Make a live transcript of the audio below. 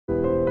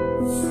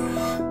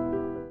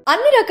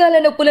అన్ని రకాల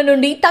నొప్పుల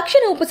నుండి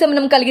తక్షణ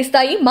ఉపశమనం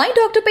కలిగిస్తాయి my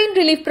doctor pain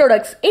relief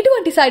products.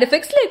 ఎటువంటి సైడ్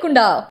ఎఫెక్ట్స్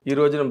లేకుండా. ఈ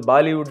రోజున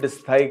బాలీవుడ్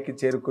స్థాయికి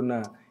చేరుకున్న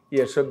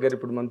ఈ అశోక్ గారు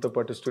ఇప్పుడు మనతో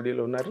పాటు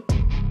స్టూడియోలో ఉన్నారు.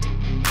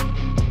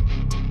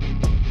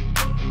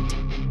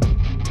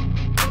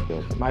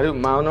 మరి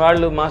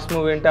మానవాళ్ళు మాస్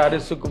మూవీ అంటే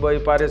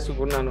ఆరేసుకుపోయి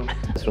పారేసుకున్నాను,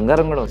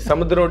 శృంగారం కూడా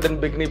సముద్రం ఒడ్డున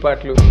బిగినీ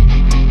పాటలు,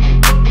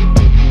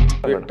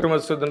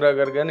 విక్రమసుందరరావు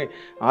గారు కానీ,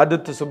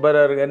 ఆదిత్య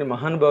సుబ్బారావు కానీ,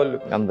 మహానుభావులు,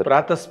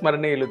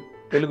 ప్రాతస్మరణీయులు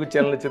తెలుగు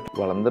చలనచిత్రం.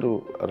 వాళ్ళందరూ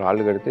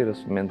రాళ్ళు కడితే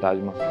ఈరోజు మేము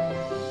తాజ్మహల్.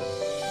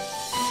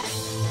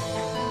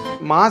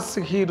 మాస్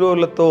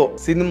హీరోలతో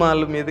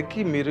సినిమాల మీదకి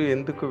మీరు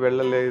ఎందుకు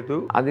వెళ్ళలేదు?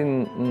 అది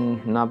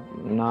నా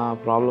నా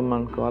ప్రాబ్లం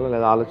అనుకోవాలా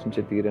లేదా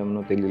ఆలోచించే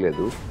తీరేమో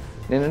తెలియలేదు.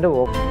 నేనంటే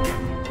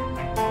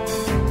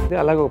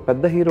అలాగే ఒక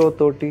పెద్ద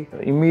హీరోతోటి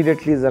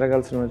ఇమ్మీడియట్లీ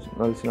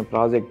జరగాల్సిన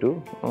ప్రాజెక్టు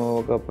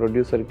ఒక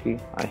ప్రొడ్యూసర్కి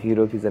ఆ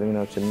హీరోకి జరిగిన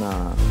చిన్న.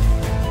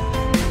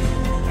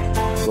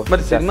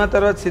 మరి సినిమా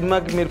తర్వాత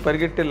సినిమాకి మీరు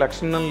పరిగెట్టే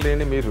లక్షణం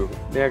లేని మీరు,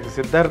 నాకు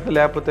సిద్ధార్థ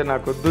లేకపోతే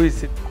నాకు వద్దు.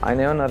 ఆయన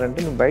ఏమన్నారంటే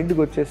నువ్వు బయటకు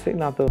వచ్చేసి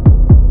నాతో.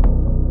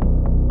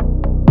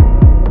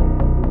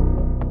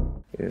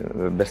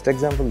 బెస్ట్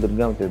ఎగ్జాంపుల్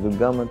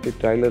దుర్గామతి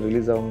ట్రైలర్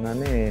రిలీజ్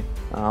అవ్వగానే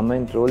ఆ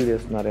అమ్మాయిని ట్రోల్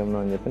చేస్తున్నారేమో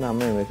అని చెప్పి ఆ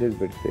అమ్మాయి మెసేజ్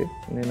పెడితే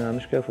నేను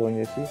అనుష్క ఫోన్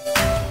చేసి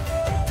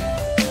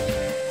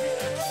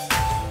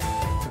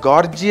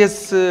గార్జియస్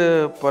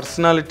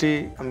పర్సనాలిటీ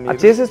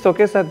చేసేస్తే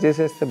ఒకేసారి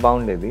చేసేస్తే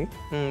బాగుండేది.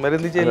 మరి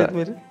ఎందుకు చేయలేదు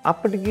మీరు?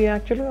 అప్పటికి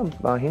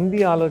యాక్చువల్గా హిందీ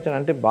ఆలోచన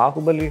అంటే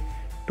బాహుబలి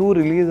 2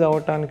 రిలీజ్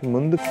అవ్వటానికి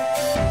ముందు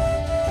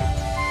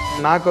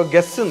నాకు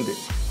గెస్ ఉంది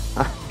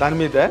దాని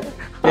మీద.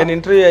 నేను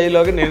ఇంటర్వ్యూ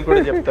అయ్యేలోగా నేను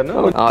కూడా చెప్తాను.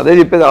 అదే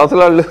చెప్పేది,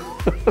 అవసరం వాళ్ళు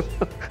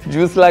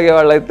జ్యూస్ లాగే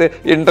వాళ్ళు అయితే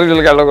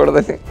ఇంటర్వ్యూలకు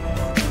వెళ్ళకూడదని.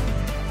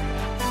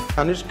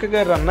 అనుష్క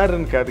గారు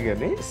అన్నారని కాదు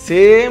కానీ,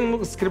 సేమ్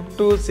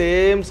స్క్రిప్ట్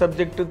సేమ్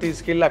సబ్జెక్టు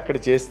తీసుకెళ్ళి అక్కడ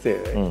చేస్తే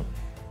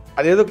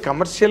అదేదో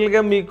కమర్షియల్గా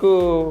మీకు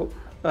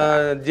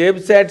జేబ్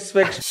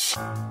సాటిస్ఫాక్షన్.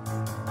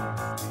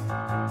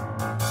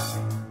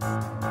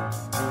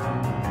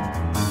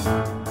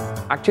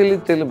 యాక్చువల్లీ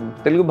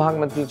తెలుగు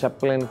భాగమతిలో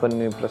చెప్పలేని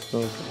కొన్ని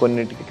ప్రశ్నలు,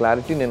 కొన్నిటికి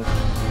క్లారిటీ నేను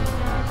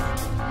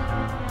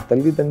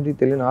తండ్రి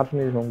తెలియని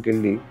ఆర్ఫనేజ్ హోమ్కి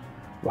వెళ్ళి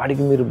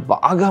వాడికి మీరు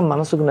బాగా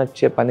మనసుకు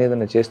నచ్చే పని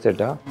ఏదైనా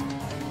చేస్తేట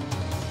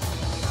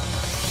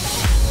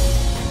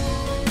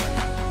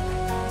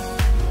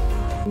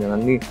నేను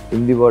అన్ని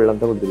హిందీ వాళ్ళు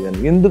అంతా కూడా తిరిగాను.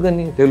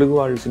 ఎందుకని తెలుగు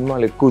వాళ్ళు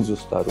సినిమాలు ఎక్కువ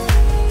చూస్తారు.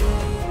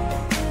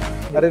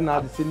 అరే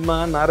నాది సినిమా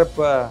నారప్ప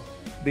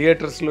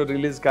థియేటర్స్ లో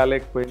రిలీజ్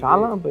కాలేకపోయింది.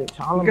 చాలా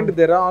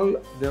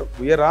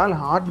we are all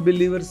heart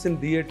believers in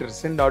theatres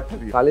and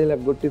auditorium. ఖాళీలు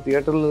ఎగ్గొట్టి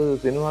థియేటర్లు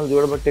సినిమాలు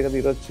చూడబట్టే కదా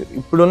ఈరోజు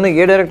ఇప్పుడున్న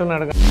ఏ డైరెక్టర్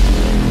అడగ.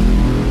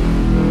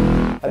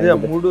 అదే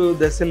 3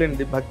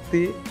 దశలండి,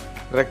 భక్తి,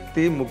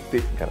 రక్తి, ముక్తి.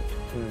 కరెక్ట్.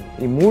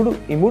 ఈ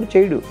మూడు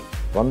చేయడు.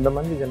 100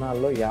 మంది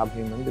జనాల్లో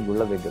 50 మంది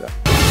గుళ్ళ దగ్గర.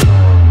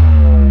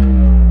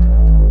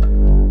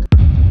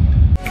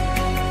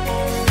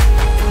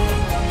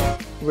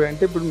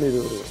 అంటే ఇప్పుడు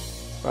మీరు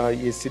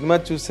ఈ సినిమా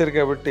చూశారు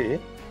కాబట్టి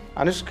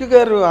అనుష్క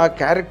గారు ఆ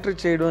క్యారెక్టర్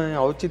చేయడం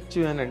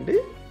ఔచిత్యమేనండి.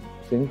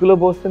 సింకులో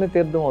పోస్తేనే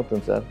తీర్థం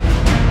అవుతుంది సార్.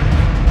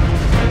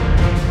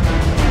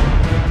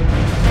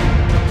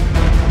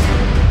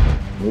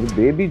 మీరు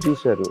బేబీ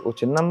చూశారు, ఓ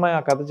చిన్న అమ్మాయి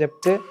ఆ కథ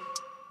చెప్తే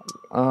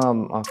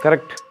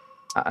కరెక్ట్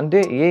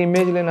అంటే ఏ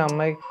ఇమేజ్ లేని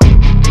అమ్మాయి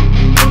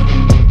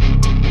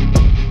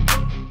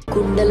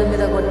గుండెల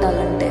మీద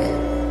కొట్టాలంటే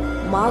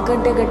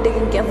మాకంటే గట్టిగా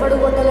ఇంకెవ్వడు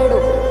కొట్టలేడు.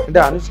 అంటే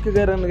అనుష్క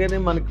గారు అనగానే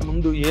మనకి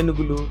ముందు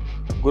ఏనుగులు,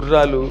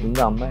 గుర్రాలు.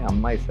 ముందు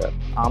అమ్మాయి సార్.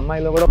 ఆ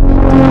అమ్మాయిలో కూడా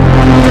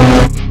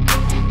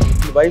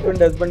wife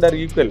and husband or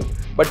equal,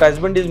 but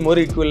husband is more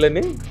equal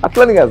అని.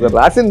 అట్లని కాదు సార్,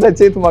 రాసింది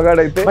రచయిత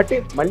మగాడైతే. బట్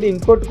మళ్ళీ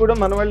ఇంకోటి కూడా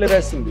మన వాళ్ళే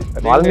రాసింది.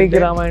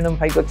 వాల్మీకి రామాయణం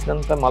పైకి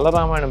వచ్చినంత మళ్ళా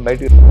రామాయణం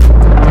బయట.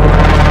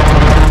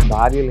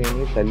 భార్య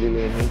లేని, తల్లి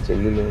లేని,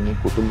 చెల్లి లేని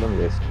కుటుంబం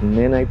లేదు.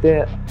 నేనైతే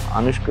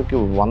అనుష్కకి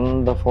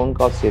 100 ఫోన్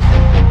కాల్స్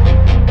చేశాను.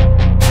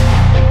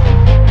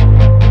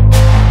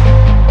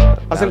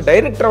 అసలు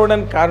డైరెక్టర్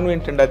అవ్వడానికి కారణం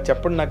ఏంటండి, అది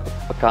చెప్పండి నాకు.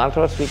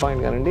 కాంట్రవర్షియల్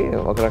పాయింట్ కానండి,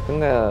 ఒక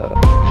రకంగా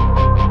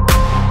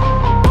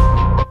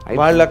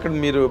వాళ్ళు అక్కడ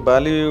మీరు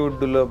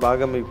బాలీవుడ్లో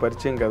బాగా మీకు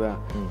పరిచయం కదా,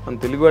 మన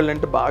తెలుగు వాళ్ళు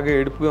అంటే బాగా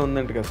ఏడుపుగా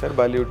ఉందంట కదా సార్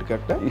బాలీవుడ్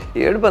కట్ట.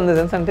 ఏడుపు అంద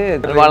సెన్స్ అంటే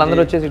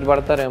వాళ్ళందరూ వచ్చేసి ఇటు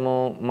పడతారేమో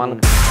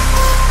మనకు.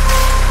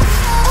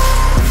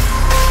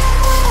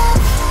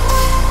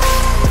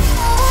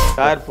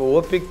 సార్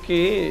ఓపిక్కి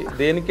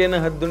దేనికైనా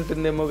హద్దు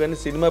ఉంటుందేమో కానీ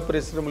సినిమా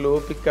పరిశ్రమలో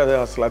ఓపిక్ అది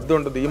అసలు హద్దు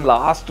ఉండదు. ఈ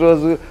లాస్ట్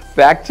రోజు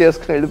ప్యాక్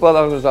చేసుకుని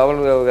వెళ్ళిపోదాం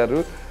శోభన్ గారు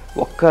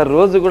ఒక్క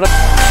రోజు కూడా.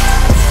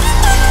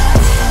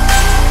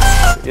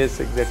 Yes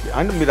exactly.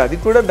 అంటే మీరు అది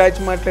కూడా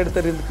దాచి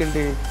మాట్లాడతారు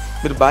ఎందుకండి,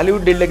 మీరు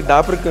బాలీవుడ్ వెళ్ళాక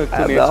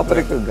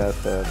దాపరికం కాదు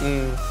సార్.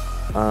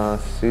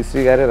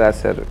 శ్రీశ్రీ గారే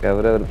రాశారు,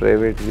 ఎవరెవరు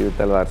ప్రైవేట్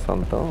జీవితాలు వారి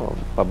సొంతం,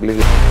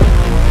 పబ్లిక్.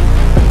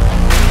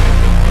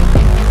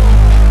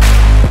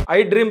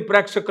 iDream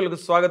ప్రేక్షకులకు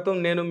స్వాగతం.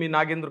 నేను మీ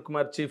నాగేంద్ర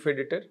కుమార్, చీఫ్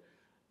ఎడిటర్.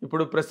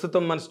 ఇప్పుడు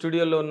ప్రస్తుతం మన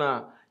స్టూడియోలో ఉన్న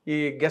ఈ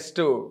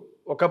గెస్ట్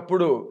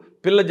ఒకప్పుడు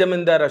పిల్ల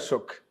జమీందార్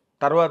అశోక్,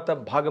 తర్వాత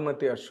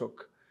భాగమతి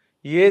అశోక్.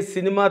 ఏ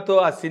సినిమాతో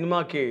ఆ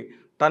సినిమాకి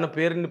తన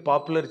పేరుని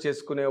పాపులర్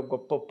చేసుకునే ఒక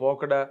గొప్ప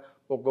పోకడ,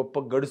 ఒక గొప్ప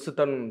గడుసు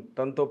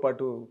తనతో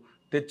పాటు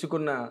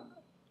తెచ్చుకున్న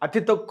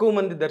అతి తక్కువ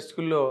మంది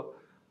దర్శకుల్లో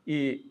ఈ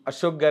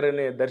అశోక్ గారు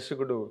అనే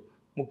దర్శకుడు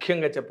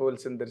ముఖ్యంగా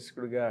చెప్పవలసిన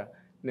దర్శకుడిగా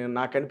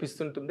నాకు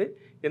అనిపిస్తుంటుంది.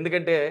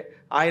 ఎందుకంటే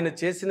ఆయన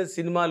చేసిన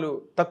సినిమాలు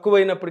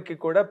తక్కువైనప్పటికీ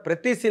కూడా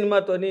ప్రతి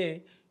సినిమాతోని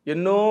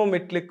ఎన్నో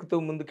మెట్లెక్కుతూ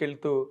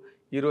ముందుకెళ్తూ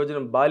ఈ రోజున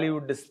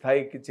బాలీవుడ్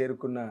స్థాయికి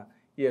చేరుకున్న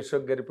ఈ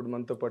అశోక్ గారు ఇప్పుడు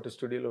మనతో పాటు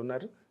స్టూడియోలో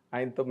ఉన్నారు.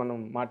 ఆయనతో మనం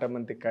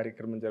మాటామంతి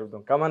కార్యక్రమం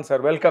జరుగుతాం. Come on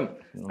sir, welcome.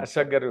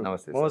 Ashok garu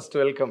most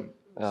welcome.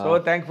 So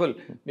thankful.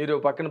 మీరు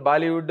పక్కన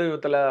బాలీవుడ్,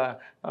 యువతల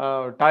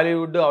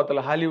టాలీవుడ్, అవతల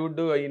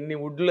హాలీవుడ్, ఇన్ని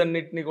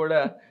వుడ్లన్నింటినీ కూడా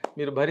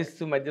మీరు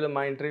భరిస్తూ మధ్యలో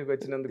మా ఇంటర్వ్యూకి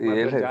వచ్చినందుకు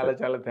చాలా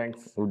చాలా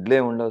థ్యాంక్స్. వుడ్లే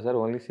ఉండవు సార్,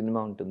 ఓన్లీ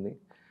సినిమా ఉంటుంది.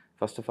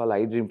 ఫస్ట్ ఆఫ్ ఆల్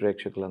iDream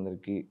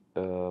ప్రేక్షకులందరికీ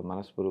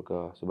మనస్పూర్వక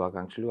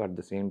శుభాకాంక్షలు. అట్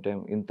ద సేమ్ టైం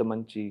ఇంత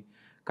మంచి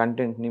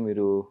కంటెంట్ని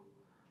మీరు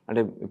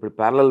అంటే ఇప్పుడు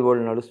ప్యారలల్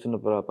వరల్డ్ నడుస్తున్న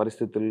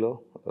పరిస్థితుల్లో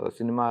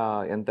సినిమా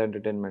ఎంత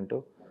ఎంటర్టైన్మెంటో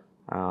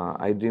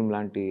iDream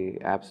లాంటి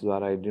యాప్స్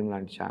ద్వారా, iDream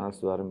లాంటి ఛానల్స్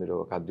ద్వారా మీరు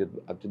ఒక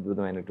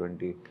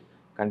అత్యద్భుతమైనటువంటి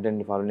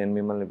కంటెంట్ని ఫాలో.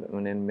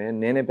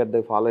 నేనే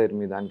పెద్ద ఫాలోయర్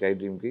మీ దానికి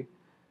iDreamకి.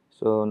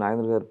 సో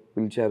నాగేంద్ర గారు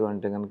పిలిచారు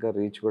అంటే కనుక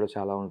రీచ్ కూడా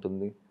చాలా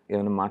ఉంటుంది.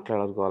 ఏమైనా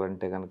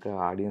మాట్లాడుకోవాలంటే కనుక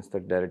ఆడియన్స్తో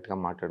డైరెక్ట్గా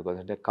మాట్లాడుకోవాలి.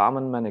 అంటే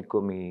కామన్ మ్యాన్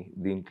ఎక్కువ మీ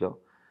దీంట్లో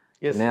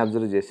నేను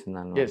అబ్జర్వ్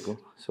చేసిందాన్ని నాకు.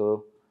 సో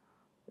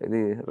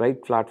ఇది రైట్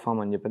ప్లాట్ఫామ్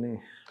అని చెప్పని,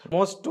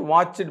 మోస్ట్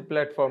వాచ్డ్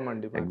ప్లాట్ఫామ్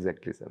అండి.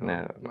 Exactly sir.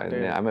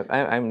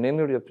 నేను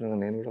కూడా చెప్తున్నాను,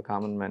 నేను కూడా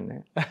కామన్ మ్యాన్నే.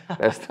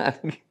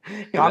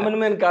 కామన్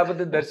మ్యాన్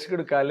కాకపోతే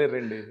దర్శకుడు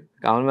కాలేరండి.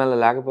 కామన్ మ్యాన్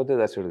లేకపోతే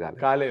దర్శకుడు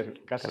కాలేరు,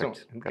 కష్టం.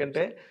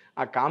 ఎందుకంటే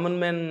ఆ కామన్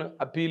మ్యాన్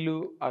అపీలు,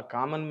 ఆ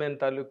కామన్ మ్యాన్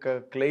తాలూకా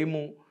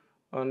క్లెయిము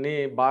ని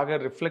బాగా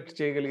రిఫ్లెక్ట్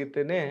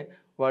చేయగలిగితేనే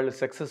వాళ్ళు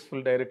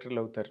సక్సెస్ఫుల్ డైరెక్టర్లు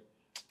అవుతారు.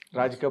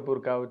 రాజ్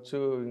కపూర్ కావచ్చు,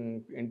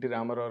 ఎన్టీ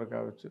రామారావు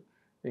కావచ్చు,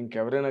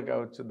 ఇంకెవరైనా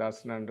కావచ్చు,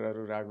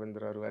 దాసనారాయణరావు,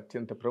 రాఘవేంద్రరావు,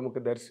 అత్యంత ప్రముఖ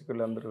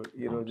దర్శకులు అందరూ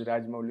ఈరోజు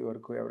రాజమౌళి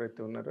వరకు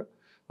ఎవరైతే ఉన్నారో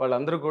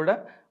వాళ్ళందరూ కూడా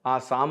ఆ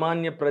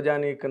సామాన్య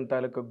ప్రజానీకం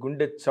తాలూకా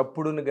గుండె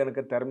చప్పుడును గనక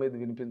తెర మీద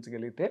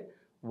వినిపించగలిగితే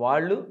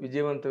వాళ్ళు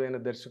విజయవంతమైన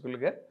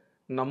దర్శకులుగా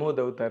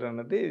నమోదవుతారు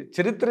అన్నది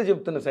చరిత్ర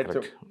చెప్తున్న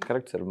సత్యం.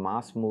 Correct sir.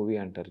 మాస్ మూవీ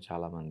అంటారు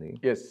చాలామంది.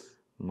 ఎస్,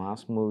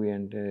 మాస్ మూవీ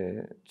అంటే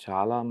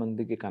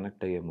చాలామందికి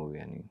కనెక్ట్ అయ్యే మూవీ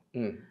అని,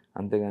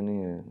 అంతేగాని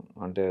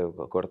అంటే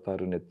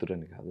కొడతారు నెత్తురు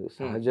అని కాదు.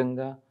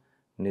 సహజంగా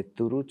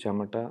నెత్తురు,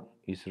 చెమట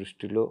ఈ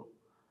సృష్టిలో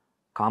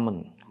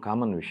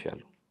కామన్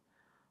విషయాలు.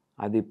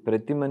 అది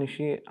ప్రతి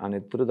మనిషి ఆ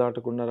నెత్తురు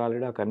దాటకుండా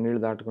రాలేడు, ఆ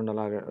కన్నీళ్ళు దాటకుండా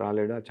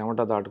రాలేడు, ఆ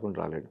చెమట దాటకుండా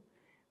రాలేడు.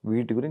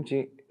 వీటి గురించి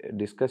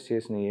డిస్కస్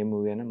చేసిన ఏ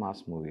మూవీ అయినా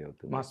మాస్ మూవీ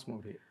అవుతుంది.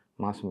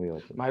 మాస్ మూవీ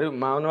అవుతుంది. మరి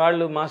మన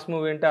వాళ్ళు మాస్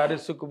మూవీ అంటే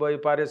ఆరేసుకుపోయి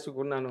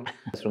పారేసుకున్నాను,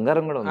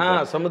 శృంగారం కూడా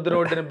సముద్రం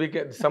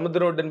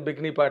ఒడ్డున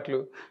బికినీ పాటలు,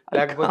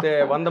 లేకపోతే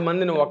 100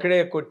 మందిని ఒకడే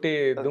కొట్టి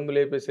దుమ్ము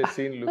లేపేసే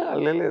సీన్లు.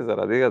 లేదు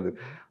సార్, అదే కాదు.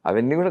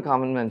 అవన్నీ కూడా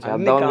కామన్ మ్యాన్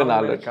చేద్దాం.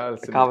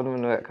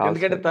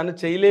 ఎందుకంటే తను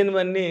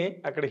చేయలేనివన్నీ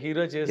అక్కడ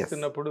హీరో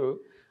చేస్తున్నప్పుడు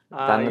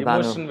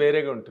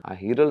వేరేగా ఉంటుంది. ఆ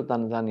హీరోలు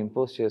తాను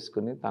ఇంపోజ్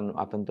చేసుకుని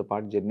అతనితో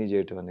పాటు జర్నీ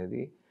చేయటం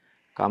అనేది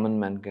కామన్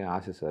మ్యాన్కి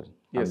ఆశ సార్.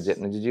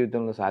 నిజ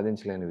జీవితంలో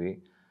సాధించలేనివి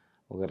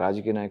ఒక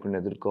రాజకీయ నాయకుడిని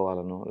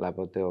ఎదుర్కోవాలనో,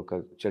 లేకపోతే ఒక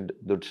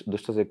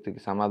దుష్టశక్తికి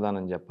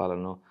సమాధానం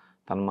చెప్పాలనో,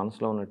 తన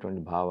మనసులో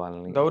ఉన్నటువంటి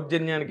భావాలని,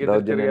 దౌర్జన్యానికి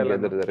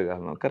ఎదురు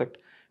జరగాలనో, కరెక్ట్,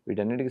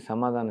 వీటన్నిటికీ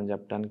సమాధానం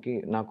చెప్పడానికి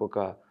నాకు ఒక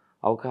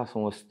అవకాశం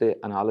వస్తే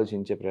అని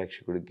ఆలోచించే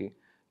ప్రేక్షకుడికి,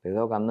 లేదా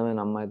ఒక అందమైన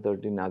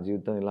అమ్మాయితోటి నా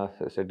జీవితం ఇలా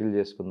సెటిల్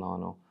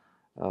చేసుకుందామనో,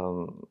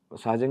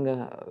 సహజంగా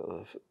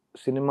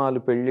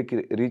సినిమాలు పెళ్ళికి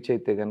రీచ్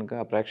అయితే కనుక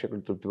ఆ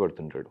ప్రేక్షకుడు తృప్తి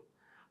పడుతుంటాడు.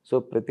 సో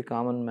ప్రతి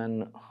కామన్ మ్యాన్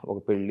ఒక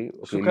పెళ్ళి,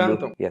 ఒక ఇల్లు,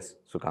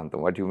 సుఖాంతం,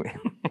 వాట్ యు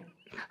మీన్,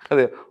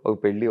 అదే ఒక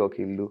పెళ్ళి, ఒక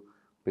ఇల్లు,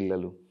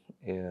 పిల్లలు,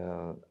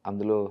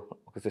 అందులో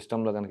ఒక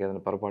సిస్టంలో కనుక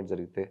ఏదైనా పొరపాటు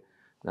జరిగితే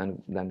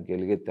దానికి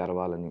ఎలుగెత్తి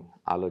తెరవాలని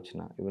ఆలోచన,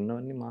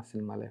 ఇవన్నీ మా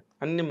సినిమాలే,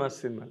 అన్ని మా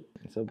సినిమాలు.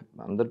 సో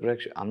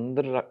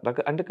అందరు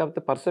అంటే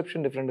కాకపోతే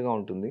పర్సెప్షన్ డిఫరెంట్గా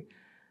ఉంటుంది.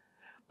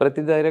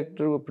 ప్రతి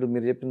డైరెక్టర్, ఇప్పుడు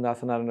మీరు చెప్పిన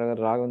దాసనారాయణ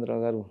గారు,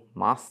 రాఘవేంద్రరావు గారు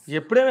మాస్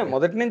ఎప్పుడైనా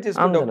మొదటి నుంచి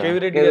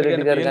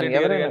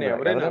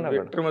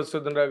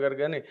విక్రమసుందరరావు గారు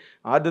కానీ,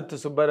 ఆదిత్య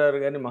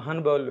సుబ్బారావు గాని,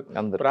 మహానుభావులు,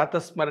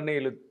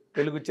 ప్రాతస్మరణీయులు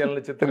తెలుగు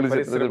చలనచిత్ర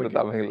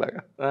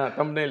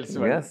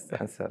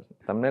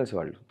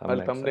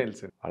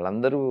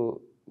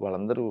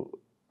వాళ్ళందరూ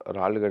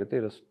రాళ్ళు కడితే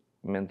ఈరోజు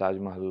మేము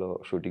తాజ్మహల్లో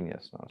షూటింగ్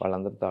చేస్తున్నాం.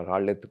 వాళ్ళందరూ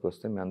రాళ్ళు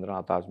ఎత్తుకొస్తే మేమందరం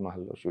ఆ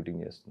తాజ్మహల్లో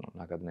షూటింగ్ చేస్తున్నాం.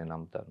 నాకు అది నేను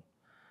నమ్ముతాను.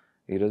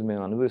 ఈరోజు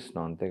మేము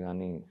అనుభవిస్తున్నాం,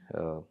 అంతేగాని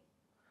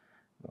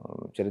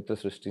చరిత్ర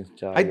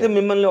సృష్టించాలి. అయితే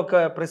మిమ్మల్ని ఒక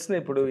ప్రశ్న,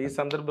 ఇప్పుడు ఈ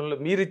సందర్భంలో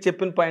మీరు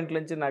చెప్పిన పాయింట్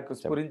నుంచి నాకు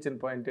స్ఫురించిన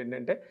పాయింట్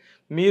ఏంటంటే,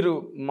 మీరు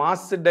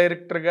మాస్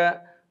డైరెక్టర్గా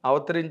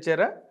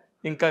అవతరించారా,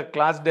 ఇంకా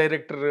క్లాస్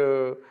డైరెక్టర్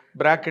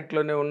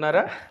బ్రాకెట్లోనే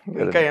ఉన్నారా?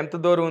 ఇంకా ఎంత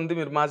దూరం ఉంది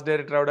మీరు మాస్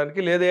డైరెక్టర్ అవడానికి?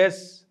 లేదా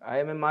yes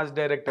I'm a mass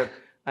director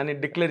అని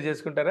డిక్లేర్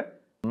చేసుకుంటారా?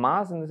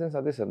 మాస్ ఇన్ ద సెన్స్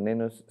అదే సార్,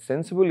 నేను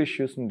సెన్సిబుల్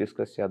ఇష్యూస్ని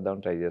డిస్కస్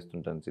చేద్దామని ట్రై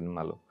చేస్తుంటాను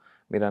సినిమాలో.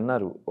 మీరు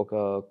అన్నారు ఒక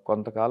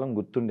కొంతకాలం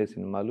గుర్తుండే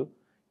సినిమాలు,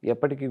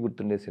 ఎప్పటికీ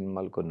గుర్తుండే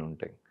సినిమాలు కొన్ని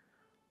ఉంటాయి.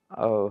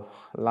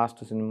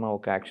 లాస్ట్ సినిమా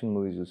ఒక యాక్షన్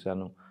మూవీ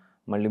చూశాను,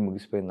 మళ్ళీ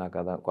ముగిసిపోయింది ఆ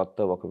కథ,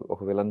 కొత్త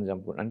ఒక విలన్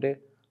చంపు అంటే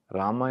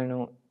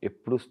రామాయణం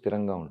ఎప్పుడూ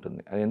స్థిరంగా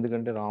ఉంటుంది. అది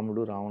ఎందుకంటే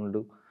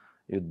రావణుడు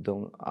యుద్ధం,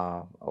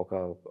 ఒక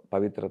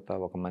పవిత్రత,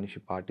 ఒక మనిషి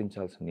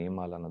పాటించాల్సిన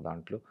నియమాలు అన్న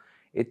దాంట్లో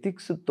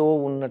ఎథిక్స్తో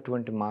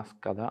ఉన్నటువంటి మాస్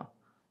కథ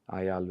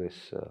ఐ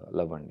ఆల్వేస్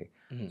లవ్ అండి.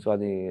 సో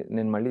అది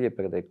నేను మళ్ళీ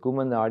చెప్పాను కదా, ఎక్కువ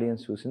మంది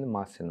ఆడియన్స్ చూసింది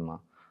మాస్ సినిమా.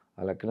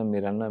 ఆ లెక్కన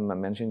మీరు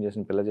మెన్షన్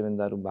చేసిన పిల్ల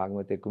జమీందారు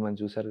భాగమతి ఎక్కువ మంది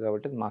చూశారు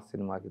కాబట్టి మాస్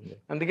సినిమా కింద.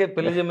 అందుకే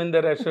పిల్ల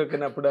జమీందారు అశోక్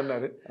అని అప్పుడు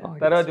అన్నారు,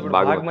 తర్వాత ఇప్పుడు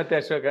భాగమతి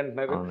అశోక్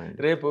అంటున్నారు,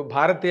 రేపు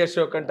భారతీయ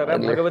అశోక్ అంటారా,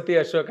 భగవతి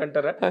అశోక్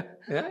అంటారా?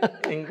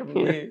 ఇంకా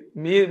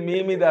మీ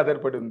మీద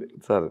ఆధారపడి ఉంది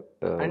సార్.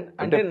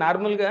 అంటే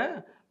నార్మల్గా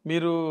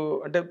మీరు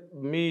అంటే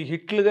మీ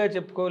హిట్లుగా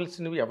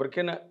చెప్పుకోవాల్సినవి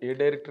ఎవరికైనా, ఏ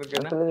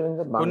డైరెక్టర్కైనా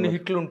కొన్ని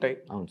హిట్లు ఉంటాయి.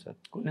 అవును సార్.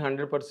 కొన్ని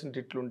 100%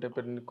 హిట్లు ఉంటాయి,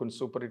 కొన్ని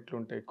సూపర్ హిట్లు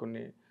ఉంటాయి,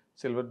 కొన్ని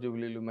సిల్వర్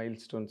జూబ్లీలు, మైల్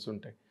స్టోన్స్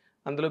ఉంటాయి.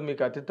 అందులో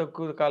మీకు అతి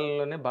తక్కువ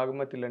కాలంలోనే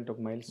భాగమతి లాంటి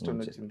ఒక మైల్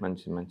స్టోన్ వచ్చింది,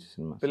 మంచి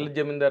సినిమా. పిల్ల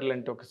జమీందార్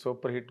లాంటి ఒక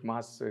సూపర్ హిట్,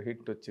 మాస్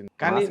హిట్ వచ్చింది.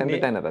 కానీ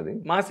అది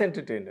మాస్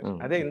ఎంటర్టైనర్.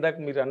 అదే ఇందాక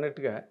మీరు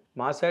అన్నట్టుగా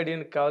మాస్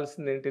ఆడియన్స్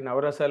కావాల్సింది ఏంటి?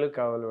 నవరసాలు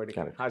కావాలి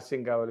వాడికి,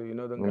 హాస్యం కావాలి,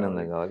 వినోదం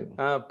కావాలి,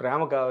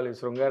 ప్రేమ కావాలి,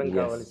 శృంగారం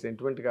కావాలి,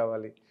 సెంటిమెంట్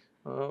కావాలి,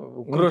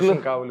 ఉక్రోషం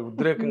కావాలి,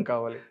 ఉద్రేకం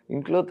కావాలి.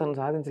 ఇంట్లో తను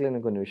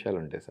సాధించలేని కొన్ని విషయాలు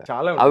ఉంటాయి సార్,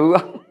 చాలా అవి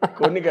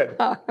కొన్ని కాదు.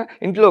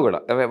 ఇంట్లో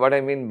కూడా వాట్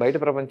ఐ మీన్, బయట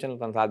ప్రపంచంలో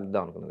తను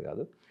సాధిద్దాం అనుకున్నది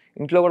కాదు,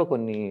 ఇంట్లో కూడా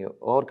కొన్ని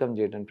ఓవర్కమ్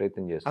చేయడానికి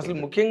ప్రయత్నం చేస్తారు. అసలు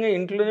ముఖ్యంగా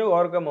ఇంట్లోనే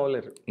ఓవర్కమ్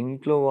అవ్వలేరు.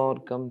 ఇంట్లో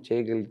ఓవర్కమ్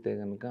చేయగలిగితే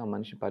కనుక ఆ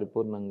మనిషి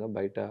పరిపూర్ణంగా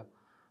బయట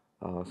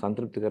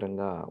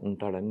సంతృప్తికరంగా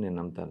ఉంటాడని నేను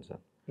నమ్ముతాను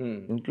సార్.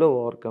 ఇంట్లో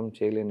ఓవర్కమ్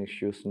చేయలేని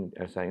ఇష్యూస్ని,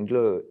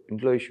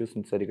 ఇంట్లో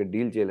ఇష్యూస్ని సరిగ్గా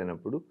డీల్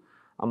చేయలేనప్పుడు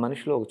ఆ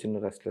మనిషిలో ఒక చిన్న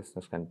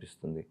రెస్ట్లెస్నెస్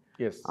కనిపిస్తుంది,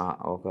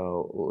 ఒక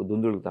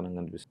దుందుడుతనం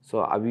కనిపిస్తుంది. సో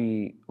అవి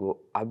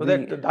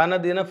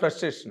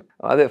ఫ్రస్ట్రేషన్,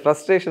 అదే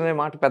ఫ్రస్ట్రేషన్ అనే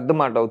మాట పెద్ద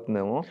మాట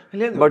అవుతుందేమో,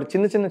 బట్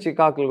చిన్న చిన్న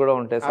చికాకులు కూడా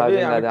ఉంటాయి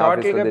సహజంగా.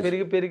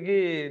 పెరిగి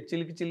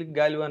చిలికి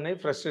గాలి అన్నాయి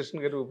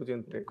ఫ్రస్ట్రేషన్ గా రూపు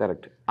చెందుతాయి.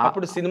 కరెక్ట్.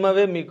 అప్పుడు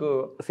సినిమావే మీకు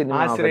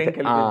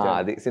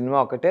అది సినిమా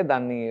ఒకటే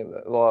దాన్ని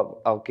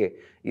ఓకే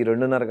ఈ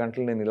 2.5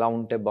 గంటలు నేను ఇలా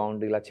ఉంటే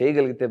బాగుండు, ఇలా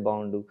చేయగలిగితే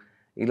బాగుండు,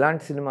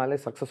 ఇలాంటి సినిమాలే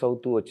సక్సెస్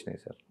అవుతూ వచ్చినాయి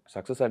సార్.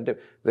 సక్సెస్ అంటే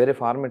వేరే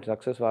ఫార్మేట్,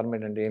 సక్సెస్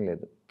ఫార్మేట్ అంటే ఏం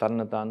లేదు,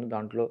 తాను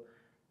దాంట్లో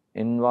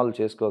ఇన్వాల్వ్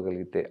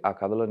చేసుకోగలిగితే, ఆ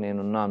కథలో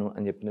నేనున్నాను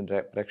అని చెప్పిన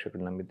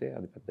ప్రేక్షకుడు నమ్మితే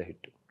అది పెద్ద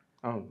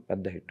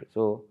హిట్.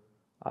 సో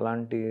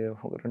అలాంటి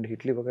 2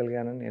 హిట్లు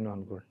ఇవ్వగలిగానని నేను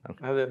అనుకుంటున్నాను.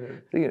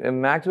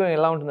 మ్యాక్సిమం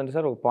ఎలా ఉంటుందంటే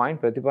సార్,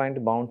 ప్రతి పాయింట్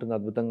బాగుంటుంది,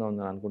 అద్భుతంగా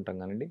ఉందని అనుకుంటాం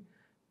కానివ్వండి,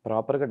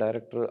 ప్రాపర్గా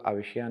డైరెక్టర్ ఆ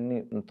విషయాన్ని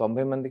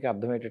 90 మందికి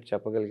అర్థమయ్యేటట్టు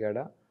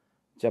చెప్పగలిగాడా,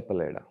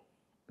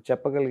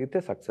 చెప్పగలిగితే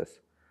సక్సెస్.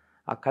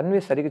 ఆ కన్వే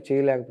సరిగ్గా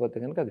చేయలేకపోతే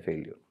కనుక అది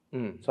ఫెయిల్యూర్.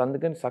 సో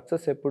అందుకని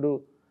సక్సెస్ ఎప్పుడు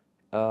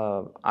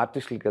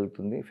ఆర్టిస్టులకి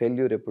వెళ్తుంది,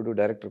 ఫెయిల్యూర్ ఎప్పుడు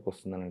డైరెక్టర్కి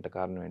వస్తుందని అంటే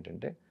కారణం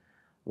ఏంటంటే,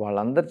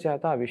 వాళ్ళందరి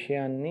చేత ఆ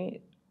విషయాన్ని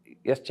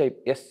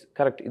ఎస్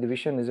కరెక్ట్, ఇది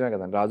విషయం నిజమే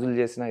కదా, రాజులు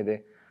చేసినా ఇదే,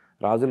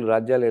 రాజులు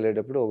రాజ్యాలు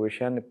వెళ్ళేటప్పుడు ఒక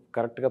విషయాన్ని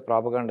కరెక్ట్గా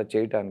ప్రాపగాండా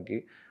చేయడానికి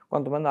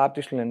కొంతమంది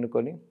ఆర్టిస్టులను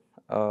ఎన్నుకొని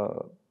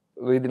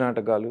వీధి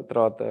నాటకాలు,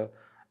 తర్వాత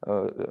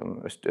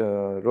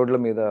రోడ్ల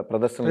మీద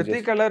ప్రదర్శన, ప్రతి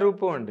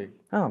కళారూపం అండి,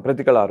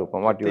 ప్రతి కళారూపం,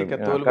 వాటి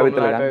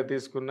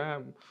తీసుకున్నా,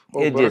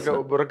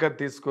 బుర్రకథ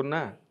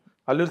తీసుకున్నా,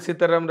 అల్లూరి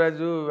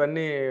సీతారామరాజు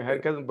ఇవన్నీ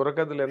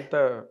బుర్రకథలు ఎంత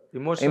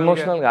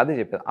ఎమోషనల్గా, అదే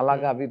చెప్పారు.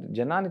 అలాగా అవి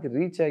జనానికి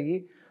రీచ్ అయ్యి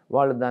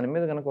వాళ్ళు దాని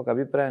మీద కనుక ఒక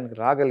అభిప్రాయానికి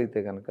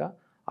రాగలిగితే కనుక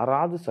ఆ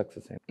రాజు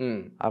సక్సెస్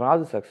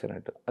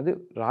అయినట్టు. అది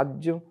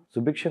రాజ్యం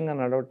సుభిక్షంగా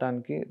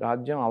నడవటానికి,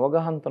 రాజ్యం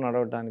అవగాహనతో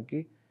నడవటానికి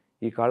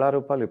ఈ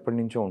కళారూపాలు ఎప్పటి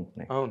నుంచో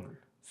ఉంటున్నాయి. అవును.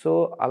 సో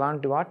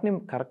అలాంటి వాటిని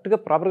కరెక్ట్గా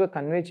ప్రాపర్గా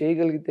కన్వే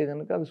చేయగలిగితే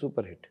కనుక అది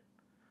సూపర్ హిట్.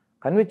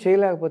 కన్వే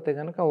చేయలేకపోతే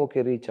కనుక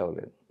ఓకే రీచ్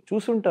అవ్వలేదు.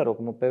 చూసుంటారు,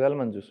 ఒక 30,000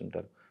 మంది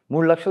చూసుంటారు,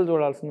 3 లక్షలు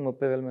చూడాల్సింది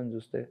 30,000 మంది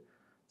చూస్తే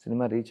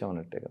సినిమా రీచ్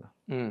అవ్వనట్టే కదా.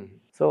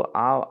 సో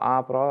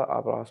ఆ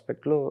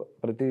ప్రాస్పెక్ట్లో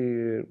ప్రతి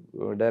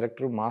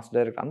డైరెక్టర్, మాస్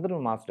డైరెక్టర్, అందరూ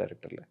మాస్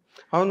డైరెక్టర్లే.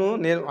 అవును,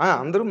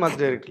 అందరూ మాస్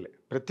డైరెక్టర్లే,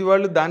 ప్రతి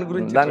వాళ్ళు దాని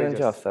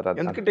గురించి వస్తారు.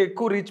 ఎందుకంటే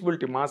ఎక్కువ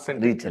రీచబిలిటీ, మాస్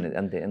రీచ్ అనేది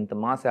అంతే. ఎంత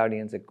మాస్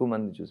ఆడియన్స్, ఎక్కువ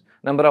మంది చూసి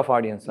నెంబర్ ఆఫ్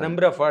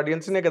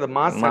ఆడియన్స్నే కదా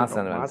మాస్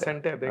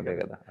అంటే, అదే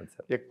కదా,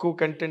 ఎక్కువ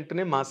కంటెంట్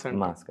నే మాస్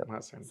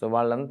కదా. సో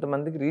వాళ్ళంత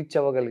మందికి reach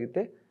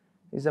అవ్వగలిగితే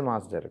is a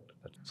mass director.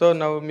 So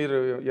నవ్వు మీరు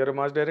ఎవరు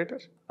మాస్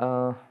డైరెక్టర్?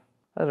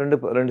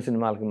 రెండు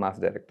సినిమాలకి మాస్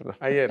డైరెక్టర్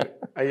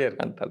అయ్యారు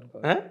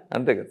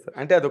అంతే కదా సార్.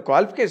 అంటే అది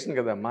క్వాలిఫికేషన్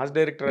కదా మాస్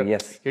డైరెక్టర్.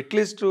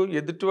 అట్లీస్ట్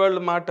ఎదుటి వాళ్ళ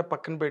మాట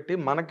పక్కన పెట్టి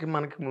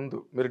మనకి ముందు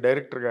మీరు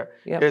డైరెక్టర్గా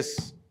yes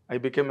I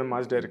became a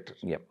mass director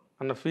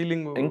అన్న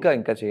ఫీలింగ్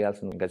ఇంకా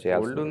చేయాల్సింది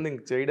ఉంది,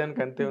 ఇంక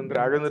చేయడానికి అంతే ఉంది.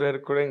 రాఘవేంద్ర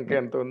గారికి కూడా ఇంకా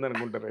ఎంత ఉంది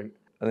అనుకుంటారు ఆయన.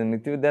 అది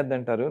నిత్య విద్యార్థి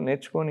అంటారు,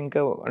 నేర్చుకొని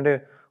ఇంకా అంటే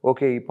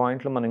ఓకే ఈ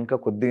పాయింట్లో మనం ఇంకా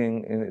కొద్దిగా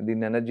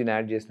దీన్ని ఎనర్జీని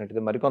యాడ్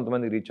చేసినట్టయితే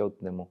మరికొంతమందికి రీచ్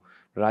అవుతుందేమో.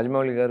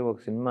 రాజమౌళి గారు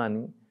ఒక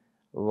సినిమాని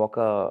ఒక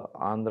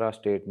ఆంధ్ర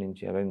స్టేట్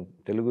నుంచి,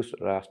 తెలుగు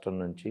రాష్ట్రం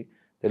నుంచి,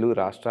 తెలుగు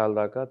రాష్ట్రాల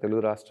దాకా,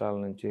 తెలుగు రాష్ట్రాల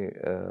నుంచి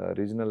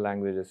రీజనల్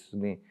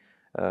లాంగ్వేజెస్ని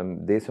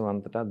దేశం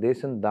అంతటా,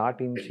 దేశం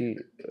దాటించి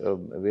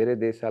వేరే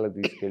దేశాలకు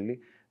తీసుకెళ్ళి,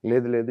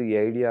 లేదు ఈ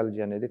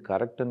ఐడియాలజీ అనేది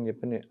కరెక్ట్ అని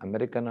చెప్పి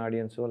అమెరికన్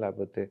ఆడియన్సో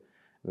లేకపోతే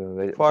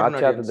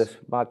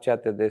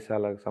పాశ్చాత్య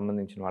దేశాలకు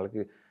సంబంధించిన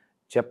వాళ్ళకి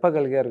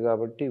చెప్పగలిగారు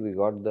కాబట్టి we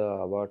got the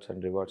awards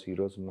and rewards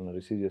ఈరోజు మనం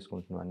రిసీవ్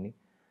చేసుకుంటున్నాం అన్ని.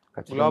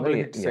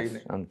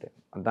 అంతే,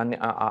 దాన్ని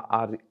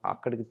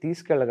అక్కడికి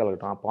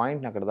తీసుకెళ్ళగలగటం, ఆ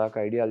పాయింట్ని అక్కడ దాకా,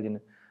 ఐడియాలజీని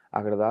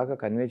అక్కడ దాకా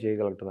కన్వే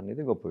చేయగలగటం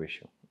అనేది గొప్ప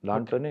విషయం.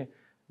 దాంట్లోనే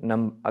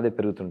అదే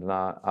పెరుగుతుంటుంది,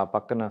 ఆ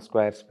పక్కన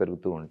స్క్వేర్స్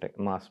పెరుగుతూ ఉంటాయి,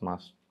 మాస్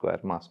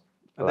స్క్వేర్ మాస్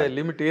అదే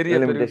లిమిట్ ఏరియా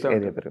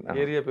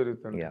ఏరియా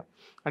పెరుగుతుంది.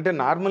 అంటే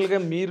నార్మల్గా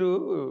మీరు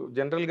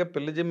జనరల్గా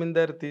పిల్ల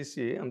జమీందారు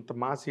తీసి అంత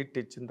మాస్ హిట్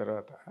ఇచ్చిన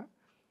తర్వాత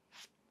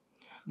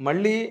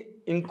మళ్ళీ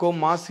ఇంకో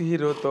మాస్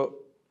హీరోతో,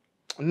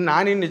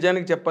 నాని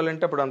నిజానికి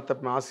చెప్పాలంటే అప్పుడు అంత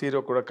మాస్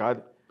హీరో కూడా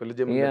కాదు. పిల్ల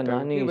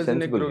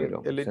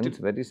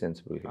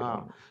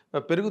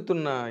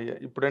పెరుగుతున్న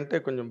ఇప్పుడంటే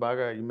కొంచెం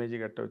బాగా ఇమేజ్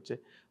గట్ట వచ్చి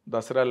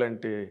దసరా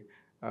లాంటి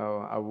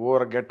ఆ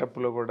ఊర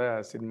గెటప్లో కూడా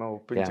cinema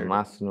ఒప్పించాడు.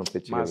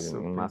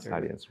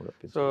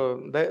 So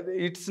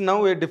it's now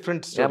a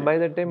different story.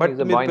 But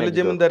మీరు పిల్ల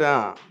జమీందార్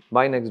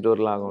బాయ్ నెక్స్ట్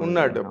డోర్ లాగా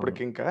ఉన్నాడు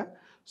అప్పటికి ఇంకా.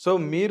 సో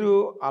మీరు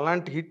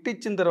అలాంటి హిట్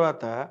ఇచ్చిన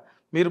తర్వాత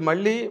మీరు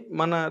మళ్ళీ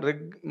మన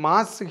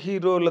మాస్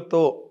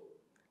హీరోలతో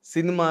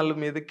సినిమాల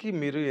మీదకి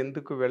మీరు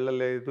ఎందుకు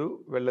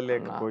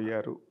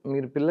వెళ్ళలేకపోయారు?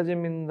 మీరు పిల్ల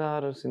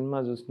జమీందార్ సినిమా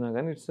చూసినా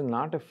కానీ it's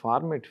not a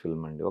format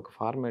film అండి. ఒక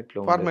ఫార్మేట్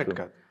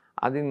కాదు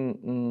అది.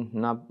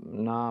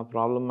 నా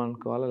ప్రాబ్లం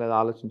అనుకోవాలా లేదా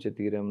ఆలోచించే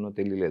తీరేమో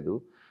తెలియలేదు.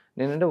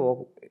 నేనంటే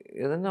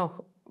ఏదైనా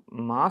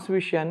మాస్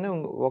విషయాన్ని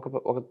ఒక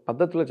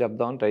పద్ధతిలో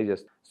చెప్దామని ట్రై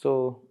చేస్తాను. సో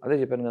అదే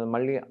చెప్పాను కదా,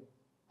 మళ్ళీ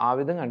ఆ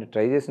విధంగా అంటే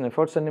ట్రై చేసిన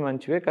ఎఫర్ట్స్ అన్నీ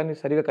మంచివే, కానీ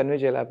సరిగా కన్వే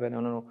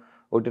చేయలేకపోయాను.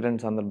 1-2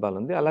 సందర్భాలు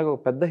ఉంది. అలాగే ఒక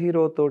పెద్ద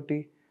హీరోతోటి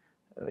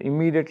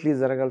ఇమ్మీడియట్లీ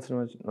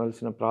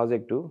జరగాల్సిన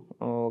ప్రాజెక్టు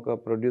ఒక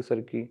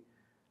ప్రొడ్యూసర్కి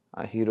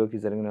ఆ హీరోకి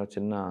జరిగిన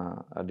చిన్న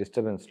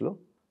డిస్టర్బెన్స్లో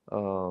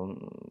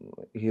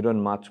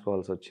హీరోని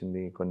మార్చుకోవాల్సి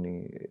వచ్చింది, కొన్ని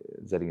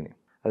జరిగినాయి.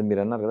 అది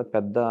మీరు అన్నారు కదా,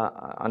 పెద్ద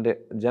అంటే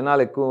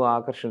జనాలు ఎక్కువ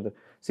ఆకర్షణ.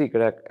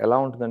 ఇక్కడ ఎలా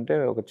ఉంటుందంటే,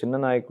 ఒక చిన్న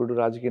నాయకుడు,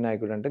 రాజకీయ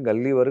నాయకుడు అంటే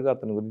గల్లీ వరకు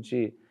అతని గురించి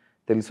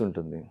తెలిసి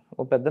ఉంటుంది.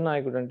 ఒక పెద్ద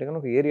నాయకుడు అంటే కనుక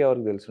ఒక ఏరియా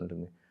వరకు తెలిసి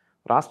ఉంటుంది.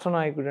 రాష్ట్ర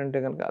నాయకుడు అంటే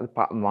కనుక అది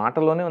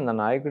మాటలోనే ఉంది.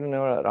 నాయకుడిని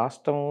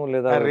రాష్ట్రము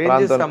లేదా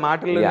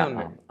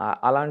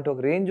అలాంటి ఒక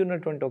రేంజ్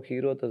ఉన్నటువంటి ఒక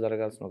హీరోతో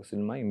జరగాల్సిన ఒక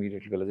సినిమా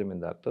ఇమీడియట్గా పిల్ల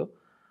జమీందార్తో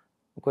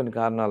కొన్ని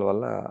కారణాల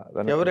వల్ల.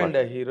 ఎవరండి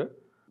ఆ హీరో?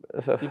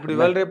 ఇప్పుడు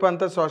ఇవాళ రేపు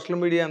అంతా సోషల్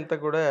మీడియా అంతా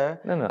కూడా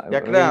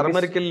ఎక్కడ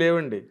అరమరికలు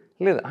లేవండి.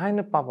 లేదు,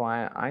 ఆయన పాపం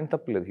ఆయన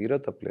తప్పులేదు, హీరో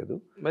తప్పులేదు.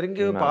 మరి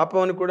ఇంకే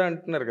పాపం అని కూడా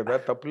అంటున్నారు కదా,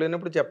 తప్పు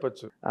లేనప్పుడు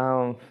చెప్పొచ్చు.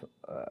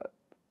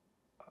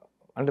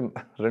 అంటే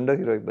రెండో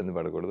హీరో ఇబ్బంది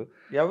పడకూడదు.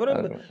 ఎవరు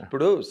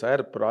ఇప్పుడు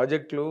సార్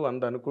ప్రాజెక్టులు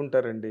 100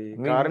 అనుకుంటారండి,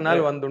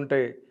 కారణాలు 100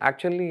 ఉంటాయి.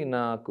 యాక్చువల్లీ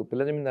నాకు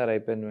పిల్ల జమీందార్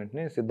అయిపోయిన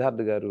వెంటనే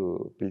సిద్ధార్థ్ గారు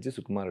పిలిచి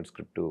సుకుమారుడు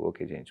స్క్రిప్ట్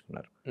ఓకే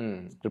చేయించుకున్నారు.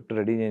 స్క్రిప్ట్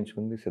రెడీ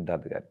చేయించుకుంది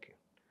సిద్ధార్థ్ గారికి.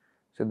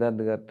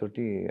 సిద్ధార్థ్ గారితో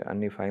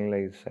అన్నీ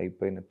ఫైనలైజ్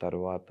అయిపోయిన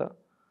తర్వాత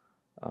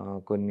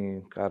కొన్ని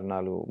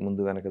కారణాలు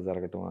ముందు వెనక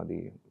జరగటం, అది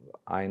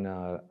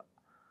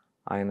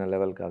ఆయన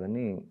లెవెల్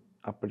కాదని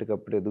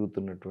అప్పటికప్పుడు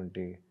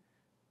ఎదుగుతున్నటువంటి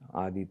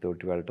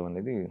ఆదితోటి వెళ్ళటం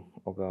అనేది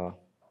ఒక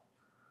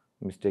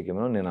మిస్టేక్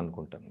ఏమో నేను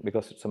అనుకుంటాను.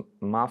 బికాస్ ఇట్స్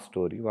మా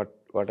స్టోరీ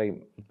వాట్ ఐ.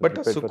 బట్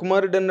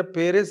సుకుమారుడు అన్న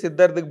పేరే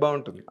సిద్ధార్థకి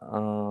బాగుంటుంది.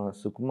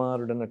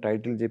 సుకుమారుడు అన్న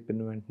టైటిల్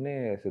చెప్పిన వెంటనే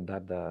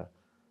సిద్ధార్థ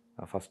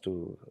ఫస్ట్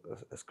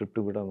స్క్రిప్ట్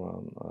కూడా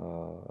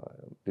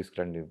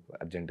తీసుకురండి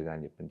అర్జెంటుగా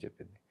అని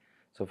చెప్పింది.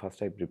 So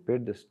first I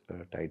prepared this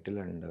title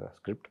and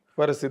script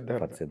for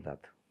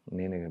Siddharth.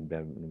 నేను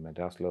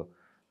మెడ్రాస్లో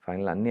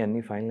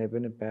అన్నీ ఫైనల్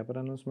అయిపోయినాయి. పేపర్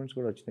అనౌన్స్మెంట్స్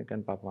కూడా వచ్చినాయి,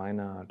 కానీ పాపం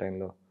ఆయన ఆ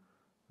టైంలో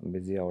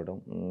బిజీ అవ్వడం,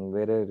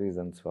 వేరే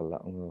రీజన్స్ వల్ల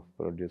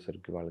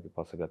ప్రొడ్యూసర్కి వాళ్ళకి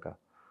పొసగక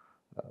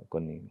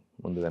కొన్ని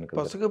ముందు వెనక.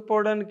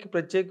 పొసగపోవడానికి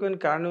ప్రత్యేకమైన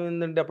కారణం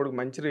ఏంటంటే అప్పుడు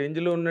మంచి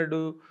రేంజ్లో ఉన్నాడు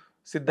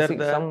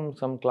Siddhartha.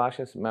 Some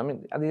clashes, I mean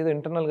అది ఏదో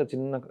ఇంటర్నల్గా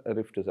చిన్న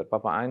రిఫ్ట్ సార్.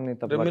 పాప ఆయన్ని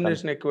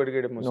రెమ్యునరేషన్ ఎక్కువ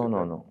అడిగాడు.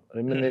 నో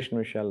రెమ్యునరేషన్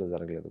విషయాల్లో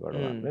జరగలేదు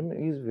గొడవ.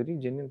 ఈజ్ వెరీ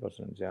జెన్యూన్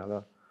పర్సన్, చాలా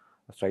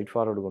స్ట్రైట్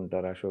ఫార్వర్డ్గా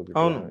ఉంటారు అశోక్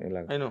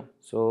ఇలాగ.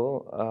 సో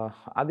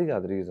అది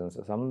కాదు రీజన్స్,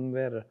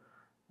 సమ్వేర్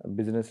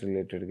బిజినెస్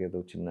రిలేటెడ్గా ఏదో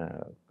చిన్న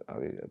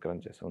అవి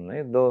క్రంచెస్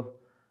ఉన్నాయి. దో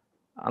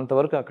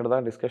అంతవరకు అక్కడ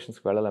దాకా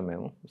డిస్కషన్స్కి వెళ్ళాం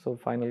మేము. సో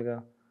ఫైనల్గా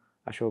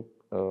అశోక్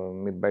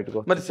మీరు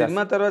బయటకు. మరి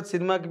సినిమా తర్వాత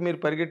సినిమాకి మీరు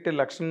పరిగెట్టే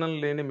లక్షణం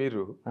లేని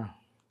మీరు,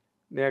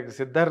 నాకు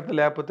సిద్ధార్థ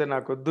లేకపోతే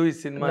నాకు వద్దు ఈ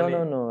సినిమా,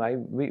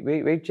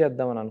 వెయిట్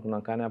చేద్దామని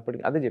అనుకున్నాను. కానీ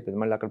అప్పటికి అదే చెప్పింది,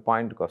 మళ్ళీ అక్కడ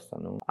పాయింట్కి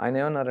వస్తాను. ఆయన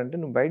ఏమన్నారంటే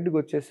నువ్వు బయటకు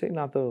వచ్చేసి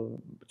నాతో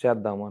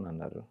చేద్దాము అని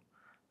అన్నారు.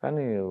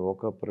 కానీ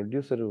ఒక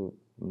ప్రొడ్యూసరు,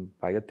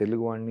 పైగా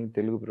తెలుగు వాడిని,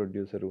 తెలుగు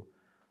ప్రొడ్యూసరు,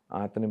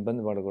 అతను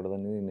ఇబ్బంది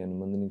పడకూడదని నేను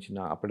ముందు నుంచి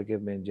అప్పటికే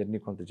మేము జర్నీ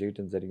కొంత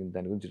చేయటం జరిగింది.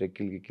 దాని గురించి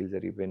గిక్కిలు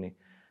జరిగిపోయినాయి,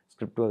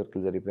 స్క్రిప్ట్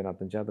వర్క్లు జరిగిపోయినాయి.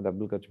 అతని చేత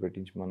డబ్బులు ఖర్చు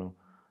పెట్టించి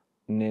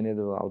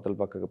నేనేదో అవతల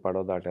పక్కకు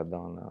పడవ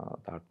దాటేద్దాం అన్న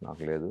థాట్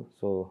నాకు లేదు.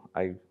 So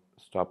I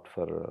stopped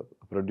for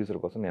producer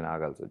కోసం నేను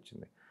ఆగాల్సి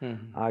వచ్చింది.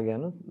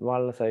 ఆగాను.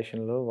 వాళ్ళ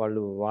సజెషన్లో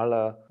వాళ్ళ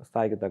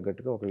స్థాయికి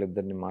తగ్గట్టుగా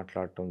ఒకళ్ళిద్దరిని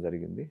మాట్లాడటం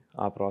జరిగింది.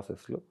 ఆ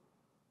ప్రాసెస్లో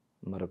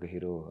మరొక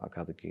హీరో ఆ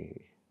కథకి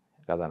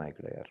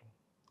కథానాయకుడు అయ్యారు.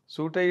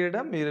 సూట్ అయ్యాడా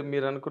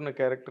మీరు అనుకున్న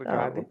క్యారెక్టర్?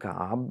 ఒక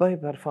అబ్బాయి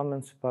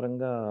పెర్ఫార్మెన్స్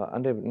పరంగా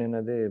అంటే నేను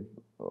అదే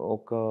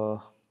ఒక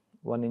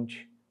 1 ఇంచ్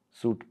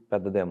సూట్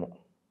పెద్దదేమో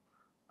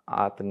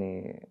అతని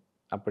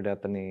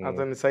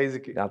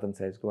సైజుకి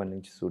 1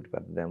 ఇంచ్ సూట్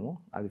పెద్దదేమో,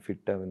 అది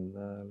ఫిట్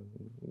అయిందా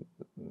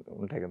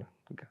ఉంటాయి కదా.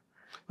 ఇంకా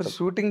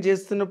షూటింగ్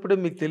చేస్తున్నప్పుడే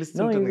మీకు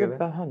తెలుస్తుంది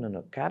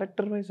కదా.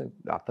 క్యారెక్టర్ వైజ్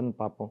అతను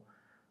పాపం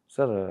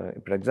సార్,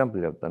 ఇప్పుడు ఎగ్జాంపుల్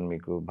చెప్తాను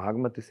మీకు.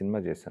 భాగమతి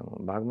సినిమా చేశాము.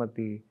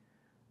 భాగమతి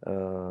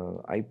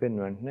అయిపోయిన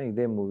వెంటనే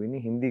ఇదే మూవీని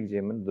హిందీకి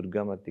చేయమని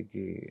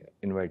దుర్గామతికి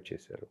ఇన్వైట్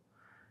చేశారు.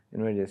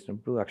 ఇన్వైట్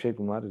చేసినప్పుడు Akshay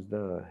Kumar is the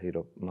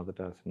hero.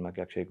 మొదట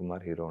సినిమాకి అక్షయ్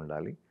కుమార్ హీరో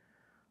ఉండాలి.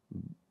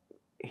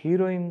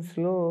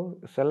 హీరోయిన్స్లో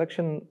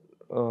సెలక్షన్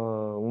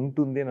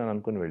ఉంటుంది అని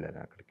అనుకుని వెళ్ళాను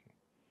అక్కడికి.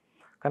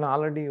 కానీ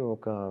ఆల్రెడీ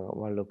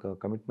వాళ్ళ ఒక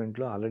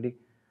కమిట్మెంట్లో ఆల్రెడీ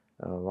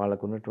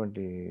వాళ్ళకు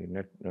ఉన్నటువంటి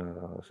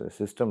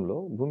సిస్టంలో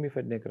భూమి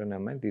ఫెడ్నేకర్ అనే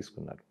అమ్మాయిని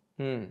తీసుకున్నారు.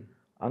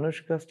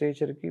 అనుష్క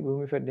స్టేచర్కి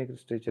భూమి ఫెడ్నేకర్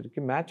స్టేచర్కి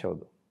మ్యాచ్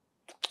అవ్వదు.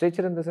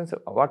 Stature in the sense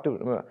what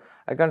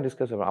I can't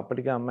discuss.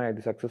 అప్పటికే అమ్మాయి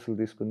 5 సక్సెస్ఫుల్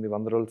తీసుకుంది,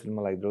 100 రోజుల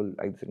సినిమాలు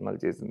 5 సినిమాలు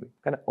చేసింది.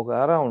 కానీ ఒక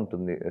ఎరా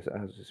ఉంటుంది,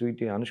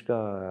 స్వీటీ అనుష్క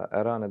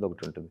ఎరా అనేది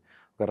ఒకటి ఉంటుంది.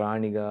 ఒక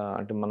రాణిగా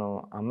అంటే మనం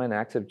అమ్మాయిని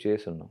యాక్సెప్ట్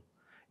చేసి ఉన్నాం.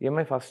 ఈ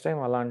అమ్మాయి ఫస్ట్ టైం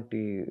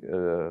అలాంటి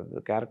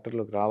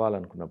క్యారెక్టర్లోకి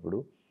రావాలనుకున్నప్పుడు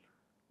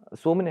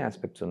సో మెనీ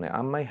ఆస్పెక్ట్స్ ఉన్నాయి.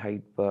 అమ్మాయి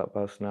హైట్,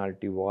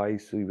 పర్సనాలిటీ,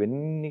 వాయిస్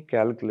ఇవన్నీ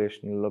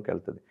క్యాలిక్యులేషన్లోకి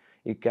వెళ్తుంది.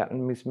 ఈ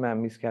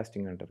మిస్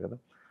క్యాస్టింగ్ అంటారు కదా,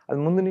 అది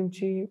ముందు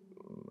నుంచి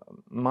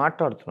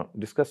మాట్లాడుతున్నాం,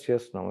 డిస్కస్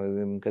చేస్తున్నాం.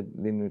 ఇంకా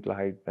దీన్ని ఇట్లా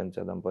హైట్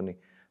పెంచేద్దాం, కొన్ని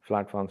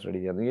ప్లాట్ఫామ్స్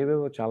రెడీ చేద్దాం,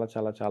 ఏవేవో చాలా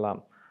చాలా చాలా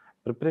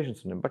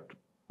ప్రిపరేషన్స్ ఉన్నాయి. బట్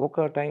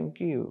ఒక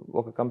టైంకి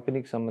ఒక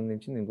కంపెనీకి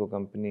సంబంధించింది ఇంకో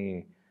కంపెనీ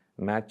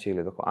మ్యాచ్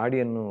చేయలేదు. ఒక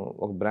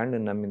ఒక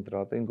బ్రాండ్ని నమ్మిన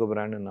తర్వాత ఇంకో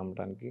బ్రాండ్ని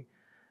నమ్మడానికి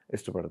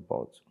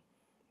ఇష్టపడకపోవచ్చు,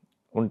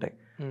 ఉంటాయి.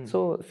 సో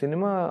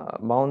సినిమా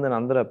బాగుందని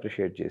అందరూ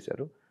అప్రిషియేట్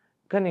చేశారు,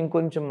 కానీ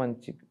ఇంకొంచెం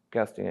మంచి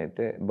కాస్టింగ్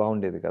అయితే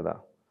బాగుండేది కదా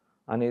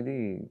అనేది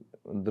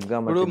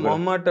ఇప్పుడు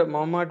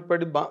మొహమాట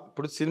పడి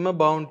ఇప్పుడు సినిమా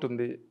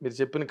బాగుంటుంది, మీరు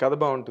చెప్పిన కథ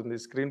బాగుంటుంది,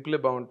 స్క్రీన్ ప్లే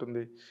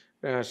బాగుంటుంది,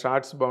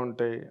 షార్ట్స్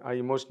బాగుంటాయి, ఆ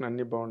ఎమోషన్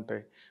అన్నీ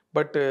బాగుంటాయి.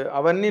 బట్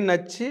అవన్నీ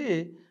నచ్చి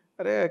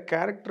అరే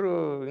క్యారెక్టర్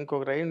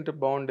ఇంకొక రై ఉంటే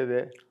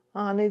బాగుండేదే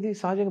అనేది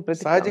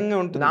సహజంగా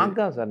ఉంటుంది. నాకు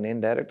కాదు సార్, నేను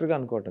డైరెక్టర్గా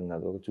అనుకోవటం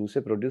కాదు. ఒక చూసే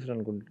ప్రొడ్యూసర్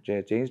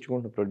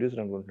చేయించుకుంటున్న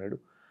ప్రొడ్యూసర్ అనుకుంటున్నాడు,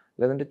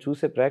 లేదంటే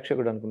చూసే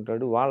ప్రేక్షకుడు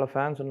అనుకుంటాడు, వాళ్ళ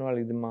ఫ్యాన్స్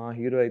ఉన్నవాళ్ళు ఇది మా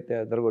హీరో అయితే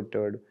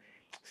ఎదరగొట్టేవాడు.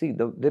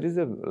 There is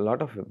a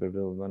lot of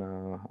మన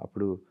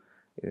అప్పుడు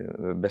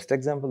బెస్ట్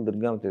ఎగ్జాంపుల్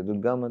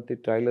దుర్గామతి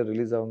ట్రైలర్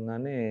రిలీజ్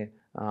అవ్వగానే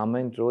ఆ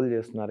అమ్మాయిని ట్రోల్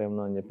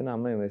చేస్తున్నారేమో అని చెప్పి ఆ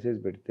అమ్మాయి మెసేజ్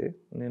పెడితే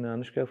నేను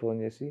అనుష్క ఫోన్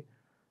చేసి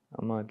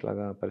అమ్మ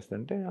ఇట్లాగా పరిస్థితి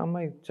అంటే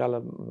అమ్మాయి చాలా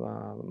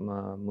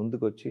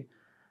ముందుకు వచ్చి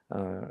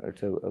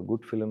it's a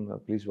good film,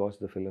 please watch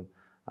the film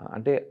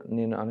అంటే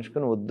నేను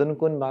అనుష్కను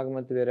వద్దనుకొని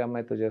భాగమతి వేరే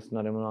అమ్మాయితో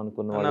చేస్తున్నారేమో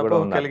అనుకున్న వాళ్ళు కూడా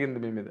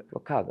ఉన్నారు.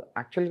 కాదు,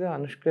 యాక్చువల్గా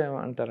అనుష్క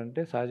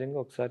ఏమంటారంటే సహజంగా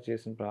ఒకసారి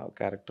చేసిన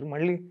క్యారెక్టర్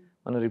మళ్ళీ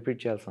మనం రిపీట్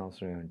చేయాల్సిన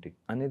అవసరం ఏంటి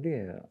అనేది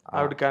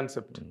ఆవిడ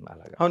కాన్సెప్ట్.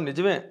 అలాగా అవును,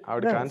 నిజమే,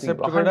 ఆవిడ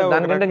కాన్సెప్ట్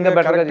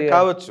కూడా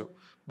కావచ్చు.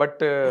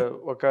 బట్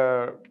ఒక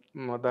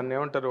దాన్ని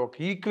ఏమంటారు, ఒక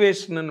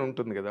ఈక్వేషన్ అని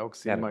ఉంటుంది కదా ఒక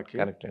సినిమాకి.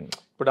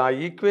 ఇప్పుడు ఆ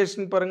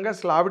ఈక్వేషన్ పరంగా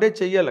అసలు ఆవిడే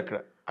చెయ్యాలి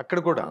అక్కడ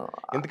కూడా,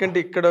 ఎందుకంటే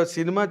ఇక్కడ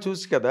సినిమా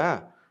చూసి కదా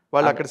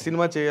వాళ్ళు అక్కడ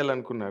సినిమా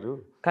చేయాలనుకున్నారు.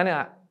 కానీ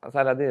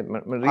సార్ అదే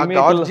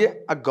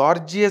ఆ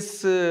గార్జియస్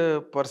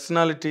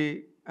పర్సనాలిటీ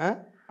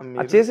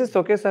చేసేస్తే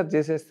ఒకేసారి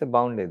చేసేస్తే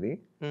బాగుండేది.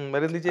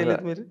 మరి ఎందుకు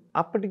చేయలేదు మీరు?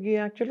 అప్పటికి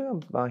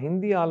యాక్చువల్గా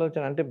హిందీ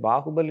ఆలోచన అంటే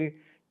బాహుబలి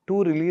 2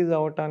 రిలీజ్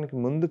అవ్వటానికి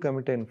ముందు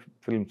కమిట్ అయిన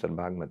film sir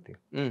Bhagamathi.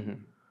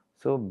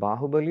 So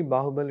Baahubali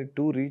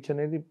 2 reach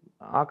అనేది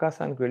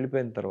ఆకాశానికి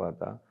వెళ్ళిపోయిన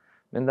తర్వాత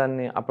మేము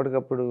దాన్ని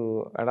అప్పటికప్పుడు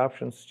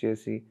అడాప్షన్స్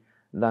చేసి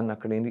దాన్ని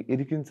అక్కడ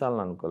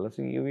ఇరికించాలని అనుకోవాలి.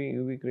 సో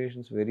యూవీ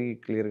క్రియేషన్స్ వెరీ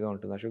క్లియర్గా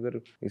ఉంటుంది. అశోక్ గారు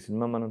ఈ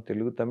సినిమా మనం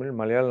తెలుగు, తమిళ్,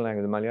 మలయాళం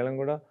లాంగ్వేజ్, మలయాళం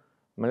కూడా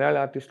మలయాళ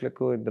ఆర్టిస్టులు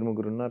ఎక్కువ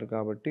 2-3 ఉన్నారు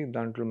కాబట్టి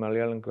దాంట్లో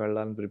మలయాళంకి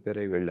వెళ్ళాలని ప్రిపేర్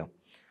అయ్యి వెళ్ళాం.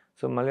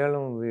 So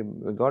Malayalam we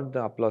got the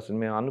applause.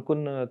 మేము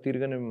అనుకున్న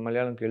తీరుగానే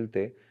మలయాళంకి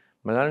వెళ్తే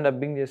మలయాళం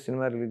డబ్బింగ్ చేసి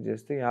సినిమా రిలీజ్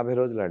చేస్తే 50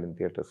 రోజులు ఆడింది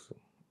థియేటర్స్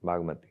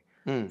భాగమతి.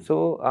 సో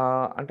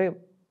అంటే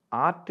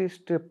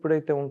ఆర్టిస్ట్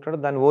ఎప్పుడైతే ఉంటాడో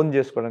దాన్ని ఓన్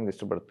చేసుకోవడానికి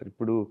ఇష్టపడతారు.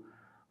 ఇప్పుడు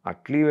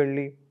అట్లీ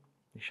వెళ్ళి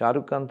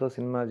షారుఖ్ ఖాన్తో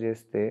సినిమా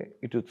చేస్తే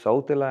ఇటు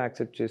సౌత్ ఎలా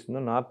యాక్సెప్ట్ చేసిందో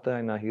నార్త్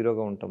ఆయన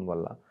హీరోగా ఉండటం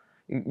వల్ల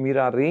మీరు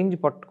ఆ రేంజ్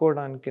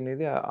పట్టుకోవడానికి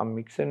అనేది ఆ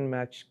మిక్స్ అండ్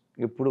మ్యాచ్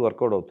ఎప్పుడు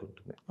వర్కౌట్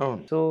అవుతుంటుంది.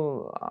 సో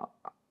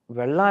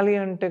వెళ్ళాలి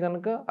అంటే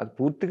కనుక అది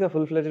పూర్తిగా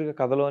ఫుల్ ఫ్లెజ్డ్గా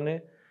కథలోనే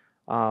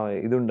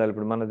ఇది ఉండాలి.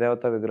 ఇప్పుడు మన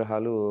దేవతా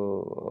విగ్రహాలు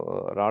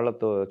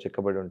రాళ్లతో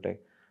చెక్కబడి ఉంటాయి.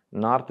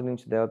 నార్త్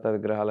నుంచి దేవతా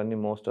విగ్రహాలన్నీ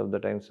మోస్ట్ ఆఫ్ ద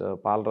టైమ్స్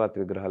పాలరాతి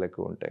విగ్రహాలు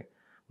ఎక్కువ ఉంటాయి.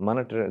 మన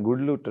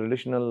గుళ్ళు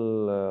ట్రెడిషనల్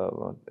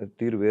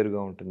తీరు వేరుగా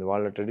ఉంటుంది,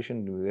 వాళ్ళ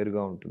ట్రెడిషన్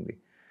వేరుగా ఉంటుంది.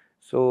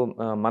 సో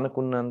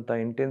మనకున్నంత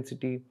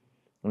ఇంటెన్సిటీ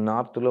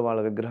నార్త్లో వాళ్ళ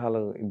విగ్రహాల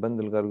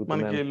ఇబ్బందులు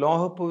కలుగుతున్నాయి.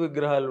 లోహపు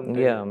విగ్రహాలు,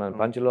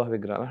 పంచలోహ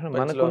విగ్రహాలు,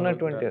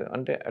 మనకున్నటువంటి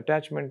అంటే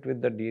అటాచ్మెంట్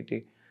విత్ ద డీటీ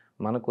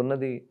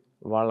మనకున్నది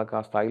వాళ్ళకి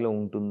ఆ స్థాయిలో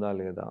ఉంటుందా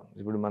లేదా.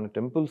 ఇప్పుడు మన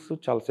టెంపుల్స్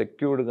చాలా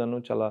సెక్యూర్డ్గాను,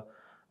 చాలా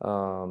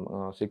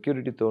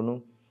సెక్యూరిటీతోనూ,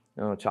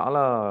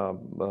 చాలా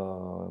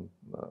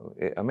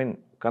ఐ మీన్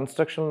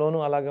కన్స్ట్రక్షన్లోనూ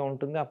అలాగే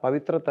ఉంటుంది. ఆ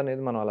పవిత్రత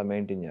అనేది మనం అలా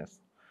మెయింటైన్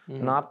చేస్తాం.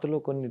 నార్త్లో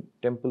కొన్ని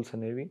టెంపుల్స్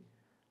అనేవి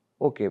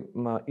ఓకే,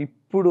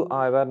 ఇప్పుడు ఆ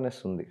అవేర్నెస్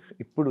ఉంది,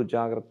 ఇప్పుడు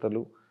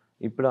జాగ్రత్తలు,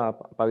 ఇప్పుడు ఆ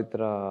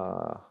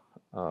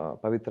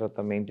పవిత్రత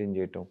మెయింటైన్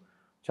చేయటం.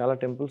 చాలా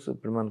టెంపుల్స్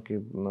ఇప్పుడు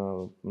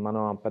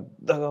మనం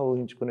పెద్దగా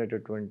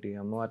ఊహించుకునేటటువంటి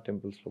అమ్మవారి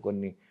టెంపుల్స్లో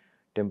కొన్ని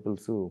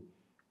టెంపుల్స్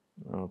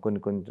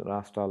కొన్ని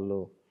రాష్ట్రాల్లో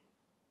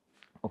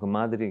ఒక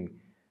మాదిరి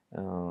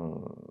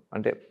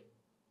అంటే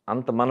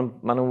అంత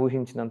మనం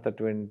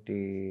ఊహించినంతటువంటి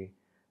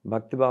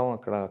భక్తిభావం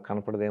అక్కడ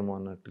కనపడదేమో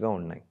అన్నట్టుగా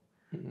ఉన్నాయి.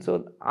 సో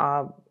ఆ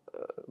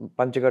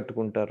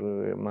పంచగట్టుకుంటారు,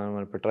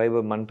 మన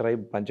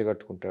ట్రైబ్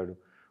పంచగట్టుకుంటాడు,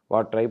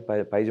 వాడు ట్రైబ్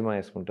పైజమా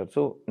వేసుకుంటారు.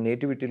 సో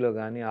నేటివిటీలో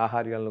కానీ,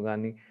 ఆహార్యాల్లో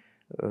కానీ,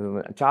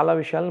 చాలా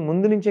విషయాలను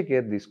ముందు నుంచే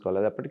కేర్ తీసుకోవాలి.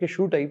 అది అప్పటికే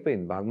షూట్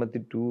అయిపోయింది. భాగమతి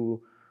 2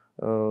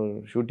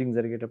 షూటింగ్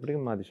జరిగేటప్పటికి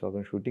మాది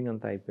సగం షూటింగ్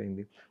అంతా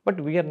అయిపోయింది. But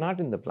we are not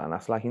in the plan.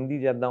 అసలు హిందీ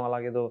చేద్దాం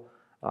అలాగేదో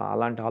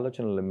అలాంటి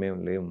ఆలోచనలు మేము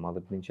లేవు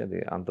మొదటి నుంచి. అది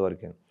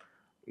అంతవరకే.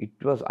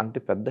 ఇట్ వాజ్ అంటే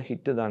పెద్ద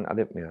హిట్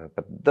అదే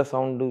పెద్ద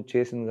సౌండ్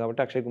చేసింది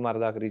కాబట్టి అక్షయ్ కుమార్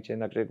దాకా రీచ్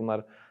అయింది. అక్షయ్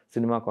కుమార్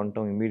సినిమా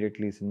కొనటం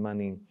ఇమీడియట్లీ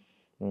సినిమాని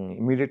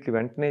ఇమీడియట్లీ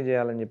వెంటనే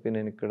చేయాలని చెప్పి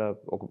నేను ఇక్కడ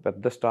ఒక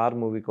పెద్ద స్టార్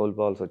మూవీ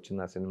కోల్పోవాల్సి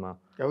వచ్చింది. ఆ సినిమా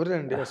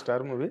ఎవరండి ఆ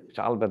స్టార్ మూవీ?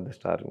 చాలా పెద్ద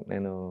స్టార్.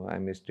 నేను ఐ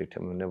మిస్డ్ ఇట్.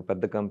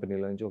 పెద్ద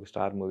కంపెనీలో నుంచి ఒక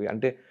స్టార్ మూవీ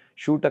అంటే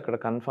షూట్ అక్కడ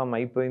కన్ఫర్మ్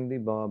అయిపోయింది.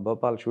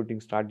 భోపాల్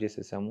షూటింగ్ స్టార్ట్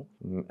చేసేసాము.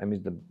 I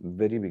miss the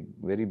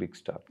very big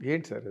star.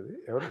 ఏంటి సార్ అది?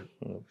 ఎవరు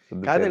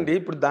కాదండి,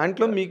 ఇప్పుడు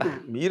దాంట్లో మీకు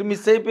మీరు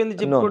మిస్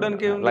అయిపోయింది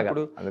చెప్పుకోవడానికి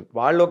ఇప్పుడు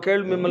వాళ్ళు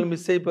ఒకవేళ మిమ్మల్ని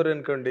మిస్ అయిపోయారు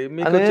అనుకోండి,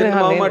 మీకు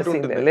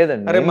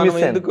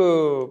లేదండి ఎందుకు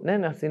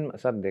నేను ఆ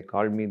cinema sir they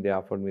called me, they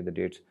offered me the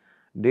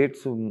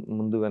dates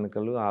ముందు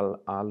వెనకలు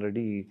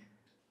ఆల్రెడీ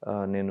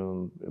నేను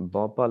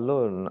భోపాల్లో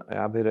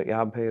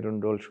 52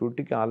 రోజుల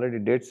షూట్కి ఆల్రెడీ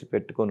డేట్స్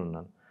పెట్టుకొని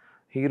ఉన్నాను.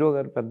 హీరో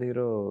గారు పెద్ద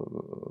హీరో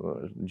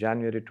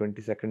January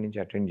 22 నుంచి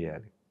అటెండ్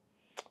చేయాలి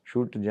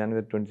షూట్.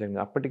 January 22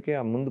 అప్పటికే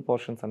ఆ ముందు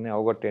పోర్షన్స్ అన్నీ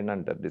అవగొట్టేయండి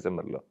అంటారు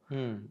డిసెంబర్లో.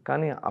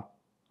 కానీ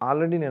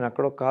ఆల్రెడీ నేను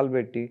అక్కడ ఒక కాల్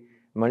పెట్టి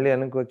మళ్ళీ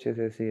వెనక్కి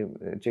వచ్చేసేసి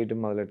చేయటం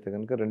మొదలెడితే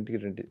కనుక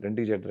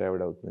రెంట్కి జెట్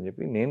డ్రైవర్ అవుతుందని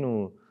చెప్పి నేను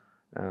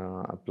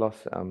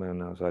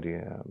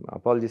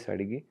అపాలజీస్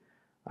అడిగి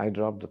ఐ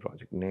డ్రాప్ ద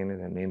ప్రాజెక్ట్.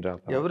 నేను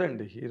డ్రాప్.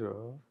 ఎవరండి హీరో?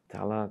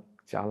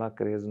 చాలా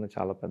క్రేజ్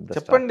చాలా పెద్ద.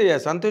 చెప్పండి,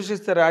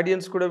 సంతోషిస్తారు,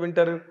 ఆడియన్స్ కూడా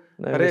వింటారు.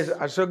 అరే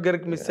అశోక్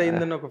గారికి మిస్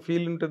అయిందని ఒక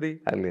ఫీల్ ఉంటుంది.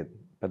 లేదు,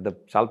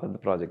 చాలా పెద్ద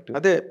ప్రాజెక్ట్.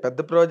 అదే పెద్ద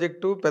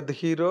ప్రాజెక్టు, పెద్ద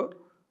హీరో,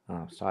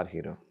 స్టార్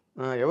హీరో.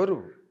 ఎవరు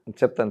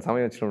చెప్తాను,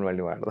 సమయం వచ్చినప్పుడు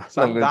మళ్ళీ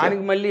వాడదాం.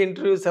 దానికి మళ్ళీ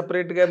ఇంటర్వ్యూ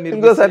సెపరేట్ గా మీరు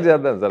ఇంకోసారి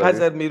చేద్దాం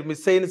సార్. మీరు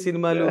మిస్ అయిన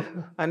సినిమాలు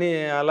అని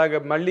అలాగా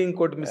మళ్ళీ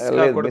ఇంకోటి మిస్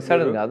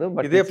కాదు.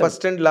 ఇదే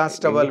ఫస్ట్ అండ్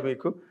లాస్ట్ అవ్వాలి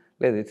మీకు.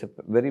 లేదు, it's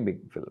very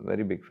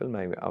big film.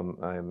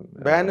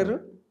 Banner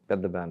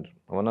పెద్ద banner,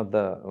 one of the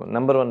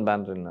number 1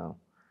 banner in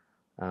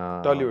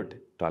Tollywood.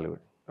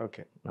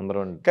 Okay, number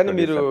 1. కానీ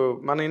మీరు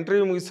మన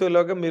ఇంటర్వ్యూ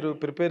ముగిసేలోగా మీరు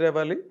ప్రిపేర్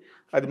అవ్వాలి.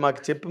 అది మాకు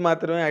చెప్పి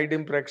మాత్రమే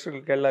iDream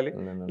ప్రేక్షకులకు వెళ్ళాలి,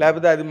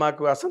 లేకపోతే అది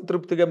మాకు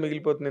అసంతృప్తిగా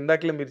మిగిలిపోతుంది.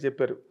 ఇందాకలే మీరు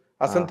చెప్పారు,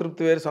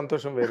 అసంతృప్తి వేరు,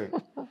 సంతోషం వేరు.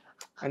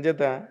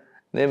 అంచేత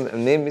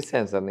నేను మిస్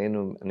అయ్యాను సార్. నేను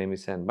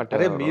మిస్ అయ్యాను. But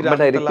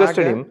I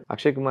requested him,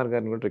 Akshay Kumar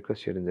గారిని కూడా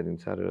రిక్వెస్ట్ చేయడం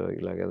జరిగింది. సార్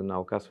ఇలాగ ఏదైనా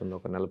అవకాశం ఉంది,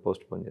 ఒక నెల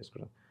పోస్ట్ పోన్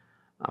చేసుకోవడం.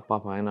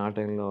 పాప ఆయన ఆ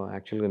టైంలో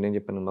యాక్చువల్గా నేను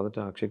చెప్పాను మొదట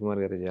అక్షయ్ కుమార్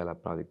గారే చేయాలి ఆ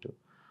ప్రాజెక్టు.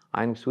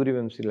 ఆయనకి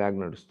సూర్యవంశీ ల్యాగ్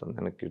నడుస్తుంది,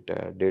 వెనక్కి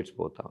డేట్స్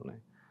పోతూ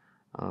ఉన్నాయి.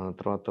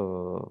 తర్వాత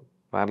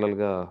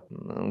ప్యారలల్గా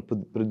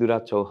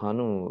పృథ్వీరాజ్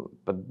చౌహాన్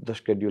పెద్ద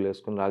షెడ్యూల్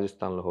వేసుకుని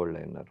రాజస్థాన్లో హోల్డ్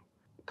అయినారు.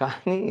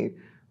 కానీ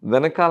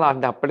వెనకాల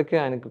అంటే అప్పటికే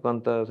ఆయనకు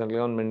కొంత సెంట్రల్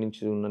గవర్నమెంట్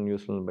నుంచి ఉన్న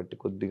న్యూస్లను బట్టి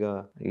కొద్దిగా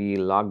ఈ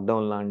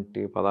లాక్డౌన్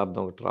లాంటి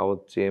పదార్థం ఒకటి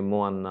రావచ్చేమో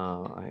అన్న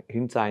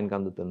హింట్స్ ఆయనకు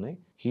అందుతున్నాయి.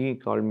 He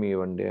called me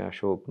one day,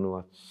 Ashok నువ్వు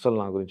అస్సలు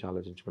నా గురించి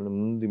ఆలోచించకుండా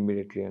ముందు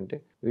ఇమ్మీడియట్లీ అంటే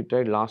వీ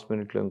ట్రైడ్ లాస్ట్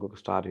మినిట్లో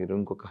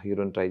ఇంకొక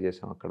హీరోని ట్రై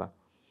చేసాం అక్కడ.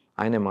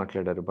 ఆయనే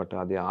మాట్లాడారు, బట్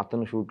అది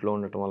అతను షూట్లో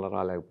ఉండటం వల్ల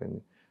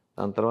రాలేకపోయింది.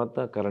 దాని తర్వాత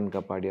కరణ్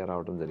కపాడియా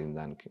రావడం జరిగింది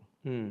దానికి.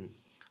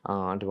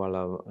 అంటే వాళ్ళ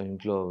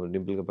ఇంట్లో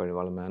డింపుల్ కపాడియా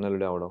వాళ్ళ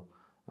మేనల్లుడే అవడం,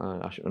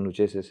 నువ్వు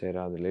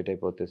చేసేసారా, అది లేట్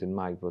అయిపోతే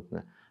సినిమా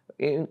ఆగిపోతుంది.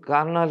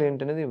 కారణాలు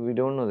ఏంటనేది we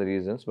don't know the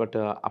reasons. But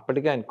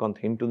అప్పటికే ఆయన కొంత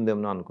హింట్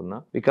ఉందేమో అనుకున్నా.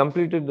 We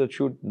completed the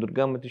shoot,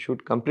 దుర్గామతి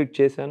shoot complete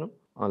చేశాను.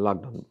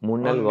 లాక్డౌన్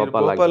 3 నెలలు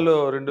భోపాల్లో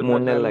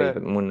 3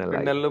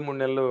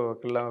 నెలలు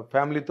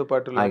ఫ్యామిలీతో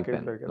పాటు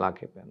లాక్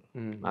అయిపోయాను.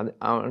 అది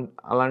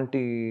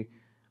అలాంటి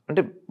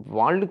అంటే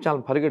వాళ్ళు చాలా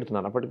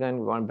పరిగెడుతున్నారు. అప్పటికి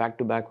ఆయన బ్యాక్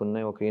టు బ్యాక్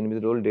ఉన్నాయి. ఒక 8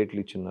 రోజులు డేట్లు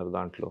ఇచ్చున్నారు.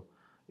 దాంట్లో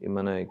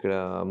మన ఇక్కడ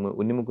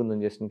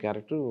ఉన్నిముకుందని చేసిన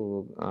క్యారెక్టర్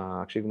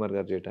అక్షయ్ కుమార్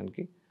గారు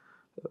చేయడానికి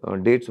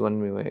డేట్స్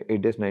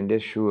 8 days 9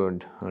 days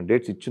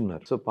డేట్స్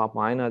ఇచ్చున్నారు. సో పాప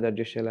ఆయన అది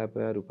అడ్జస్ట్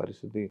చేయలేకపోయారు.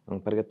 పరిస్థితి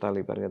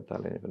పరిగెత్తాలి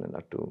అని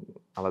అట్టు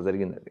అలా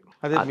జరిగింది.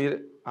 అదే మీరు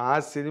ఆ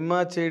సినిమా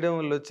చేయడం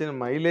వల్ల వచ్చిన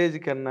మైలేజ్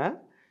కన్నా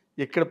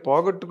ఇక్కడ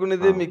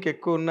పోగొట్టుకునేదే మీకు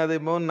ఎక్కువ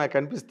ఉన్నదేమో అని నాకు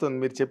అనిపిస్తుంది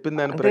మీరు చెప్పిన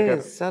దాని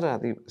ప్రకారం. సార్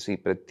అది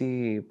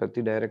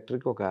ప్రతి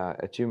డైరెక్టర్కి ఒక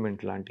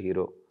అచీవ్మెంట్ లాంటి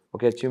హీరో,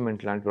 ఒక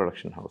అచీవ్మెంట్ లాంటి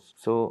ప్రొడక్షన్ హౌస్.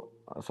 సో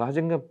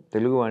సహజంగా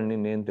తెలుగు వాడిని,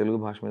 నేను తెలుగు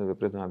భాష మీద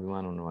విపరీతం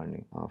అభిమానం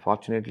ఉన్నవాడిని.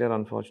 ఫార్చునేట్లీ ఆర్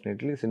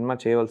అన్ఫార్చునేట్లీ సినిమా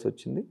చేయవలసి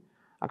వచ్చింది.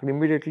 అక్కడ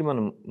ఇమ్మీడియట్లీ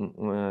మనం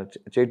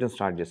చేయటం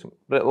స్టార్ట్ చేసాం.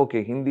 ఓకే,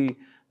 హిందీ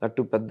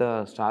దట్టు పెద్ద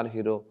స్టార్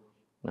హీరో,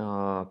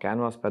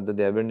 క్యాన్వాస్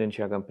పెద్దది,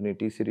 అబెండెన్షియా company,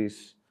 T series,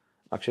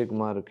 Akshay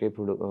Kumar,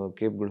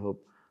 Cape good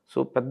hope. So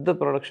పెద్ద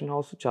ప్రొడక్షన్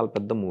హౌస్, చాలా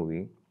పెద్ద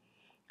movie.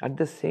 At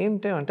the same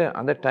time అంటే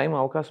అదే టైం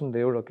అవకాశం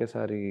దేవుడు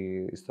ఒకేసారి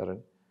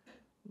ఇస్తారని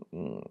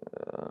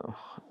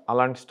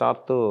అలాంటి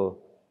స్టార్తో.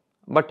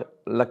 బట్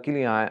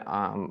లక్కీలీ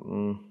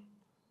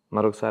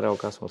మరొకసారి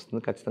అవకాశం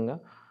వస్తుంది ఖచ్చితంగా.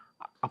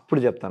 అప్పుడు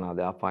చెప్తాను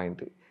అది ఆ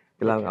పాయింట్.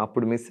 ఇలా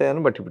అప్పుడు మిస్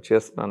అయ్యాను, బట్ ఇప్పుడు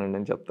చేస్తున్నానండి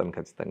అని చెప్తాను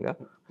ఖచ్చితంగా.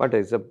 బట్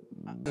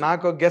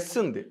నాకు గెస్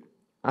ఉంది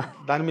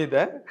దాని మీద.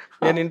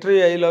 నేను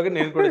ఇంటర్వ్యూ అయ్యేలోగా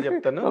నేను కూడా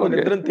చెప్తాను,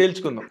 ఇద్దరం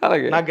తేల్చుకుందాం.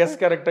 నా గెస్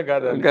కరెక్టా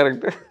కాదా?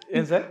 కరెక్ట్.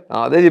 ఏం సార్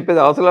అదే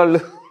చెప్పేది, అవసరం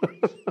వాళ్ళు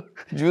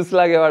జ్యూస్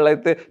లాగే వాళ్ళు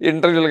అయితే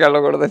ఇంటర్వ్యూలకు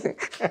వెళ్ళకూడదని.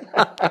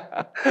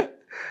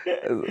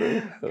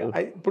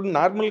 ఇప్పుడు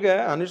నార్మల్గా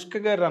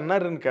అనుష్క గారు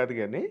అన్నారని కాదు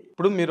కానీ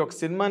ఇప్పుడు మీరు ఒక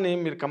సినిమాని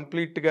మీరు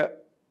కంప్లీట్గా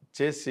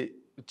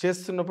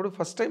చేస్తున్నప్పుడు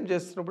ఫస్ట్ టైం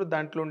చేస్తున్నప్పుడు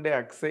దాంట్లో ఉండే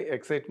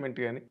ఎక్సైట్మెంట్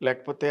కానీ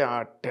లేకపోతే ఆ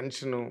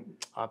టెన్షను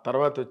ఆ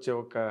తర్వాత వచ్చే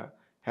ఒక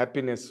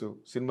హ్యాపీనెస్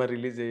సినిమా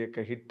రిలీజ్ అయ్యాక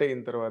హిట్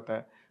అయిన తర్వాత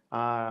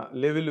ఆ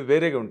లెవెల్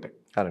వేరేగా ఉంటాయి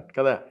కరెక్ట్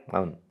కదా.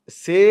 అవును.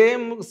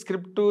 సేమ్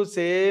స్క్రిప్ట్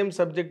సేమ్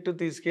సబ్జెక్టు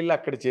తీసుకెళ్ళి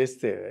అక్కడ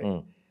చేస్తే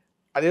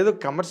అదేదో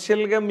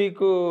కమర్షియల్గా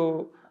మీకు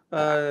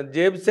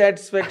జాబ్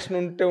సాటిస్ఫాక్షన్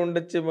ఉంటే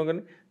ఉండొచ్చేమో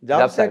కానీ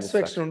జాబ్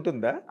సాటిస్ఫాక్షన్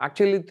ఉంటుందా?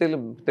 యాక్చువల్లీ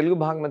తెలుగు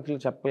భాగమతిలో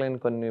చెప్పలేని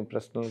కొన్ని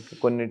ప్రశ్నలకి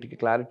కొన్నిటికి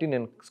క్లారిటీ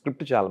నేను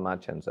స్క్రిప్ట్ చాలా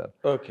మార్చాను సార్.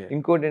 ఓకే.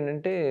 ఇంకోటి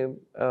ఏంటంటే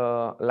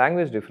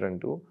లాంగ్వేజ్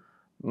డిఫరెంట్.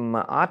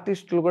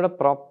 ఆర్టిస్టులు కూడా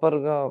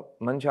ప్రాపర్గా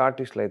మంచి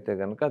ఆర్టిస్టులు అయితే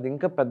కనుక అది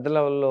ఇంకా పెద్ద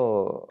లెవెల్లో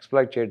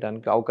ఎక్స్ప్లాయిట్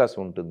చేయడానికి అవకాశం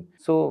ఉంటుంది.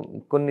 సో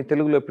కొన్ని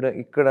తెలుగులో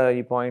ఇక్కడ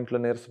ఈ పాయింట్లో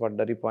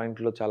నీరసపడ్డారు, ఈ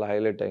పాయింట్లో చాలా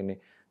హైలైట్ అయినాయి,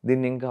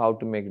 దీన్ని ఇంకా how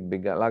to make it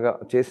big అలాగా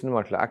చేసిన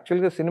వాటిలో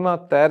యాక్చువల్గా సినిమా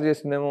తయారు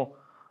చేసిందేమో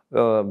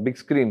బిగ్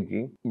స్క్రీన్కి.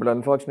 బట్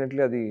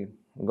అన్ఫార్చునేట్లీ అది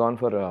gone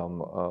for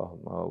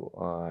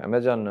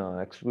Amazon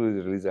exclusive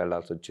release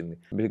వెళ్ళాల్సి వచ్చింది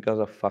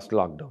బికాస్ ఆఫ్ ఫస్ట్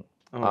లాక్డౌన్.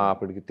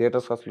 అప్పటికి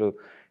థియేటర్స్ అసలు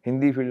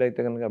హిందీ ఫీల్డ్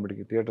అయితే కనుక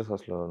అప్పటికి థియేటర్స్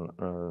అసలు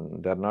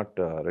they are not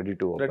ready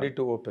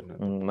to open.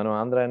 మనం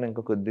ఆంధ్ర అయినా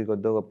ఇంకా కొద్దిగా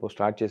గొప్ప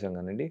స్టార్ట్ చేసాం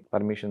కానండి,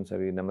 పర్మిషన్స్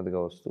అవి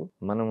నెమ్మదిగా వస్తూ.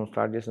 మనం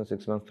స్టార్ట్ చేసిన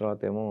 6 months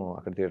తర్వాత ఏమో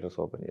అక్కడ థియేటర్స్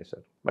ఓపెన్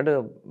చేశారు.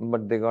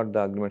 But they got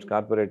the agreements,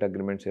 corporate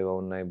agreements ఏవో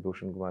ఉన్నాయి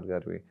భూషణ్ కుమార్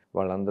గారివి.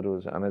 వాళ్ళందరూ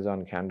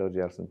అమెజాన్కి హ్యాండ్ ఓవర్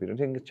చేయాల్సిన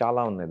పీరియడ్స్ ఇంకా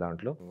చాలా ఉన్నాయి.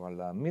 దాంట్లో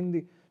వాళ్ళు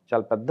అమ్మింది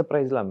చాలా పెద్ద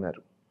ప్రైజ్లో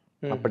అమ్మారు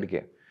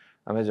అప్పటికే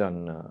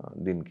అమెజాన్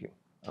దీనికి.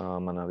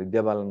 మన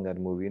విద్యాబాలన్ గారి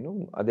మూవీను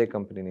అదే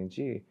కంపెనీ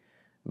నుంచి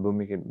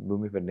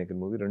భూమి పెద్దకి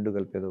మూవీ రెండు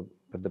కలిపి ఏదో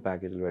పెద్ద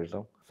ప్యాకేజీలు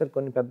వెళ్తాం సార్.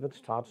 కొన్ని పెద్ద పెద్ద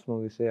స్టార్స్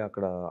మూవీసే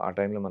అక్కడ ఆ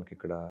టైంలో మనకి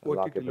ఇక్కడ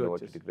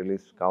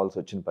రిలీజ్ కావాల్సి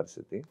వచ్చిన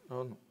పరిస్థితి.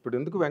 అవును. ఇప్పుడు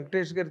ఎందుకు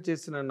వెంకటేష్ గారు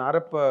చేసిన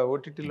నారప్ప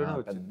ఓటీటీలోనే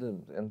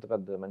ఎంత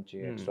పెద్ద మంచి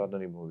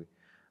extraordinary movie.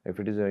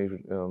 If it is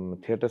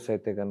theatres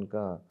అయితే కనుక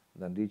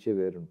దాని రీచే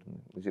వేరు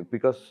ఉంటుంది.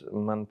 బికాస్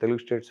మన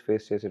తెలుగు స్టేట్స్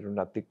ఫేస్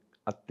చేసేటువంటి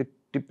అతి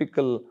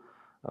టిపికల్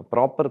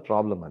ప్రాపర్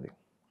ప్రాబ్లం అది.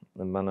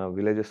 మన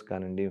విలేజెస్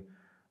కానివ్వండి,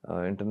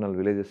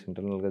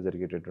 ఇంటర్నల్గా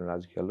జరిగేటటువంటి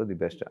రాజకీయాల్లో ది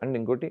బెస్ట్. అండ్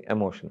ఇంకోటి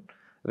ఎమోషన్,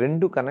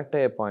 రెండు కనెక్ట్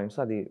అయ్యే పాయింట్స్.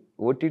 అది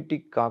ఓటీటీ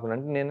కాకుండా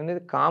అంటే నేను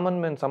అనేది కామన్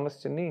మ్యాన్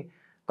సమస్యని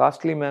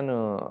కాస్ట్లీ మ్యాన్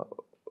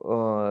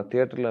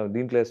థియేటర్లో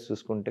దీంట్లో వేసి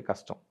చూసుకుంటే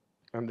కష్టం.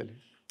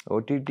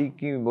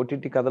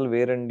 ఓటీటీ కథలు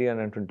వేరండి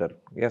అని అంటుంటారు.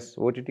 ఎస్,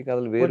 ఓటీటీ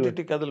కథలు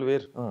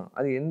వేరు.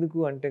 అది ఎందుకు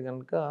అంటే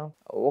కనుక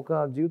ఒక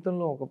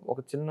జీవితంలో ఒక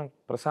చిన్న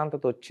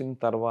ప్రశాంతత వచ్చిన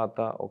తర్వాత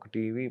ఒక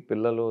టీవీ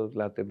పిల్లలు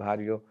లేకపోతే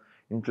భార్య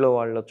ఇంట్లో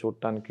వాళ్ళ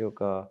చూడటానికి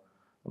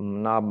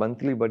నా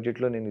మంత్లీ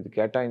బడ్జెట్లో నేను ఇది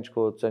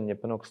కేటాయించుకోవచ్చు అని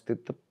చెప్పిన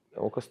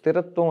ఒక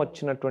స్థిరత్వం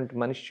వచ్చినటువంటి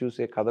మనిషి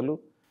చూసే కథలు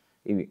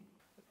ఇవి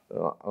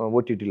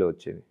ఓటీటీలో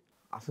వచ్చేవి.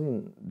 అసలు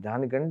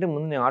దానికంటే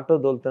ముందు నేను ఆటో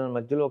దోలుతున్న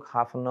మధ్యలో ఒక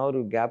 1/2 hour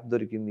గ్యాప్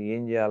దొరికింది,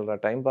 ఏం చేయాలరా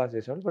టైం పాస్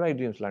చేసేవాళ్ళు ఇప్పుడు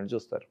iDreams లాంటి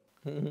చూస్తారు.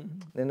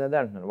 నేను అదే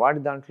అంటున్నాను.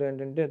 వాడి దాంట్లో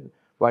ఏంటంటే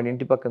వాడి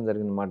ఇంటి పక్కన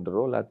జరిగిన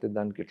మర్డరు లేకపోతే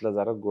దానికి ఇట్లా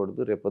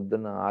జరగకూడదు,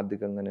 రేపొద్దున్న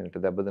ఆర్థికంగా నేను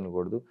ఇట్లా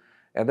దెబ్బతినకూడదు,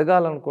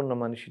 ఎదగాలనుకున్న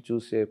మనిషి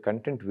చూసే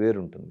కంటెంట్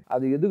వేరుంటుంది.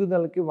 అది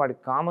ఎదుగుదలకి వాడి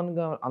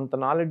కామన్గా అంత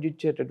నాలెడ్జ్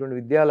ఇచ్చేటటువంటి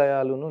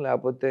విద్యాలయాలను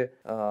లేకపోతే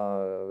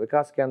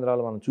వికాస్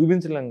కేంద్రాలు మనం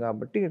చూపించలేం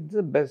కాబట్టి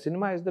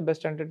cinema is the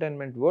best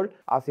entertainment world.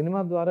 ఆ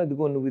సినిమా ద్వారా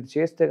ఇదిగో నువ్వు ఇది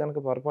చేస్తే కనుక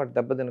పొరపాటు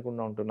దెబ్బ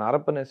తినకుండా ఉంటుంది.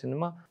 నారప్ప అనే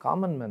సినిమా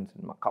కామన్ మ్యాన్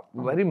సినిమా.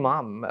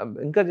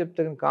 ఇంకా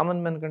చెప్తే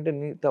కామన్ మ్యాన్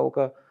కంటే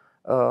ఒక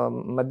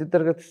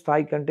మధ్యతరగతి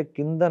స్థాయి కంటే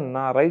కింద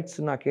నా రైట్స్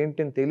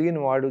నాకేంటి అని తెలియని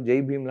వాడు జై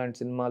భీమ్ లాంటి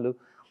సినిమాలు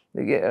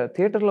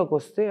థియేటర్లోకి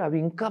వస్తే అవి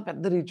ఇంకా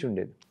పెద్ద రీచ్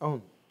ఉండేది.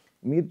 అవును,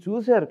 మీరు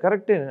చూసారు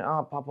కరెక్టే.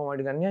 పాపం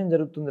వాడికి అన్యాయం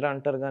జరుగుతుందిరా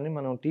అంటారు కానీ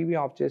మనం టీవీ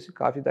ఆఫ్ చేసి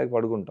కాఫీ తాగి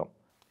పడుకుంటాం.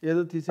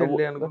 ఏదో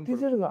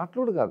తీసేడు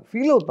అట్లా కాదు,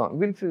 ఫీల్ అవుతాం.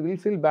 Will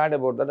feel bad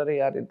about that. అరే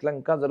యార్ ఇట్లా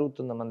ఇంకా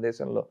జరుగుతుంది మన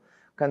దేశంలో,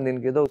 కానీ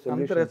దీనికి ఏదో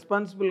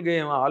రెస్పాన్సిబుల్గా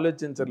ఏమో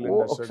ఆలోచించలేదు.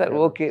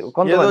 ఓకే,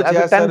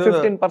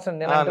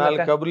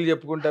 10-15% కబుర్లు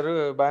చెప్పుకుంటారు,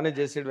 బాగానే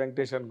చేసాడు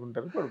వెంకటేష్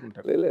అనుకుంటారు,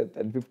 పడుకుంటారు.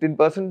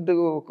 15%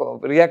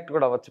 రియాక్ట్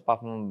కూడా అవ్వచ్చు.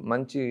 పాపం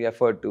మంచి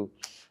ఎఫర్ట్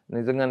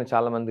నిజంగానే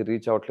చాలామంది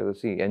రీచ్ అవ్వట్లేదు.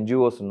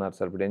 ఎన్జిఓస్ ఉన్నారు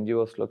సార్. ఇప్పుడు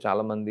ఎన్జిఓస్లో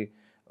చాలామంది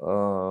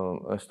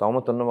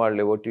స్తోమత ఉన్న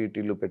వాళ్ళే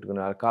ఓటీటీలు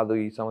పెట్టుకున్నారు. కాదు,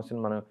 ఈ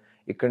సమస్యను మనం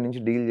ఇక్కడి నుంచి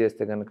డీల్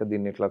చేస్తే కనుక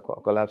దీన్ని ఇట్లా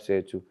కొలాప్స్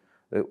చేయొచ్చు.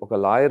 ఒక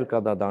లాయర్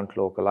కథ,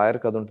 దాంట్లో ఒక లాయర్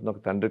కథ ఉంటుంది,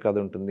 ఒక తండ్రి కథ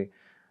ఉంటుంది.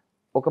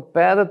 ఒక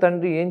పేద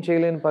తండ్రి ఏం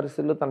చేయలేని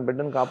పరిస్థితుల్లో తన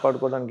బిడ్డను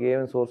కాపాడుకోవడానికి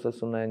ఏమేమి సోర్సెస్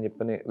ఉన్నాయని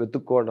చెప్పని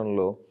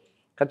వెతుక్కోవడంలో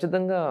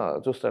ఖచ్చితంగా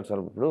చూస్తాడు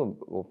సార్. ఇప్పుడు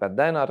పెద్ద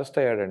ఆయన అరెస్ట్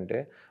అయ్యాడంటే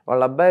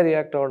వాళ్ళ అబ్బాయి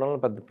రియాక్ట్ అవ్వడంలో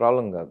పెద్ద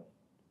ప్రాబ్లం కాదు.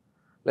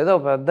 లేదా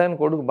ఒక పెద్ద ఆయన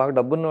కొడుకు, బాగా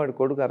డబ్బున్నవాడి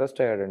కొడుకు అరెస్ట్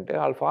అయ్యాడంటే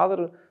వాళ్ళ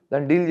ఫాదర్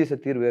దాన్ని డీల్ చేసే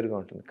తీరు వేరుగా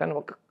ఉంటుంది. కానీ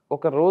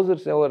ఒక రోజు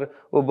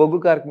ఓ బొగ్గు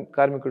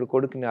కార్మికుడు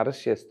కొడుకుని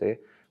అరెస్ట్ చేస్తే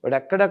వాడు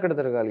ఎక్కడెక్కడ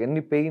తిరగాలి,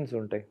 ఎన్ని పెయిన్స్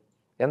ఉంటాయి,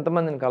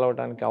 ఎంతమందిని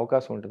కలవడానికి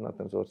అవకాశం ఉంటుంది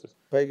అతని సోర్సెస్.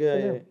 పైగా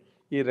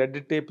ఈ రెడ్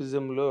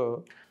టేపిజంలో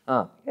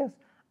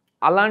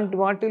అలాంటి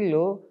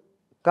వాటిల్లో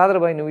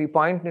కాదరబాయ్ నువ్వు ఈ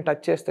పాయింట్ని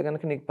టచ్ చేస్తే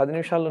కనుక నీకు 10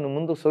 నిమిషాల్లో నువ్వు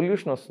ముందు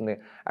సొల్యూషన్ వస్తుంది.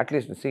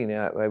 At least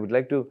I would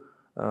like to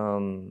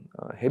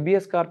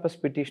habeas corpus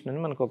petition అని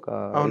మనకు ఒక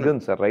ఇది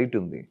ఉంది సార్, రైట్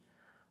ఉంది.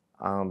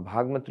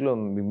 భాగమతిలో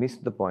మిస్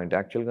ద పాయింట్.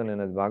 యాక్చువల్గా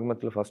నేను అది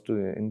భాగమతిలో ఫస్ట్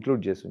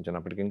ఇంక్లూడ్ చేసి ఉంచాను,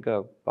 అప్పటికి ఇంకా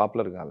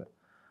పాపులర్ కాలేదు.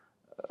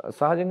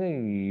 సహజంగా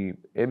ఈ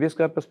ఏబిఎస్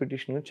కార్పస్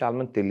పిటిషన్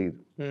చాలామంది తెలియదు.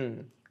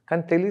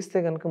 కానీ తెలిస్తే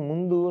కనుక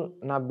ముందు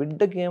నా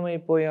బిడ్డకి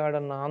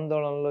ఏమైపోయాడన్న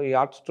ఆందోళనలో ఈ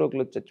హార్ట్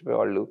స్ట్రోక్లో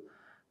చచ్చిపోయేవాళ్ళు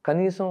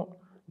కనీసం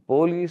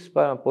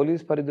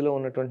పోలీస్ పరిధిలో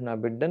ఉన్నటువంటి నా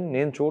బిడ్డని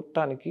నేను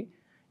చూడటానికి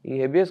ఈ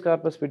హెబియస్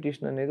కార్పస్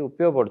పిటిషన్ అనేది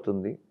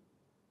ఉపయోగపడుతుంది.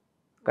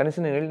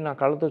 కనీసం నేను వెళ్ళి నా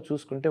కళ్ళతో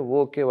చూసుకుంటే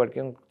ఓకే, వాడికి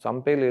ఏం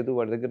చంపేయలేదు,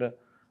 వాడి దగ్గర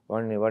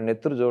వాడిని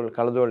ఎత్తురు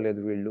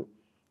కళ్ళజోడలేదు వీళ్ళు,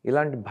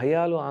 ఇలాంటి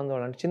భయాలు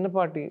ఆందోళన అంటే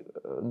చిన్నపాటి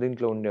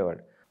దీంట్లో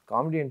ఉండేవాడు.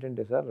 కామెడీ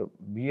ఏంటంటే sir,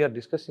 we are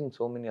discussing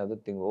so many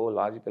other thing,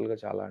 లాజికల్గా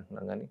చాలా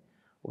అంటున్నాం, కానీ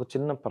ఒక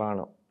చిన్న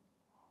ప్రాణం,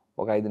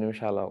 ఒక 5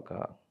 నిమిషాల ఒక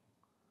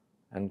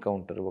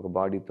ఎన్కౌంటర్, ఒక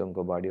బాడీతో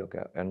ఇంకో బాడీ ఒక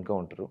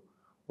ఎన్కౌంటరు,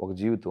 ఒక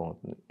జీవితం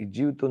అవుతుంది. ఈ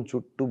జీవితం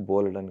చుట్టూ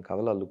బోలెడని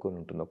కథలు అల్లుకొని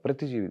ఉంటుంది.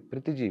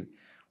 ప్రతి జీవి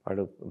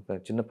వాడు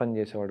చిన్న పని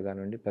చేసేవాడు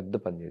కానివ్వండి, పెద్ద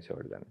పని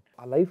చేసేవాడు కానివ్వండి.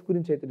 ఆ లైఫ్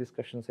గురించి అయితే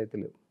డిస్కషన్స్ అయితే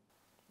లేవు.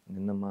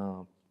 నిన్న మా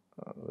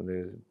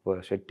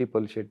శెట్టి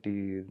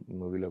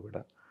మూవీలో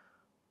కూడా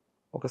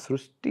ఒక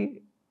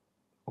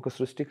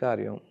సృష్టి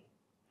కార్యం,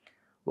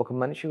 ఒక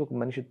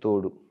మనిషి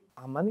తోడు,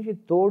 ఆ మనిషి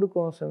తోడు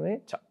కోసమే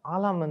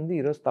చాలామంది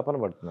ఈరోజు తపన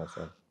పడుతున్నారు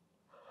సార్.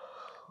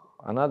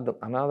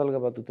 అనాథలుగా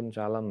బతుకుతున్న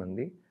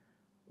చాలామంది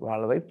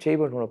వాళ్ళ వైపు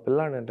చేయబట్టుకున్నారు.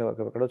 పిల్లాడు అంటే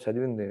ఎక్కడో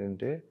చదివింది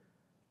ఏంటంటే,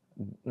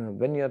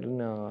 when you're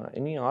in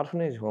any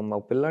orphanage home, ఆ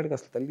పిల్లాడికి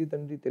అసలు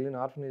తల్లిదండ్రి తెలియని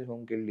ఆర్ఫనేజ్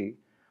హోమ్కి వెళ్ళి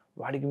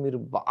వాడికి మీరు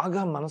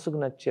బాగా మనసుకు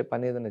నచ్చే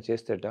పని ఏదైనా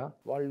చేస్తేట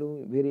వాళ్ళు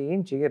వేరే ఏం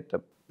చేయరట,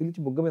 పిలిచి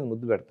బుగ్గ మీద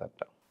ముద్దు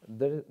పెడతారట.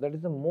 That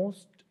is the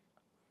most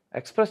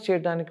express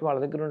చేయడానికి వాళ్ళ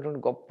దగ్గర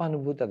ఉన్నటువంటి గొప్ప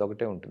అనుభూతి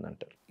అదొకటే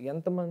ఉంటుందంటారు.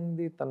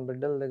 ఎంతమంది తన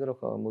బిడ్డల దగ్గర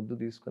ఒక ముద్దు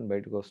తీసుకొని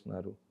బయటకు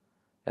వస్తున్నారు,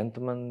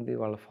 ఎంతమంది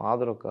వాళ్ళ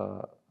ఫాదర్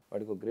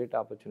వాడికి ఒక గ్రేట్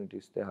ఆపర్చునిటీ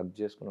ఇస్తే హగ్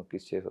చేసుకుని ఒక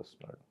కిస్ చేసి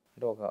వస్తున్నాడు.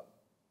 అంటే ఒక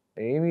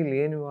ఏమీ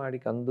లేని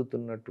వాడికి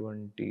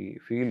అందుతున్నటువంటి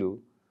ఫీలు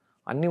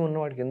అన్నీ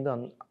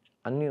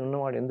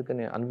ఉన్నవాడు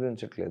ఎందుకని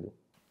అనుభవించట్లేదు.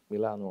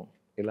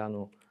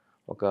 ఇలాను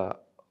ఒక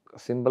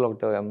సింబల్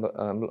ఒకటి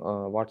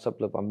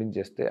వాట్సాప్లో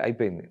పంపించేస్తే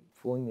అయిపోయింది.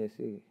 ఫోన్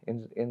చేసి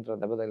ఏంట్రా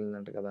దెబ్బ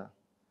తగిలిందంట కదా,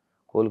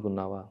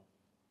 కోలుకున్నావా,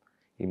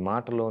 ఈ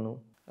మాటలోను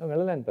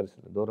వెళ్ళలేని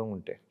పరిస్థితి దూరం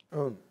ఉంటే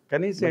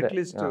కనీసం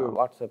అట్లీస్ట్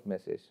వాట్సాప్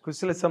మెసేజ్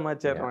కుశల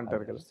సమాచారం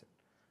అంటారు కదా.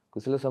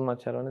 కుశల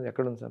సమాచారం అనేది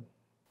ఎక్కడుంది సార్?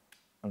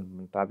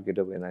 టాపిక్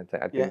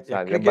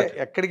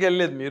ఎక్కడికి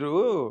వెళ్ళలేదు మీరు.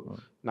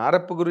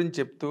 నారప్ప గురించి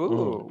చెప్తూ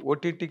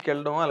ఓటీటీకి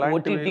వెళ్ళడం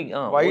అలాంటి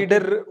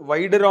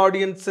వైడర్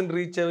ఆడియన్స్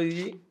రీచ్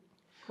అయ్యి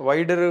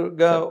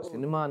వైడర్గా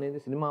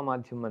సినిమా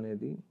మాధ్యమం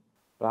అనేది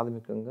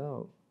ప్రాథమికంగా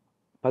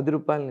 10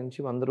 రూపాయల నుంచి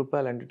 100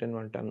 రూపాయల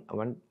ఎంటర్టైన్మెంట్,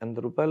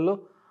 100 రూపాయల్లో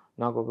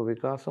నాకు ఒక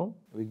వికాసం,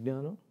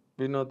 విజ్ఞానం,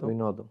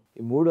 వినోదం,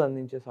 ఈ 3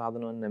 అందించే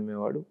సాధనం అని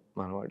నమ్మేవాడు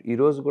మనవాడు. ఈ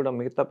రోజు కూడా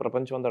మిగతా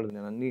ప్రపంచం అంతా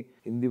నేను అన్ని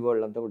హిందీ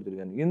వాళ్ళు అంతా కూడా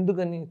తిరిగాను.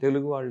 ఎందుకని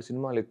తెలుగు వాళ్ళు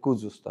సినిమాలు ఎక్కువ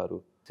చూస్తారు,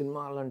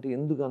 సినిమాలు అంటే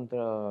ఎందుకు అంత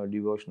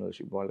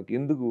డివోషనల్షిప్ వాళ్ళకి,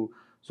 ఎందుకు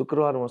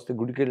శుక్రవారం వస్తే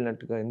గుడికి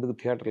వెళ్ళినట్టుగా ఎందుకు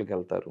థియేటర్లకు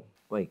వెళ్తారు,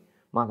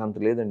 మాకు అంత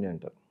లేదండి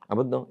అంటారు.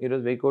 అబద్ధం.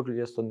 ఈరోజు 1000 కోట్లు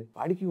చేస్తుంది,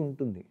 వాడికి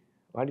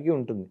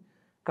ఉంటుంది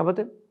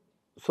కాకపోతే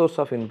సోర్స్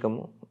ఆఫ్ ఇన్కమ్,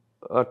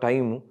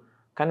 టైము.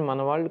 కానీ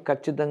మన వాళ్ళు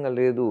ఖచ్చితంగా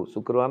లేదు,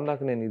 శుక్రవారం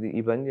దాకా నేను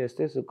ఈ పని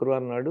చేస్తే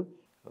శుక్రవారం నాడు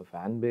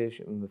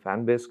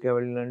ఫ్యాన్ బేస్గా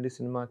వెళ్ళినండి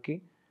సినిమాకి,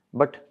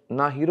 బట్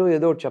నా హీరో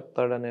ఏదో ఒకటి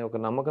చెప్తాడనే ఒక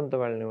నమ్మకంతో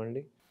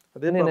వెళ్ళనివ్వండి,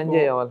 అదే నేను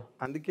ఎంజాయ్ అవ్వాలి.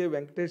 అందుకే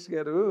వెంకటేష్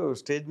గారు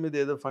స్టేజ్ మీద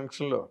ఏదో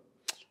ఫంక్షన్లో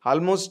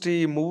ఆల్మోస్ట్ ఈ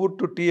మూవ్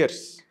టు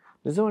టీయర్స్.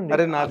 నిజమండి.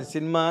 అరే నాది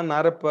సినిమా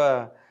నారప్ప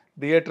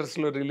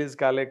థియేటర్స్లో రిలీజ్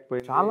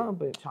కాలేకపోయింది. చాలా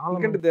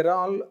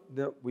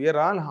we are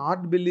all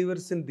heart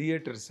believers in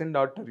theatres and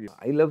auditorium.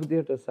 I love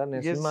theatres sir.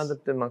 నేను సినిమా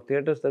తప్పితే మాకు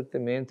థియేటర్స్ తప్పితే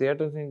మేము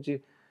థియేటర్స్ నుంచి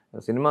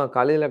సినిమా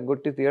కాలేజీలు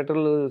ఎగ్గొట్టి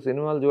థియేటర్లు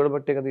సినిమాలు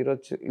చూడబట్టే కదా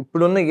ఈరోజు.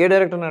 ఇప్పుడున్న ఏ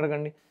డైరెక్టర్ని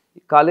అడగండి,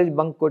 కాలేజ్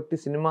బంక్ కొట్టి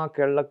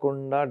సినిమాకి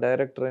వెళ్లకుండా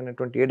డైరెక్టర్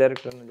అయినటువంటి ఏ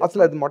డైరెక్టర్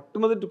అసలు అది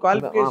మొట్టమొదటి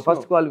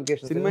ఫస్ట్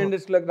క్వాలిఫికేషన్ సినిమా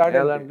ఇండస్ట్రీలోకి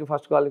రావడానికి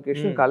ఫస్ట్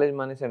క్వాలిఫికేషన్ కాలేజ్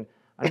మానేసండి.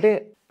 అంటే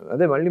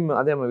అదే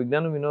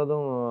విజ్ఞానం,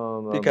 వినోదం,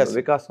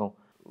 వికాసం.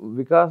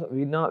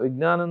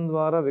 విజ్ఞానం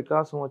ద్వారా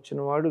వికాసం వచ్చిన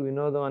వాడు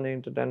వినోదం అనే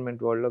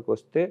ఎంటర్టైన్మెంట్ వరల్డ్లోకి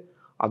వస్తే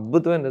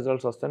అద్భుతమైన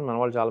రిజల్ట్స్ వస్తాయని మన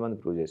వాళ్ళు చాలా మంది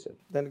ప్రూవ్ చేశారు.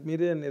 దానికి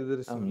మీరే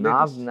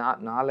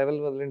నా లెవెల్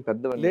వదిలేండి,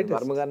 పెద్ద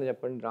వర్మ గారిని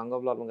చెప్పండి,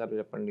 రాంగోపాల్ వర్మ గారిని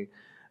చెప్పండి,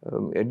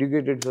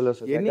 educated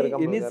fellows,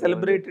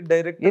 celebrated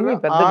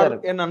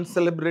director and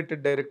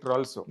అన్సెలబ్రేటెడ్ director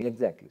also.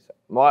 Exactly sir.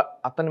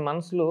 అతని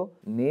మనసులో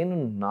నేను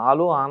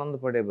నాలో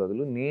ఆనందపడే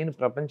బదులు నేను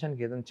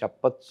ప్రపంచానికి ఏదైనా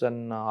చెప్పచ్చు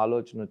అన్న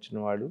ఆలోచన వచ్చిన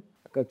వాడు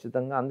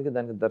ఖచ్చితంగా. అందుకే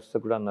దానికి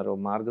దర్శకుడు అన్నారు,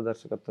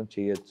 మార్గదర్శకత్వం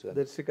చేయొచ్చు,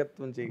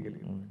 దర్శకత్వం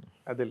చేయగలిగారు.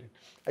 అదేలే.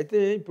 అయితే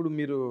ఇప్పుడు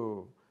మీరు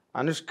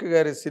అనుష్క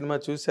గారి సినిమా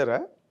చూసారా,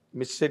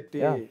 మిస్ శెట్టి?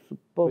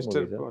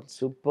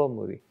 Super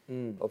movie.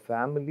 ఒక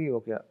ఫ్యామిలీ,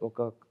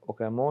 ఒక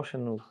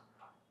ఎమోషన్.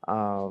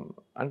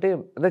 అంటే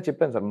అదే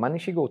చెప్పాను సార్,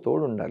 మనిషికి ఓ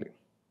తోడు ఉండాలి.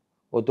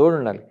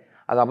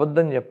 అది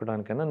అబద్ధం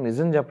చెప్పడానికైనా,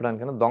 నిజం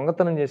చెప్పడానికైనా,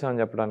 దొంగతనం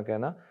చేశామని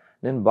చెప్పడానికైనా,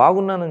 నేను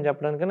బాగున్నానని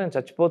చెప్పడానికైనా, నేను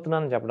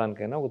చచ్చిపోతున్నానని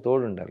చెప్పడానికైనా ఒక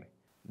తోడు ఉండాలి.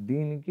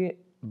 దీనికి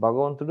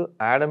భగవంతుడు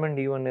యాడమ్ అండ్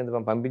ఈవ్ అనేది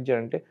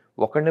పంపించాడంటే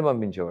ఒకడినే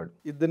పంపించేవాడు.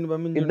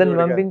 ఇద్దరిని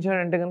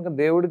పంపించాడంటే కనుక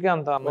దేవుడికి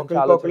అంత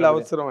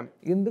అవసరం.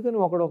 ఎందుకని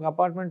ఒకడు ఒక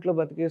అపార్ట్మెంట్లో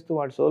బతికేస్తూ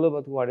వాడు సోలో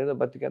బతుకు, వాడు ఏదో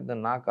బతికేద్దాం,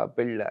 నాకా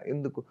పెళ్ళ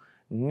ఎందుకు,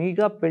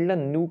 నీకా పెళ్ళ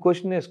నువ్వు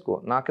క్వశ్చన్ వేసుకో,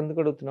 నాకెందుకు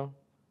అడుగుతున్నావు?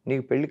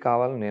 నీకు పెళ్ళి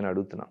కావాలని నేను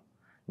అడుగుతున్నాను,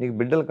 నీకు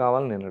బిడ్డలు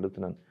కావాలని నేను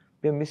అడుగుతున్నాను.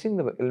 We are missing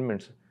the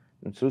elements.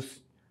 చూసి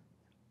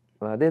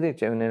అదే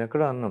నేను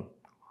ఎక్కడో అన్నాను,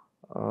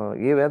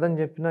 ఏ వేదం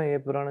చెప్పినా ఏ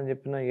పురాణం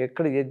చెప్పినా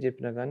ఎక్కడ ఏది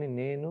చెప్పినా కానీ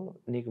నేను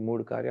నీకు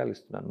 3 కార్యాలు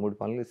ఇస్తున్నాను, 3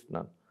 పనులు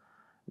ఇస్తున్నాను.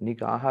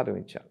 నీకు ఆహారం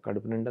ఇచ్చా,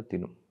 కడుపు నిండా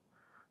తిను.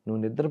 నువ్వు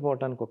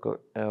నిద్రపోవటానికి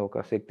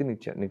ఒక శక్తిని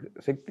ఇచ్చా. నీకు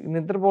శక్తి,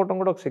 నిద్రపోవటం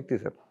కూడా ఒక శక్తి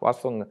సార్.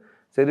 వాస్తవంగా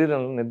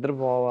శరీరంలో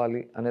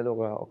నిద్రపోవాలి అనేది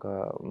ఒక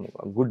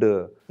గుడ్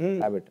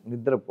హ్యాబిట్.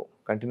 నిద్రపో,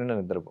 కంటిన్యూగా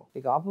నిద్రపో.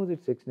 నీకు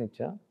ఆపోజిట్ శక్తిని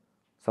ఇచ్చా,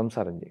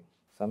 సంసారం చేయి.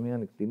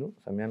 సమయానికి తిను,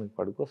 సమయానికి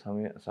పడుకో,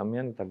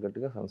 సమయానికి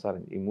తగ్గట్టుగా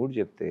సంసారం చేయి. ఈ 3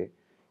 చెప్తే,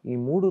 ఈ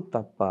 3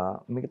 తప్ప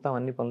మిగతా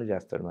అన్ని పనులు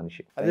చేస్తాడు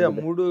మనిషి. అదే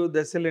 3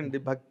 దశలండి,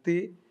 భక్తి,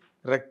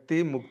 రక్తి,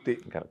 ముక్తి.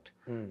 కరెక్ట్.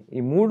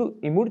 ఈ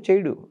మూడు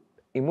చేయడు,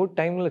 ఈ 3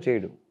 టైంలో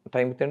చేయడు.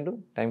 Time తిండు,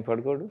 time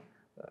పడుకోడు.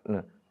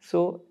 సో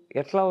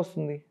ఎట్లా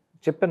వస్తుంది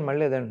చెప్పాను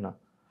మళ్ళీ ఏదంటున్నా.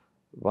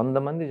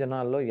 100 మంది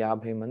జనాల్లో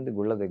 50 మంది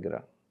గుళ్ళ దగ్గర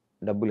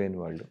డబ్బు లేని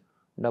వాళ్ళు,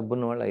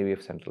 డబ్బున్న వాళ్ళు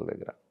IVF సెంటర్ల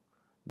దగ్గర,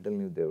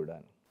 నీవు దేవుడా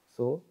అని.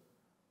 సో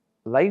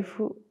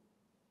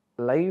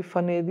లైఫ్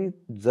అనేది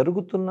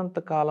జరుగుతున్నంత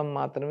కాలం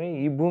మాత్రమే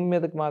ఈ భూమి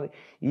మీదకి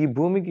ఈ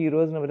భూమికి ఈ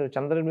రోజున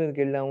చంద్రుడి మీదకి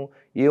వెళ్ళాము,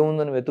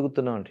 ఏముందని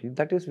వెతుకుతున్నాం అంటే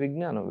దట్ ఈస్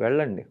విజ్ఞానం.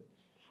 వెళ్ళండి.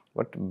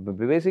 బట్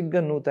బేసిక్గా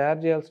నువ్వు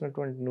తయారు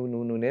చేయాల్సినటువంటి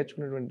నువ్వు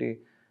నేర్చుకున్నటువంటి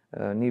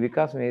నీ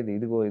వికాసం ఏది?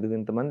 ఇదిగో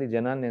ఇంతమంది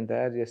జనాన్ని నేను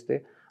తయారు చేస్తే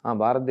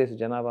భారతదేశ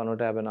జనాభా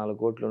 154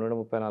 కోట్లు,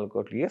 134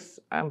 కోట్లు. Yes,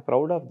 I'm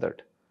proud of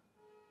that.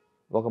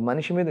 ఒక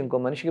మనిషి మీద ఇంకో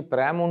మనిషికి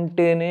ప్రేమ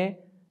ఉంటేనే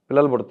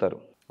పిల్లలు పుడతారు.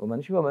 ఒక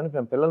మనిషి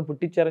పిల్లలు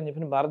పుట్టించారని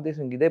చెప్పిన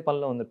భారతదేశం ఇదే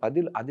పనిలో ఉంది.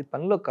 అది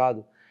పనిలో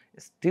కాదు.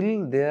 Still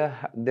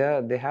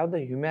they have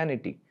the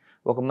humanity.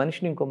 ఒక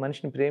మనిషిని ఇంకో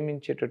మనిషిని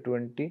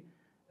ప్రేమించేటటువంటి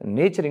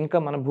నేచర్ ఇంకా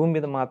మన భూమి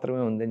మీద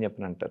మాత్రమే ఉందని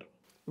చెప్పని అంటారు.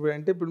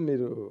 ఇప్పుడు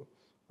మీరు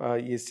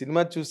ఈ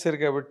సినిమా చూశారు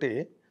కాబట్టి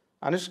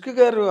అనుష్క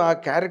గారు ఆ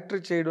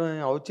క్యారెక్టర్ చేయడం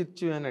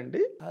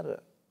ఔచిత్యమేనండి.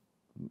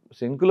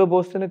 శంకులో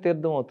పోస్తేనే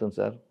తీర్థం అవుతుంది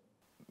సార్.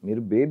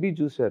 మీరు బేబీ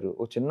చూశారు,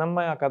 ఓ చిన్న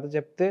అమ్మాయి ఆ కథ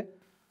చెప్తే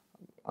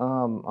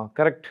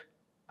కరెక్ట్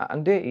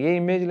అంటే ఏ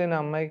ఇమేజ్ లేని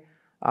అమ్మాయి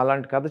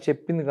అలాంటి కథ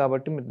చెప్పింది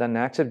కాబట్టి మీరు దాన్ని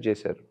యాక్సెప్ట్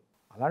చేశారు.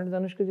 అలాంటిది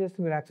అనుష్క చేస్తే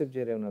మీరు యాక్సెప్ట్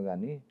చేయరేమో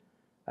కానీ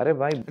అరే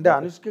బాయ్. అంటే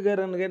అనుష్క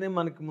గారు అనగానే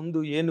మనకి ముందు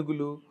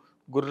ఏనుగులు,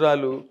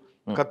 గుర్రాలు,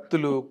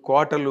 కత్తులు,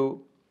 కోటలు,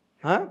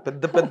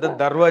 పెద్ద పెద్ద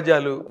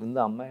దర్వాజాలు. ముందు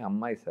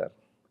అమ్మాయి సార్.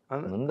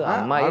 ముందు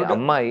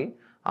అమ్మాయి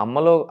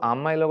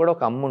అమ్మాయిలో కూడా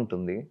ఒక అమ్మ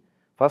ఉంటుంది.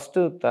 ఫస్ట్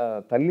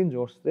తల్లిని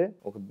చూస్తే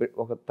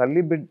ఒక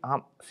తల్లి బిడ్డ.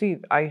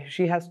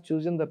 She has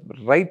chosen the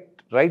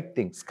right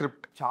thing.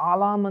 Script.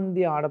 చాలా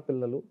మంది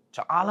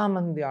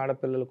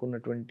ఆడపిల్లలకు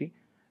ఉన్నటువంటి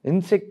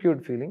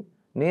ఇన్సెక్యూర్డ్ ఫీలింగ్,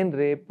 నేను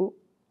రేపు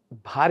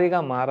భారీగా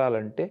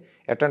మారాలంటే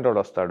ఎట్లాంటి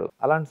వాడు వస్తాడు.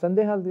 అలాంటి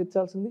సందేహాలు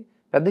తీర్చాల్సింది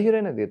పెద్ద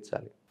హీరోయినే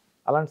తీర్చాలి.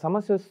 అలాంటి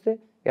సమస్య వస్తే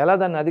ఎలా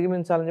దాన్ని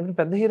అధిగమించాలని చెప్పి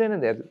పెద్ద హీరోయినే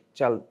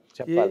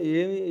చెప్పాలి.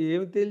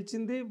 ఏమి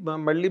తేల్చింది?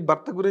 మళ్ళీ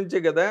భర్త గురించే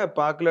కదా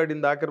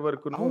పాకులాడింది ఆఖరి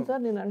వరకు. అవును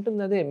సార్, నేను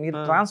అంటుంది అదే. మీరు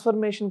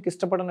ట్రాన్స్ఫర్మేషన్కి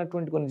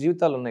ఇష్టపడినటువంటి కొన్ని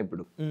జీవితాలు ఉన్నాయి.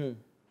 ఇప్పుడు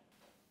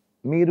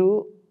మీరు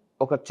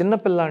ఒక చిన్న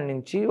పిల్లాడి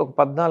నుంచి ఒక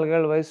 14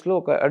 ఏళ్ల వయసులో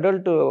ఒక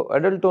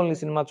అడల్ట్ ఓన్లీ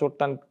సినిమా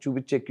చూడటానికి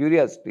చూపించే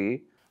క్యూరియాసిటీ,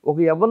 ఒక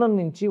యవ్వనం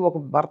నుంచి ఒక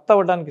భర్త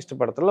అవ్వడానికి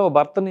ఇష్టపడతా, ఒక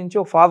భర్త నుంచి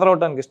ఒక ఫాదర్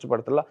అవ్వడానికి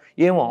ఇష్టపడతా.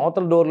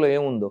 అవతల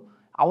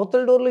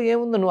డోర్లో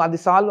ఏముందో నువ్వు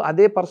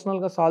అదే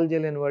పర్సనల్గా సాల్వ్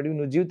చేయలేని వాడివి.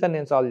 నువ్వు జీవితాన్ని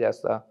నేను సాల్వ్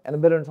చేస్తా.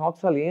 82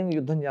 సంవత్సరాలు ఏం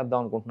యుద్ధం చేద్దాం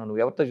అనుకుంటున్నావు?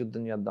 నువ్వు ఎవరితో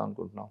యుద్ధం చేద్దాం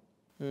అనుకుంటున్నావు?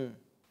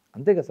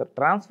 అంతే కదా సార్.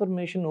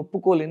 ట్రాన్స్ఫర్మేషన్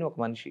ఒప్పుకోలేని ఒక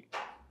మనిషి.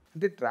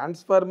 అంటే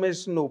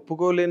ట్రాన్స్ఫర్మేషన్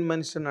ఒప్పుకోలేని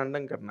మనిషి అని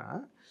అనడం కన్నా,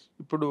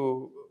 ఇప్పుడు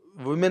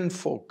women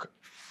folk,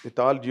 with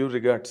all due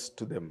regards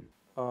to them,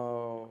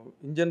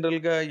 in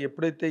జనరల్గా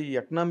ఎప్పుడైతే ఈ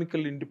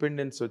ఎకనామికల్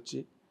ఇండిపెండెన్స్ వచ్చి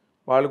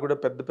వాళ్ళు కూడా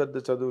పెద్ద పెద్ద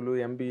చదువులు,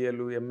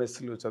 MBAలు,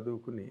 MSలు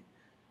చదువుకుని,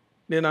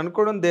 నేను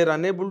అనుకోవడం they are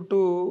unable to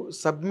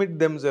submit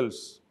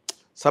themselves.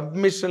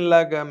 Submission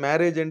లాగా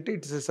మ్యారేజ్ అంటే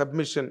ఇట్స్ ఎ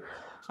సబ్మిషన్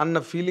అన్న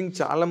ఫీలింగ్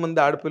చాలా మంది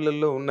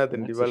ఆడపిల్లల్లో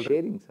ఉన్నదండి.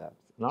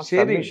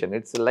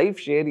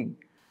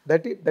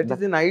 That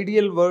is an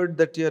ideal word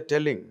that you are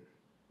telling.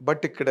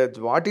 But ఇక్కడ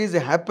what is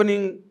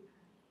happening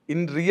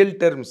in real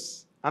terms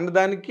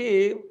అన్నదానికి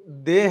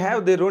they have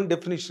their own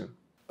definition.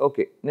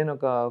 Okay, నేను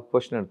ఒక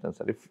క్వశ్చన్ అడుగుతాను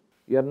sir. If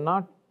you are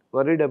not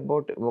worried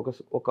about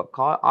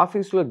ఒక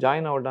ఆఫీస్లో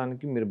జాయిన్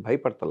అవ్వడానికి మీరు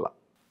భయపడతల్లా,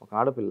 ఒక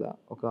ఆడపిల్ల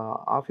ఒక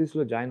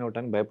ఆఫీస్లో జాయిన్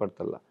అవ్వడానికి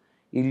భయపడతల్లా,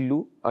 ఇల్లు,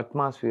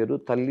 అట్మాస్ఫియరు,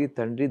 తల్లి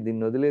తండ్రి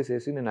దీన్ని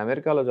వదిలేసేసి నేను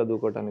అమెరికాలో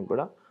చదువుకోవడానికి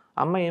కూడా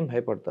అమ్మాయి ఏం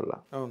భయపడతల్లా.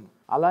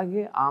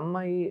 అలాగే ఆ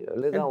అమ్మాయి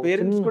లేదా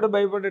పేరెంట్స్ కూడా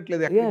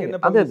భయపడట్లేదు.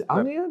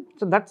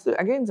 దట్స్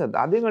అగైన్ సార్,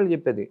 అదే వాళ్ళు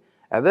చెప్పేది.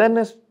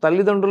 అవేర్నెస్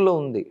తల్లిదండ్రుల్లో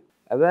ఉంది.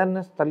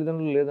 అవేర్నెస్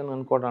తల్లిదండ్రులు లేదని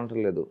అనుకోవడం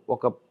అంటలేదు.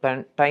 ఒక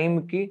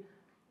టైంకి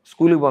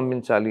స్కూల్కి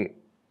పంపించాలి,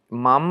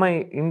 మా అమ్మాయి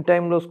ఇన్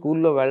టైంలో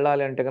స్కూల్లో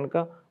వెళ్ళాలి అంటే కనుక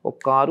ఒక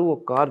కారు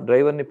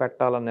డ్రైవర్ని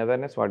పెట్టాలన్న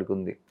అవేర్నెస్ వాడికి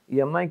ఉంది. ఈ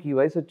అమ్మాయికి ఈ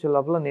వయసు వచ్చే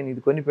లోపల నేను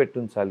ఇది కొని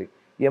పెట్టించాలి,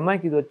 ఈ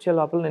అమ్మాయికి ఇది వచ్చే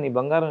లోపల నేను ఈ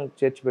బంగారం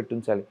చేర్చి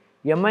పెట్టించాలి,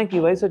 ఈ అమ్మాయికి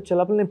ఈ వయసు వచ్చే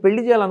లోపల నేను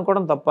పెళ్లి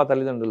చేయాలనుకోవడం తప్ప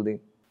తల్లిదండ్రులది.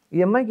 ఈ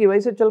అమ్మాయికి ఈ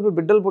వయసు వచ్చే లోపల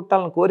బిడ్డలు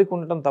పుట్టాలని కోరిక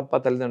ఉండటం తప్ప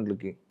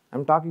తల్లిదండ్రులకి.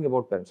 I'm talking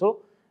about parents. So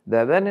the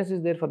awareness is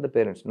there for the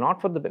parents, not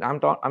for the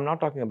I'm not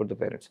talking about the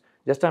parents,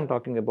 just I'm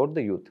talking about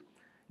the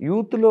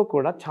youth లో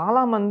కూడా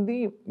చాలా మంది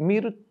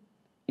మీరు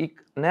ఈ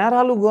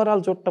నేరాలు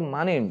ఘోరాలు చూడటం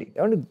మానేయండి.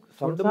 ఏమండి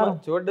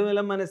చూడడం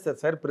ఎలా మానేస్తారు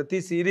సార్? ప్రతి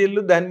సీరియల్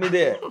దాని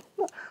మీదే.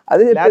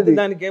 అదే లేకపోతే చెప్పేది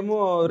దానికేమో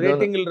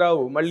రేటింగ్లు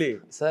రావు, మళ్ళీ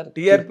సార్.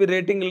 టీఆర్పీ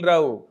రేటింగ్లు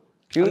రావు.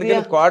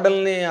 అందుకని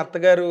కోడల్ని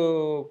అత్తగారు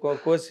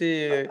కోసి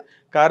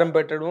కారం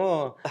పెట్టడం,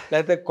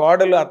 లేకపోతే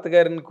కోడలు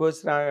అత్తగారిని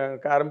కోసి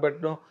కారం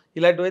పెట్టడం,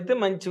 ఇలాంటివైతే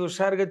మంచి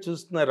హుషారుగా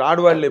చూస్తున్నారు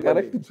ఆడవాళ్ళే.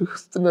 కరెక్ట్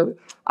చూస్తున్నారు.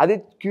 అది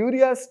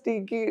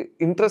క్యూరియాసిటీకి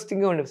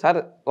ఇంట్రెస్టింగ్గా ఉండేది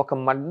సార్. ఒక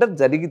మర్డర్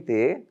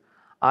జరిగితే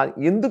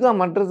ఎందుకు ఆ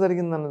మర్డర్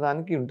జరిగిందన్న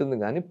దానికి ఉంటుంది,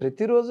 కానీ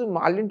ప్రతిరోజు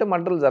వాళ్ళింట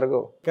మర్డర్లు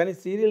జరగవు. కానీ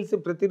సీరియల్స్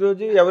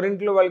ప్రతిరోజు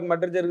ఎవరింట్లో వాళ్ళకి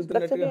మర్డర్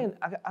జరుగుతుంది.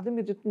 అదే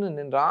మీరు చెప్తున్నాను,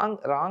 నేను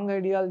రాంగ్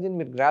ఐడియాలజీని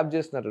మీరు గ్రాప్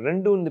చేస్తున్నారు.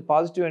 రెండు ఉంది,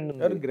 పాజిటివ్ అండ్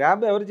ఉంది.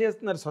 గ్రాబ్ ఎవరు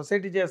చేస్తున్నారు?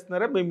 సొసైటీ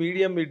చేస్తున్నారా? మీ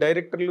మీడియా, మీ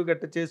డైరెక్టర్లు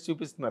గట్ట చేసి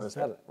చూపిస్తున్నారా?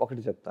 సార్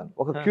ఒకటి చెప్తాను,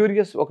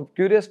 ఒక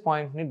క్యూరియస్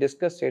పాయింట్ని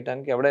డిస్కస్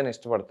చేయడానికి ఎవడైనా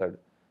ఇష్టపడతాడు.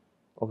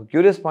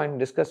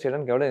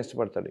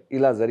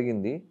 ఇలా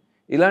జరిగింది,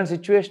 ఇలాంటి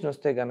సిచ్యువేషన్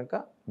వస్తే కనుక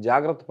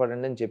జాగ్రత్త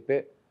పడండి అని చెప్పే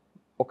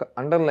ఒక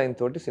అండర్లైన్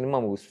తోటి సినిమా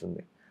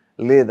ముగుస్తుంది.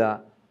 లేదా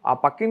ఆ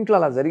పక్కింట్లో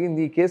అలా జరిగింది,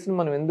 ఈ కేసును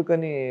మనం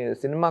ఎందుకని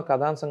సినిమా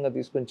కథాంశంగా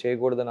తీసుకొని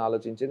చేయకూడదని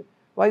ఆలోచించేది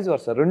వైస్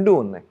వర్సా. రెండూ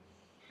ఉన్నాయి.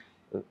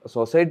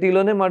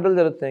 సొసైటీలోనే మర్డర్లు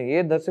జరుగుతున్నాయి. ఏ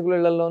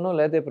దర్శకుల ఇళ్లలోనో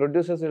లేదా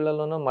ప్రొడ్యూసర్స్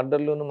ఇళ్లలోనో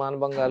మర్డర్లు,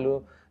 మానభంగాలు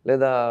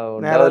లేదా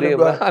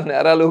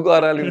నేరాలు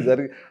ఘోరాలు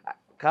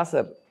కాదు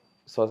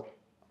సార్.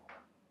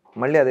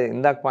 మళ్ళీ అదే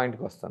ఇందాక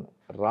పాయింట్కి వస్తాను.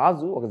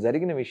 రాజు ఒక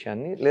జరిగిన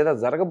విషయాన్ని లేదా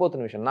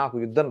జరగబోతున్న విషయం, నాకు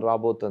యుద్ధం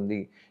రాబోతుంది,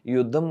 ఈ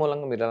యుద్ధం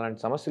మూలంగా మీరు అలాంటి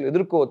సమస్యలు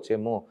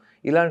ఎదుర్కోవచ్చేమో,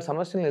 ఇలాంటి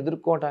సమస్యలను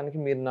ఎదుర్కోవడానికి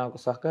మీరు నాకు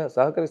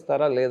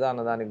సహకరిస్తారా లేదా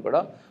అన్నదానికి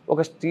కూడా ఒక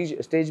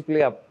స్టేజ్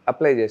ప్లే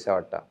అప్లై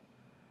చేసేవాట.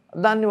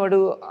 దాన్ని వాడు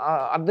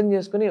అర్థం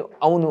చేసుకుని,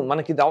 అవును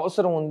మనకి ఇది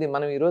అవసరం ఉంది,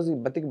 మనం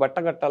ఈరోజు బతికి బట్ట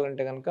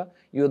కట్టాలంటే కనుక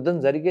ఈ యుద్ధం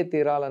జరిగే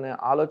తీరాలనే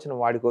ఆలోచన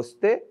వాడికి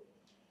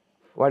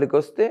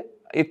వస్తే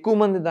ఎక్కువ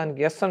మంది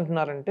దానికి ఎస్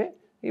అంటున్నారంటే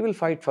ఈ విల్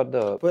ఫైట్ ఫర్ ద.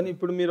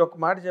 ఇప్పుడు మీరు ఒక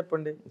మాట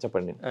చెప్పండి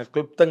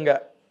క్లుప్తంగా,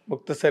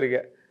 ముక్తసరిగా.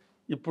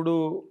 ఇప్పుడు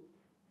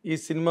ఈ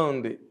సినిమా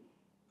ఉంది,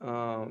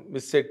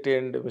 miss Shetty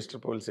and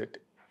mister Polisetty.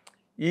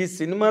 ఈ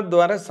సినిమా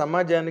ద్వారా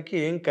సమాజానికి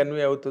ఏం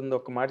కన్వే అవుతుందో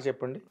ఒక మాట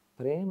చెప్పండి.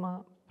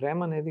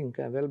 ప్రేమ అనేది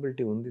ఇంకా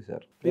అవైలబిలిటీ ఉంది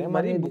సార్.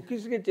 మరి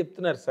బుక్కిష్గా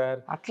చెప్తున్నారు సార్.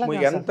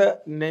 ఎంత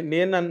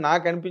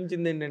నాకు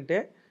అనిపించింది ఏంటంటే,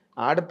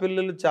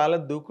 ఆడపిల్లలు చాలా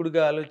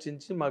దూకుడుగా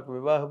ఆలోచించి మాకు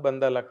వివాహ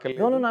బంధాలు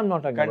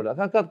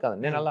అక్కర్లేదు. కాదు,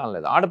 నేను అలా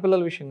అనలేదు.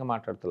 ఆడపిల్లల విషయంగా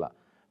మాట్లాడుతున్నా.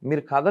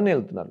 మీరు కథని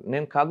వెళ్తున్నారు.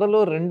 నేను కథలో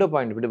రెండో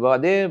పాయింట్, ఇప్పుడు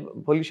అదే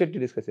పోలిశెట్టి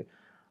డిస్కస్,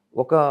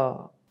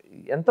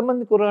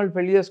 ఎంతమంది కుర్రాళ్ళు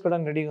పెళ్లి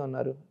చేసుకోవడానికి రెడీగా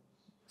ఉన్నారు?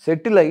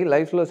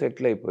 లైఫ్లో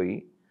సెటిల్ అయిపోయి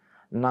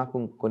నాకు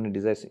కొన్ని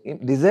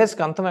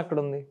డిజైర్స్కి అంతం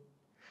ఎక్కడుంది?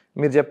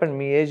 మీరు చెప్పండి,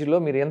 మీ ఏజ్లో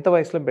మీరు ఎంత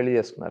వయసులో పెళ్లి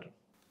చేసుకున్నారు?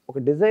 ఒక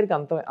డిజైర్కి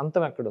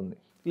అంతం ఎక్కడుంది?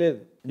 లేదు.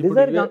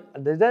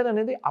 డిజైర్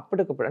అనేది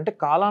అప్పటికప్పుడు, అంటే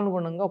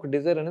కాలానుగుణంగా ఒక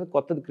డిజైర్ అనేది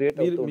కొత్తది క్రియేట్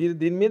అవుతుంది. మీరు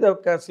దీని మీద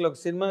అసలు ఒక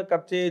సినిమా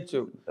కట్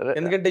చేయొచ్చు.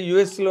 ఎందుకంటే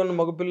యుఎస్లో ఉన్న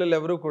మగపిల్లలు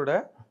ఎవరు కూడా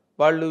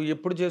వాళ్ళు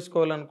ఎప్పుడు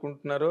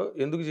చేసుకోవాలనుకుంటున్నారో,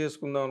 ఎందుకు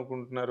చేసుకుందాం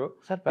అనుకుంటున్నారో,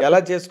 ఎలా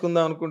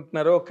చేసుకుందాం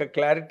అనుకుంటున్నారో ఒక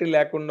క్లారిటీ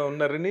లేకుండా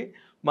ఉన్నారని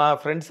మా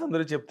ఫ్రెండ్స్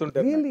అందరూ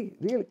చెప్తుంటారు.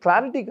 రియల్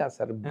క్లారిటీ కాదు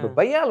సార్,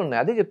 భయాలు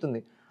ఉన్నాయి. అదే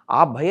చెప్తుంది.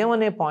 ఆ భయం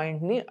అనే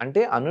పాయింట్ని,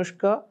 అంటే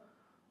అనుష్క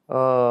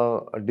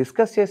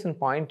డిస్కస్ చేసిన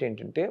పాయింట్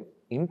ఏంటంటే,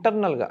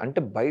 ఇంటర్నల్గా, అంటే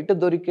బయట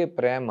దొరికే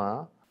ప్రేమ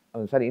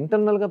సరే,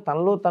 ఇంటర్నల్గా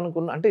తనలో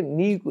తనకున్న, అంటే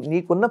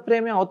నీకున్న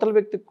ప్రేమే అవతల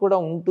వ్యక్తికి కూడా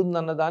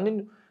ఉంటుందన్న దాన్ని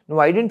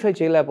నువ్వు ఐడెంటిఫై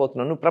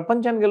చేయలేకపోతున్నావు. నువ్వు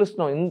ప్రపంచాన్ని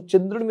గెలుస్తున్నావు,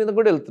 చంద్రుడి మీద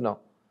కూడా వెళ్తున్నావు.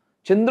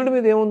 చంద్రుడి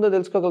మీద ఏముందో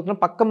తెలుసుకోగలుగుతున్నావు,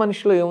 పక్క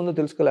మనిషిలో ఏముందో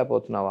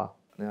తెలుసుకోలేకపోతున్నావా?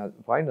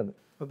 పాయింట్ అది.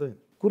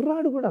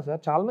 కుర్రాడు కూడా సార్,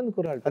 చాలా మంది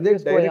కుర్రాడు. అదే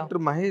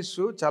డైరెక్టర్ మహేష్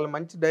చాలా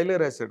మంచి డైలాగ్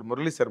రాశాడు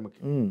మురళీ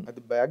శర్మకి. అది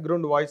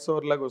బ్యాక్గ్రౌండ్ వాయిస్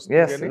ఓవర్ లాగా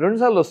వస్తుంది, రెండు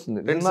సార్లు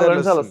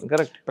వస్తుంది.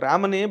 కరెక్ట్.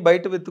 ప్రేమని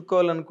బయట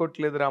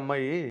వెతుక్కోవాలనుకోవట్లేదు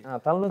అమ్మాయి,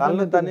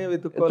 తనే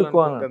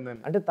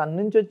వెతుక్కోవాలనుకుంటుంది. అంటే తన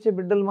నుంచి వచ్చే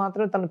బిడ్డలు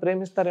మాత్రమే తను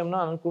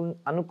ప్రేమిస్తారేమో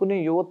అనుకునే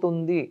యువత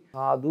ఉంది.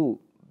 కాదు,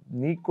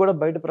 నీకు కూడా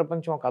బయట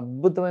ప్రపంచం ఒక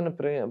అద్భుతమైన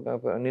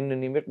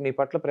నీ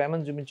పట్ల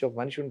ప్రేమను చూపించే ఒక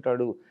మనిషి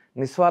ఉంటాడు.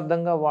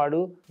 నిస్వార్థంగా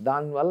వాడు,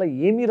 దానివల్ల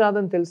ఏమీ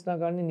రాదని తెలిసినా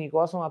కానీ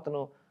నీకోసం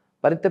అతను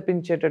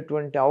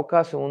పరితపించేటటువంటి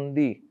అవకాశం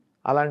ఉంది.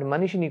 అలాంటి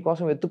మనిషి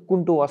నీకోసం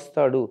వెతుక్కుంటూ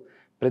వస్తాడు.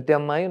 ప్రతి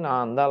అమ్మాయి నా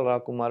అందాల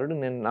రాకుమారుడు,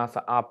 నేను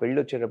ఆ పెళ్ళి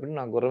వచ్చేటప్పుడు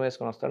నా గుర్రం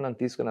వేసుకొని వస్తాడు, నన్ను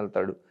తీసుకుని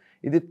వెళ్తాడు.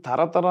 ఇది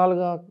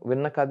తరతరాలుగా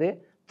విన్న కథే.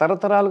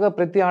 తరతరాలుగా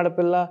ప్రతి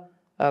ఆడపిల్ల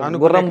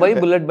గుర్రం పోయి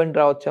బుల్లెట్ బండి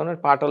రావచ్చు అన్న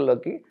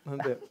పాటల్లోకి.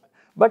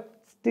 బట్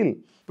స్టిల్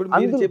ఇప్పుడు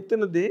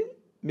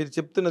మీరు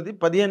చెప్తున్నది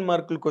 15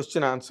 మార్కుల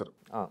క్వశ్చన్ ఆన్సర్.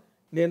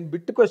 నేను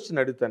బిట్ క్వశ్చన్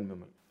అడుగుతాను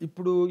మిమ్మల్ని.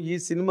 ఇప్పుడు ఈ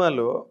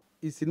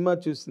సినిమా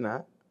చూసిన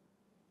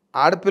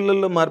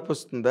ఆడపిల్లల్లో మార్పు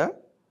వస్తుందా,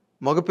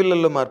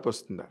 మగపిల్లల్లో మార్పు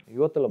వస్తుందా?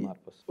 యువతలో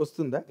మార్పు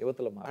వస్తుందా?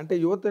 యువతలో మార్పు అంటే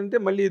యువత అంటే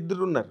మళ్ళీ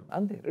ఇద్దరు ఉన్నారు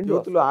అంతే.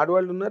 యువతలో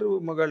ఆడవాళ్ళు ఉన్నారు,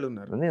 మగాళ్ళు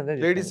ఉన్నారు,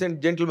 లేడీస్ అండ్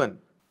జెంటిల్మెన్.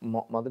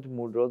 మొదటి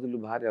 3 రోజులు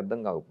భార్య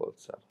అర్థం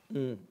కాకపోవచ్చు సార్,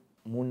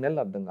 3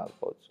 నెలలు అర్థం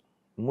కాకపోవచ్చు,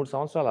 3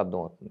 సంవత్సరాలు అర్థం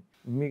అవుతుంది.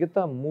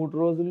 మిగతా 3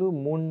 రోజులు,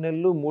 3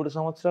 నెలలు, 3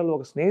 సంవత్సరాలు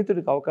ఒక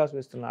స్నేహితుడికి అవకాశం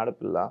ఇస్తున్న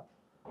ఆడపిల్ల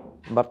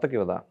భర్తకి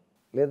ఇవ్వదా?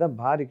 లేదా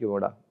భార్యకి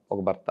ఇవ్వడా ఒక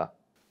భర్త?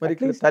 మరి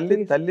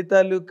తల్లి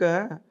తాలూకా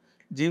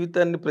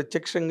జీవితాన్ని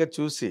ప్రత్యక్షంగా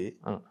చూసి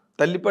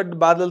తల్లిపడ్డ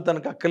బాధలు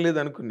తనకు అక్కర్లేదు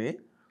అనుకుని,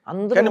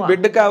 కానీ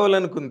బిడ్డ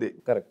కావాలనుకుంది.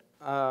 కరెక్ట్.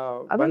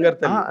 బంగారు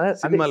తల్లి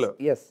సినిమాలో.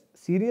 ఎస్,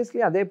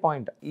 సీరియస్లీ అదే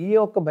పాయింట్. ఈ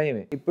ఒక్క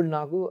భయమే ఇప్పుడు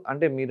నాకు.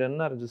 అంటే మీరు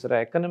అన్నారు చూసారా,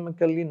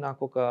 ఎకనామికల్లీ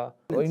నాకు ఒక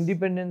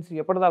ఇండిపెండెన్స్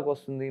ఎప్పటిదాకా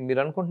వస్తుంది?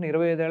 మీరు అనుకుంటున్న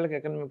 25 ఏళ్ళకి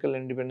ఎకనామికల్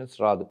ఇండిపెండెన్స్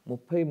రాదు.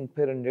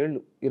 30-32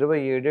 ఏళ్ళు,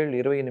 27 ఏళ్ళు,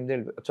 28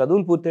 ఏళ్ళు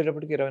చదువులు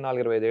పూర్తయ్యేటప్పటికి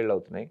 24-25 ఏళ్ళు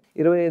అవుతున్నాయి.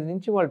 25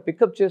 నుంచి వాళ్ళు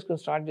పికప్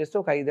చేసుకుని స్టార్ట్ చేస్తే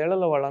ఒక 5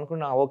 ఏళ్లలో వాళ్ళు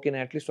అనుకున్న ఓకే,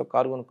 నేను అట్లీస్ట్ ఒక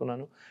కారు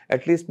కొనుక్కున్నాను,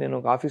 అట్లీస్ట్ నేను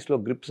ఒక ఆఫీస్లో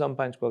గ్రిప్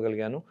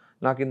సంపాదించుకోగలిగాను,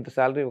 నాకు ఇంత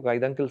శాలరీ, ఒక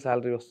 5 అంకెల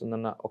శాలరీ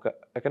వస్తుందన్న ఒక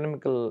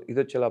ఎకనామికల్ ఇది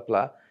వచ్చే లోపల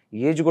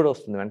ఏజ్ కూడా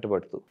వస్తుంది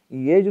వెంటబడుతూ. ఈ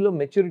ఏజ్లో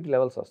మెచ్యూరిటీ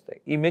లెవెల్స్ వస్తాయి.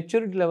 ఈ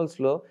మెచ్యూరిటీ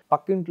లెవెల్స్లో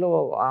పక్కింట్లో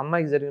ఆ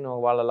అమ్మాయికి జరిగిన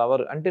వాళ్ళ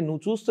లవర్, అంటే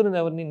నువ్వు చూస్తున్నది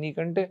ఎవరిని?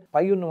 నీకంటే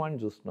పై ఉన్న వాడిని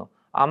చూస్తున్నావు.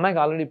 ఆ అమ్మాయికి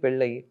ఆల్రెడీ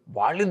పెళ్ళయి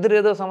వాళ్ళిద్దరు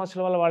ఏదో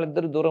సమస్యల వల్ల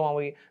వాళ్ళిద్దరు దూరం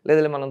అయ్యి,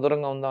 లేదా మనం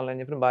దూరంగా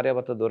ఉందామని చెప్పి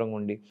భార్యాభర్త దూరంగా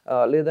ఉండి,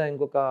 లేదా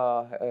ఇంకొక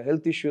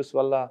హెల్త్ ఇష్యూస్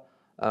వల్ల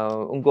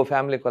ఇంకో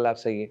ఫ్యామిలీ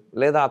కొలాప్స్ అయ్యి,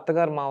 లేదా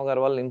అత్తగారు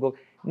మామగారు వల్ల ఇంకో,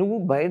 నువ్వు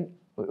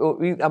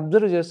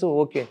అబ్జర్వ్ చేస్తూ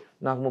ఓకే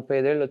నాకు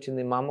 35 ఏళ్ళు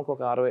వచ్చింది, మా అమ్మకు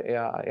ఒక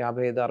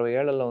 55-60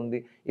 ఏళ్లలో ఉంది,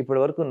 ఇప్పటి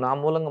వరకు నా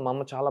మూలంగా మా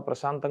అమ్మ చాలా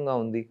ప్రశాంతంగా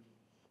ఉంది,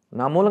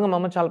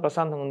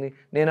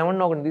 నేను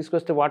ఏమన్నా ఒకటి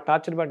తీసుకొస్తే వాడు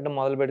టార్చర్ పెట్టడం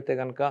మొదలు పెడితే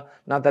కనుక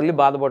నా తల్లి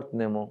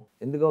బాధపడుతుందేమో.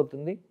 ఎందుకు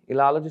అవుతుంది?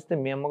 ఇలా ఆలోచిస్తే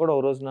మీ అమ్మ కూడా ఓ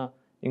రోజున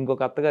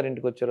ఇంకొక అత్తగారి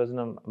ఇంటికి వచ్చే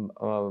రోజున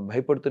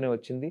భయపడుతూనే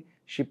వచ్చింది.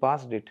 She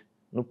passed it.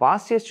 నువ్వు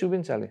పాస్ చేసి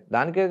చూపించాలి.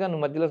 దానికేగా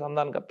నువ్వు మధ్యలో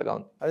సంధానకర్తగా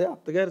ఉంది. అదే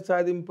అత్తగారి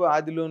సాధింపు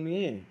ఆదిలోని,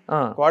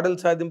 కోడలు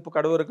సాధింపు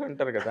కడవరకు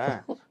అంటారు కదా.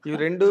 ఇవి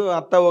రెండు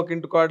అత్త ఒక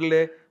ఇంటి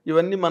కోడలే,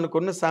 ఇవన్నీ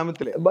మనకున్న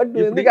సామెతలే. బట్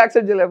ఎందుకు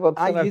యాక్సెప్ట్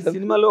చేయలేకపోతున్నా? ఈ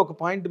సినిమాలో ఒక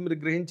పాయింట్ మీరు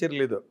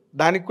గ్రహించలేదు,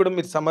 దానికి కూడా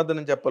మీరు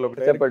సమాధానం చెప్పాలి.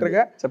 చెప్పండి.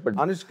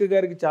 అనుష్క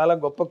గారికి చాలా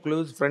గొప్ప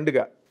క్లోజ్ ఫ్రెండ్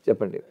గా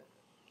చెప్పండి.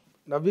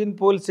 నవీన్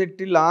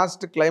పోల్శెట్టి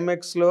లాస్ట్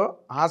క్లైమాక్స్ లో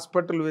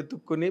హాస్పిటల్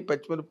వెతుక్కుని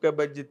పచ్చిమిరపకాయ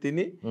బజ్జీ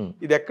తిని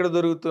ఇది ఎక్కడ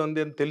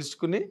దొరుకుతుంది అని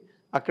తెలుసుకుని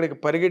అక్కడికి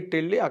పరిగెట్టి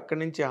వెళ్ళి అక్కడి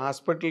నుంచి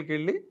హాస్పిటల్కి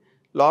వెళ్ళి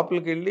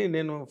లోపలికి వెళ్ళి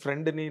నేను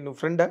ఫ్రెండ్ని, నువ్వు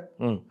ఫ్రెండా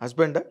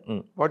హస్బెండా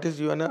వాట్ ఈస్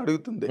యూ అని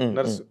అడుగుతుంది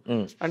నర్సు.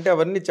 అంటే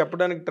అవన్నీ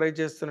చెప్పడానికి ట్రై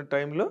చేస్తున్న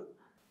టైంలో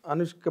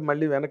అనుష్క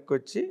మళ్ళీ వెనక్కి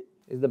వచ్చి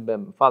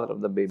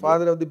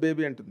ఫాదర్ ఆఫ్ ది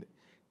బేబీ అంటుంది.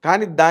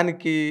 కానీ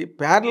దానికి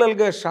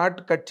ప్యారలల్గా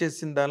షార్ట్ కట్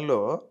చేసిన దానిలో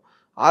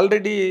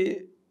ఆల్రెడీ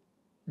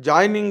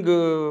జాయినింగ్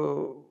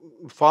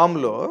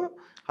ఫామ్లో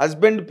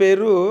హస్బెండ్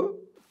పేరు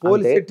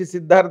పోలిశెట్టి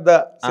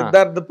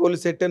సిద్ధార్థ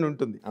పోలిశెట్టి అని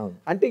ఉంటుంది.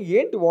 అంటే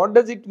ఏంటి, what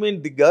does it mean?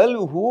 The girl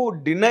who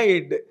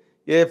denied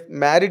A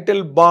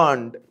marital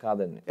bond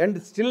కాదండి and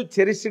still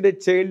cherished a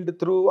child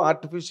through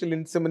artificial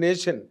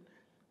insemination.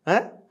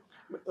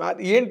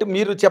 ఏంటి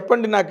మీరు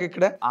చెప్పండి నాకు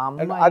ఇక్కడ.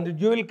 అది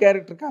డ్యూయల్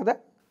క్యారెక్టర్ కాదా?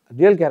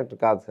 రియల్ క్యారెక్టర్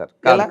కాదు సార్,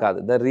 కాదు.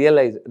 The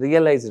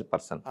realised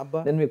person.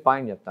 నేను మీకు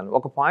పాయింట్ చెప్తాను.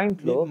 ఒక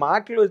పాయింట్ లో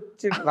మాటలు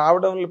వచ్చి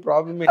రావడంలో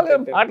ప్రాబ్లం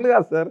మాటలు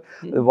కాదు సార్,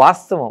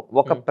 వాస్తవం.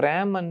 ఒక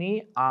ప్రేమని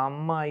ఆ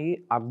అమ్మాయి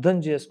అర్థం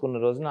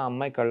చేసుకున్న రోజున ఆ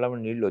అమ్మాయి కళ్ళ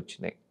నీళ్ళు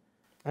వచ్చినాయి.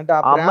 అంటే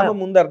ఆ ప్రేమ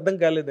ముందు అర్థం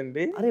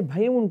కాలేదండి. అరే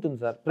భయం ఉంటుంది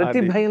సార్,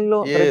 ప్రతి భయంలో,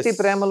 ప్రతి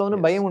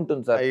ప్రేమలోనూ భయం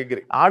ఉంటుంది సార్.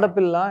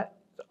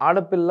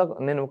 ఆడపిల్ల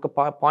నేను ఒక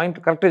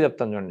పాయింట్ కరెక్ట్గా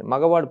చెప్తాను చూడండి.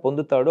 మగవాడు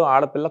పొందుతాడు,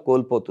 ఆడపిల్ల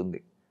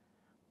కోల్పోతుంది.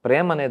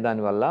 ప్రేమ అనే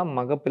దానివల్ల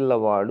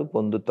మగపిల్లవాడు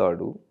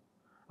పొందుతాడు,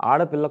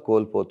 ఆడపిల్ల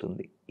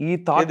కోల్పోతుంది. ఈ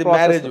థాట్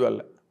మ్యారేజ్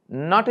వల్ల,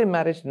 not in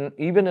marriage,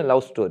 even a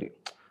love story.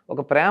 ఒక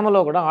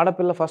ప్రేమలో కూడా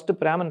ఆడపిల్ల ఫస్ట్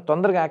ప్రేమను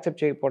తొందరగా యాక్సెప్ట్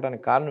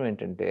చేయకపోవడానికి కారణం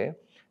ఏంటంటే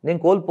నేను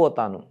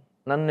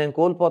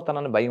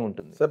కోల్పోతానని భయం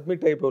ఉంటుంది.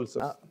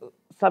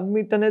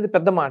 సబ్మిట్ అనేది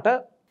పెద్ద మాట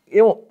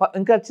ఏమో,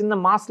 ఇంకా చిన్న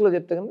మాస్లో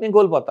చెప్తే కానీ నేను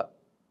కోల్పోతా,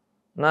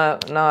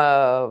 నా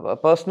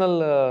పర్సనల్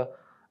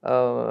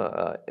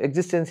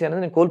ఎగ్జిస్టెన్సీ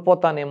అనేది నేను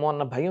కోల్పోతానేమో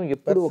అన్న భయం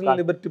ఎప్పుడు.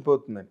 లిబర్టీ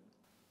పోతుందని.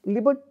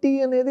 లిబర్టీ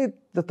అనేది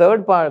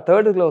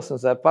థర్డ్లో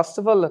వస్తుంది సార్. ఫస్ట్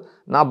ఆఫ్ ఆల్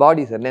నా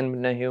బాడీ సార్,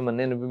 నేను హ్యూమన్.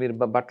 మీరు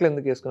బట్టలు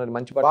ఎందుకు వేసుకున్నారు?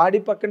 మంచి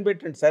బాడీ పక్కన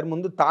పెట్టండి సార్,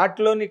 ముందు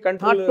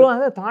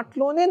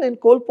థాట్లోనే నేను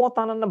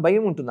కోల్పోతానన్న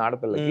భయం ఉంటుంది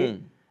ఆడపిల్లకి.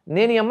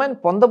 నేను ఈ అమ్మాయిని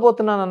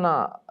పొందబోతున్నానన్న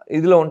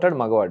ఇదిలో ఉంటాడు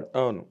మగవాడు.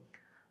 అవును.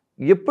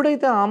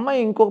 ఎప్పుడైతే ఆ అమ్మాయి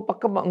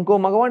ఇంకో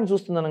మగవాడిని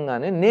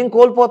చూస్తుందనగానే నేను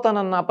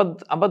కోల్పోతానన్న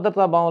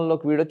అభద్రతా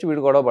భావంలోకి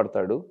వీడు గొడవ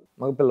పడతాడు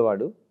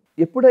మగపిల్లవాడు.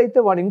 ఎప్పుడైతే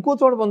వాడు ఇంకో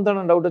చోట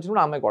పొందుతాడని డౌట్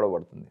వచ్చినప్పుడు ఆ అమ్మాయి గొడవ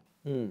పడుతుంది.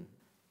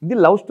 ఇది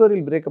లవ్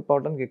స్టోరీలు బ్రేకప్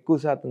అవడానికి ఎక్కువ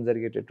శాతం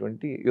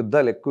జరిగేటటువంటి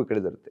యుద్ధాలు ఎక్కువ ఇక్కడ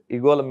జరుగుతాయి.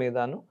 ఈగోల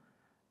మీదను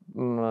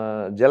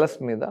జలస్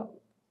మీద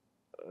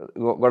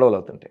గొడవలు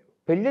అవుతుంటాయి.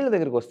 పెళ్ళిళ్ళ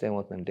దగ్గరికి వస్తే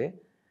ఏమవుతుందంటే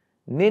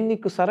నేను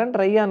నీకు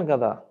సరెండర్ అయ్యాను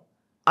కదా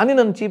అని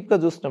నన్ను చీప్గా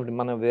చూస్తున్నప్పుడు,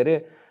 మనం వెరీ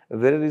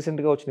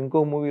రీసెంట్గా వచ్చిన ఇంకో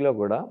మూవీలో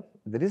కూడా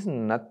దెర్ ఈస్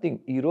నథింగ్.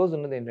 ఈరోజు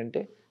ఉన్నది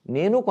ఏంటంటే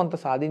నేను కొంత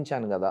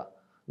సాధించాను కదా,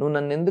 నువ్వు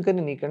నన్ను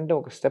ఎందుకని నీకంటే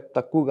ఒక స్టెప్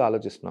తక్కువగా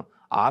ఆలోచిస్తున్నావు.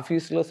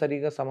 ఆఫీస్లో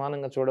సరిగా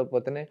సమానంగా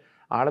చూడకపోతేనే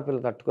ఆడపిల్ల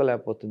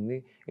తట్టుకోలేకపోతుంది.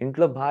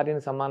 ఇంట్లో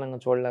భార్యని సమానంగా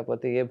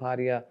చూడలేకపోతే ఏ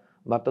భార్య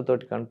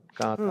భర్తతోటి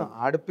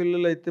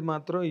ఆడపిల్లలు అయితే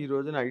మాత్రం ఈ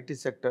రోజున ఐటీ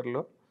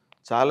సెక్టర్లో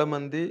చాలా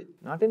మంది,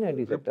 నాట్ ఇన్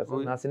ఐటీ సెక్టర్,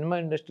 నా సినిమా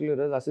ఇండస్ట్రీలో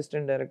ఈరోజు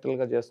అసిస్టెంట్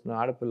డైరెక్టర్గా చేస్తున్న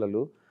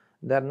ఆడపిల్లలు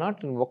దే ఆర్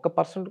నాట్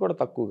 1% కూడా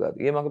తక్కువ కాదు.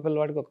 ఏ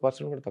మగపిల్లవాడికి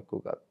 1% కూడా తక్కువ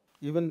కాదు.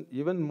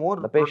 Even more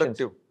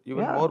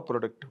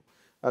productive.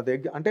 అదే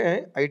అంటే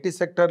ఐటీ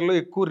సెక్టర్లో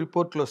ఎక్కువ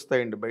రిపోర్ట్లు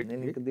వస్తాయండి బయట.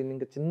 నేను దీన్ని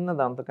ఇంకా చిన్న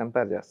దాంతో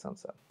కంపేర్ చేస్తాను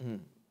సార్.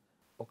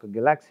 ఒక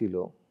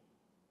గెలాక్సీలో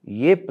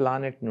ఏ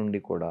ప్లానెట్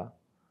నుండి కూడా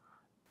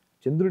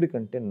చంద్రుడి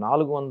కంటే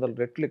 400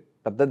 రెట్లు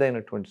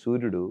పెద్దదైనటువంటి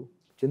సూర్యుడు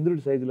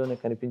చంద్రుడి సైజులోనే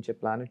కనిపించే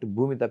ప్లానెట్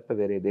భూమి తప్ప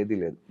వేరేదేదీ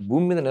లేదు.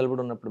 భూమి మీద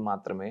నిలబడి ఉన్నప్పుడు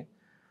మాత్రమే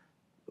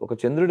ఒక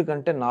చంద్రుడి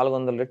కంటే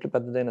 400 రెట్లు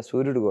పెద్దదైన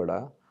సూర్యుడు కూడా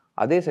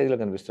అదే సైజులో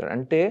కనిపిస్తాడు.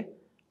 అంటే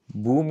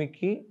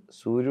భూమికి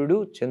సూర్యుడు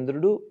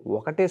చంద్రుడు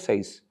ఒకటే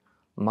సైజ్,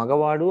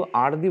 మగవాడు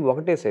ఆడది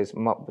ఒకటే సైజ్.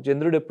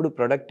 చంద్రుడు ఎప్పుడు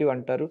ప్రొడక్టివ్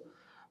అంటారు,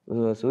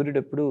 సూర్యుడు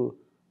ఎప్పుడు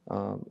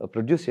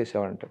ప్రొడ్యూస్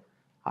చేసేవాడు అంటారు.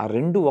 ఆ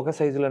రెండు ఒక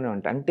సైజులోనే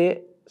ఉంటాయి. అంటే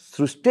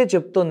సృష్టే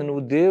చెప్తోంది,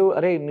 నువ్వు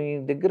అరే నీ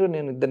దగ్గర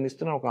నేను ఇద్దరిని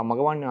ఇస్తున్నాను, ఒక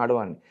మగవాడిని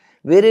ఆడవాడిని.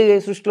 వేరే ఏ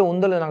సృష్టిలో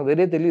ఉందో లేదు నాకు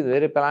వేరే తెలియదు,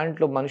 వేరే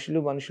ప్లానెట్లో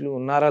మనుషులు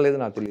ఉన్నారా లేదు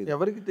నాకు తెలియదు,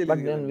 ఎవరికి బట్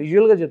తెలియదు. నేను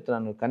విజువల్గా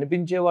చెప్తున్నాను,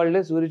 కనిపించే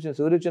వాళ్ళే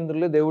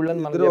సూర్యచంద్రులే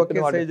దేవుళ్ళని మనకు ఒకే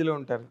చెప్పిన వాళ్ళే. సైజులో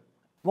ఉంటారు.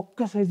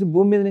 ఒక్క సైజు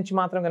భూమి మీద నుంచి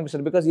మాత్రం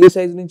కనిపిస్తారు. బికాజ్ ఈ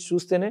సైజు నుంచి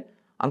చూస్తేనే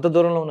అంత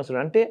దూరంలో ఉన్న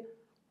సూర్యుడు. అంటే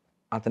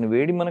అతని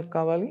వేడి మనకు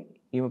కావాలి,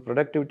 ఈమె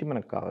ప్రొడక్టివిటీ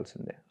మనకు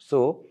కావాల్సిందే. సో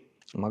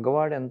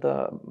మగవాడు ఎంత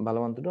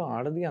బలవంతుడో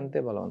ఆడది అంతే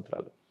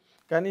బలవంతురాలు.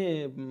 కానీ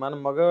మన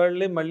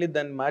మగవాళ్ళే మళ్ళీ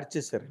దాన్ని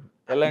మార్చేశారు.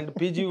 ఎలా అంటే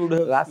పీజీ వుడ్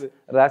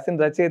రాసిన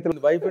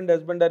రచయితలు wife and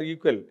husband or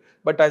equal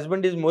but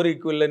husband is more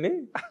equal అని.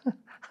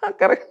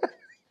 కరెక్ట్,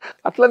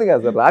 అట్లని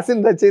కాదు సార్,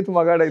 రాసిన రచయిత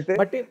మగాడైతే.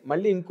 బట్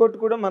మళ్ళీ ఇంకోటి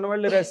కూడా మన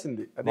వాళ్ళే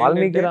రాసింది.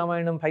 వాల్మీకి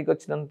రామాయణం పైకి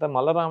వచ్చినంత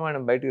మల్ల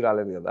రామాయణం బయటికి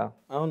రాలేదు కదా.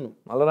 అవును,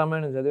 మల్ల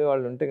రామాయణం చదివే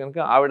వాళ్ళు ఉంటే కనుక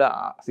ఆవిడ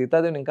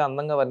సీతాదేవిని ఇంకా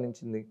అందంగా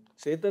వర్ణించింది.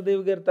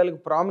 సీతాదేవి గారి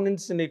తాలూకు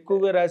ప్రామినెన్స్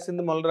ఎక్కువగా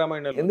రాసింది మొల్ల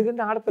రామాయణం.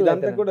 ఎందుకంటే ఆడపిల్ల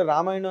అంతా కూడా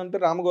రామాయణం అంటే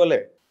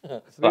రామగోలే,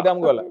 శ్రీరామ్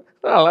గోల.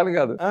 అలాని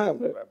కాదు.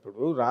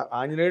 ఇప్పుడు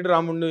ఆంజనేయుడు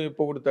రాముడిని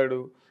పొగుడుతాడు,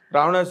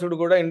 రావణాసుడు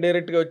కూడా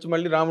ఇండైరెక్ట్ గా వచ్చి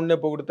మళ్ళీ రాముడినే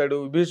పొగుడుతాడు,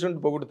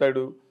 విభీషణుడు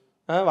పొగుడుతాడు.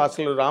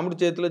 అసలు రాముడి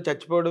చేతిలో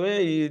చచ్చిపోవడమే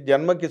ఈ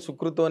జన్మకి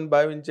సుకృతం అని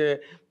భావించే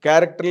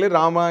క్యారెక్టర్లే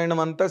రామాయణం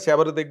అంతా.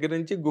 శబరి దగ్గర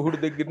నుంచి గుహుడి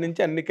దగ్గర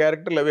నుంచి అన్ని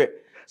క్యారెక్టర్లు అవే.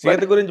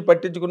 సీత గురించి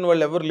పట్టించుకున్న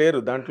వాళ్ళు ఎవరు లేరు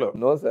దాంట్లో.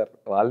 నో సార్,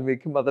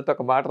 వాల్మీకి మొదట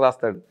ఒక మాట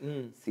రాస్తాడు,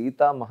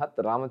 సీతా మహత్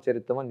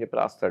రామచరితం అని చెప్పి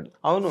రాస్తాడు.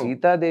 అవును,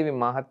 సీతాదేవి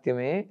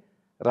మహత్యమే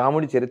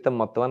రాముడి చరిత్రం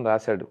మొత్తం అని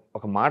రాశాడు.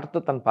 ఒక మాటతో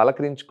తను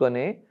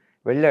పలకరించుకొని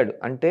వెళ్ళాడు.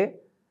 అంటే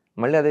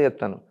మళ్ళీ అదే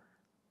చెప్తాను,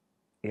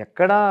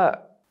 ఎక్కడా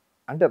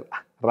అంటే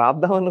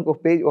రాద్దామని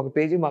ఒక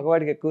పేజీ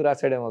మగవాడికి ఎక్కువ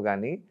రాశాడేమో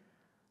కానీ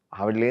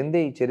ఆవిడ లేనిదే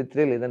ఈ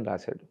చరిత్రే లేదని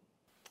రాశాడు.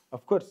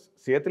 అఫ్ కోర్స్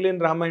సీత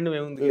లేని రామాయణం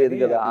ఏముంది లేదు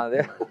కదా.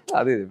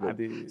 అదే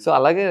సో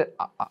అలాగే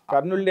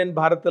కర్ణుడు లేని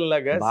భారతం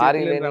లాగా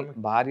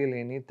భార్య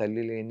లేని,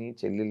 తల్లి లేని,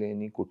 చెల్లి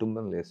లేని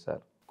కుటుంబం లేదు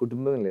సార్.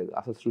 కుటుంబం లేదు,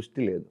 అసలు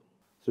సృష్టి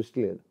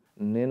లేదు.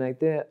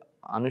 నేనైతే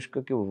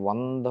అనుష్కకి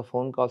 100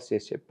 ఫోన్ కాల్స్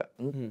చేసి చెప్పా,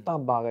 ఎంత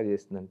బాగా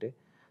చేసిందంటే.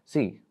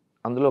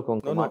 అందులో ఒక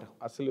మాట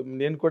అసలు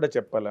నేను కూడా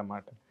చెప్పాలి ఆ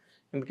మాట,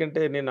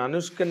 ఎందుకంటే నేను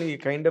అనుష్కని ఈ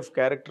కైండ్ ఆఫ్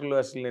క్యారెక్టర్లో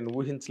అసలు నేను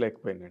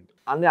ఊహించలేకపోయానండి.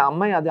 అదే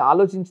అమ్మాయి అది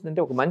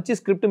ఆలోచించిందంటే, ఒక మంచి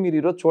స్క్రిప్ట్ మీరు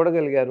ఈరోజు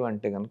చూడగలిగారు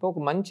అంటే కనుక, ఒక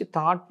మంచి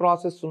థాట్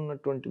ప్రాసెస్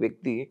ఉన్నటువంటి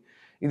వ్యక్తి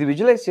ఇది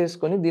విజువలైజ్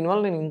చేసుకొని,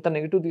 దీనివల్ల నేను ఇంత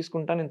నెగిటివ్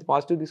తీసుకుంటాను, ఇంత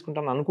పాజిటివ్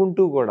తీసుకుంటాను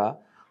అనుకుంటూ కూడా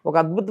ఒక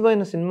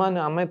అద్భుతమైన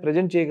సినిమాని అమ్మాయి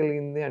ప్రజెంట్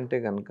చేయగలిగింది అంటే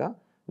కనుక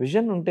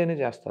విజన్ ఉంటేనే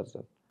చేస్తారు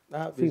సార్.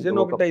 విజన్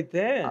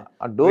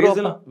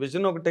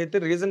ఒకటైతే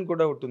రీజన్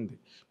కూడా ఉంటుంది.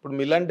 ఇప్పుడు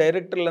మీలాంటి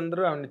డైరెక్టర్లు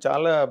అందరూ ఆవిడని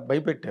చాలా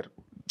భయపెట్టారు.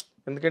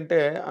 ఎందుకంటే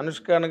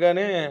అనుష్క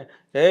అనగానే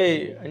ఏయ్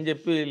అని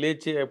చెప్పి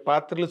లేచి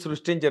పాత్రలు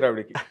సృష్టించారు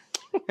ఆవిడకి.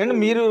 అండ్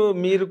మీరు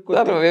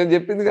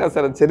చెప్పింది కదా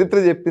సార్, చరిత్ర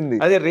చెప్పింది.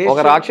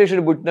 ఒక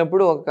రాక్షసుడు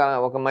పుట్టినప్పుడు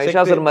ఒక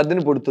మహిషాసుర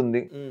మర్దిని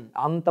పుడుతుంది.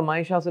 అంత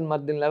మహిషాసుర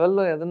మర్దిని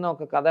లెవెల్లో ఏదన్నా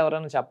ఒక కథ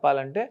ఎవరైనా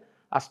చెప్పాలంటే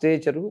ఆ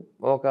స్టేచరు,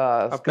 ఒక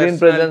స్క్రీన్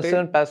ప్రెజెన్స్,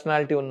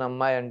 పర్సనాలిటీ ఉన్న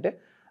అమ్మాయి అంటే.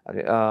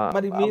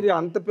 మరి మీరు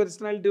అంత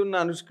పర్సనాలిటీ ఉన్న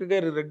అనుష్క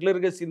గారు రెగ్యులర్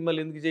గా సినిమాలు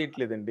ఎందుకు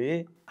చేయట్లేదండి?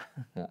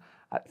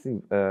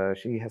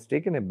 She has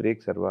taken a break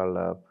sir. వాళ్ళ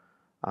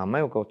ఆ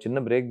అమ్మాయి ఒక చిన్న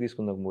బ్రేక్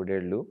తీసుకుంది, ఒక 2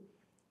 ఏళ్ళు.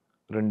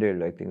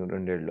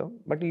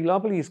 బట్ ఈ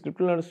లోపల ఈ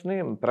స్క్రిప్ట్లు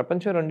నడుస్తున్నాయి.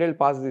 ప్రపంచం 2 ఏళ్ళు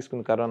పాస్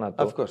తీసుకుంది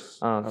కరోనాతో.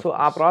 సో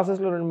ఆ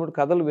ప్రాసెస్లో 2-3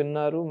 కథలు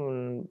విన్నారు,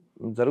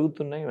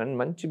 జరుగుతున్నాయి. అండ్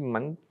మంచి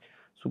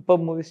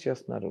సూపర్ మూవీస్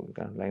చేస్తున్నారు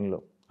ఇంకా లైన్లో.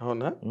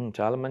 అవునా?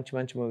 చాలా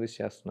మంచి మూవీస్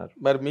చేస్తున్నారు.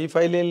 మరి మీ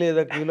ఫైల్ ఏం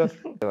లేదా క్యూలో?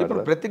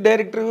 ఇప్పుడు ప్రతి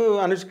డైరెక్టర్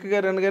అనుష్క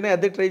గారు అనగానే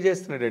అదే ట్రై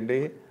చేస్తున్నాడండి.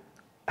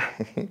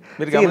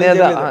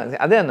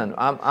 అదే అన్నాను,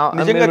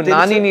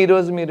 నాని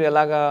ఈరోజు మీరు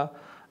ఎలాగా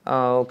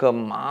ఒక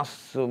మాస్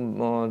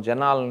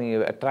జనాల్ని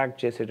అట్రాక్ట్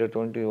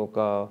చేసేటటువంటి ఒక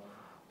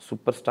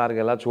సూపర్ స్టార్గా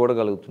ఎలా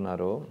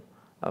చూడగలుగుతున్నారో,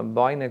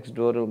 bye next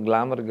door,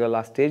 glamour girl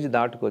ఆ స్టేజ్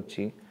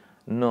దాటుకొచ్చి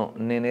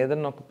నేను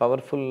ఏదన్నా ఒక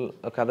పవర్ఫుల్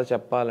కథ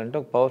చెప్పాలంటే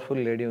ఒక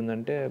పవర్ఫుల్ లేడీ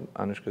ఉందంటే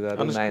అనుష్క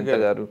గారు,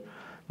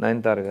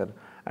 నయనతార గారు.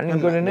 అండ్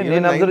ఇంకోటి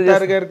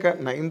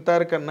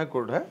నయనతార కన్నా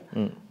కూడా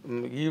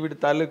ఈవిడ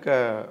తాలూకా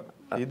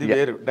ఇది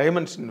వేరు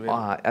డైమెన్షన్.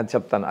 అది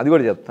చెప్తాను, అది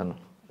కూడా చెప్తాను.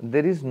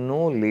 There is no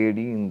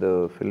lady in the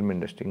film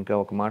industry. ఇంకా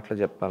ఒక మాటలో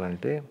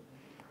చెప్పాలంటే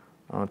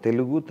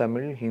తెలుగు,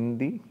 తమిళ్,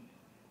 హిందీ,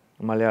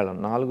 మలయాళం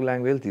 4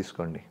 లాంగ్వేజ్లు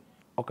తీసుకోండి.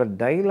 ఒక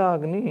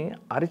డైలాగ్ని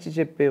అరిచి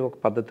చెప్పే ఒక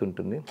పద్ధతి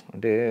ఉంటుంది.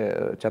 అంటే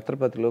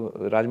ఛత్రపతిలో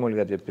రాజమౌళి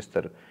గారు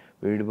చెప్పిస్తారు,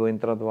 వీడిపోయిన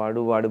తర్వాత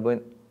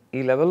వాడిపోయిన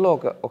ఈ లెవెల్లో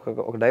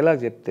ఒక డైలాగ్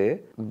చెప్తే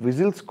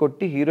విజిల్స్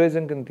కొట్టి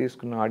హీరోయిజం కింద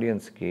తీసుకున్న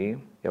ఆడియన్స్కి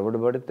ఎవడు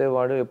పడితే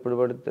వాడు ఎప్పుడు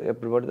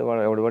పడితే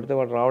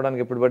వాడు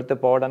రావడానికి, ఎప్పుడు పడితే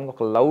పోవడానికి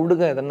ఒక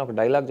లౌడ్గా ఏదన్నా ఒక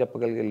డైలాగ్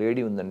చెప్పగలిగే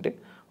లేడీ ఉందంటే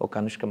ఒక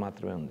అనుష్క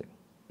మాత్రమే ఉంది.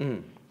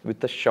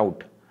 With a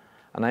shout.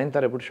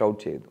 నయనతార ఎప్పుడు షౌట్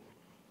చేయదు.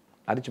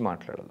 అరిచి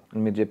మాట్లాడదు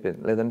అని మీరు చెప్పేది.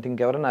 లేదంటే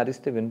ఇంకెవరైనా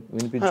అరిస్తే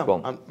వినిపించుకోం.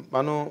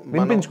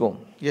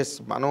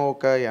 మనం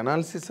ఒక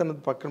ఎనాలిసిస్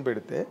అన్నది పక్కన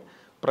పెడితే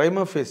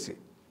ప్రైమా ఫేసి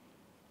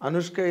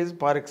అనుష్క ఈజ్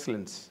పార్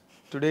excellence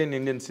today in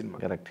Indian cinema.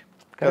 Correct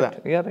కదా,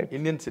 రైట్.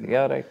 Indian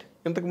cinema right.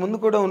 ఇంతకు ముందు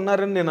కూడా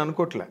ఉన్నారని నేను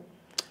అనుకోవట్లే.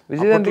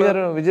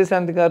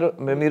 విజయశాంతి గారు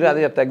మీరు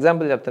అదే చెప్తా,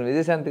 ఎగ్జాంపుల్ చెప్తాను.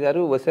 విజయశాంతి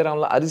గారు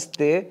వసీరాంలో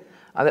అరిస్తే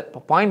అదే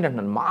పాయింట్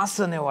అంటున్నాను. మాస్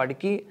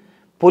అనేవాడికి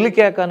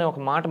పొలికేక అనే ఒక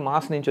మాట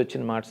మాస్ నుంచి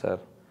వచ్చిన మాట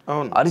సార్.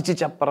 అరిచి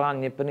చెప్పరా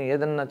అని చెప్పి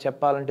ఏదన్నా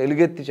చెప్పాలంటే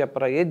ఎలుగెత్తి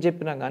చెప్పరా, ఏది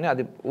చెప్పినా కానీ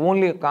అది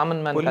ఓన్లీ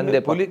కామన్ మ్యాన్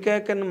అందే.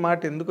 పొలికేక అన్న మాట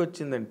ఎందుకు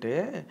వచ్చిందంటే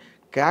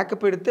కేక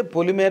పెడితే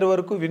పొలిమేర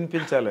వరకు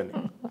వినిపించాలని.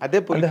 అదే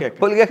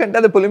పొలికేక అంటే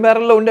అది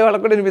పొలిమేరలో ఉండే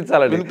వాళ్ళకి కూడా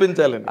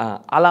వినిపించాలని.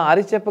 అలా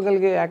అరిచి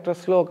చెప్పగలిగే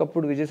యాక్టర్స్ లో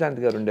ఒకప్పుడు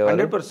విజయశాంతి గారు ఉండేవారు.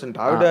 100%.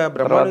 ఆవిడ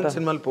బ్రహ్మానంద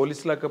సినిమాలు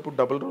పోలీస్ లాకప్పుడు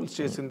డబుల్ రోల్స్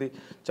చేసింది.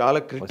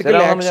 చాలా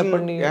క్రిటికల్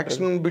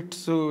యాక్షన్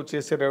బిట్స్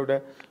చేశారు ఆవిడ,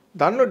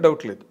 దానిలో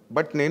డౌట్ లేదు.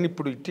 బట్ నేను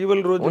ఇప్పుడు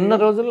ఇటీవల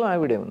రోజుల్లో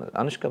ఆవిడే ఉన్నది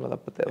అనుష్క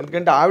తప్పితే.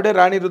 ఎందుకంటే ఆవిడే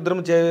రాణి రుద్రం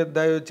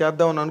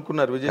చేద్దామని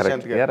అనుకున్నారు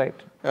విజయశాంతి గారు.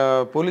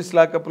 పోలీస్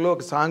లాకప్ లో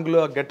ఒక సాంగ్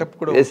లో గెటప్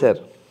కూడా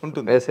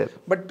ఉంటుంది.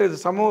 బట్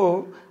సమో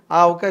ఆ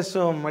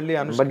అవకాశం మళ్ళీ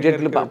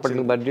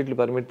బడ్జెట్లు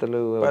పరిమితులు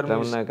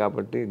ఉన్నాయి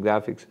కాబట్టి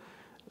గ్రాఫిక్స్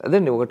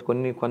అదండి. ఒకటి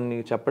కొన్ని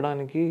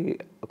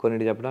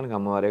చెప్పడానికి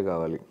అమ్మవారే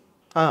కావాలి,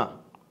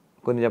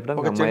 కొన్ని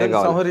చెప్పడానికి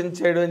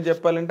సంహరించాడు అని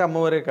చెప్పాలంటే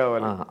అమ్మవారే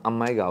కావాలి,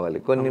 అమ్మాయి కావాలి.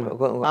 కొన్ని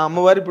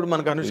అమ్మవారు ఇప్పుడు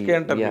మనకు అనుష్కే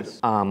అంటారు.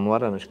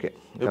 అమ్మవారు అనుష్కే,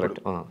 కరెక్ట్.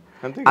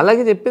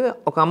 అలాగే చెప్పేది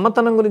ఒక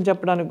అమ్మతనం గురించి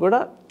చెప్పడానికి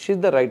కూడా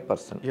షీఈ్ ద రైట్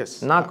పర్సన్.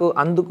 నాకు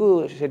అందుకు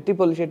శెట్టి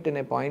పొలిశెట్టి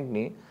అనే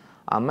పాయింట్ని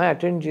ఆ అమ్మాయి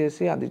అటెండ్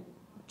చేసి అది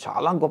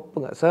చాలా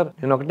గొప్పగా. సార్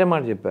నేను ఒకటే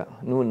మాట చెప్పా,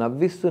 నువ్వు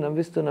నవ్విస్తూ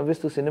నవ్విస్తూ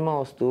నవ్విస్తూ సినిమా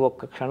వస్తూ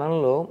ఒక్క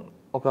క్షణంలో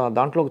ఒక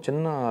దాంట్లో ఒక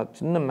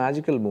చిన్న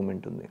మ్యాజికల్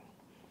మూమెంట్ ఉంది.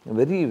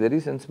 వెరీ వెరీ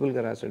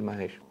సెన్సిబుల్గా రాశాడు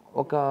మహేష్.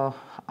 ఒక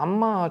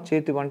అమ్మ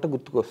చేతి వంట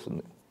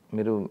గుర్తుకొస్తుంది.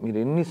 మీరు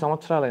ఎన్ని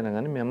సంవత్సరాలైనా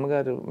కానీ మీ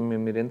అమ్మగారు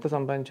మీరు ఎంత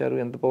సంపాదించారు,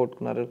 ఎంత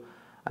పోగొట్టుకున్నారు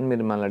అని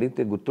మీరు మళ్ళీ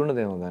అడిగితే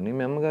గుర్తుండదేమో, కానీ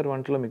మీ అమ్మగారు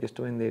వంటలో మీకు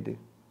ఇష్టమైంది ఏంటి?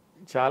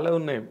 చాలా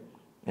ఉన్నాయి.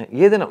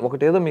 ఏదైనా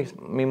ఒకటేదో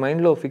మీ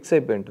మైండ్లో ఫిక్స్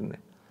అయిపోయి ఉంటుంది.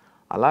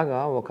 అలాగా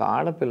ఒక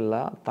ఆడపిల్ల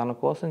తన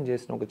కోసం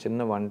చేసిన ఒక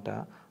చిన్న వంట,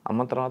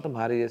 అమ్మ తర్వాత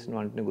భార్య చేసిన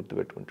వంటని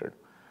గుర్తుపెట్టుకుంటాడు.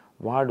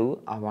 వాడు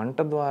ఆ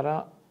వంట ద్వారా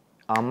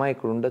ఆ అమ్మాయి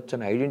ఇక్కడ ఉండొచ్చు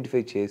అని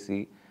ఐడెంటిఫై చేసి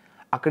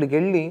అక్కడికి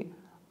వెళ్ళి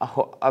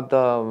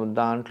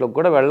దాంట్లో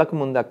కూడా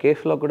వెళ్ళకముందే, ఆ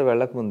కేఫ్లో కూడా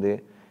వెళ్ళకముందే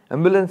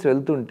అంబులెన్స్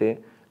వెళ్తుంటే,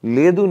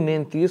 లేదు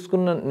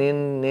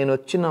నేను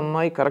వచ్చిన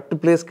అమ్మాయి కరెక్ట్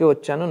ప్లేస్కే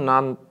వచ్చాను, నా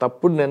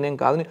తప్పుడు నిర్ణయం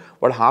కాదని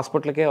వాడు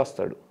హాస్పిటల్కే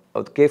వస్తాడు,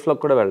 కేఫ్లో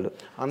కూడా వెళ్ళడు.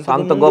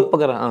 అంత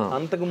గొప్పగా.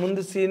 అంతకు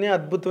ముందు సీనే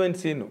అద్భుతమైన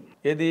సీను.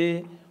 ఏది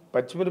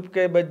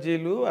పచ్చిమిరపకాయ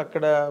బజ్జీలు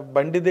అక్కడ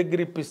బండి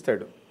దగ్గర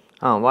ఇప్పిస్తాడు,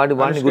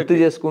 వాడిని గుర్తు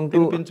చేసుకుంటూ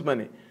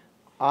తినిపించమని.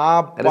 ఆ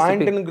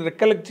పాయింట్ని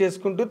రికలెక్ట్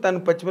చేసుకుంటూ తను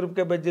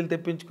పచ్చిమిరపకాయ బజ్జీలు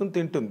తెప్పించుకుని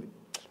తింటుంది.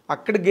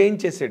 అక్కడ గెయిన్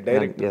చేసాడు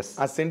డైరెక్ట్.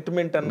 ఆ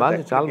సెంటిమెంట్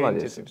అన్నది చాలా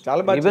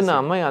బాగా. ఈవెన్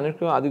అమ్మాయి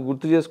అనుష్క అది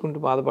గుర్తు చేసుకుంటూ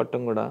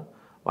బాధపడటం కూడా,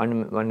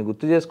 వాడిని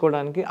గుర్తు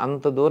చేసుకోవడానికి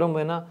అంత దూరం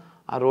పోయినా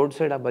ఆ రోడ్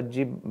సైడ్ ఆ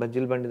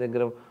బజ్జీల బండి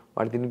దగ్గర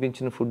వాడు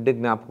తినిపించిన ఫుడ్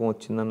జ్ఞాపకం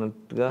వచ్చింది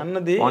అన్నట్టుగా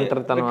అన్నది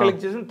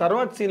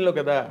తర్వాత సీన్ లో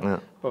కదా,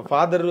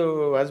 ఫాదర్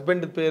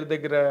హస్బెండ్ పేరు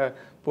దగ్గర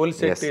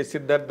పోలీస్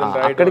సిద్ధార్థ.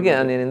 అక్కడికి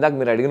నేను ఇందాక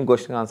మీరు అడిగిన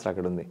క్వశ్చన్ ఆన్సర్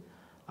అక్కడ ఉంది.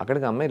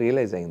 అక్కడికి అమ్మాయి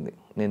రియలైజ్ అయింది,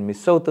 నేను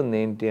మిస్ అవుతుంది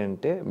ఏంటి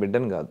అంటే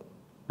బిడ్డను కాదు,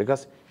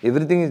 because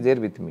everything is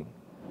there with me.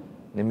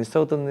 నేను మిస్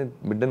అవుతుంది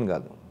బిడ్డను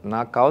కాదు,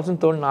 నాకు కావాల్సిన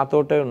తోడు నా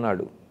తోటే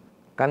ఉన్నాడు,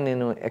 కానీ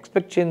నేను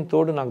ఎక్స్పెక్ట్ చేయని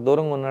తోడు నాకు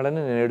దూరంగా ఉన్నాడని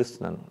నేను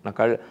ఏడుస్తున్నాను.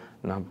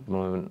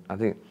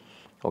 అది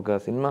ఒక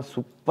సినిమా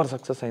సూపర్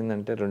సక్సెస్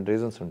అయిందంటే 2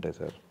 రీజన్స్ ఉంటాయి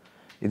సార్.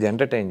 ఇది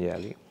ఎంటర్టైన్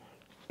చేయాలి,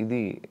 ఇది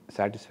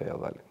సాటిస్ఫై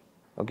అవ్వాలి.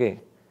 ఓకే,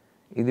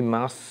 ఇది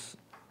మాస్,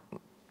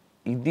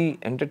 ఇది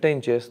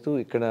ఎంటర్టైన్ చేస్తూ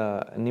ఇక్కడ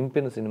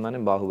నింపిన సినిమానే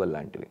బాహుబలి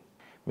లాంటివి.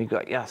 మీకు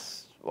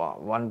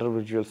వండర్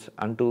విజువల్స్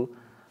అంటూ,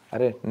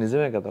 అరే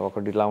నిజమే కదా,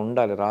 ఒకటి ఇలా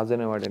ఉండాలి, రాజు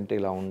అనేవాడు అంటే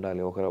ఇలా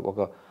ఉండాలి,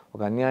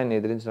 ఒక అన్యాయాన్ని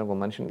ఎదిరించిన ఒక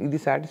మనిషిని, ఇది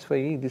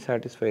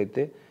సాటిస్ఫై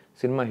అయితే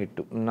సినిమా హిట్.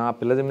 నా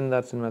పిల్ల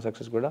జమీందార్ సినిమా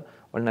సక్సెస్ కూడా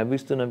వాడు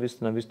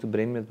నవ్విస్తూ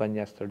బ్రెయిన్ మీద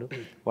పనిచేస్తాడు,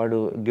 వాడు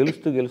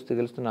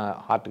గెలుస్తూ నా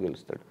హార్ట్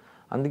గెలుస్తాడు.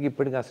 అందుకే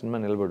ఇప్పటికీ ఆ సినిమా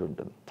నిలబడి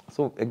ఉంటుంది.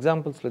 సో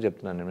ఎగ్జాంపుల్స్లో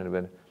చెప్తున్నాను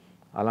నేను.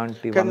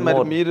 అలాంటి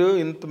మీరు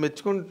ఇంత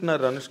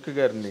మెచ్చుకుంటున్నారు అనుష్క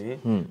గారిని,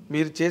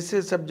 మీరు చేసే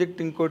సబ్జెక్ట్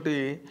ఇంకోటి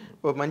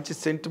మంచి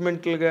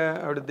సెంటిమెంటల్గా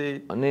ఆవిడది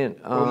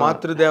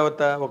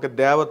మాతృదేవత, ఒక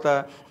దేవత,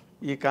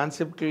 ఈ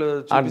కాన్సెప్ట్లో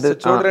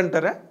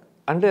చూడరంటారా?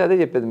 అంటే అదే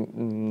చెప్పేది,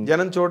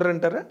 జనం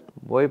చూడరంటారా?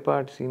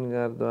 బోయపాటి సీన్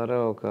గారి ద్వారా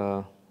ఒక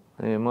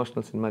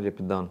ఎమోషనల్ సినిమా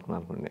చెప్పిద్దాం అనుకున్నాను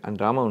అనుకోండి. అండ్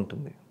డ్రామా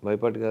ఉంటుంది.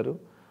 బోయపాటి గారు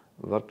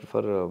వర్క్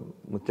ఫర్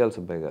ముత్యాల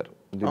సుబ్బయ్య గారు,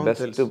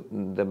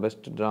 ది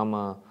బెస్ట్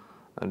డ్రామా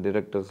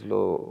డైరెక్టర్స్లో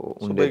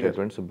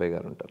ఉండేటటువంటి సుబ్బయ్య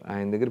గారు ఉంటారు.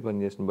 ఆయన దగ్గర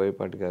పనిచేసిన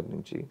బోయపాటి గారి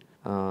నుంచి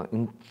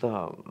ఇంత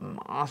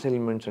మాస్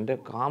ఎలిమెంట్స్, అంటే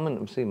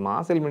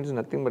మాస్ ఎలిమెంట్స్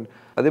నథింగ్ బట్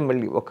అదే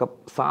మళ్ళీ ఒక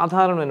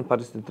సాధారణమైన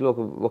పరిస్థితిలో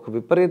ఒక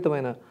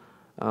విపరీతమైన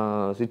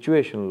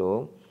సిచ్యువేషన్లో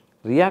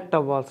రియాక్ట్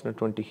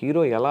అవ్వాల్సినటువంటి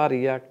హీరో ఎలా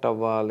రియాక్ట్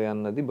అవ్వాలి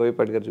అన్నది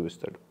బోయపాటి గారు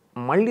చూపిస్తాడు.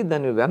 మళ్ళీ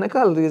దాని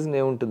వెనకాల రీజన్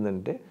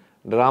ఏముంటుందంటే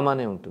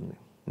డ్రామానే ఉంటుంది.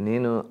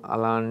 నేను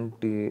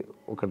అలాంటి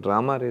ఒక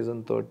డ్రామా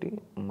రీజన్ తోటి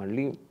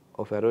మళ్ళీ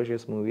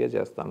ఫెరోషియస్ మూవీయే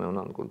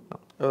చేస్తామేమో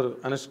అనుకుంటున్నాం. ఎవరు?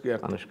 అనుష్క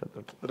గారు.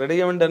 అనుష్కతో రెడీ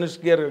అవ్వండి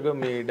అనుష్క గారు,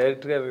 మీ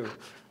డైరెక్టర్ గారు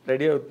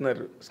రెడీ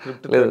అవుతున్నారు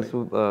స్క్రిప్ట్.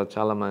 లేదు,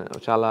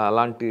 చాలా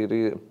అలాంటి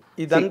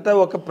ఇదంతా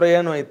ఒక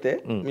ప్రయాణం అయితే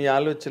మీ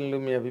ఆలోచనలు,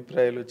 మీ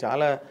అభిప్రాయాలు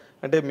చాలా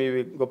అంటే మీ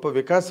గొప్ప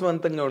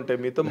వికాసవంతంగా ఉంటాయి.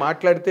 మీతో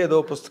మాట్లాడితే ఏదో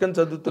పుస్తకం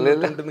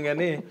చదువుతున్నట్టు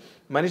కానీ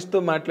మనిషితో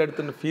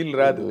మాట్లాడుతున్న ఫీల్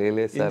రాదు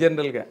ఇన్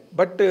జనరల్గా.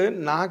 బట్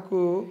నాకు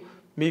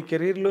మీ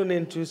కెరీర్లో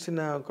నేను చూసిన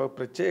ఒక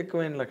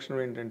ప్రత్యేకమైన లక్షణం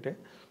ఏంటంటే,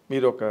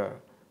 మీరు ఒక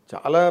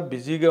చాలా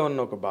బిజీగా ఉన్న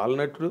ఒక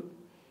బాలనటుడు,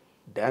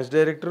 డ్యాన్స్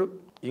డైరెక్టరు,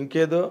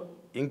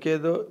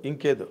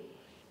 ఇంకేదో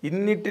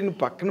ఇన్నిటిని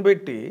పక్కన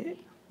పెట్టి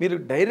మీరు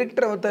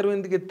డైరెక్టర్ అవతారం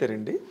ఎందుకు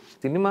ఎత్తారండి?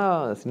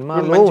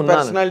 సినిమాలో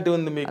పర్సనాలిటీ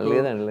ఉంది మీకు.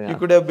 You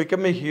could have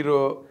become a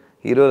hero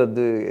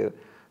వద్దు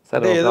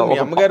సరే, ఏదో మీ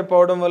అమ్మగారు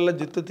పోవడం వల్ల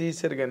జుత్తు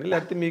తీశారు కానీ,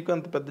 లేకపోతే మీకు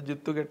అంత పెద్ద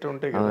జుత్తు గట్ట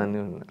ఉంటాయి కదా.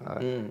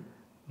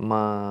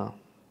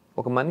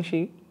 ఒక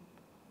మనిషి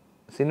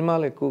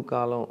సినిమాలు ఎక్కువ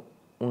కాలం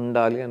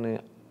ఉండాలి అని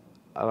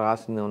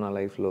రాసింది నా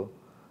లైఫ్లో.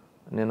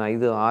 నేను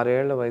 5-6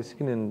 ఏళ్ల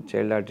వయసుకి నేను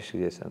చైల్డ్ ఆర్టిస్ట్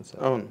చేశాను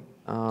సార్. అవును,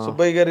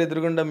 సుబ్బయ్య గారు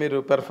ఎదురుగుండా మీరు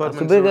పెర్ఫార్మెన్స్.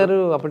 సుబ్బయ్య గారు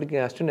అప్పటికి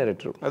అసిస్టెంట్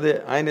డైరెక్టర్. అదే,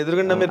 ఆయన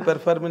ఎదురుగుండా మీరు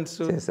పెర్ఫార్మెన్స్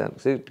చేశాను.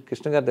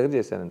 కృష్ణ గారి దగ్గర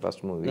చేశాను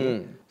ఫస్ట్ మూవీ.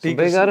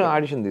 సుబ్బయ్య గారు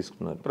ఆడిషన్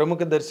తీసుకున్నారు. ప్రముఖ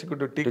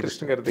దర్శకుడు టి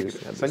కృష్ణ గారి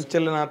దగ్గర,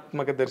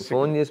 సంచలనాత్మక దర్శకుడు.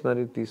 ఫోన్ చేసి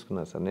మరీ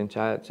తీసుకున్నారు సార్. నేను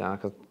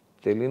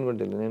తెలియని కూడా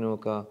తెలియదు. నేను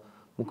ఒక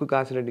ముక్కు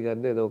కాశిరెడ్డి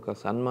గారిది ఏదో ఒక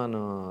సన్మాన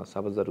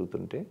సభ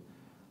జరుగుతుంటే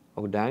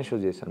ఒక డ్యాన్స్ షో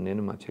చేశాను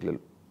నేను, మా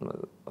చెల్లెలు.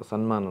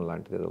 సన్మానం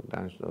లాంటిది ఏదో ఒక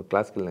డ్యాన్స్ షో,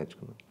 క్లాసికల్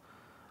నేర్చుకున్నాను.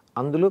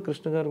 అందులో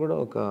కృష్ణ గారు కూడా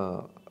ఒక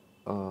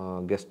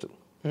గెస్ట్.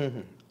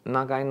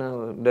 నాకు ఆయన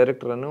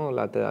డైరెక్టర్ అను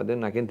లేకపోతే అదే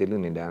నాకేం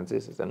తెలియదు. నేను డ్యాన్స్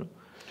చేసేసాను,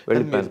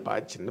 వెళ్ళిపోయాను.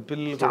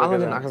 చిన్నపిల్లలు చాలా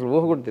నాకు అసలు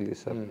ఊహ కూడా తెలియదు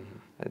సార్.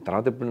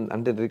 తర్వాత ఇప్పుడు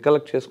అంటే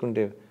రికలెక్ట్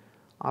చేసుకుంటే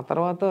ఆ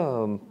తర్వాత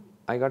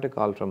I got a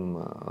call from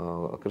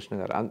Krishna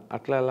గారు.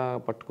 అట్లా ఎలా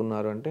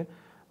పట్టుకున్నారు అంటే,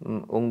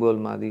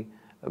 ఒంగోలు మాది,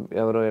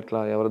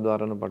 ఎవరి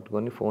ద్వారానో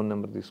పట్టుకొని ఫోన్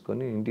నెంబర్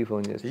తీసుకొని ఇంటికి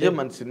ఫోన్ చేసి,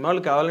 మన సినిమాలు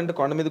కావాలంటే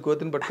కొండ మీద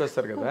కోతిని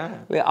పట్టుకొస్తారు కదా.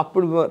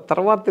 అప్పుడు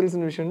తర్వాత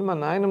తెలిసిన విషయం, మా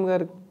నాయనమ్మ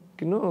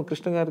గారికిను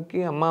కృష్ణ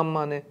గారికి అమ్మ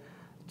అనే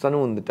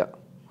చనువు ఉందిట.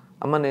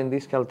 అమ్మ నేను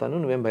తీసుకెళ్తాను,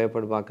 నువ్వేం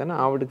భయపడిపోకని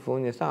ఆవిడకి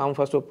ఫోన్ చేస్తే ఆమె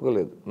ఫస్ట్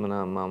ఒప్పుకోలేదు.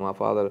 మా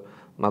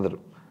మదరు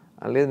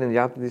లేదు, నేను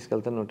జాగ్రత్త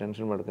తీసుకెళ్తాను, నువ్వు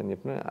టెన్షన్ పడకని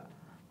చెప్పిన.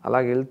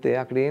 అలాగే వెళ్తే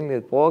అక్కడ ఏం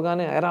లేదు.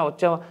 పోగానే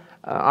వచ్చావా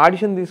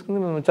ఆడిషన్ తీసుకుని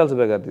మేము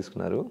సుబ్బయ్య గారు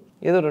తీసుకున్నారు.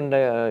 ఏదో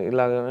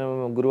ఇలాగ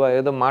గురువా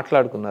ఏదో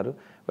మాట్లాడుకున్నారు.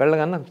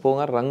 వెళ్ళగానే నాకు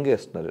పోగానే రంగు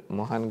వేస్తున్నారు,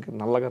 మొహానికి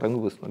నల్లగా రంగు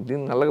పూస్తున్నారు,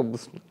 దీన్ని నల్లగా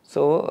పూస్తున్నారు.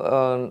 సో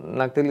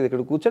నాకు తెలియదు.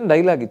 ఇక్కడ కూర్చొని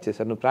డైలాగ్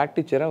ఇచ్చేసారు, నువ్వు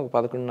ప్రాక్టీస్ చేయరా,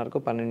 11:30కో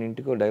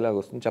 12ంటికో డైలాగ్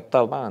వస్తుంది,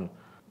 చెప్తావా అని.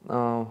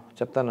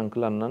 చెప్తాను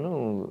అంకుల్ అన్నాను.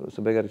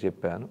 సుబ్బయ్య గారికి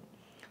చెప్పాను.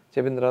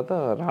 చెప్పిన తర్వాత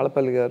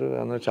రాళ్ళపల్లి గారు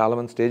అందరూ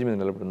చాలామంది స్టేజ్ మీద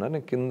నిలబడున్నారు.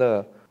 నేను కింద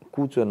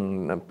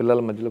కూర్చొని పిల్లల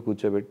మధ్యలో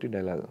కూర్చోబెట్టి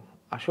డైలాగ్,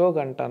 అశోక్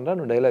అంటానరా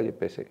నువ్వు డైలాగ్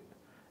చెప్పేసి,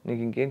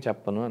 నీకు ఇంకేం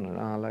చెప్పను అన్నాడు.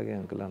 అలాగే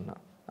అంకుల్ అన్న.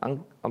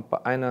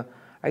 ఆయన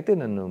అయితే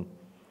నన్ను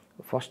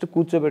ఫస్ట్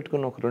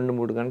కూర్చోబెట్టుకుని ఒక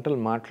 2-3 గంటలు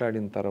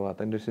మాట్లాడిన తర్వాత,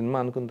 అంటే సినిమా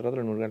అనుకున్న తర్వాత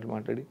 2-3 గంటలు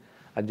మాట్లాడి,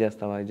 అది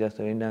చేస్తావా,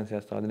 ఏం డ్యాన్స్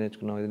చేస్తావు, అది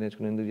నేర్చుకున్నావు,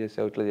 ఎందుకు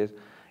చేసావు, ఇట్లా చేసి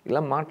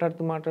ఇలా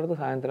మాట్లాడుతూ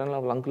సాయంత్రంలో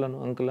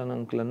అంకుల్ అని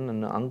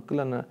నన్ను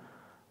అంకుల్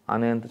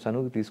అనేంత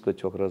చనువుకి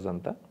తీసుకొచ్చి ఒకరోజు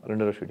అంతా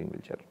 2వ రోజు షూటింగ్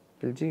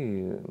పిలిచి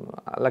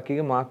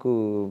లక్కీగా మాకు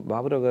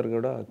బాబురావు గారు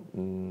కూడా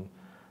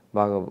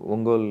బాగా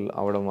ఒంగోలు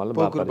అవడం వల్ల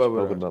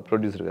బాగా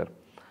ప్రొడ్యూసర్ గారు,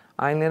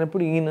 ఆయన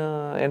లేనప్పుడు ఈయన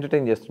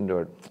ఎంటర్టైన్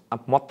చేస్తుండేవాడు.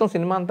 మొత్తం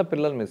సినిమా అంతా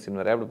పిల్లల మీద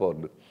సినిమా,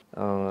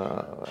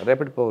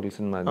 రేపటి పవర్లు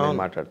సినిమా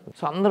మాట్లాడుతుంది.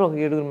 సో అందరూ ఒక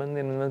 7 మంది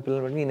 8 మంది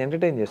పిల్లలు పెట్టి ఈయన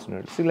ఎంటర్టైన్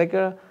చేస్తున్నాడు. సో లైక్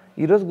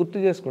ఈరోజు గుర్తు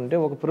చేసుకుంటే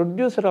ఒక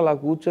ప్రొడ్యూసర్ అలా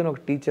కూర్చొని ఒక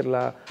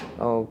టీచర్లా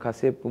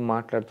కాసేపు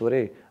మాట్లాడుతూ,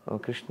 రే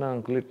కృష్ణ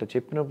అంకుల్ ఇట్లా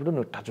చెప్పినప్పుడు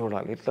నువ్వు ఇట్లా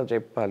చూడాలి, ఇట్లా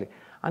చెప్పాలి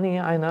అని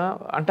ఆయన,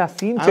 అంటే ఆ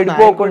సీన్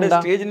చెడిపోకుండా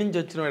స్టేజ్ నుంచి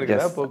వచ్చినాడు.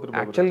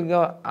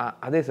 యాక్చువల్గా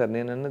అదే సార్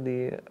నేను అన్నది.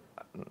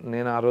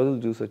 నేను ఆ రోజులు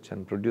చూసి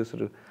వచ్చాను.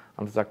 ప్రొడ్యూసర్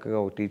అంత చక్కగా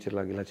ఒక టీచర్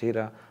లాగా ఇలా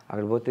చేయరా,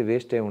 అక్కడ పోతే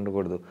వేస్ట్ అయి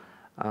ఉండకూడదు.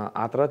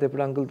 ఆ తర్వాత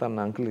ఎప్పుడు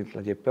అంకుల్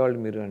ఇట్లా చెప్పేవాళ్ళు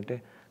మీరు అంటే,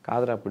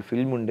 కాదురా అప్పుడు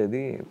ఫిల్మ్ ఉండేది,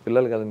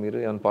 పిల్లలు కదా మీరు,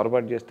 ఏమైనా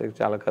పొరపాటు చేస్తే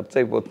చాలా ఖర్చు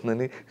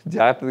అయిపోతుందని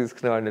జాగ్రత్త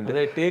తీసుకునేవాళ్ళు.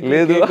 అంటే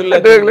లేదు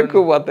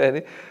ఎక్కువ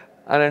పోతాయని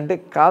అని అంటే,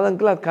 కాదు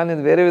అంకుల్ అది కానీ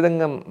అది వేరే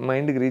విధంగా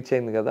మైండ్కి రీచ్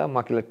అయింది కదా,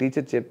 మాకు ఇలా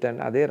టీచర్ చెప్తే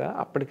అంటే, అదేరా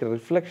అప్పటికి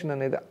రిఫ్లెక్షన్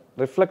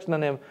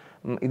అనే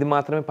ఇది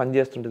మాత్రమే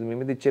పనిచేస్తుంటుంది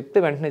మేము, ఇది చెప్తే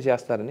వెంటనే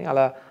చేస్తారని.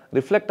 అలా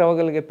రిఫ్లెక్ట్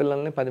అవ్వగలిగే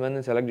పిల్లల్ని 10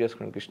 మందిని సెలెక్ట్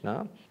చేసుకున్నాడు కృష్ణ.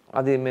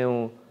 అది మేము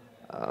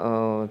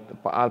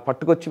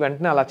పట్టుకొచ్చి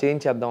వెంటనే అలా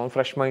చేయించేద్దాం,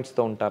 ఫ్రెష్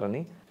మైండ్స్తో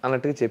ఉంటారని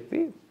అన్నట్టుగా చెప్పి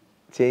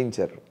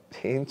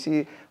చేయించి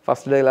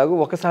ఫస్ట్ డైలాగు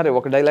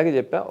ఒక డైలాగే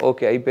చెప్పా,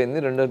 ఓకే అయిపోయింది.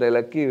 2వ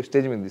డైలాగ్కి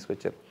స్టేజ్ మీద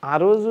తీసుకొచ్చారు. ఆ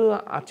రోజు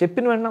ఆ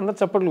చెప్పిన వెంటనే అందరూ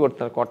చప్పట్లు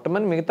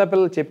కొట్టమని మిగతా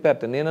పిల్లలు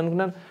చెప్పారు. నేను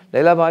అనుకున్నాను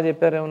డైలాగ్ బాగా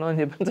చెప్పారేమో అని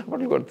చెప్పి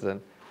చప్పట్లు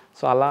కొడుతున్నాను.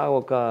 సో అలా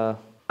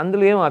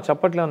అందులో ఆ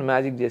చప్పట్లు ఏమైనా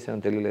మ్యాజిక్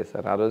చేసామని తెలియలేదు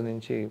సార్. ఆ రోజు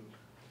నుంచి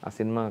ఆ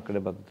సినిమా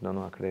అక్కడే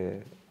బతుకుతున్నాను, అక్కడే.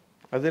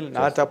 అదే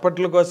ఆ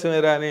చప్పట్ల కోసమే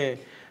రాని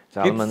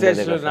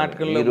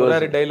నాటకంలో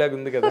డైలాగ్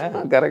ఉంది కదా,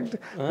 కరెక్ట్.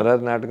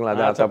 నాటకంలో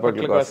అదే ఆ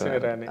చప్పట్ల కోసమే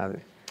రాని.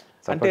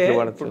 అంటే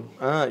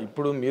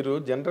ఇప్పుడు మీరు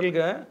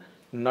జనరల్గా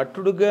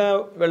నటుడుగా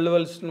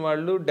వెళ్ళవలసిన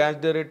వాళ్ళు డాన్స్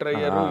డైరెక్టర్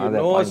అయ్యారు,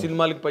 ఎన్నో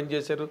సినిమాలకు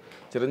పనిచేశారు.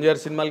 చిరంజీవి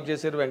గారి సినిమాలకు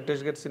చేశారు,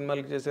 వెంకటేష్ గారి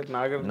సినిమాలకు చేశారు,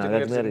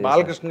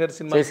 బాలకృష్ణ గారి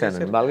సినిమాలు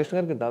చేశారు, బాలకృష్ణ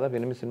గారికి దాదాపు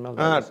 8 సినిమాలు,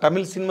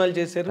 తమిళ సినిమాలు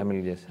చేశారు,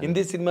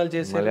 హిందీ సినిమాలు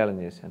చేశారు,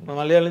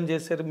 మలయాళం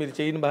చేశారు. మీరు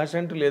చేయని భాష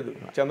అంటూ లేదు.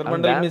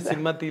 చంద్రమండలి మీరు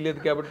సినిమా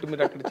తీయలేదు కాబట్టి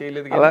మీరు అక్కడ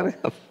చేయలేదు.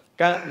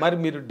 మరి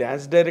మీరు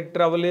డాన్స్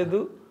డైరెక్టర్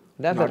అవ్వలేదు,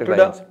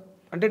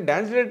 అంటే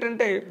డాన్స్ డైరెక్టర్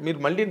అంటే మీరు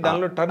మళ్ళీ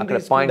దానిలో టర్న్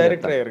తీసుకుని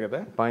డైరెక్టర్ అయ్యారు కదా.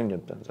 పాయింట్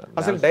చెప్తాను సార్.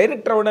 అసలు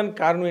డైరెక్టర్ అవ్వడానికి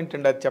కారణం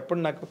ఏంటండి, అది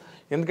చెప్పండి నాకు.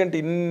 ఎందుకంటే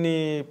ఇన్ని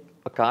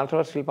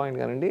కాంట్రవర్షియల్ పాయింట్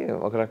కానండి,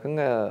 ఒక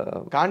రకంగా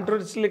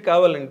కాంట్రవర్సీలు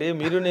కావాలండి.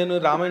 మీరు నేను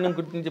రామాయణం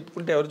గురించి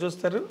చెప్పుకుంటే ఎవరు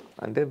చూస్తారు?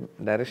 అంటే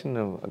డైరెక్షన్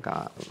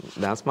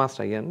డాన్స్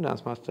మాస్టర్ అయ్యాను.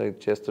 డాన్స్ మాస్టర్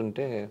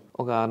చేస్తుంటే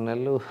ఒక 6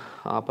 నెలలు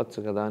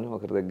ఆపచ్చు కదా అని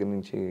ఒకరి దగ్గర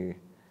నుంచి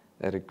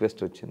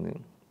రిక్వెస్ట్ వచ్చింది.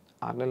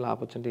 6 నెలలు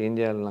ఆపచ్చు అంటే ఏం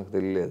చేయాలో నాకు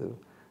తెలియలేదు.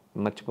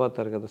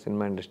 మర్చిపోతారు కదా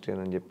సినిమా ఇండస్ట్రీ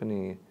అని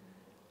చెప్పి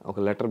ఒక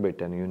లెటర్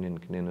పెట్టాను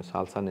యూనియన్కి. నేను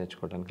సాల్సా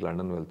నేర్చుకోవడానికి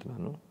లండన్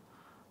వెళ్తున్నాను,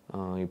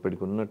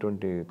 ఇప్పటికి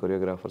ఉన్నటువంటి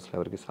కొరియోగ్రాఫర్స్లో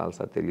ఎవరికి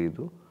సాల్సా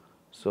తెలియదు,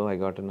 so I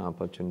got an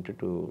opportunity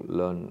to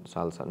learn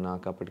salsa.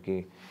 నాకు అప్పటికి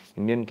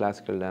ఇండియన్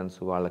క్లాసికల్ డ్యాన్స్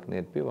వాళ్ళకి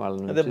నేర్పి వాళ్ళ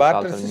నుంచి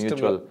సాల్సా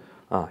మ్యూచువల్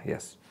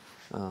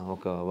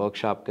ఒక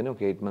వర్క్షాప్ కని,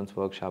 ఒక 8 months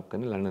వర్క్షాప్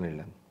కని లండన్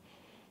వెళ్ళాను.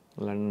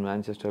 లండన్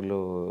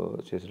మాంచెస్టర్లో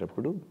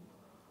చేసేటప్పుడు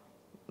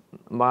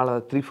వాళ్ళ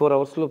 3-4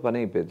 అవర్స్లో పని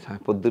అయిపోయింది.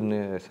 పొద్దున్నే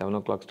 7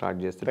 o'clock స్టార్ట్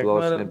చేస్తే 2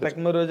 hours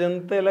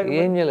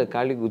ఏం చేయలేదు,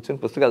 ఖాళీ కూర్చొని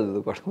పుస్తకాలు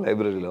చదువుకోవడం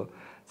లైబ్రరీలో.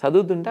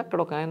 చదువుతుంటే అక్కడ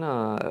ఒక ఆయన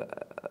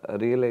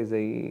రియలైజ్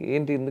అయ్యి,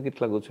 ఏంటి ఎందుకు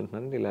ఇట్లా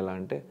కూర్చుంటున్నారంటే ఇలా ఎలా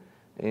అంటే,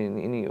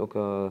 ఒక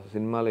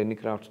సినిమాలో ఎన్ని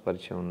క్రాఫ్ట్స్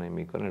పరిచయం ఉన్నాయి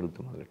మీకు అని అడుగుతూ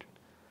మొదలెట్టాడు.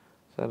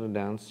 సార్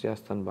డ్యాన్స్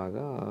చేస్తాను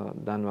బాగా,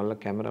 దానివల్ల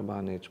కెమెరా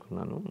బాగా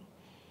నేర్చుకున్నాను,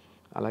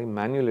 అలాగే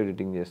మాన్యువల్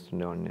ఎడిటింగ్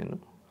చేస్తుండేవాడిని నేను,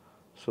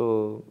 సో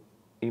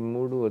ఈ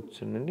 3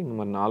 వచ్చిందండి, ఇంక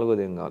మరి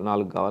 4వది ఏం కావాలి,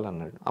 4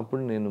 కావాలన్నాడు.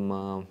 అప్పుడు నేను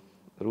మా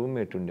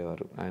రూమ్మేట్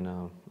ఉండేవారు, ఆయన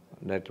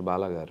డైరెక్టర్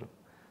బాలా గారు,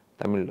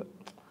 తమిళ్లో.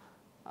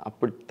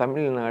 అప్పుడు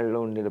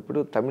తమిళనాడులో ఉండేటప్పుడు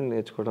తమిళ్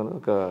నేర్చుకోవడం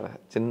ఒక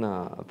చిన్న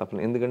తప్పన,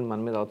 ఎందుకంటే మన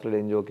మీద అవతల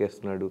ఏం జోక్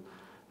వేస్తున్నాడు,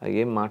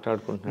 ఏం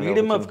మాట్లాడుకుంటున్నాడు,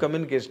 మీడియం ఆఫ్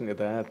కమ్యూనికేషన్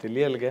కదా,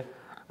 తెలియాలిగా.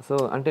 సో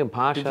అంటే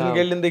భాష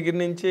వెళ్ళిన దగ్గర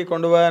నుంచి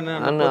కొండవా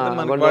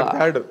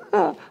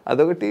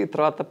అదొకటి.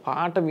 తర్వాత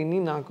పాట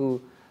విని నాకు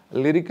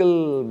లిరికల్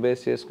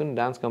బేస్ చేసుకుని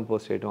డాన్స్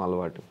కంపోజ్ చేయడం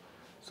అలవాటు.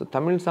 సో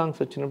తమిళ్ సాంగ్స్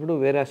వచ్చినప్పుడు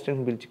వేరే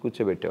అసిస్టెంట్ పిలిచి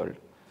కూర్చోబెట్టేవాళ్ళు.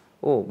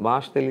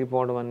 భాష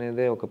తెలియకపోవడం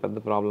అనేదే ఒక పెద్ద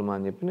ప్రాబ్లమా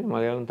అని చెప్పి నేను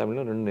మలయాళం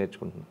తమిళం 2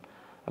 నేర్చుకుంటున్నాను.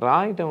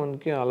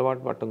 రాయటానికి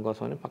అలవాటు పడటం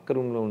కోసం అని పక్క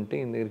రూమ్లో ఉంటే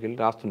ఈయన దగ్గరికి వెళ్ళి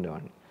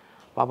రాస్తుండేవాడిని.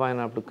 పాప ఆయన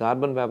అప్పుడు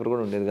కార్బన్ పేపర్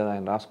కూడా ఉండేది కదా,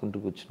 ఆయన రాసుకుంటూ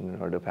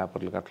కూర్చునేవాడు,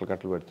 పేపర్లు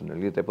కట్టలు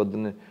పెడుతుండేవాడు. లేకపోతే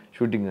పొద్దున్నే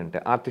షూటింగ్ అంటే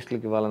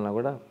ఆర్టిస్టులకి ఇవ్వాలన్నా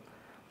కూడా.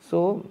 సో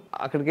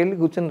అక్కడికి వెళ్ళి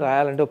కూర్చొని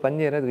రాయాలంటే ఒక పని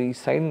చేయలేదు, ఈ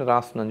సైడ్ని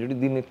రాస్తున్నాను చూడు,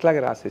 దీన్ని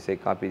ఇట్లాగే రాసేసాయి,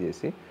 కాపీ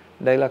చేసి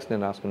డైలాగ్స్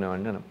నేను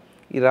రాసుకునేవాడిని అని.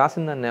 ఈ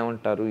రాసిన దాన్ని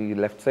ఏమంటారు, ఈ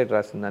లెఫ్ట్ సైడ్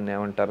రాసిన దాన్ని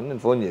ఏమంటారు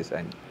నేను ఫోన్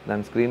చేశాను.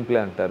 దాన్ని స్క్రీన్ ప్లే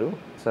అంటారు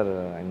సార్,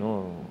 ఐ నో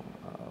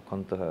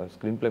కొంత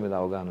స్క్రీన్ ప్లే మీద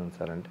అవగాహన ఉంది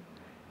సార్ అంటే.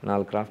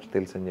 4 క్రాఫ్ట్స్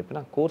తెలుసు అని చెప్పి.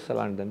 నా కోర్స్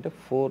ఎలాంటిదంటే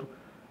 4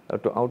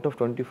 out of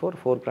 24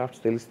 4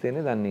 క్రాఫ్ట్స్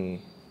తెలిస్తేనే దాన్ని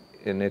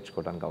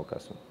నేర్చుకోవడానికి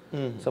అవకాశం.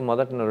 సో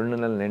మొదట 2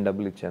 నెలలు నేను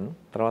డబ్బులు ఇచ్చాను,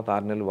 తర్వాత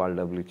 6 నెలలు వాళ్ళు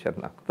డబ్బులు ఇచ్చారు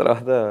నాకు.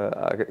 తర్వాత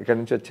ఇక్కడ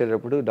నుంచి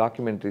వచ్చేటప్పుడు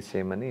డాక్యుమెంటరీస్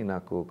చేయమని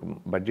నాకు ఒక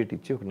బడ్జెట్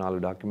ఇచ్చి, ఒక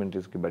 4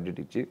 డాక్యుమెంటరీస్కి బడ్జెట్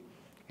ఇచ్చి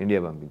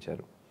ఇండియా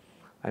పంపించారు.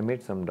 ఐ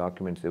మేడ్ సమ్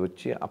డాక్యుమెంట్స్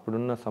వచ్చి,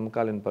 అప్పుడున్న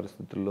సమకాలీన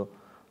పరిస్థితుల్లో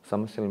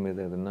సమస్యల మీద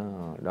ఏదైనా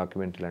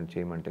డాక్యుమెంటరీ లాంటి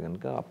చేయమంటే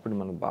కనుక అప్పుడు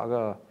మనకు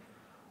బాగా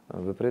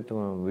విపరీతం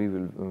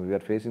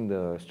we are facing the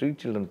street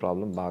children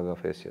problem బాగా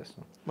ఫేస్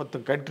చేస్తాం. మొత్తం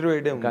కంట్రీ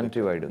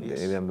వైడ్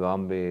ఉంది.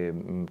 బాంబే,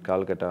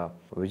 కల్కటా,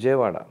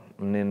 విజయవాడ.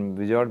 నేను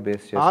విజయవాడ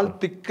బేస్ చేస్తాను.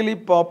 థిక్లీ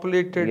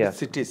పాపులేటెడ్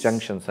సిటీస్,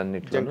 జంక్షన్స్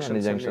అన్నిట్లో,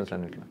 జంక్షన్స్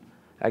అన్నిట్లో.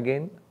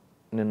 అగైన్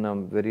నిన్న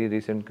వెరీ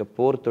రీసెంట్గా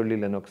పోర్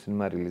తొళ్ళిల్ అని ఒక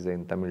సినిమా రిలీజ్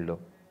అయింది తమిళ్లో.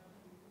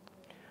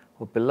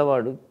 ఓ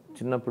పిల్లవాడు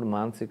చిన్నప్పుడు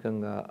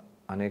మానసికంగా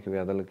అనేక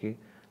వ్యాధులకి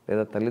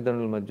లేదా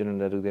తల్లిదండ్రుల మధ్యన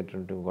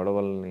జరిగేటువంటి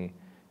గొడవలని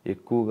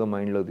ఎక్కువగా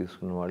మైండ్లో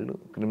తీసుకున్న వాళ్ళు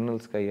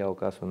క్రిమినల్స్కి అయ్యే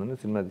అవకాశం ఉందని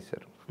సినిమా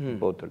తీశారు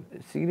పోతాడు.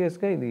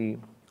 సీరియస్గా ఇది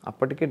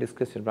అప్పటికే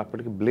డిస్కస్ చేసినప్పుడు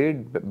అప్పటికి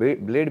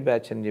బ్లేడ్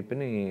బ్యాచ్ అని చెప్పి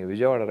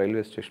విజయవాడ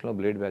రైల్వే స్టేషన్లో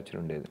బ్లేడ్ బ్యాచ్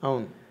ఉండేది.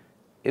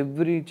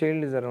 Every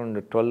child is around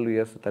 12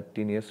 years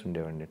 13 years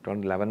ఉండేవండి.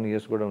 11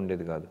 years కూడా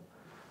ఉండేది కాదు.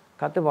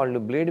 కాకపోతే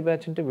వాళ్ళు బ్లేడ్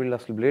బ్యాచ్ అంటే వీళ్ళు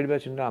అసలు బ్లేడ్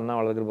బ్యాచ్ అంటే అన్న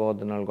వాళ్ళ దగ్గర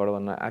పోవద్దు వాళ్ళు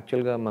గొడవ అన్న.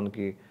 యాక్చువల్గా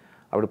మనకి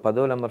అప్పుడు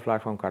 10వ నెంబర్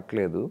ప్లాట్ఫామ్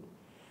కట్టలేదు,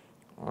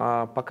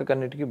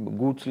 పక్కకన్నిటికీ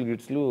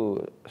గిట్స్లు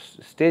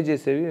స్టే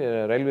చేసేవి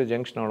రైల్వే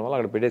జంక్షన్ అవడం వల్ల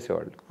అక్కడ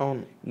పెట్టేసేవాళ్ళు.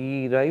 ఈ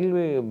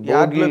రైల్వే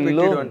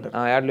బోగీలో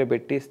యాడ్లో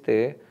పెట్టేస్తే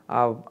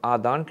ఆ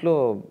దాంట్లో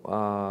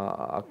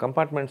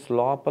కంపార్ట్మెంట్స్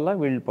లోపల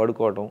వీళ్ళు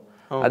పడుకోవడం,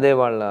 అదే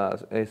వాళ్ళ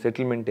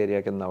సెటిల్మెంట్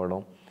ఏరియా కింద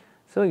అవ్వడం.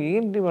 సో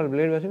ఏంటి వాళ్ళ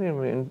బ్లేడ్ వేసి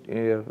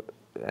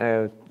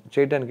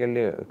చేయడానికి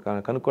వెళ్ళి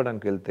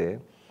కనుక్కోవడానికి వెళ్తే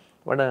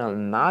వాడు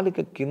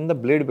నాలుక కింద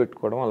బ్లేడ్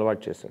పెట్టుకోవడం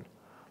అలవాటు చేశాడు.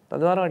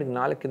 తద్వారా వాడికి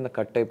నాలుక కింద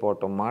కట్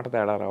అయిపోవటం, మాట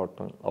తేడా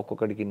రావటం,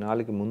 ఒక్కొక్కడికి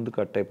నాలుక ముందు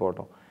కట్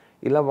అయిపోవటం,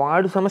 ఇలా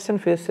వాడు సమస్యను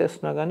ఫేస్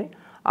చేస్తున్నా కానీ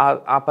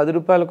ఆ 10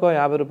 రూపాయలకో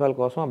 50 రూపాయల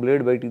కోసం ఆ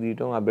బ్లేడ్ బయటికి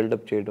తీయటం, ఆ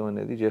బిల్డప్ చేయడం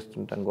అనేది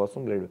చేస్తుంటాం కోసం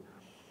బ్లేడ్.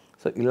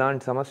 సో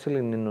ఇలాంటి సమస్యలు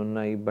నిన్న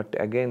ఉన్నాయి. But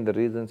again the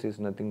reasons is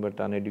nothing but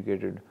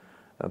uneducated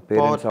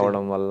parents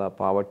అవ్వడం వల్ల,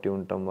 పావర్టీ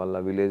ఉండటం వల్ల,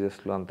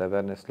 విలేజెస్లో అంత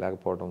అవేర్నెస్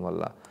లేకపోవడం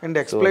వల్ల, and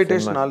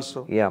exploitation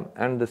also.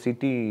 And the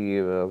city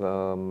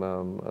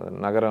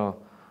నగరం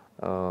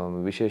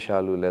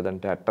విశేషాలు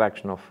లేదంటే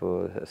అట్రాక్షన్ ఆఫ్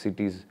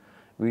సిటీస్,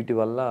 వీటి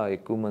వల్ల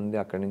ఎక్కువ మంది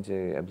అక్కడి నుంచి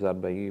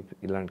అబ్జార్బ్ అయ్యి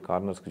ఇలాంటి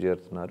కార్నర్స్కి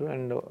చేరుతున్నారు.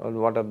 And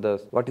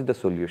what is the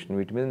solution,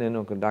 వీటి మీద నేను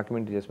ఒక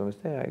డాక్యుమెంటరీ చేసి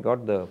పంపిస్తే I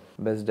got the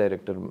best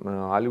director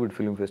Hollywood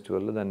film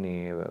ఫెస్టివల్లో దాన్ని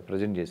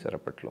ప్రజెంట్ చేశారు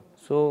అప్పట్లో.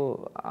 సో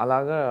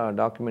అలాగా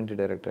డాక్యుమెంటరీ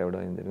డైరెక్టర్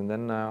అవ్వడం అయింది.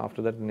 దెన్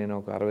ఆఫ్టర్ దట్ నేను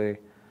ఒక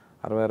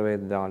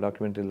 65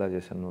 డాక్యుమెంటరీలా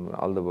చేశాను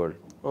ఆల్ ద వరల్డ్.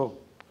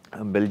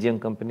 బెల్జియం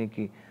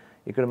కంపెనీకి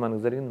ఇక్కడ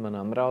మనకు జరిగింది, మన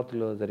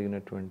అమరావతిలో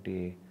జరిగినటువంటి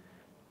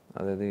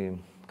అదేది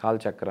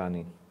కాల్చక్ర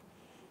అని,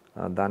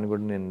 దాన్ని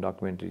కూడా నేను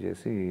డాక్యుమెంటరీ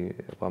చేసి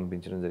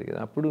పంపించడం జరిగింది.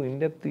 అప్పుడు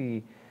ఇండెప్త్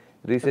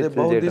రీసెర్చ్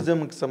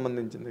బౌద్ధిజంకి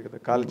సంబంధించింది కదా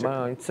కాల్చక్ర.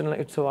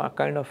 It's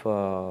kind of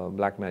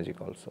black magic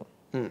also.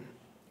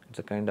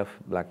 It's a kind of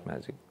black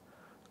magic.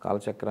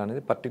 కాలచక్ర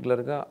అనేది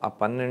పర్టికులర్గా ఆ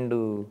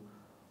 12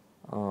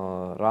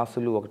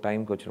 రాసులు ఒక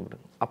టైంకి వచ్చినప్పుడు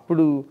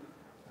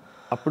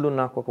అప్పుడు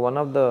నాకు ఒక one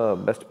of the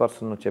best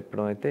person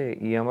చెప్పడం అయితే,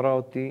 ఈ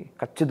అమరావతి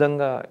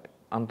ఖచ్చితంగా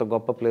అంత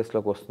గొప్ప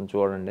ప్లేస్లోకి వస్తుంది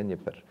చూడండి అని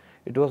చెప్పారు.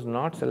 It was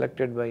not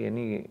selected by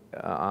any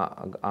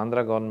Andhra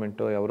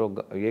government, ఎవరో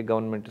ఏ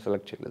గవర్నమెంట్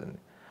సెలెక్ట్ చేయలేదండి.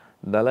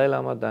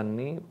 దలైలామా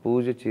దాన్ని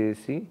పూజ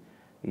చేసి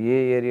ఏ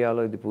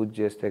ఏరియాలో ఇది పూజ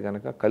చేస్తే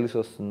కనుక కలిసి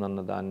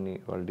వస్తుందన్న దాన్ని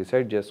వాళ్ళు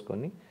డిసైడ్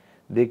చేసుకొని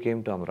they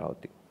came to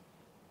Amaravati.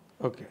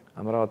 Okay,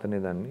 Amaravati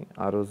అనే దాన్ని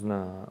ఆ రోజున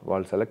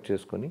వాళ్ళు సెలెక్ట్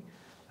చేసుకొని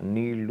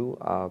నీళ్లు,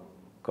 ఆ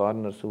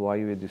కార్నర్స్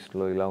వాయువ్య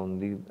దిశలో ఇలా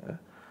ఉంది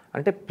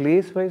అంటే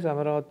ప్లేస్ వైజ్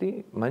అమరావతి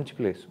మంచి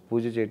ప్లేస్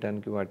పూజ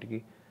చేయడానికి, వాటికి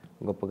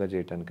గొప్పగా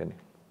చేయటానికని.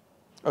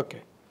 ఓకే,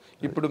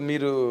 ఇప్పుడు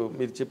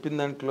మీరు చెప్పిన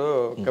దాంట్లో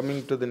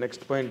coming to the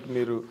next point,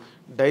 మీరు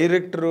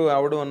డైరెక్టర్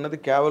అవడం అన్నది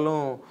కేవలం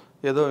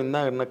ఏదో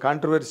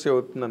కాంట్రవర్సీ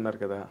అవుతుంది అన్నారు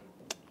కదా.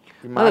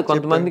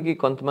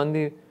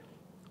 కొంతమంది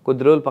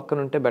కొద్ది రోజులు పక్కన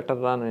ఉంటే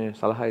బెటర్ రా అని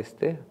సలహా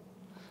ఇస్తే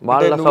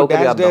వాళ్ళ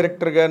సౌకర్యం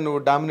డైరెక్టర్గా నువ్వు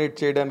డామినేట్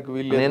చేయడానికి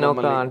వీళ్ళు. నేను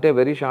అంటే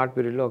వెరీ షార్ట్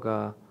పీరియడ్లో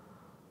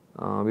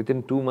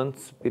వితిన్ 2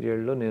 months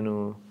పీరియడ్లో నేను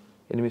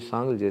 8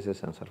 సాంగ్లు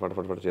చేసేసాను సార్.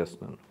 ఫటాఫట్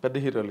చేస్తున్నాను పెద్ద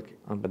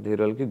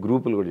హీరోలకి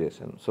గ్రూపులు కూడా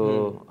చేశాను. సో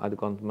అది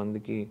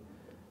కొంతమందికి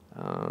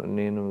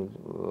నేను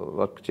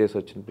వర్క్ చేసి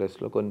వచ్చిన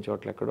ప్లేస్లో కొన్ని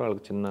చోట్ల ఎక్కడో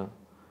వాళ్ళకి చిన్న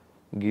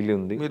గీలి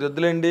ఉంది. మీరు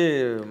వద్దులేండి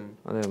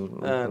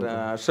అదే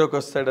అశోక్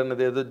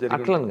వస్తాడన్నది ఏదో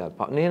అట్లని కాదు,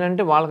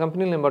 నేనంటే వాళ్ళ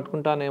కంపెనీలు నేను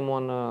పట్టుకుంటానేమో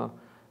అన్న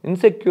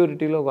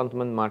ఇన్సెక్యూరిటీలో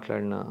కొంతమంది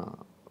మాట్లాడిన.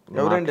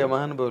 ఎవరండి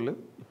మహానుభావులు?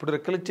 ఇప్పుడు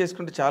రికలెక్ట్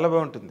చేసుకుంటే చాలా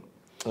బాగుంటుంది,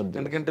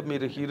 ఎందుకంటే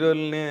మీరు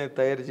హీరోలనే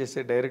తయారు చేసే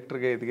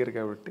డైరెక్టర్గా ఎదిగారు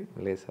కాబట్టి.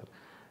 లేదు సార్,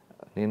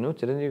 నేను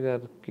చిరంజీవి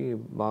గారికి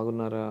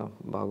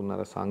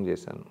బాగున్నారా సాంగ్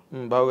చేశాను.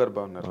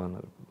 బాగున్నారు.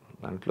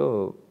 దాంట్లో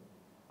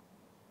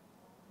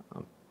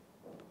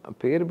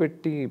పేరు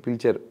పెట్టి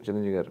పిలిచారు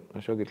చిరంజీవి గారు,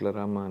 అశోక్ ఇట్లా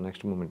రామా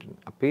నెక్స్ట్ మూమెంట్.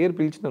 ఆ పేరు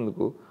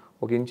పిలిచినందుకు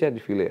ఒక ఇన్ఛార్జ్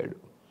ఫీల్ అయ్యాడు.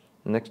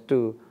 నెక్స్ట్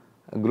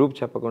గ్రూప్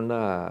చెప్పకుండా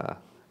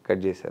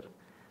కట్ చేశారు.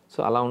 సో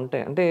అలా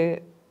ఉంటాయి. అంటే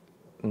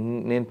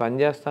నేను పని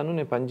చేస్తాను,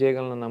 నేను పని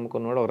చేయగలను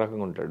నమ్ముకున్నవాడు ఒక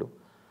రకంగా ఉంటాడు.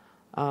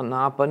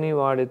 నా పని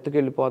వాడు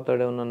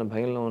ఎత్తుకెళ్ళిపోతాడు అన్న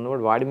భయంలో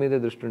ఉన్నవాడు వాడి మీదే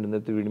దృష్టి ఉంటుంది,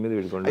 ఎత్తు వీడి మీద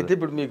వీడుకోండి. అయితే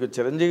ఇప్పుడు మీకు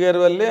చిరంజీవి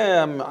గారి వల్లే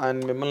ఆయన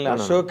మిమ్మల్ని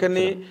అశోక్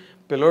అని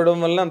పిలవడం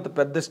వల్ల అంత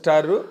పెద్ద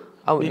స్టారు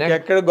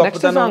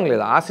నెక్స్ట్ సాంగ్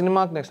లేదు ఆ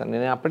సినిమాకి. నెక్స్ట్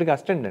నేను అప్పటికి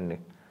అసిస్టెంట్ అండి,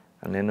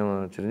 నేను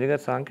చిరంజీవి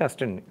గారి సాంగ్కి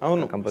అసిస్టెంట్.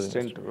 అవును,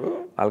 కంపోజిషన్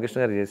బాలకృష్ణ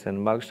గారు చేశాను.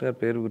 బాలకృష్ణ గారి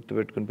పేరు గుర్తు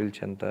పెట్టుకుని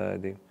పిలిచేంత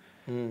అది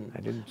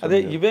అదే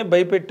ఇవే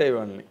భయపెట్టాయి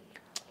వాళ్ళని.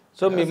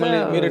 సో మిమ్మల్ని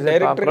మీరు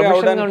డైరెక్టర్గా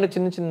ఉండే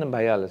చిన్న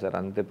భయాలు సార్,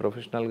 అంతే.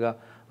 ప్రొఫెషనల్గా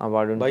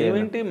వాడు భయం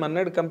ఏంటి?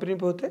 మన్నాడు కంపెనీ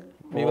పోతే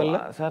మీ వల్ల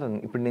సార్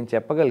ఇప్పుడు నేను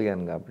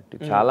చెప్పగలిగాను కాబట్టి.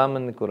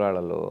 చాలామంది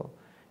కుర్రాళ్ళలో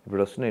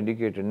ఇప్పుడు వస్తున్న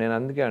ఎడ్యుకేటెడ్, నేను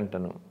అందుకే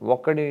అంటాను,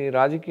 ఒక్కడి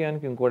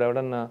రాజకీయానికి ఇంకోటి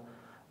ఎవడన్నా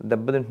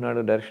దెబ్బతింటున్నాడు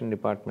డైరెక్షన్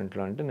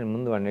డిపార్ట్మెంట్లో అంటే నేను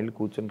ముందు వాడిని వెళ్ళి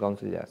కూర్చొని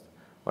కౌన్సిల్ చేస్తాను.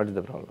 వాట్ ఇస్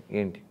ద ప్రాబ్లం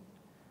ఏంటి,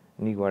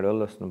 నీకు వాడి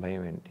వల్ల వస్తున్న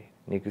భయం ఏంటి,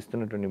 నీకు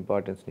ఇస్తున్నటువంటి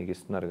ఇంపార్టెన్స్ నీకు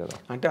ఇస్తున్నారు కదా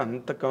అంటే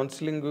అంత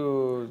counselling.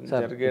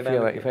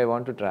 If I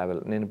want to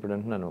travel, నేను ఇప్పుడు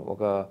అంటున్నాను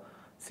ఒక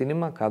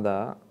సినిమా కథ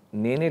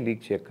నేనే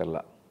లీక్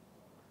చేయక్కర్లా.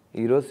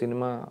 ఈరోజు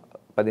సినిమా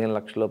 15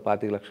 లక్షలు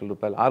 25 లక్షల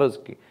రూపాయలు ఆ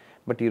రోజుకి,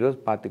 బట్ ఈరోజు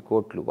 25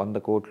 కోట్లు 100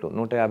 కోట్లు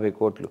 150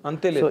 కోట్లు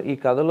అంతే. సో ఈ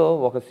కథలో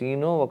ఒక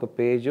సీనో ఒక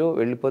పేజో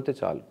వెళ్ళిపోతే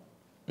చాలు,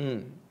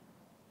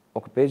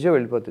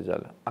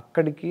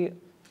 అక్కడికి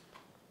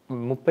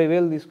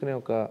 30,000 తీసుకునే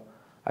ఒక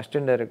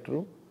అసిస్టెంట్ డైరెక్టరు,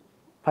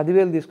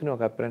 10,000 తీసుకునే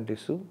ఒక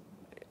అప్రెంటిస్,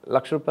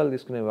 ₹1,00,000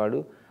 తీసుకునేవాడు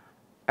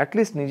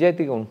అట్లీస్ట్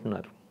నిజాయితీగా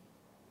ఉంటున్నారు.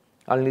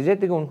 వాళ్ళు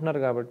నిజాయితీగా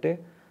ఉంటున్నారు కాబట్టి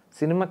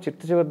సినిమా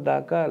చివరి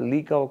దాకా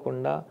లీక్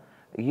అవ్వకుండా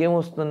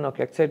ఏమొస్తుందన్న ఒక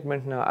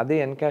ఎక్సైట్మెంట్ని అదే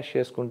ఎన్కాష్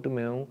చేసుకుంటూ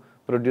మేము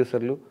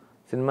ప్రొడ్యూసర్లు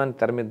సినిమాని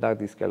తెర మీద దాకా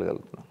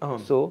తీసుకెళ్ళగలుగుతున్నాం.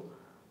 సో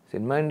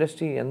సినిమా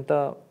ఇండస్ట్రీ ఎంత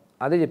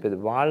అదే చెప్పేది,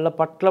 వాళ్ళ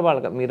పట్ల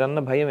వాళ్ళకి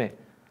మీరన్న భయమే.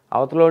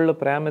 అవతల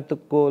ప్రేమ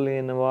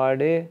ఎత్తుక్కోలేని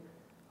వాడే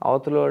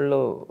అవతల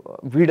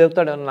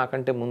వీడవుతాడని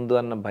నాకంటే ముందు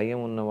అన్న భయం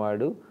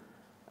ఉన్నవాడు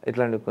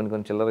ఇట్లాంటి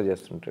కొన్ని చిల్లర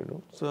చేస్తుంటాడు.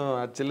 సో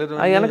ఆ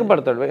చిల్లర వెనక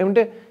పడతాడు.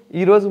 ఏమంటే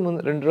ఈ రోజు ముందు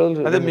 2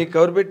 రోజులు అదే మీకు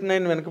కవర్ పెట్టిన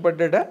ఆయన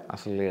వెనకపడ్డా?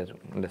 అసలు లేదు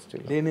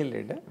ఇండస్ట్రీలో. లేనే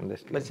లేడా?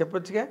 ఇండస్ట్రీ మరి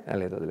చెప్పొచ్చుగా.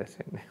 లేదు,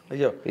 వదిలేసేయండి.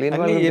 అయ్యో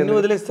ఎన్ని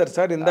వదిలేస్తారు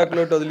సార్?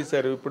 ఇందాకలో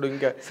వదిలేశారు, ఇప్పుడు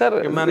ఇంకా సార్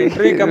మన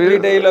ఇంటర్వ్యూ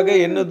కంప్లీట్ అయ్యేలాగా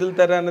ఎన్ని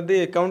వదులుతారా అన్నది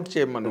కౌంట్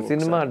చేయమను.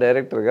 సినిమా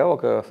డైరెక్టర్గా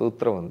ఒక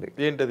సూత్రం ఉంది.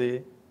 ఏంటది?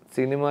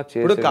 సినిమా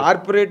ఇప్పుడు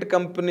కార్పొరేట్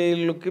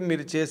కంపెనీలకి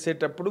మీరు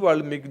చేసేటప్పుడు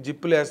వాళ్ళు మీకు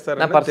జిప్పులు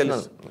వేస్తారని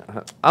తెలుసు.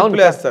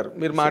 జిప్పులు వేస్తారు,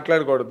 మీరు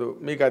మాట్లాడకూడదు,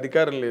 మీకు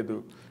అధికారం లేదు,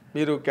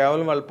 మీరు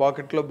కేవలం వాళ్ళ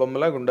పాకెట్లో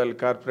బొమ్మలాగా ఉండాలి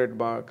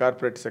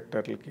కార్పొరేట్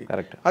సెక్టర్లకి.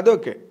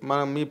 అదొకే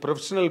మీ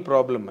ప్రొఫెషనల్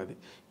ప్రాబ్లం అది.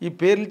 ఈ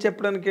పేర్లు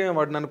చెప్పడానికి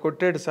వాడు నన్ను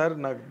కొట్టాడు సార్,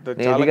 నాకు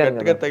చాలా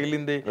గట్టిగా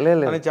తగిలింది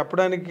అని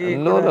చెప్పడానికి.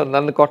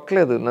 నన్ను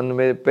కొట్టలేదు, నన్ను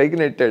పైకి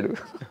నెట్టాడు.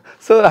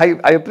 So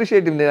I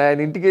appreciate. ఆయన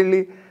ఇంటికి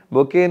వెళ్ళి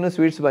బొకేను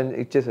స్వీట్స్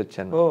ఇచ్చేసి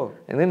వచ్చాను,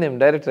 ఎందుకంటే నేను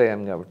డైరెక్టర్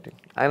అయ్యాను కాబట్టి.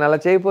 ఆయన అలా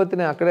చేయకపోతే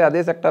నేను అక్కడే అదే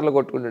సెక్టార్లో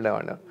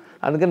కొట్టుకుంటుండేవాడు.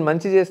 అందుకని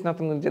మంచి చేసిన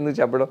అతని గురించి ఎందుకు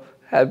చెప్పడం?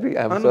 హ్యాపీ,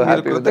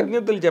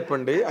 కృతజ్ఞతలు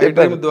చెప్పండి.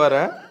 iDream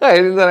ద్వారా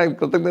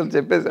కృతజ్ఞతలు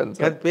చెప్పేశాను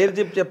సార్. పేరు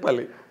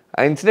చెప్పాలి.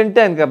 ఆ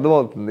ఇన్సిడెంటే ఆయనకి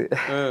అర్థమవుతుంది.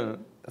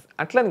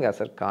 అట్లని కాదు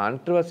సార్,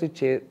 కాంట్రవర్సీ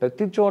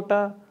ప్రతి చోట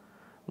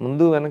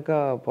ముందు వెనక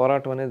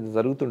పోరాటం అనేది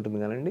జరుగుతుంటుంది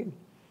కానండి.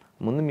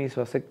 ముందు మీ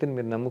స్వశక్తిని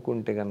మీరు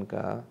నమ్ముకుంటే కనుక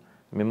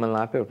మిమ్మల్ని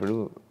ఆపేప్పుడు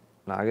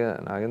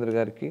నాగేంద్ర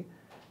గారికి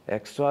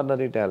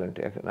ఎక్స్ట్రాడినరీ టాలెంట్.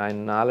 ఆయన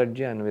నాలెడ్జ్,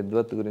 ఆయన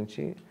విద్వత్తు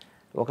గురించి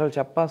ఒకళ్ళు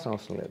చెప్పాల్సిన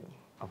అవసరం లేదు.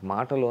 ఆ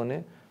మాటలోనే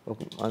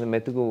అది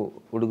మెతుకు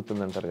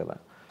ఉడుకుతుంది అంటారు కదా.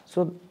 సో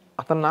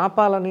అతను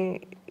ఆపాలని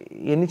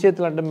ఎన్ని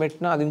చేతులు అడ్డం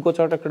పెట్టినా అది ఇంకో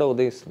చోట ఎక్కడ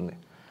ఉదయిస్తుంది.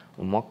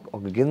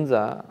 ఒక గింజ,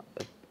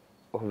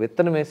 ఒక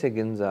విత్తనం వేసే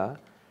గింజ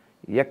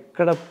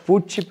ఎక్కడ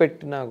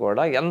పూడ్చిపెట్టినా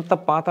కూడా, ఎంత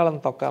పాతాళం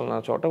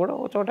తొక్కాలన్న చోట కూడా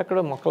ఒక చోట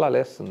ఎక్కడో మొక్కలా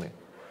లేస్తుంది.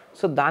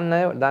 సో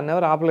దాన్ని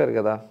ఎవరు ఆపలేరు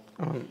కదా.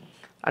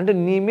 అంటే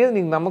నీ మీద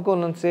నీకు నమ్మకం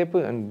ఉన్నంతసేపు,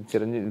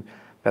 చిరంజీవి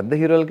పెద్ద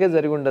హీరోలకే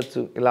జరిగి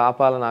ఉండొచ్చు ఇలా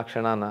ఆపాలని ఆ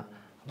క్షణాన.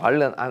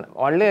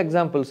 వాళ్ళే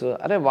ఎగ్జాంపుల్స్.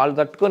 అరే వాళ్ళు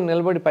తట్టుకొని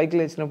నిలబడి పైకి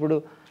లేచినప్పుడు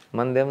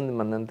మనదేముంది,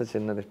 మనదంతా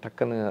చిన్నది,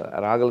 టక్కన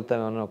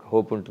రాగలుగుతామని ఒక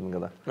హోప్ ఉంటుంది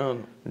కదా.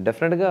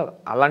 డెఫినెట్గా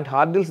అలాంటి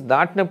హార్డిల్స్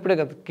దాటినప్పుడే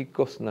కదా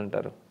కిక్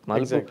వస్తుందంటారు.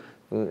 మళ్ళీ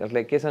అట్లా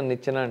ఎక్కేసాను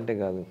నిచ్చెన అంటే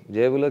కాదు,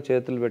 జేబులో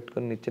చేతులు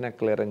పెట్టుకుని నిచ్చెన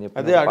ఎక్కలేరని చెప్పి.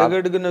 అదే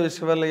అడుగడుగున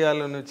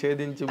విశ్వవిద్యాలయాలను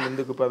ఛేదించి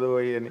ముందుకు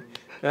పదవి అని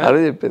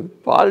అదే చెప్పేది.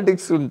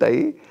 పాలిటిక్స్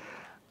ఉంటాయి.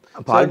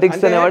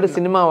 పాలిటిక్స్ అనేవాడు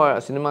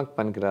సినిమాకి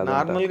పనికిరాదు.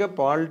 నార్మల్గా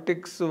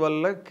పాలిటిక్స్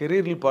వల్ల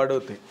కెరీర్లు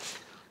పాడవుతాయి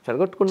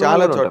చెడగొట్టుకుంటూ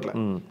చాలా చోట్ల.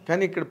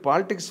 కానీ ఇక్కడ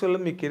పాలిటిక్స్ వల్ల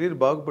మీ కెరీర్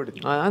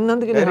బాగుపడింది.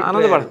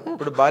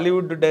 ఇప్పుడు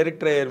బాలీవుడ్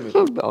డైరెక్టర్ అయ్యారు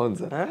మీరు. అవును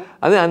సార్,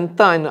 అదే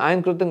అంతా ఆయన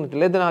కృతజ్ఞత.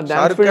 లేదా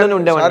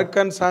షారుఖ్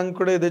ఖాన్ సాంగ్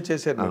కూడా ఏదో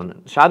చేశారు.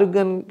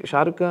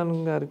 షారుఖ్ ఖాన్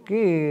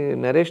గారికి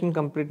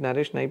కంప్లీట్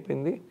నరేషన్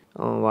అయిపోయింది.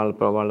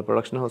 వాళ్ళ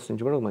ప్రొడక్షన్ హౌస్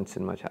నుంచి కూడా ఒక మంచి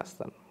సినిమా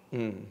చేస్తాను,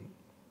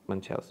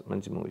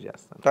 మంచి మూవీ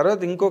చేస్తాను. తర్వాత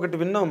ఇంకొకటి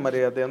విన్నాం, మరి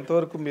అది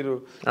ఎంతవరకు మీరు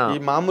ఈ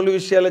మామూలు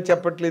విషయాలే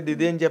చెప్పట్లేదు,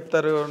 ఇదేం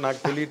చెప్తారో నాకు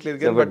తెలియట్లేదు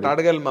కానీ బట్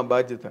అడగాలి, మా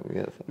బాధ్యత.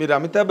 మీరు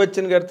అమితాబ్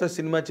బచ్చన్ గారితో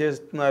సినిమా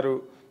చేస్తున్నారు,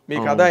 మీ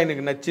కథ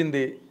ఆయనకు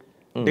నచ్చింది,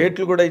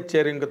 డేట్లు కూడా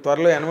ఇచ్చారు, ఇంకా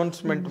త్వరలో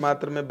అనౌన్స్మెంట్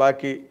మాత్రమే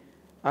బాకీ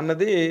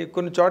అన్నది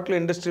కొన్ని చోట్ల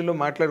ఇండస్ట్రీలో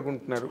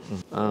మాట్లాడుకుంటున్నారు.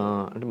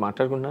 అంటే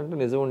మాట్లాడుకుంటున్నా అంటే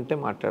నిజం ఉంటే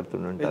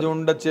మాట్లాడుతున్నాను, నిజం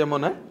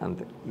ఉండొచ్చేమోనా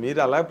అంతే.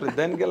 మీరు అలా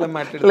ప్రతిదానికి అలా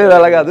మాట్లాడలేదు.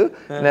 అలా కాదు,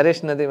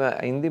 నరేషన్ అది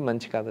అయింది,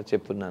 మంచి కథ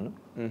చెప్పున్నాను.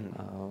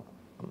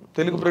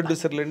 తెలుగు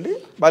ప్రొడ్యూసర్లు అండి,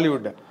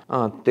 బాలీవుడ్?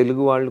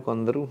 తెలుగు వాళ్ళు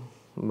కొందరు,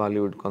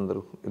 బాలీవుడ్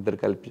కొందరు, ఇద్దరు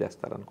కలిపి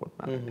చేస్తారు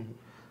అనుకుంటున్నాను.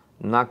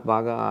 నాకు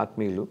బాగా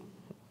ఆత్మీయులు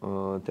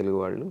తెలుగు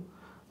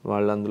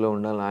వాళ్ళు అందులో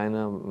ఉండాలి. ఆయన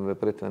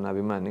విపరీతమైన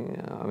అభిమాని,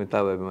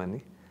 అమితాబ్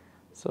అభిమాని.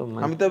 సో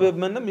అమితాబ్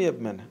అభిమాని మీ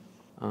అభిమాని?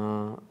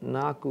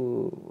 నాకు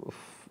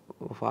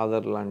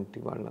ఫాదర్ లాంటి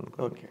వాళ్ళు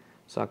అనుకో.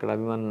 సో అక్కడ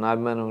నా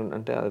అభిమానం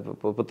అంటే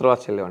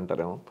పుత్రవాత్సల్యం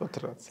అంటారేమో.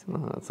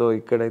 సో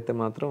ఇక్కడైతే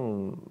మాత్రం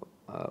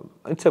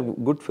ఇట్స్ అ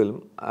గుడ్ ఫిల్మ్.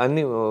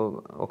 అన్నీ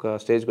ఒక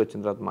స్టేజ్కి వచ్చిన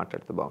తర్వాత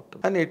మాట్లాడితే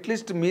బాగుంటుంది. అని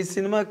అట్లీస్ట్ మీ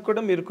సినిమాకి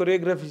కూడా మీరు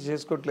కొరియోగ్రఫీ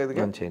చేసుకోవట్లేదు?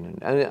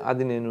 చేయనండి,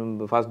 అది నేను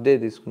ఫస్ట్ డే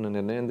తీసుకున్న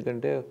నిర్ణయం.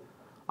 ఎందుకంటే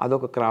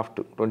అదొక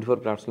క్రాఫ్ట్, 24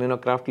 క్రాఫ్ట్స్. నేను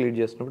ఒక క్రాఫ్ట్ లీడ్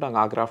చేసినప్పుడు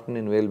ఆ క్రాఫ్ట్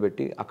నేను వేలు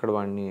పెట్టి అక్కడ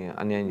వాడిని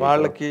అన్యాయం,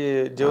 వాళ్ళకి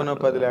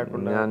జీవనోపాధి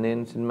లేకుండా.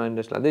 నేను సినిమా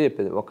ఇండస్ట్రీ అదే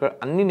చెప్పేది,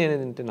 అన్నీ నేనే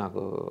తింటే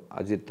నాకు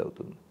అజీర్తి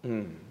అవుతుంది.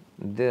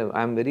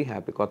 I'm very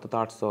happy. కొత్త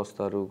థాట్స్తో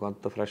వస్తారు,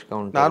 కొత్త ఫ్రెష్గా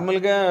ఉంటారు.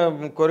 నార్మల్గా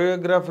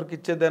కొరియోగ్రాఫర్కి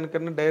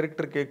ఇచ్చేదానికన్నా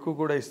డైరెక్టర్కి ఎక్కువ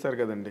కూడా ఇస్తారు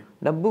కదండి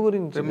డబ్బు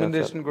గురించి.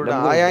 రెమ్యునరేషన్ కూడా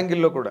ఆ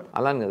యాంగిల్లో కూడా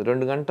అలానే కదా.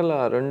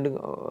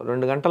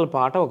 2 గంటల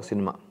పాట ఒక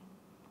సినిమా,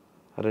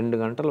 2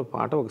 గంటల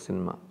పాట ఒక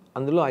సినిమా,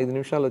 అందులో 5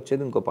 నిమిషాలు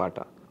వచ్చేది ఇంకో పాట.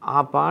 ఆ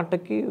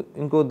పాటకి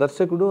ఇంకో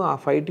దర్శకుడు, ఆ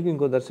ఫైట్కి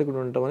ఇంకో దర్శకుడు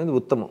ఉండటం అనేది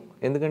ఉత్తమం.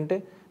 ఎందుకంటే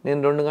నేను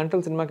 2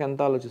 గంటల సినిమాకి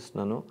ఎంత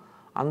ఆలోచిస్తున్నానో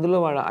అందులో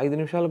వాడు 5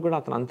 నిమిషాలకు కూడా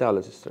అతను అంతే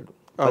ఆలోచిస్తాడు.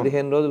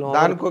 15 రోజులు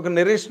దానికి ఒక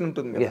నెరేషన్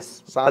ఉంటుంది,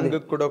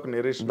 కూడా ఒక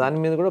నెరేషన్, దాని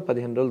మీద కూడా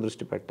 15 రోజులు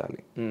దృష్టి పెట్టాలి.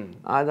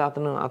 అది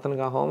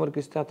అతనికి ఆ హోంవర్క్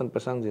ఇస్తే అతను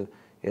ప్రశాంత్ చేయదు.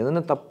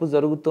 ఏదైనా తప్పు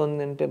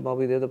జరుగుతోంది అంటే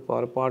బాబు ఇదేదో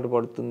పొరపాటు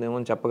పడుతుందేమో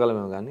అని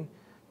చెప్పగలమేమో కానీ,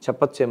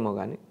 చెప్పచ్చేమో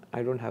కానీ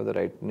I don't have the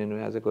right. నేను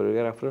యాజ్ ఎ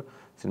కొరియోగ్రాఫర్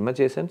సినిమాలు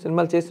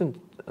చేసి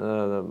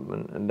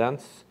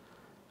డాన్స్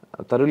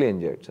తరువులు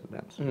ఎంజాయ్ సార్.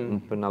 డాన్స్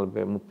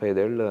 35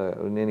 ఏళ్ళు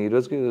నేను ఈ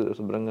రోజుకి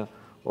శుభ్రంగా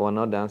 1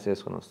 hour డాన్స్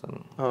చేసుకుని వస్తాను.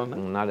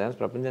 నా డాన్స్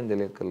ప్రపంచానికి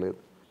తెలియక్కర్లేదు.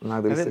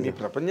 నాకు అదే తెలిసి మీ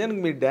ప్రపంచానికి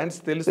మీ డ్యాన్స్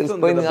తెలుస్తుంది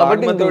తెలిసిపోయింది కదా.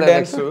 కాబట్టి భాగమతి ఇంకా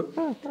డ్యాన్స్,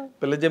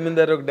 పిల్ల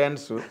జమీందారు ఒక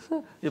డ్యాన్స్.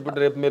 ఇప్పుడు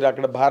రేపు మీరు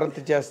అక్కడ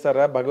భారతి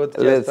చేస్తారా,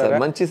 భగవతి లేదు సార్, చేస్తారా?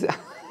 మంచి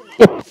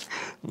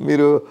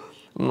మీరు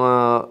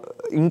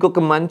ఇంకొక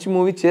మంచి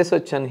మూవీ చేసి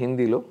వచ్చాను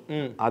హిందీలో,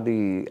 అది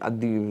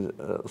అది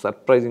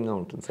సర్ప్రైజింగ్గా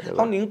ఉంటుంది సార్.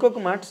 అవును, ఇంకొక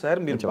మాట సార్,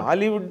 మీరు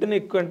బాలీవుడ్ని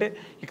ఎక్కువ అంటే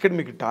ఇక్కడ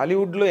మీకు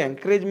టాలీవుడ్లో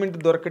ఎంకరేజ్మెంట్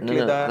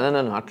దొరకట్లేదా?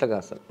 అట్లా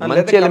కాదు సార్,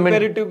 మంచి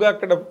కంపారిటివ్గా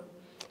అక్కడ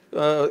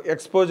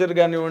ఎక్స్పోజర్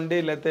కానివ్వండి,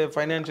 లేకపోతే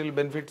ఫైనాన్షియల్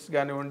బెనిఫిట్స్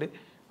కానివ్వండి,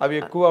 అవి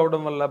ఎక్కువ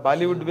అవడం వల్ల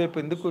బాలీవుడ్ వైపు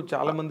ఎందుకు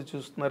చాలా మంది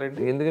చూస్తున్నారండి?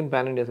 ఎందుకని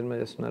పాన్ ఇండియా సినిమా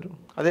చేస్తున్నారు?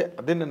 అదే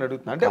అదే నేను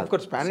అడుగుతున్నా. అంటే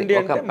ఆఫ్కోర్స్ పాన్ ఇండియా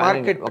అంటే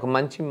మార్కెట్, ఒక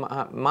మంచి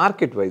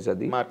మార్కెట్ వైజ్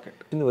అది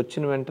మార్కెట్.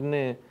 వచ్చిన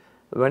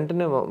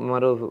వెంటనే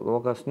మరో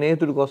ఒక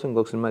స్నేహితుడి కోసం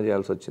ఇంకొక సినిమా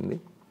చేయాల్సి వచ్చింది.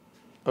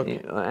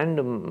 అండ్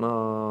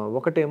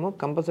ఒకటేమో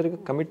కంపల్సరీగా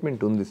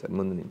కమిట్మెంట్ ఉంది సార్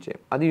ముందు నుంచే,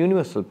 అది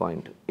యూనివర్సల్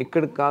పాయింట్.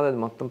 ఇక్కడ కాదు, అది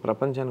మొత్తం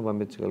ప్రపంచానికి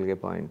పంపించగలిగే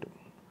పాయింట్.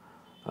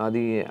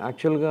 అది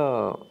యాక్చువల్గా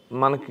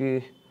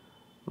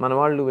మన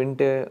వాళ్ళు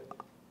వింటే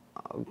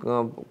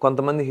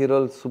కొంతమంది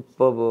హీరోలు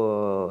సూపర్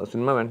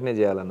సినిమా వెంటనే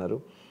చేయాలన్నారు,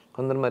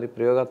 కొందరు మరి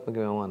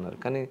ప్రయోగాత్మకమేమో అన్నారు.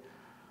 కానీ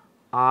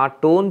ఆ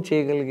టోన్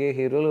చేయగలిగే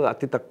హీరోలు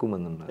అతి తక్కువ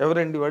మంది ఉన్నారు.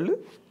 ఎవరండి వాళ్ళు?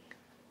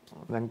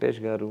 వెంకటేష్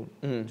గారు,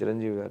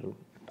 చిరంజీవి గారు.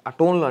 ఆ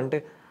టోన్లో అంటే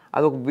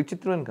అదొక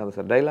విచిత్రమైన కాదు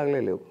సార్,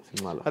 డైలాగ్లే లేవు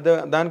సినిమాలో. అదే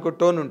దానికి ఒక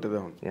టోన్ ఉంటుంది.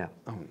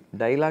 అవును,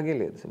 డైలాగే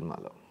లేదు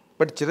సినిమాలో.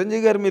 బట్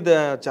చిరంజీవి గారి మీద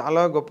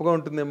చాలా గొప్పగా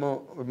ఉంటుందేమో,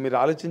 మీరు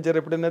ఆలోచించారు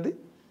ఎప్పుడైనా అది?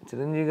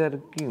 చిరంజీవి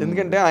గారికి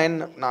ఎందుకంటే ఆయన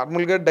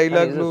నార్మల్గా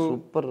డైలాగ్లు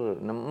super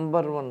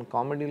number 1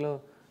 కామెడీలో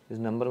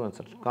number 1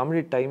 sir.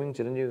 Comedy timing,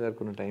 Chiranjeevi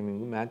గారికి ఉన్న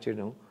టైమింగ్ మ్యాచ్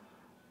చేయడం,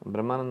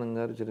 బ్రహ్మానందం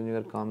గారు చిరంజీవి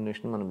గారి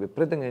కాంబినేషన్ మనం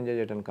విపరీతంగా ఎంజాయ్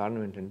చేయడానికి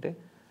కారణం ఏంటంటే,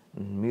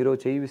 మీరు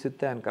చెయ్యి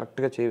విసిరితే ఆయన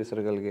కరెక్ట్గా చెయ్యి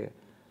విసరగలిగే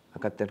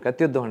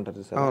కత్తి యుద్ధం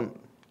అంటారు sir.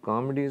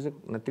 Comedy is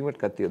nothing but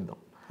కత్తి యుద్ధం.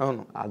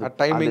 అవును,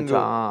 టైమింగ్,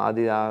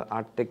 అది ఆ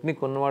టెక్నిక్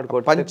ఉన్నవాడు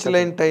పంచ్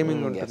లైన్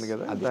టైమింగ్ ఉంటుంది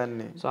కదా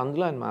దాన్ని. సో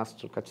అందులో ఆయన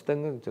మాస్టర్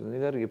ఖచ్చితంగా.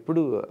 చిరంజీవి గారు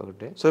ఎప్పుడు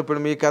ఒకటే. సో ఇప్పుడు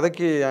మీ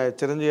కథకి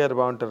చిరంజీవి గారు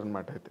బాగుంటారు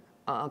అనమాట అయితే.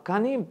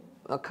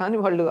 కానీ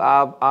వాళ్ళు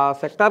ఆ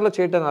సెక్టార్లో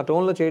చేయడానికి, ఆ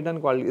టోన్లో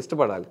చేయడానికి వాళ్ళు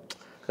ఇష్టపడాలి.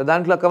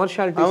 దాంట్లో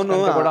కమర్షియాలిటీ. అవును,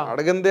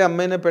 అడగందే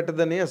అమ్మాయినే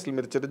పెట్టదని అసలు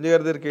మీరు చిరంజీవి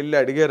గారి దగ్గరికి వెళ్ళి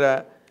అడిగారా,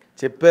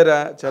 చెప్పారా,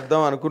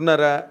 చేద్దాం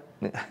అనుకున్నారా?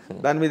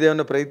 దాని మీద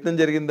ఏమైనా ప్రయత్నం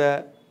జరిగిందా?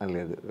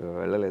 లేదు,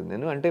 వెళ్ళలేదు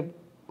నేను. అంటే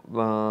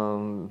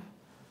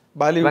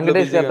బాలీవుడ్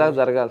వెంకటేష్ గారి దాకా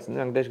జరగాల్సింది,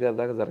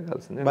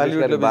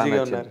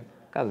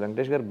 కాదు,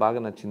 వెంకటేష్ గారు బాగా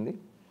నచ్చింది.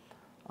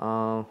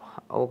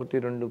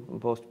 1-2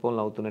 పోస్ట్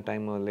పోన్లు అవుతున్న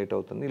టైం లేట్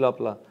అవుతుంది. ఈ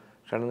లోపల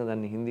సడన్గా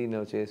దాన్ని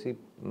హిందీలో చేసి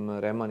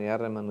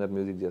ఏఆర్ రెహమాన్ గారు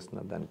మ్యూజిక్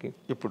చేస్తున్నారు దానికి.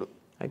 ఇప్పుడు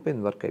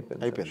అయిపోయింది, వర్క్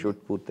అయిపోయింది,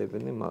 షూట్ పూర్తి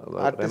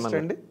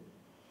అయిపోయింది.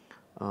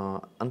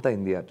 అంతా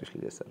హిందీ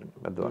ఆర్టిస్టులు చేస్తారండి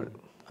పెద్దవాళ్ళు.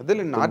 అదే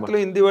నార్త్లో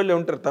హిందీ వాళ్ళు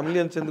ఉంటారు,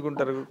 తమిళియన్స్ ఎందుకు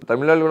ఉంటారు?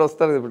 తమిళ వాళ్ళు కూడా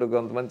వస్తారు ఇప్పుడు,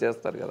 కొంతమంది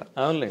చేస్తారు కదా.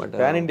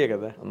 పాన్ ఇండియా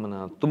కదా. మన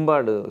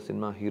తుంబాడు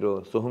సినిమా హీరో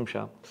సోహం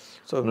షా,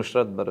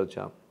 నుష్రత్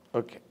భరోచా,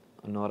 ఓకే,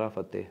 నోరా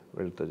ఫతే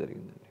వీళ్ళతో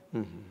జరిగిందండి.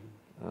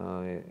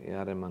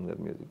 ఏఆర్ రెహమాన్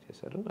గారు మ్యూజిక్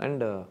చేశారు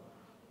అండ్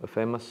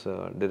ఫేమస్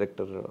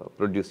డైరెక్టర్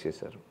ప్రొడ్యూస్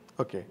చేశారు.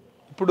 ఓకే,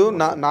 ఇప్పుడు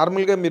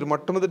నార్మల్గా మీరు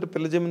మొట్టమొదటి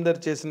పిల్ల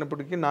జమీందారు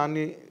చేసినప్పటికీ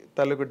నాని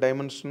తాలూకు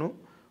డైమెన్షను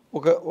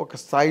ఒక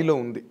స్థాయిలో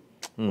ఉంది,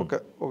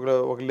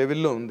 ఒక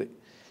లెవెల్లో ఉంది.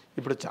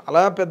 ఇప్పుడు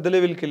చాలా పెద్ద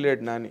లెవెల్కి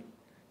వెళ్ళాడు నాని,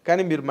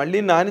 కానీ మీరు మళ్ళీ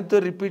నానితో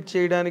రిపీట్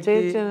చేయడానికి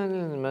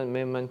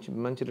మేము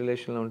మంచి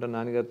రిలేషన్లో ఉంటాం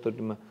నాన్నగారితో.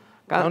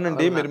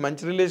 అవునండి, మీరు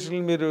మంచి రిలేషన్,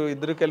 మీరు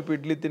ఇద్దరు కలిపి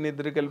ఇడ్లీ తిని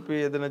ఇద్దరు కలిపి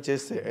ఏదైనా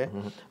చేస్తే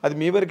అది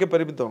మీ వరకే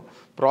పరిమితం.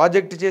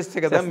 ప్రాజెక్ట్ చేస్తే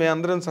కదా మేము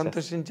అందరం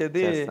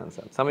సంతోషించేది.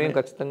 సమయం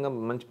ఖచ్చితంగా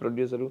మంచి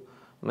ప్రొడ్యూసరు,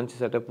 మంచి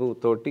సెటప్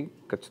తోటి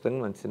ఖచ్చితంగా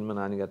మంచి సినిమా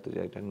నాన్నగారితో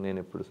చేయడానికి నేను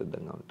ఎప్పుడు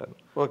సిద్ధంగా ఉంటాను.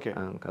 ఓకే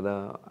కదా,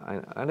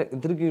 అంటే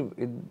ఇద్దరికి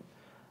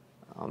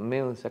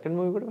మేము సెకండ్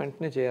మూవీ కూడా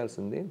వెంటనే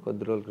చేయాల్సింది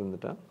కొద్ది రోజుల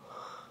క్రిందట.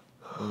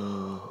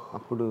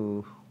 అప్పుడు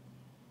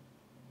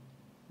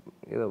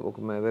ఏదో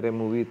ఒక వేరే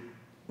మూవీ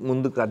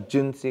ముందుకు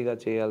అర్జెన్సీగా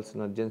చేయాల్సిన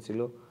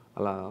అర్జెన్సీలో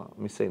అలా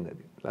మిస్ అయింది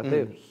అది. లేకపోతే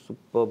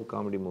super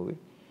comedy movie,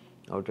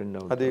 out and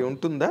out. అది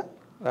ఉంటుందా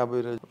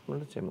రాబోయే రోజు?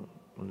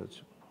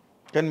 ఉండొచ్చు.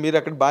 కానీ మీరు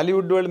అక్కడ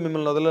బాలీవుడ్ వాళ్ళు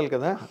మిమ్మల్ని వదలాలి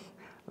కదా.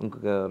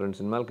 ఇంకొక 2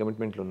 సినిమాలు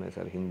కమిట్మెంట్లు ఉన్నాయి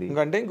సార్ హిందీ.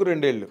 ఇంకంటే ఇంకో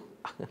 2 ఏళ్ళు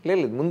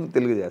లేదు, ముందు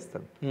తెలుగు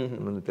చేస్తాను.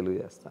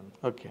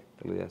 ఓకే,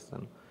 తెలుగు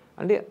చేస్తాను.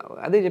 అంటే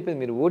అదే చెప్పేది,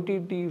 మీరు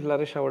ఓటీటీ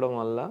ఫ్లరిష్ అవ్వడం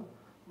వల్ల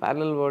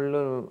ప్యారలల్ వరల్డ్లో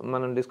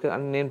మనం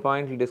నేను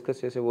పాయింట్లు డిస్కస్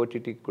చేసే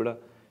ఓటీటీకి కూడా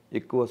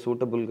ఎక్కువ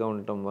సూటబుల్గా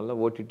ఉండటం వల్ల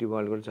ఓటీటీ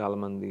వాళ్ళు కూడా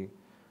చాలామంది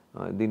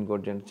దీనికి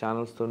కూడా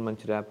ఛానల్స్తో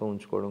మంచి ర్యాప్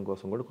ఉంచుకోవడం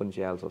కోసం కూడా కొంచెం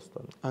చేయాల్సి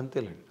వస్తుంది.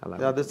 అంతేలేండి,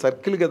 అదే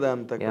సర్కిల్ కదా,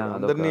 అంత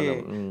అందరినీ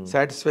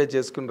సాటిస్ఫై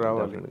చేసుకుని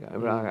రావాలి.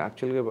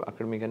 యాక్చువల్గా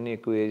అక్కడ మీకు అన్ని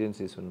ఎక్కువ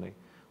ఏజెన్సీస్ ఉన్నాయి.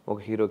 ఒక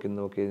హీరో కింద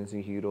ఒక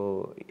ఏజెన్సీ, హీరో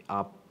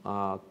ఆ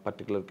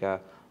పర్టికులర్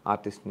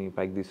ఆర్టిస్ట్ని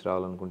పైకి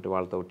తీసుకురావాలనుకుంటే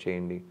వాళ్ళతో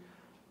చేయండి.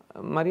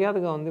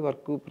 మర్యాదగా ఉంది,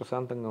 వర్క్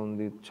ప్రశాంతంగా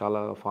ఉంది,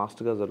 చాలా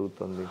ఫాస్ట్గా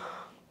జరుగుతుంది.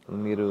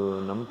 మీరు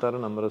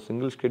నమ్మరు,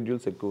 సింగిల్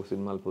షెడ్యూల్స్ ఎక్కువ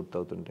సినిమాలు పూర్తి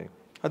అవుతుంటాయి.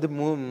 అది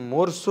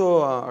మోర్ సో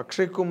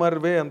అక్షయ్ కుమార్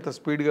వే అంత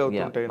స్పీడ్గా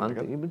అవుతుంటాయి.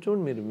 ఇప్పుడు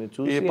చూడండి, మీరు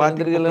చూసి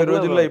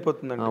రోజుల్లో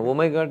అయిపోతుంది. ఓ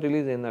మై గాడ్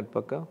రిలీజ్ అయింది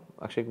అటుపక్క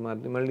అక్షయ్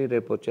కుమార్ది, మళ్ళీ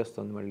రేపు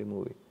వచ్చేస్తుంది మళ్ళీ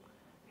మూవీ.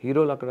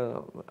 హీరోలు అక్కడ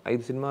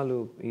 5 సినిమాలు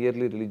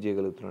ఇయర్లీ రిలీజ్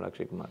చేయగలుగుతున్నాడు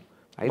అక్షయ్ కుమార్.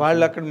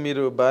 వాళ్ళు అక్కడ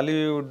మీరు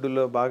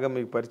బాలీవుడ్లో బాగా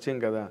మీకు పరిచయం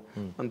కదా,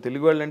 మన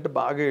తెలుగు వాళ్ళు అంటే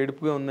బాగా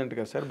ఏడుపుగా ఉందంట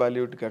కదా సార్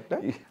బాలీవుడ్కి అక్కడ?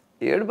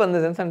 ఏడుపు అంద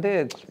సెన్స్ అంటే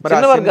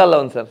చిన్న వర్గాల్లో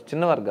ఉంది సార్,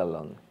 చిన్న వర్గాల్లో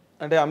ఉంది.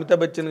 అంటే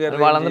అమితాబ్ బచ్చన్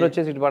గారు వాళ్ళందరూ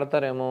వచ్చేసి ఇటు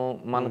పడతారేమో,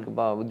 మనకు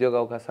ఉద్యోగ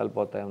అవకాశాలు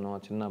పోతాయేమో,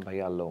 చిన్న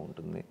భయాల్లో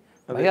ఉంటుంది.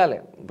 భయాలే.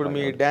 ఇప్పుడు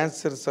మీ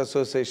డాన్సర్స్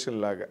అసోసియేషన్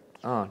లాగా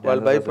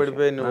వాళ్ళు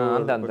భయపడిపోయి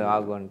అంతే అంతే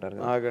ఆగు అంటారు.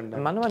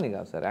 మనమని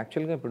కాదు సార్,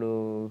 యాక్చువల్గా ఇప్పుడు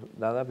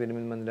దాదాపు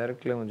 8 మంది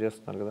డైరెక్టర్లు ఏమో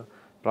చేస్తున్నారు కదా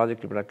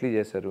ప్రాజెక్టులు. ఇప్పుడు అట్లీ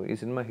చేశారు. ఈ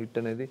సినిమా హిట్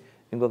అనేది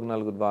ఇంకొక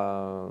 4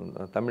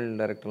 తమిళ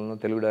డైరెక్టర్లను,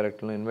 తెలుగు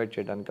డైరెక్టర్లను ఇన్వైట్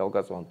చేయడానికి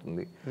అవకాశం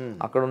ఉంటుంది.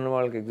 అక్కడ ఉన్న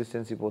వాళ్ళకి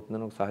ఎగ్జిస్టెన్సీ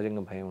పోతుందని ఒక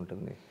సహజంగా భయం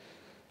ఉంటుంది.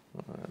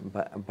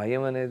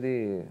 భయం అనేది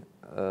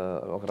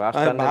ఒక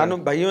రాష్ట్రాన్ని,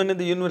 భయం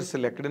అనేది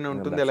యూనివర్సల్, ఎక్కడైనా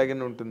ఉంటుంది,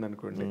 ఎలాగైనా ఉంటుంది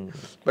అనుకోండి.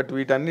 బట్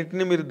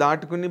వీటన్నిటిని మీరు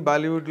దాటుకుని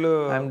బాలీవుడ్లో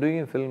ఐఎమ్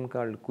డూయింగ్ ఫిల్మ్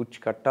కాల్డ్ కుచ్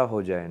కట్టా హో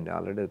జాయ్ అండి.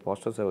 ఆల్రెడీ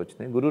పోస్టర్స్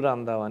వచ్చినాయి. గురు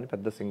రాంధావా అని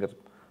పెద్ద సింగర్,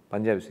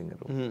 పంజాబీ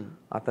సింగర్,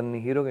 అతన్ని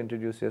హీరోగా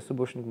ఇంట్రడ్యూస్ చేస్తూ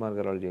భూషణ్ కుమార్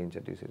గారు వాళ్ళు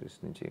చేయించారు ఈ సిరీస్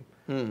నుంచి.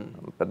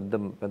 పెద్ద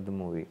పెద్ద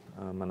మూవీ.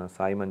 మన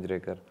సాయి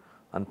మంజ్రేకర్,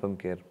 అనుపమ్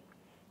ఖేర్.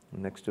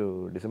 నెక్స్ట్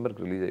డిసెంబర్కి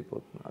రిలీజ్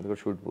అయిపోతుంది. అది కూడా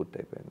షూట్ పూర్తి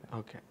అయిపోయింది.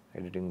 Okay,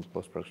 editing,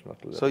 post production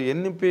work. So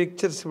ఎన్ని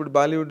పిక్చర్స్ ఇప్పుడు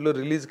బాలీవుడ్లో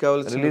రిలీజ్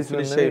కావాల్సి? రిలీజ్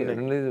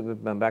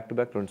బ్యాక్ టు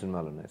బ్యాక్ 2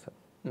 సినిమాలు ఉన్నాయి సార్.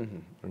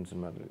 2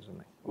 సినిమాలు రిలీజ్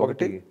ఉన్నాయి.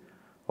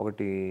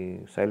 ఒకటి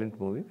silent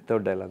movie,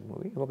 without dialogue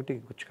movie, ఒకటి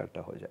కుచ్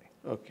కట్టా హో జాయ్.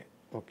 Okay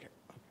okay.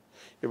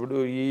 ఇప్పుడు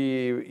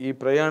ఈ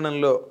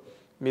ప్రయాణంలో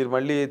మీరు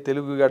మళ్ళీ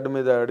తెలుగు గడ్డ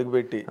మీద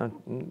అడుగుపెట్టి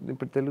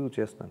ఇప్పుడు తెలుగు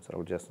చేస్తున్నాను సార్.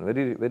 ఒకటి చేస్తున్నాను.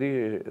 వెరీ వెరీ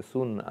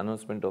సూన్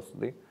అనౌన్స్మెంట్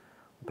వస్తుంది.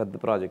 పెద్ద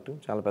ప్రాజెక్టు,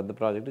 చాలా పెద్ద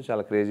ప్రాజెక్టు,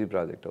 చాలా క్రేజీ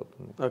ప్రాజెక్ట్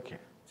అవుతుంది. ఓకే,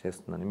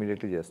 చేస్తున్నాను,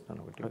 ఇమీడియట్లీ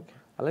చేస్తున్నాను ఒకటి.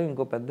 అలాగే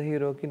ఇంకో పెద్ద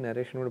హీరోకి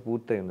నరేషన్ కూడా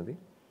పూర్తి ఉన్నది.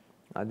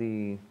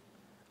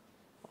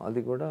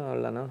 అది కూడా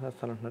వాళ్ళు అనౌన్స్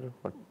చేస్తానంటున్నారు.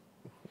 బట్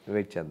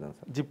వెయిట్ చేద్దాం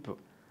సార్. జిప్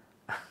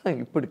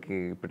ఇప్పటికి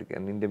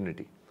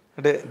ఇండెమ్నిటీ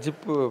అంటే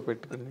జిప్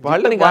పెట్టుకుని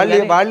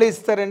వాళ్ళే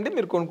ఇస్తారండి,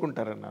 మీరు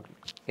కొనుక్కుంటారన్నారు?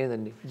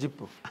 ఏదండి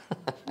జిప్?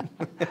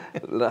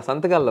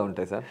 సంతకాల్లో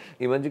ఉంటాయి సార్.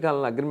 ఈ మధ్య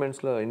కాలంలో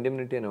అగ్రిమెంట్స్లో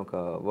ఇండెమ్నిటీ అని ఒక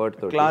వర్డ్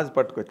తో క్లాజ్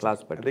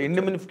పట్టుకోవచ్చు.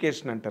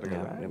 ఇండెమ్నిఫికేషన్ అంటారు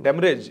కదా,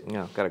 డెమరేజ్.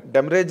 కరెక్ట్,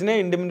 డెమరేజ్నే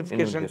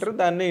ఇండెమ్నిఫికేషన్ అంటారు,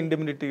 దాన్నే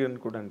ఇండెమ్నిటీ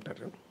అని కూడా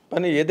అంటారు.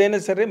 కానీ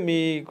ఏదైనా సరే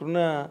మీకున్న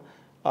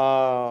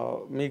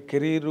మీ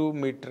కెరీరు,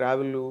 మీ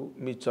ట్రావెలు,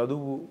 మీ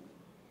చదువు,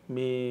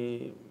 మీ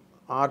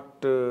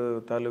ఆర్ట్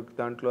తాలూకు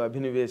దాంట్లో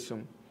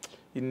అభినవేశం,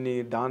 ఇన్ని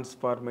డాన్స్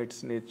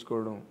ఫార్మేట్స్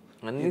నేర్చుకోవడం,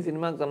 అన్ని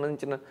సినిమాకి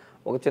సంబంధించిన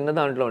ఒక చిన్న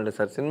దాంట్లో ఉంటుంది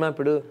సార్. సినిమా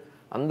ఇప్పుడు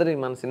అందరి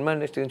మన సినిమా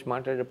ఇండస్ట్రీ గురించి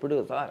మాట్లాడేటప్పుడు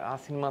సార్ ఆ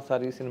సినిమా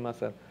సార్, ఈ సినిమా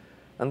సార్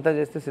అంతా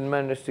చేస్తే సినిమా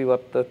ఇండస్ట్రీ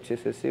వర్త్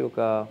వచ్చేసేసి ఒక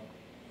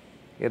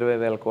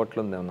 20,000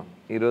 కోట్లు ఉంది ఏమన్నా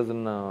ఈ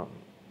రోజున్న.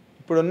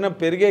 ఇప్పుడున్న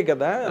పెరిగాయి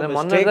కదా,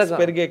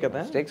 పెరిగాయి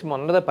కదా స్టేక్స్.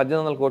 మొన్నదా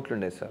 1,800 కోట్లు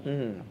ఉండేది సార్.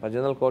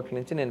 1,800 కోట్ల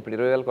నుంచి నేను ఇప్పుడు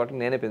 20,000 కోట్లు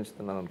నేనే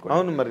పెంచుతున్నాను అనుకో.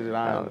 అవును, మరి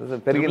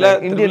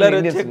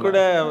పెరిగిన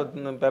కూడా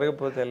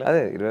పెరగపోతే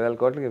అదే 20,000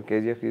 కోట్లకి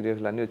కేజీఎఫ్,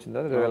 యూరియఫ్లు అన్నీ వచ్చిన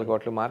తర్వాత 20,000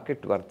 కోట్ల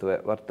మార్కెట్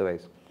వర్త్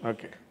వైజ్.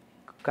 ఓకే.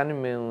 కానీ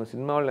మేము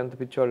సినిమా వాళ్ళు ఎంత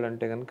పిచ్చేవాళ్ళు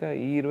అంటే కనుక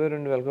ఈ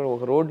 22,000 కోట్లు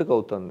ఒక రోడ్డుకి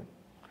అవుతుంది.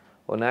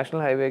 ఓ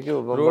నేషనల్ హైవేకి,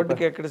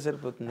 రోడ్డుకి ఎక్కడ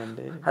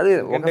సరిపోతుందండి? అది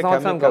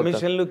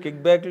కమిషన్లు, కిక్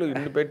బ్యాక్లు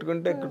ఇన్ని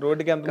పెట్టుకుంటే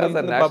రోడ్డుకి ఎంత?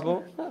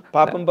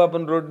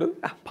 పాపం రోడ్డు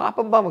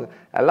పాపం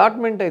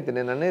అలాట్మెంట్ అయితే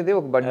నేను అనేది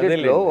ఒక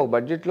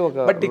బడ్జెట్లో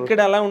ఒక. బట్ ఇక్కడ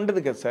అలా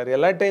ఉండదు కదా సార్.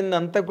 ఎలాట్ అయింది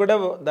అంతా కూడా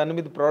దాని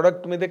మీద,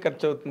 ప్రోడక్ట్ మీదే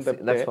ఖర్చు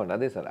అవుతుంది.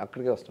 అదే సార్,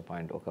 అక్కడికే వస్తుంది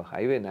పాయింట్. ఒక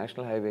హైవే,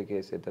 నేషనల్ హైవేకి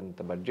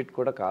వేసేంత బడ్జెట్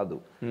కూడా కాదు.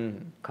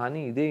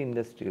 కానీ ఇదే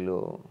ఇండస్ట్రీలో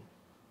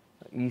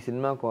ఈ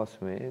సినిమా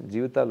కోసమే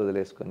జీవితాలు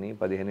వదిలేసుకొని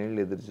 15 ఏళ్ళు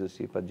ఎదురు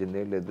చూసి, 18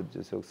 ఏళ్ళు ఎదురు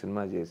చూసి ఒక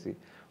సినిమా చేసి,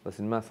 ఒక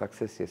సినిమా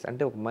సక్సెస్ చేసి,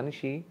 అంటే ఒక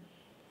మనిషి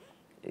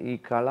ఈ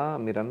కళ,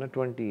 మీరు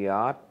అన్నటువంటి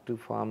ఆర్ట్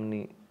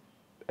ఫామ్ని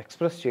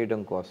ఎక్స్ప్రెస్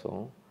చేయడం కోసం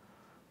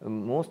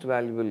most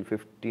valuable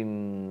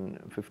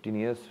 15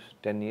 years,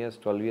 10 years,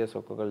 12 years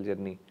ఒక్కొక్కరి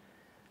జర్నీ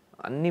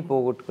అన్నీ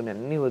పోగొట్టుకుని,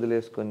 అన్నీ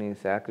వదిలేసుకొని,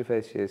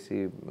 సాక్రిఫైస్ చేసి,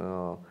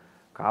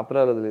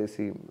 కాపురాలు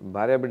వదిలేసి,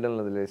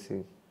 భార్యాబిడ్డలను వదిలేసి,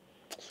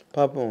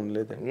 పాపం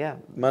లేదండి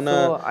మన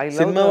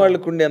సినిమా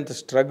వాళ్ళకు ఉండే అంత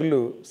స్ట్రగుల్,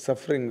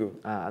 సఫరింగ్.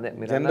 అదే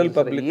జనరల్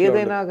పబ్లిక్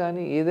ఏదైనా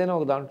కానీ, ఏదైనా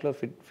ఒక దాంట్లో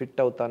ఫిట్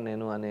అవుతాను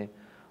నేను అనే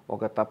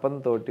ఒక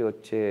తపనతోటి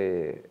వచ్చే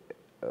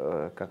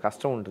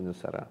కష్టం ఉంటుంది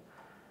చూసారా.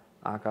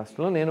 ఆ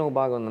కష్టంలో నేను ఒక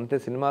భాగం. అంతే,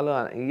 సినిమాలో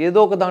ఏదో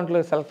ఒక దాంట్లో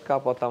సెలెక్ట్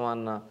కాపోతామా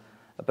అన్న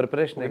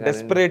ప్రిపరేషన్,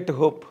 డెస్పరేట్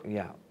హోప్.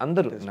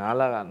 అందరూ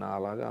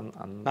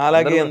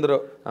నాలాగే అందరూ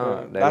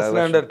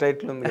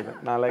టైటిల్ ఉంది కదా,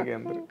 నాలాగే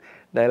అందరూ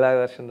డైలాగ్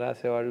వెర్షన్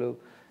రాసేవాళ్ళు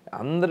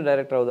అందరు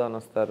డైరెక్టర్ అవుదామని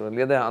వస్తారు,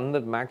 లేదా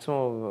అందరు మ్యాక్సిమం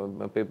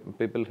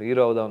పీపుల్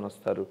హీరో అవుదామని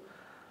వస్తారు.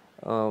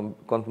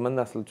 కొంతమంది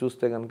అసలు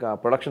చూస్తే కనుక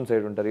ప్రొడక్షన్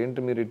సైడ్ ఉంటారు, ఏంటి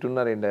మీరు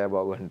ఇట్టున్నారు ఏంటి అయ్యా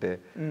బాబు అంటే.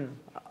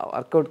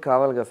 వర్కౌట్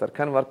కావాలి కదా సార్.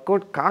 కానీ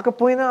వర్కౌట్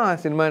కాకపోయినా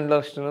సినిమా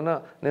ఇండస్ట్రీలో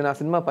నేను ఆ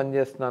సినిమా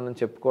పనిచేస్తున్నానని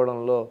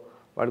చెప్పుకోవడంలో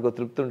వాడికి ఒక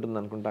తృప్తి ఉంటుంది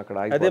అనుకుంటా. అక్కడ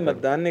అదే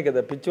మరి దాన్నే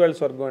కదా పిచ్చివాళ్ళ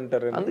స్వర్గం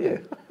అంటారు. అందుకే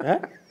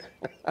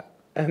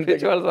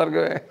పిచ్చివాళ్ళ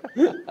స్వర్గమే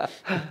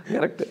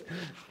కరెక్ట్.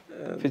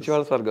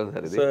 పిచ్చివాళ్ళ స్వర్గం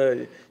సార్ ఇది. సో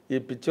ఈ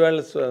పిచ్చివాళ్ళ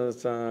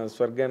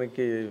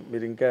స్వర్గానికి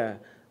మీరు ఇంకా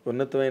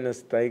ఉన్నతమైన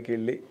స్థాయికి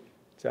వెళ్ళి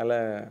చాలా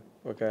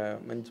ఒక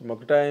మంచి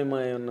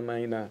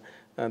మొకటాయమైన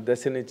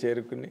దశని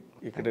చేరుకుని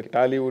ఇక్కడ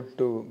టాలీవుడ్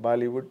టు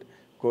బాలీవుడ్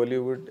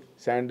కోలీవుడ్,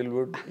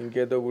 శాండిల్వుడ్,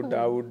 ఇంకేదో వుడ్,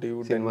 ఆ వుడ్, ఈ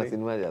వుడ్,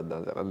 సినిమా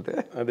చేద్దాం సార్ అంతే.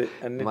 అదే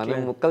అన్ని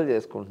మనం ముక్కలు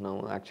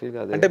చేసుకుంటున్నాము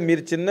యాక్చువల్గా. అంటే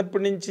మీరు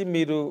చిన్నప్పటి నుంచి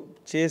మీరు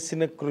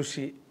చేసిన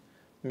కృషి,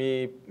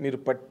 మీరు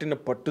పట్టిన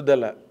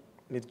పట్టుదల,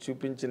 మీరు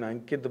చూపించిన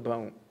అంకిత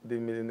భావం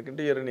దీని మీద.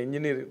 ఎందుకంటే ఎవరైనా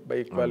ఇంజనీర్ బై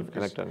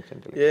క్వాలిఫికేషన్,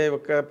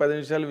 ఒక 10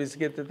 నిమిషాలు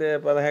విసిగెత్తితే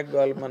 16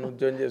 వాళ్ళు మనం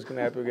ఉద్యోగం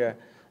చేసుకుని హ్యాపీగా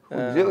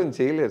ఉద్యోగం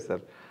చేయలేదు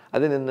సార్.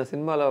 అదే నిన్న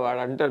సినిమాలో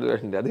వాడు అంటాడు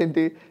చూడండి,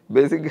 అదేంటి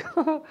బేసిక్గా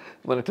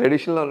మన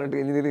ట్రెడిషన్లో ఉన్నట్టు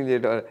ఇంజనీరింగ్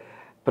చేయడం.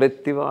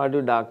 ప్రతివాడు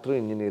డాక్టర్,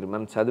 ఇంజనీర్.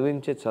 మనం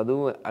చదివించే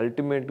చదువు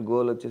అల్టిమేట్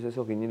గోల్ వచ్చేసేసి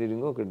ఒక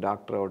ఇంజనీరింగ్, ఒక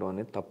డాక్టర్ అవ్వడం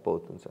అనేది తప్పు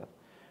అవుతుంది సార్.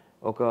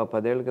 ఒక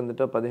 10 ఏళ్ళ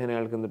కిందటో 15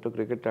 ఏళ్ళ కిందటో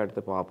క్రికెట్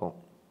ఆడితే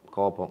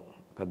కోపం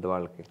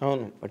పెద్దవాళ్ళకి.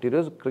 అవును. బట్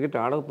ఈరోజు క్రికెట్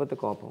ఆడకపోతే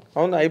కోపం.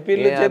 అవును.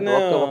 ఐపీఎల్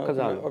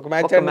ఒక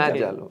మ్యాచ్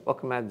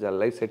చాలు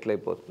లైఫ్ సెటిల్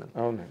అయిపోతుంది.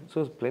 అవును. So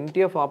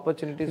plenty of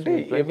opportunities,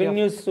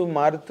 avenues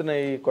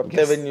మారుతున్నాయి, కొత్త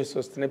ఎవెన్యూస్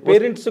వస్తున్నాయి.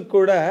 పేరెంట్స్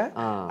కూడా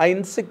ఆ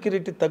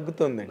ఇన్సెక్యూరిటీ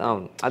తగ్గుతుంది.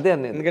 అవును, అదే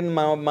అన్నీ. ఎందుకంటే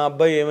మా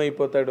అబ్బాయి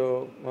ఏమైపోతాడు,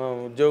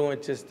 ఉద్యోగం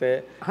వచ్చేస్తే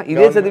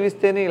ఇదే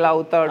చదివిస్తేనే ఇలా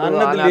అవుతాడు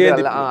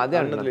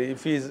అన్నది.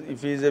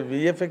 If is a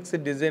VFX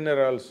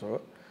designer also,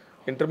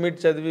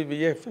 intermediate చదివి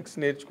విఎఫ్ఎక్స్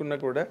నేర్చుకున్నా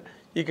కూడా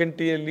ఈ can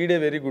lead a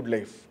very good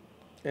life.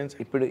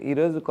 ఇప్పుడు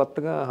ఈరోజు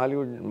కొత్తగా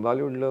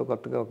బాలీవుడ్లో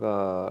కొత్తగా ఒక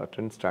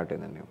ట్రెండ్ స్టార్ట్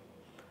అయిందండి,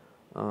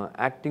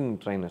 యాక్టింగ్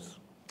ట్రైనర్స్.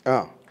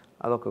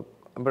 అదొక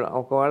ఇప్పుడు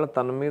ఒకవేళ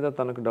తన మీద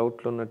తనకు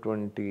డౌట్లు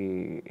ఉన్నటువంటి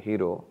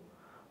హీరో,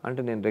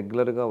 అంటే నేను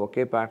రెగ్యులర్గా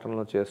ఒకే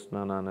ప్యాటర్న్లో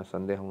చేస్తున్నాను అనే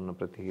సందేహం ఉన్న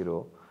ప్రతి హీరో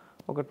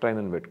ఒక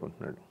ట్రైనర్ని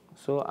పెట్టుకుంటున్నాడు.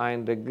 సో ఆయన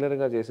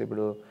రెగ్యులర్గా చేసి,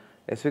 ఇప్పుడు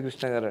ఎస్వి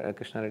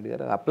కృష్ణారెడ్డి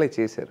గారు అప్లై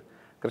చేశారు.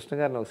 కృష్ణ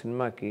గారిని ఒక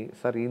సినిమాకి,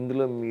 సార్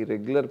ఇందులో మీ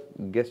రెగ్యులర్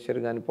గెస్చర్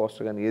కానీ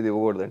పోస్టర్ కానీ ఏది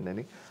ఇవ్వకూడదండి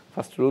అని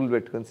ఫస్ట్ రూల్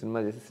పెట్టుకొని సినిమా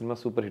చేసి సినిమా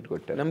సూపర్ హిట్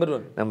కొట్టారు.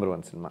 Number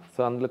one cinema. సో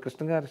అందులో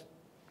కృష్ణ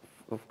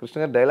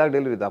గారు డైలాగ్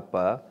డెలివరీ తప్ప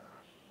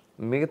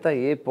మిగతా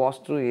ఏ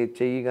పోస్టర్, ఏ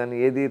చెయ్యి కానీ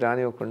ఏది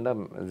రానివ్వకుండా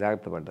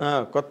జాగ్రత్త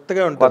పడ్డారు.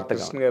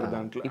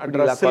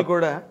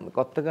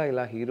 కొత్తగా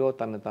ఇలా హీరో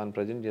తాను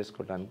ప్రజెంట్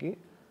చేసుకోవడానికి,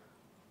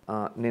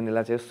 నేను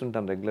ఇలా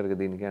చేస్తుంటాను రెగ్యులర్గా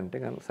దీనికి అంటే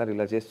కానీ, సార్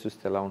ఇలా చేసి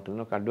చూస్తే ఎలా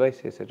ఉంటుందో ఒక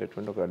అడ్వైస్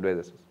చేసేటటువంటి ఒక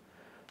అడ్వైజర్స్.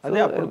 అదే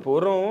అప్పుడు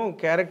పూర్వం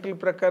క్యారెక్టర్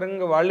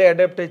ప్రకారంగా వాళ్ళే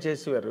అడాప్ట్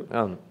చేసేవారు,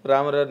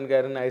 రామరాజన్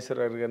గారిని,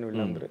 ఐశ్వర్య గారిని,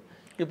 వీళ్ళందరూ.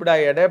 ఇప్పుడు ఆ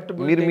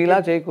అడాప్టబిలిటీ, మీరు మీలా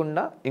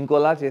చేయకుండా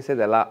ఇంకోలా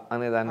చేసేది ఎలా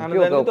అనే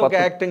దానికి ఒక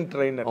యాక్టింగ్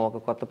ట్రైనర్, ఒక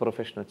కొత్త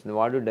ప్రొఫెషన్ వచ్చింది.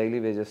 వాడు డైలీ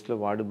వేజెస్లో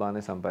వాడు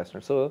బాగానే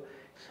సంపాదిస్తున్నాడు. సో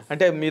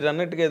అంటే మీరు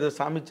అన్నట్టుగా ఏదో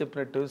సామి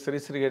చెప్పినట్టు,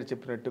 శ్రీశ్రీ గారు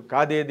చెప్పినట్టు,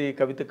 కాదేది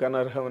కవితకు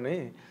అనర్హం అని,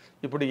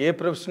 ఇప్పుడు ఏ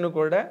ప్రొఫెషన్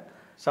కూడా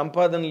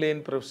సంపాదన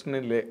లేని ప్రొఫెషన్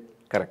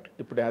కరెక్ట్.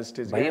 ఇప్పుడు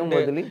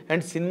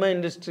అండ్ సినిమా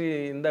ఇండస్ట్రీ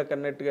ఇందాక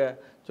అన్నట్టుగా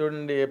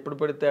చూడండి, ఎక్కడ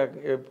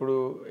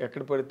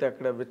పడితే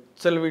అక్కడ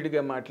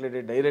విచ్చలవిడిగా మాట్లాడే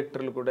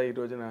డైరెక్టర్లు కూడా ఈ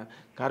రోజున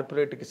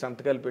కార్పొరేట్కి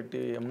సంతకాలు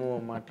పెట్టి అమ్మో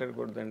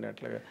మాట్లాడకూడదండి,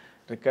 అట్లాగా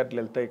రికార్డులు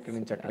వెళ్తాయి ఇక్కడి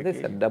నుంచి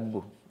అక్కడికి. డబ్బు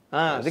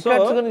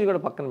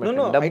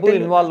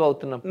ఇన్వాల్వ్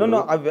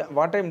అవుతున్నప్పుడు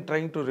what I'm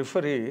trying to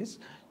refer is,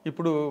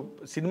 ఇప్పుడు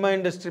సినిమా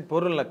ఇండస్ట్రీ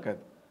పూర్వంలా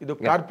కాదు, ఇది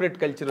ఒక కార్పొరేట్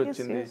కల్చర్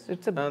వచ్చింది.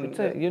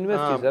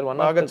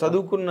 బాగా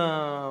చదువుకున్న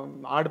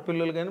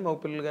ఆడపిల్లలు కానీ మగ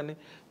పిల్లలు కానీ,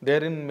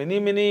 there in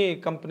many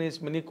companies,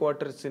 many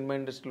quarters cinema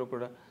ఇండస్ట్రీలో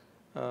కూడా.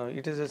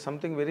 It is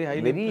something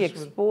very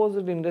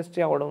exposed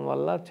industry అవడం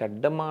వల్ల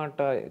చెడ్డ మాట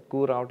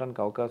ఎక్కువ రావడానికి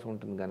అవకాశం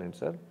ఉంటుంది కానీ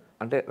సార్,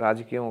 అంటే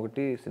రాజకీయం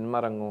ఒకటి, సినిమా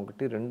రంగం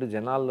ఒకటి, రెండు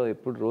జనాల్లో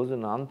ఎప్పుడు రోజు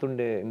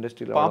నాంతుండే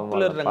ఇండస్ట్రీలో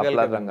పాపులర్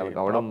రంగాలు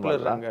కావడం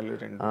వల్ల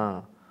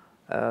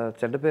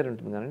చెడ్డ పేరు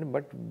ఉంటుంది కానీ,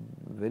 బట్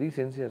వెరీ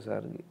సిన్సియర్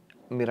సార్.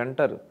 మీరు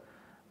అంటారు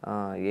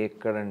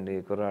ఎక్కడండి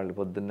కుర్రాళ్ళు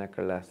పొద్దున్న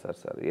ఎక్కడ లేస్తారు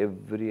sir,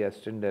 every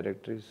assistant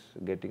director is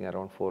getting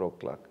around 4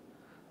 o'clock.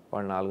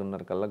 వాళ్ళు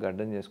 4:30 కల్లా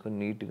గడ్డం చేసుకొని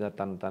నీట్గా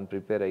తను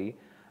ప్రిపేర్ అయ్యి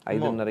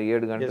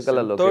 5:30-7 గంటల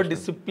కల్లా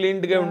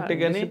డిసిప్లిన్డ్గా ఉంటే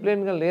కానీ,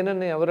 డిసిప్లిన్గా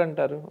లేనని ఎవరు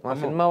అంటారు? మా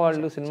సినిమా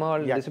వాళ్ళు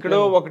ఎక్కడో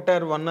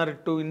 1 or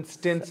 2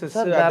 ఇన్స్టెన్సెస్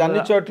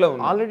అన్ని చోట్ల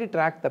ఆల్రెడీ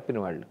ట్రాక్ తప్పిన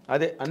వాళ్ళు.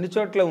 అదే అన్ని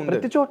చోట్ల ఉంది,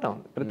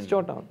 ప్రతి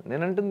చోట ఉంది.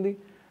 నేను అంటుంది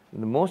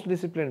మోస్ట్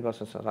డిసిప్లిన్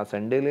పర్సన్ సార్. ఆ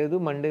సండే లేదు,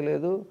 మండే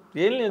లేదు,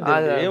 ఏం లేదు,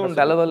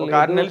 సెలవులు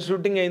 6 నెలలు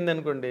షూటింగ్ అయింది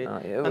అనుకోండి,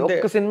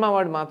 ఒక్క సినిమా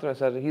వాడు మాత్రమే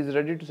sir he's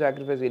ready to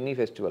sacrifice any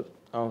festival.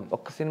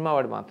 ఒక్క సినిమా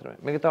వాడు మాత్రమే.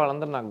 మిగతా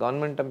వాళ్ళందరూ నాకు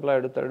గవర్నమెంట్ ఎంప్లాయ్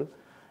అడుగుతాడు,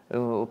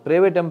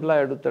 ప్రైవేట్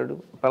ఎంప్లాయ్ అడుగుతాడు,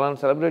 పలానా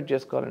సెలబ్రేట్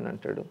చేసుకోవాలని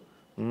అంటాడు.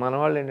 మన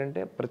వాళ్ళు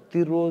ఏంటంటే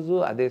ప్రతిరోజు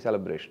అదే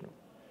సెలబ్రేషన్,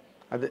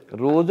 అదే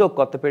రోజు ఒక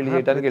కొత్త పెళ్లి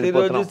చేయడానికి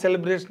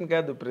సెలబ్రేషన్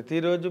కాదు,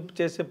 ప్రతిరోజు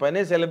చేసే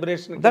పనే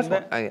సెలబ్రేషన్.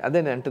 అదే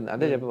నేను అంటుంది,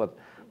 అదే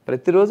చెప్పబోతుంది.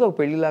 ప్రతిరోజు ఒక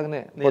పెళ్లిలాగానే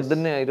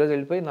పొద్దున్నే ఈరోజు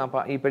వెళ్ళిపోయి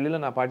ఈ పెళ్లిలో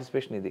నా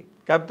పార్టిసిపేషన్ ఇది.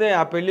 కాకపోతే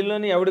ఆ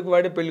పెళ్లిలోని ఎవడికి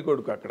వాడే పెళ్లి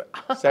కొడుకు అక్కడ,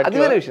 అది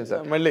వేరే విషయం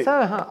సార్. మళ్ళీ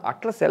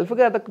అట్లా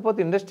సెల్ఫ్గా ఎదకపోతే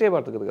ఇండస్ట్రీ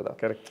పడుతుంది కదా.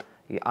 కరెక్ట్.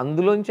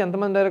 అందులోంచి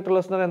ఎంతమంది డైరెక్టర్లు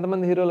వస్తున్నారు,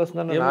 ఎంతమంది హీరోలు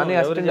వస్తున్నారు, నాని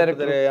అసిస్టెంట్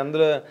డైరెక్టర్,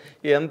 అందులో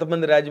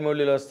ఎంతమంది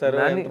రాజమౌళిలు వస్తారు,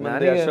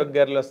 అశోక్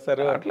గారు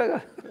వస్తారు. అట్లాగా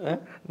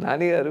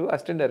నాని గారు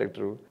అసిస్టెంట్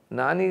డైరెక్టర్,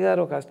 నాని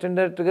గారు ఒక అసిస్టెంట్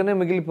డైరెక్టర్గానే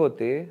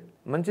మిగిలిపోతే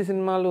మంచి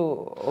సినిమాలు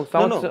ఒక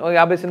సంవత్సరం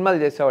 50 సినిమాలు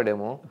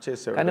చేసేవాడేమో,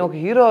 కానీ ఒక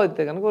హీరో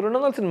అయితే కనుక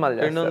 200 సినిమాలు.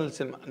 200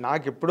 సినిమా.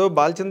 నాకు ఎప్పుడో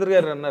బాలచంద్ర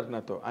గారు అన్నారు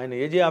నాతో, ఆయన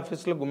ఏజీ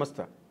ఆఫీస్లో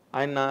గుమస్తా,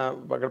 ఆయన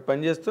అక్కడ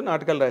పనిచేస్తూ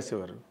నాటకాలు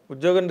రాసేవారు.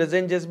 ఉద్యోగం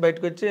రిజైన్ చేసి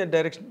బయటకు వచ్చి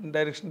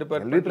డైరెక్షన్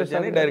డిపార్ట్మెంట్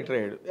డైరెక్టర్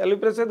అయ్యాడు. ఎల్వి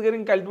ప్రసాద్ గారు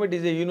ఇంకా అల్టిమేట్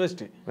ఈజ్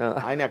యూనివర్సిటీ.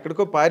 ఆయన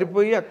ఎక్కడికో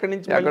పారిపోయి అక్కడి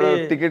నుంచి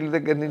టికెట్ల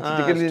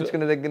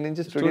దగ్గర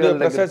నుంచి స్టూడియో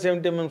ప్రసాద్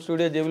 70mm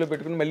స్టూడియో జేబులో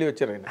పెట్టుకుని మళ్ళీ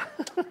వచ్చారు ఆయన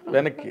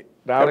వెనక్కి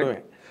రావడమే.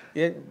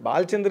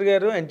 బాలచంద్ర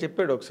గారు ఆయన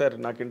చెప్పాడు ఒకసారి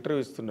నాకు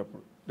ఇంటర్వ్యూ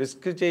ఇస్తున్నప్పుడు,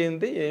 రిస్క్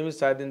చేయింది ఏమి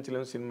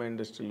సాధించలేము సినిమా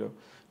ఇండస్ట్రీలో,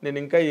 నేను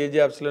ఇంకా ఏ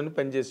జాబ్స్లోనూ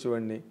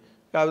పనిచేసేవాడిని,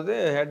 కాకపోతే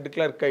హెడ్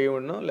క్లర్క్ అయ్యి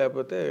ఉండడం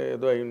లేకపోతే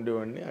ఏదో అయి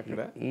ఉండేవాడిని అక్కడ.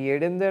 ఈ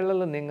 7-8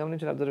 ఏళ్లలో నేను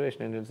గమనించిన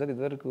అబ్జర్వేషన్ ఏంటంటే సార్,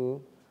 ఇదివరకు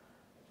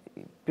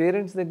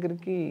పేరెంట్స్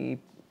దగ్గరికి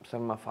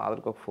సార్ మా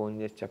ఫాదర్కి ఒక ఫోన్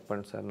చేసి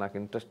చెప్పండి సార్ నాకు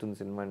ఇంట్రెస్ట్ ఉంది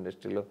సినిమా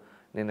ఇండస్ట్రీలో,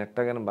 నేను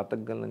ఎట్టగానే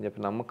బతకగలను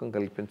చెప్పి నమ్మకం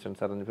కల్పించండి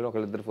సార్ అని చెప్పి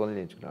ఒకళ్ళిద్దరు ఫోన్లు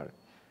చేయించుకున్నాడు.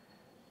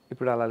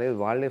 ఇప్పుడు అలా లేదు,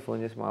 వాళ్ళే ఫోన్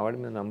చేసి మా వాడి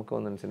మీద నమ్మకం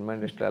ఉందండి సినిమా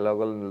ఇండస్ట్రీ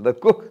ఎలాగోళ్ళు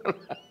తక్కువ.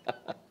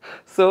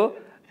 సో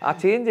ఆ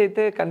చేంజ్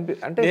అయితే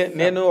అంటే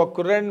నేను ఒక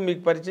కుర్రాడిని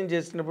మీకు పరిచయం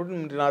చేసినప్పుడు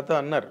నాతో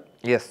అన్నారు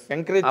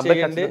ఎంకరేజ్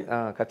చేయండి,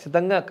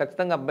 ఖచ్చితంగా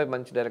అబ్బాయి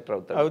మంచి డైరెక్టర్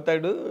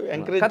అవుతాడు,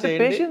 ఎంకరేజ్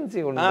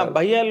చేయండి,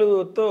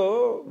 భయాలతో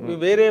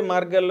వేరే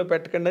మార్గాల్లో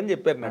పెట్టకండి అని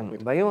చెప్పారు నాకు.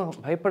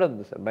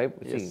 భయపడద్దు సార్.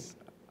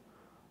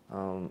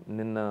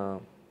 నిన్న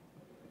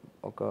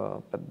ఒక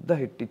పెద్ద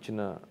హిట్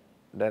ఇచ్చిన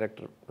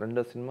డైరెక్టర్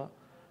రెండో సినిమా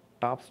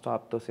టాప్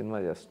స్టార్తో సినిమా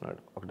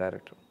చేస్తున్నాడు ఒక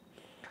డైరెక్టర్.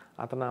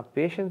 అతను ఆ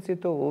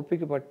పేషెన్సీతో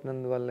ఓపిక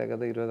పట్టినందువల్లే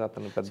కదా ఈరోజు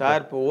అతను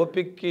సార్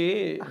ఓపిక్కి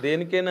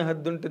దేనికైనా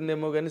హద్దు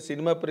ఉంటుందేమో కానీ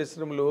సినిమా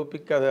పరిశ్రమలో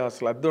ఓపిక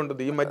అసలు హద్దు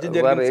ఉండదు. ఈ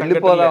మధ్య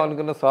వెళ్ళిపోదాం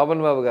అనుకున్న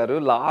శోభన్ బాబు గారు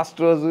లాస్ట్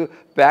రోజు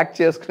ప్యాక్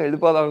చేసుకుని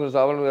వెళ్ళిపోదాం అనుకున్న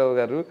శోభన్ బాబు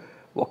గారు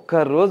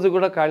ఒక్క రోజు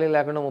కూడా ఖాళీ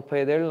లేకుండా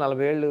 35 ఏళ్ళు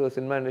 40 ఏళ్ళు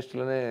సినిమా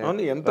ఇండస్ట్రీలోనే.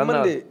 అవును,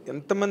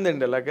 ఎంతమంది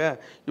అండి అలాగా.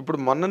 ఇప్పుడు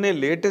మొన్ననే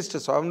లేటెస్ట్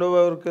శోభన్ బాబు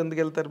గారికి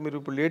ఎందుకు వెళ్తారు మీరు?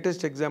 ఇప్పుడు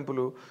latest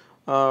example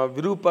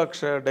Virupaksha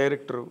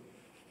director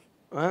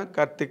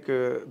Karthik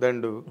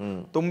దండు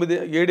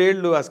 7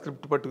 ఏళ్ళు ఆ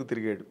స్క్రిప్ట్ పట్టుకు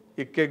తిరిగాడు,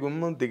 ఎక్కే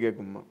గుమ్మం దిగే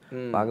గుమ్మం.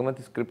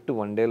 భాగమతి స్క్రిప్ట్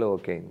 1 డేలో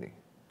ఓకే అయింది,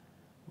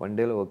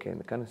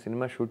 కానీ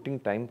సినిమా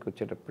షూటింగ్ టైంకి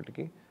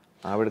వచ్చేటప్పటికి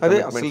ఆవిడ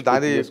అదే అసలు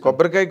అది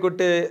కొబ్బరికాయ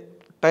కొట్టే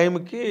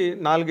టైంకి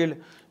 4 ఏళ్ళు.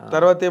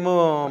 తర్వాత ఏమో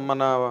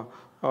మన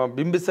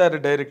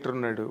బింబిసార్ డైరెక్టర్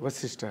ఉన్నాడు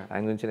వశిష్ఠ,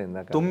 ఆయన గురించి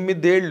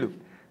 9 ఏళ్ళు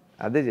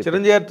అదే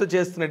చిరంజీవితో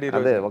చేస్తున్నాడు.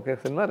 అదే ఒకే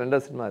సినిమా రెండో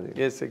సినిమా అది.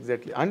 Yes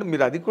exactly. అంటే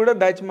మీరు అది కూడా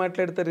దాచి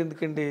మాట్లాడతారు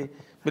ఎందుకండి?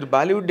 మీరు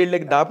బాలీవుడ్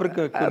వెళ్ళాక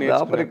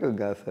దాపరికం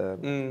కాదు సార్.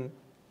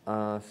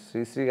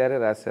 శ్రీశ్రీ గారే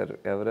రాశారు,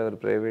 ఎవరెవరు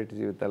ప్రైవేట్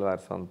జీవితాలు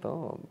వారి సొంతం,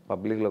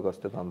 పబ్లిక్లోకి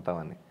వస్తే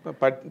తంతామని.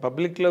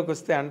 పబ్లిక్లోకి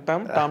వస్తే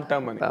అంటాం టామ్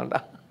టామ్ అని.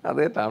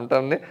 అదే టామ్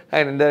టామ్ని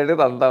ఆయన ఇండైరెక్ట్గా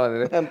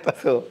తంతామని.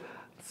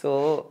 సో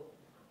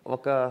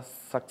ఒక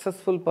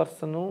సక్సెస్ఫుల్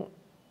పర్సను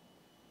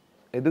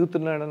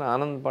ఎదుగుతున్నాడని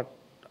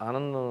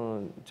ఆనందం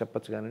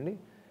చెప్పచ్చు కానండి,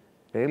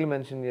 పేర్లు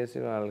మెన్షన్ చేసి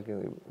వాళ్ళకి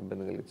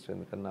ఇబ్బంది కలిగించడం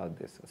ఎందుకని నా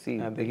ఉద్దేశం.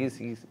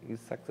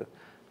 సక్సెస్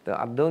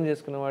అర్థం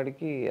చేసుకునే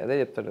వాడికి అదే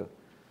చెప్తాడు,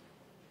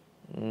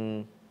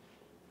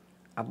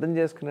 అర్థం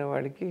చేసుకునే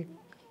వాడికి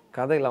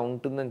కథ ఇలా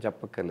ఉంటుందని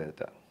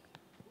చెప్పక్కర్లేదట,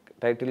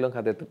 టైటిల్లో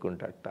కథ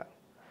ఎత్తుక్కుంటాడట.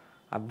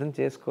 అర్థం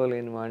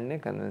చేసుకోలేని వాడినే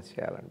కన్విన్స్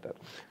చేయాలంటారు.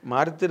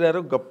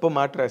 మారుతిరారు గొప్ప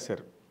మాట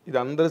రాశారు, ఇది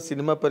అందరూ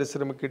సినిమా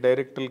పరిశ్రమకి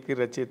డైరెక్టర్లకి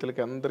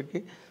రచయితలకి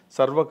అందరికీ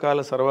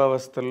సర్వకాల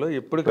సర్వావస్థల్లో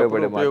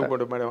ఎప్పటికప్పుడు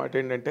ఉపయోగపడే మాట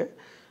ఏంటంటే,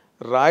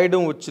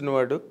 రాయడం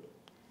వచ్చినవాడు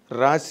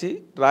రాసి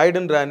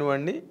రాయడం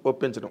రానివాడిని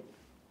ఒప్పించడం.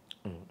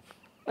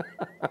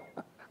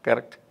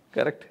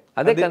 కరెక్ట్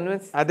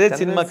అదే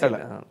సినిమా కళ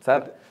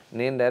సార్.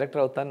 నేను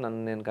డైరెక్టర్ అవుతాను,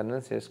 నన్ను నేను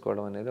కన్విన్స్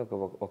చేసుకోవడం అనేది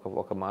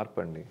ఒక మార్పు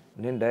అండి.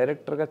 నేను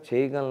డైరెక్టర్గా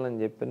చేయగలనని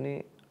చెప్పి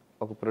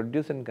ఒక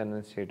ప్రొడ్యూసర్ని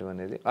కన్విన్స్ చేయడం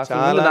అనేది,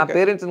 నా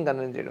పేరెంట్స్ని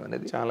కన్విన్స్ చేయడం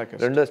అనేది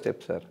రెండో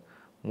స్టెప్ సార్.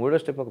 మూడో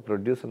స్టెప్ ఒక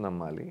ప్రొడ్యూసర్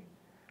నమ్మాలి.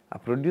 ఆ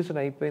ప్రొడ్యూసర్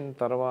అయిపోయిన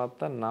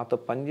తర్వాత నాతో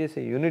పనిచేసే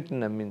యూనిట్ని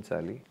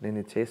నమ్మించాలి, నేను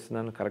ఇది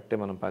చేస్తున్నాను కరెక్టే,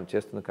 మనం పని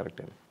చేస్తుంది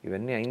కరెక్టే.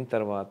 ఇవన్నీ అయిన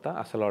తర్వాత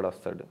అసలు వాడు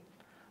వస్తాడు,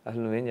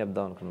 అసలు నువ్వేం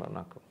చెప్దాం అనుకున్నావు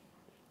నాకు,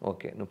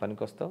 ఓకే నువ్వు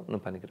పనికి వస్తావు,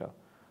 నువ్వు పనికి రావు,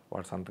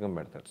 వాడు సంతకం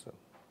పెడతాడు సార్.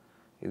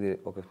 ఇది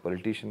ఒక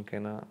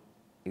పొలిటీషియన్కైనా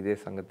ఇదే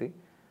సంగతి,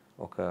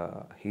 ఒక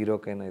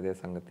హీరోకైనా ఇదే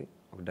సంగతి,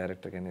 ఒక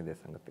డైరెక్టర్కైనా ఇదే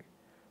సంగతి.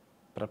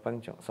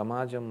 ప్రపంచం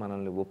సమాజం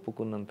మనల్ని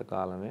ఒప్పుకున్నంత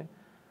కాలమే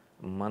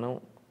మనం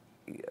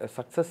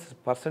సక్సెస్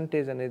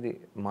పర్సంటేజ్ అనేది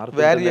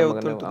వ్యారీ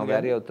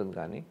అవుతుంది,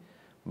 కానీ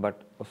బట్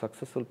ఒక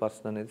సక్సెస్ఫుల్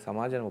పర్సన్ అనేది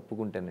సమాజం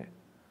ఒప్పుకుంటేనే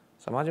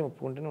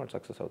వాడు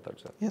సక్సెస్ అవుతాడు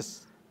సార్.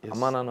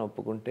 అమ్మా నాన్న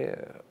ఒప్పుకుంటే,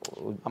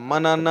 అమ్మా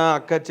నాన్న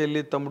అక్క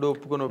చెల్లి తమ్ముడు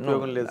ఒప్పుకుని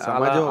ఉపయోగం లేదు,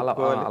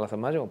 అలా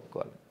సమాజం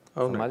ఒప్పుకోవాలి.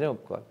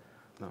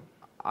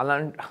 అలా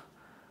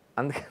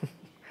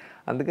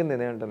అందుకని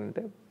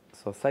నేనేమంటానంటే,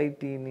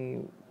 సొసైటీని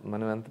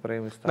మనం ఎంత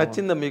ప్రేమిస్తాం.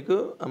 నచ్చిందా మీకు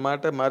ఆ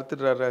మాట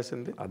మారుతిరావు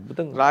రాసింది?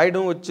 అద్భుతంగా.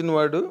 రాయడం వచ్చిన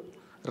వాడు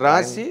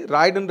రాసి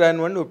రాయడం రాని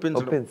వాడిని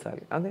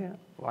ఒప్పించాలి, అదే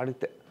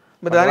వాడితే.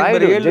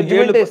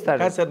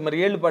 మరి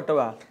ఏళ్ళు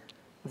పట్టవా?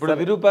 ఇప్పుడు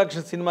విరూపాక్ష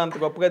సినిమా అంత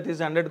గొప్పగా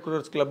తీసి 100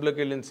 crores క్లబ్లోకి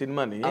వెళ్ళిన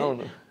సినిమాని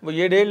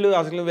 7 ఏళ్ళు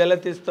అసలు నువ్వు ఎలా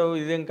తీస్తావు,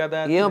 ఇదేం కదా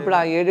ఇప్పుడు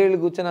ఆ 7 ఏళ్ళు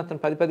కూర్చొని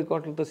అతను 10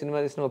 కోట్లతో సినిమా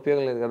తీసిన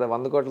ఉపయోగం లేదు కదా,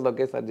 100 కోట్లతో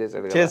ఒకేసారి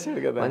చేశాడు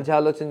కదా. మంచి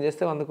ఆలోచన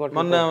చేస్తే 100 కోట్లు.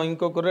 మొన్న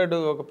ఇంకో కుర్రాడు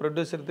ఒక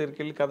ప్రొడ్యూసర్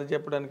దగ్గరికి వెళ్ళి కథ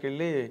చెప్పడానికి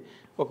వెళ్ళి,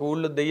 ఒక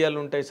ఊళ్ళో దెయ్యాలు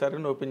ఉంటాయి సార్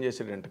అని ఓపెన్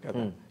చేసాడంట కథ.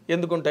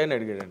 ఎందుకు ఉంటాయని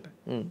అడిగాడంట.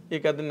 ఈ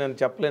కథ నేను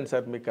చెప్పలేను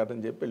సార్ మీ కథ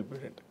అని చెప్పి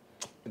వెళ్ళిపోయాడంట.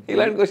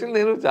 ఇలాంటి క్వశ్చన్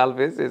నేను చాలా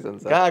ఫేస్ చేశాను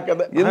సార్.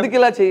 కదా ఎందుకు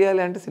ఇలా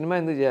చేయాలి అంటే సినిమా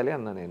ఎందుకు చేయాలి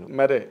అన్నా నేను.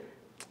 మరే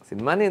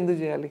సినిమాని ఎందుకు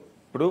చేయాలి?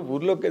 ఇప్పుడు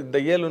ఊర్లో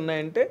దయ్యాలు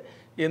ఉన్నాయంటే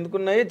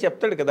ఎందుకున్నాయో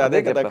చెప్తాడు కదా, అదే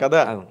కదా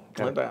కదా.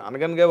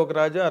 అనగనగా ఒక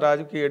రాజు, ఆ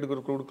రాజుకి 7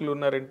 కొడుకులు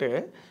ఉన్నారంటే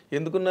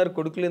ఎందుకున్నారు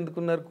కొడుకులు,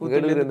 ఎందుకున్నారు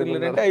కూతురు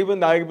ఎందుకున్నారంటే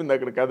అయిపోయింది, ఆగిపోయింది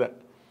అక్కడ కదా.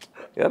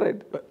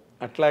 రైట్.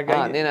 అట్లాగా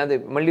నేను అదే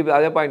మళ్ళీ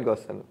అదే పాయింట్కి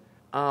వస్తాను.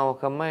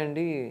 ఒక అమ్మాయి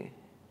అండి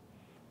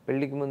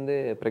పెళ్ళికి ముందే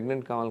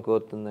ప్రెగ్నెంట్ కావాలని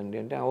కోరుతుందండి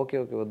అంటే ఓకే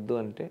ఓకే వద్దు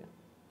అంటే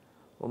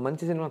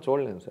మంచి సినిమా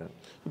చూడలేను సార్.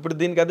 ఇప్పుడు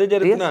దీనికి అదే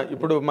జరుగుతున్నా.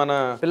 ఇప్పుడు మన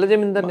పిల్ల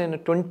జమీందార్ నేను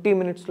 20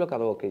 minutesలో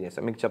కథ ఓకే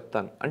చేశాను. మీకు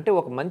చెప్తాను అంటే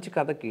ఒక మంచి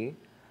కథకి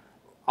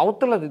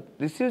అవతల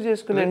రిసీవ్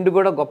చేసుకునే ఎండ్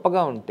కూడా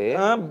గొప్పగా ఉంటే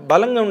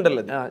బలంగా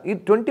ఉండాలి. ఈ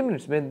 20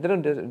 minutes మేము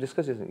ఇద్దరం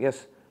డిస్కస్ చేసాం.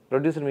 ఎస్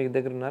ప్రొడ్యూసర్ మీ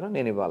దగ్గర ఉన్నారా,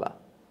 నేను ఇవ్వాలా,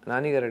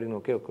 నాని గారు అడిగిన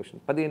ఒకే ఒక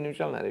క్వశ్చన్. 15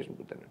 నిమిషాలు నరేషన్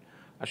పూర్తాను.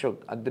 అశోక్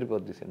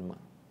అద్దరిపోద్ది సినిమా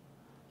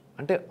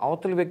అంటే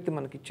అవతల వ్యక్తి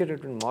మనకి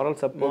ఇచ్చేటటువంటి మారల్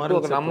సపోర్ట్,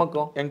 ఒక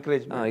నమ్మకం,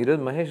 ఎంకరేజ్మెంట్.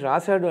 ఈరోజు మహేష్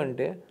రాశాడు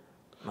అంటే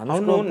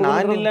అవును.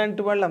 నాని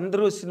లాంటి వాళ్ళు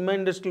అందరూ సినిమా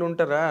ఇండస్ట్రీలో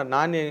ఉంటారా?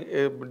 నాని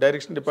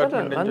డైరెక్షన్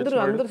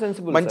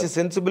డిపార్ట్మెంట్ మంచి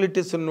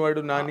సెన్సిబిలిటీస్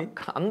ఉన్నవాడు నాని.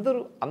 అందరూ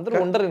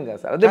ఉండరు కదా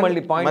సార్. అదే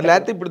మళ్ళీ పాయింట్.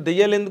 లేకపోతే ఇప్పుడు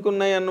దెయ్యాలు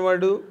ఎందుకున్నాయి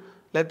అన్నవాడు,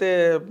 లేకపోతే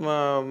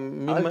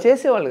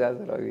చేసేవాళ్ళు కాదు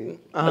సార్, అవి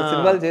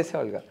సినిమాలు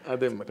చేసేవాళ్ళు కాదు.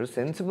 అదే ఇప్పుడు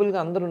సెన్సిబుల్గా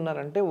అందరు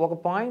ఉన్నారంటే ఒక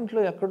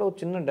పాయింట్లో ఎక్కడో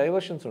చిన్న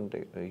డైవర్షన్స్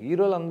ఉంటాయి.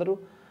 హీరోలు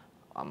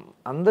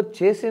అందరు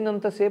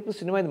చేసినంతసేపు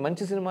సినిమా ఇది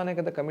మంచి సినిమానే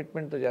కదా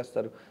కమిట్మెంట్తో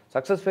చేస్తారు.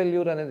 సక్సెస్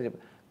ఫెయిల్యూర్ అనేది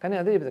కానీ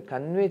అదే చెప్తారు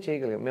కన్వే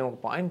చేయగలిగాం. మేము ఒక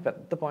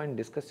పెద్ద పాయింట్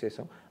డిస్కస్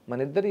చేసాం. మన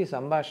ఇద్దరు ఈ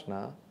సంభాషణ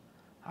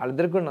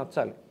వాళ్ళిద్దరికి కూడా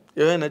నచ్చాలి.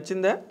 ఏమైనా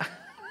నచ్చిందా?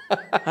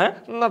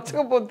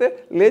 నచ్చకపోతే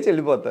లేచి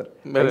వెళ్ళిపోతారు.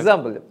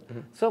 ఎగ్జాంపుల్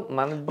సో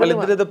మన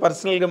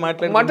పర్సనల్గా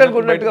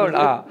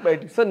మాట్లాడుకున్నట్టుగా.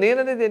 సో నేను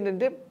అనేది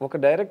ఏంటంటే ఒక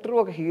డైరెక్టర్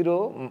ఒక హీరో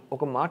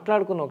ఒక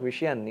మాట్లాడుకున్న ఒక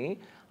విషయాన్ని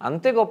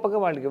అంతే గొప్పగా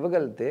వాళ్ళకి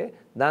ఇవ్వగలిగితే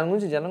దాని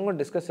గురించి జనం కూడా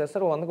డిస్కస్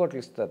చేస్తారు, 100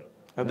 కోట్లు ఇస్తారు.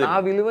 నా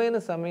విలువైన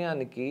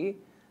సమయానికి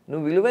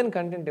నువ్వు విలువైన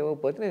కంటెంట్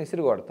ఇవ్వకపోతే నేను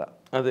ఇసిరి కొడతా.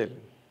 అదే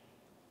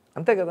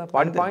అంతే కదా.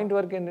 పాయింట్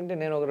వరకు ఏంటంటే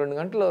నేను ఒక 2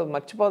 గంటలు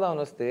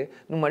మర్చిపోదామని వస్తే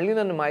నువ్వు మళ్ళీ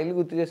నన్ను మా ఇల్లు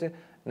గుర్తు చేసి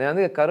నేను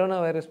అందుకే కరోనా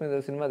వైరస్ మీద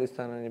సినిమా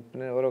తీస్తానని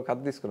చెప్పి ఎవరో కథ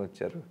తీసుకుని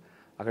వచ్చారు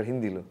అక్కడ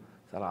హిందీలో.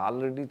 సార్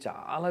ఆల్రెడీ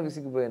చాలా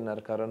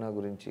విసిగిపోయినారు కరోనా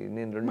గురించి.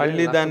 నేను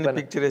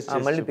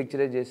మళ్ళీ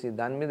పిక్చరైజ్ చేసి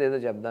దాని మీద ఏదో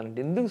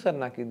చెప్దానంటే ఎందుకు సార్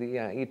నాకు ఇది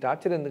ఈ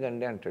టార్చర్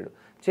ఎందుకండి అంటాడు.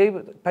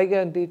 పైగా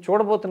ఏంటి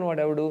చూడబోతున్న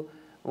వాడు ఎవడు?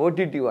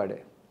 ఓటీటీ వాడే.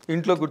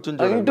 ఇంట్లో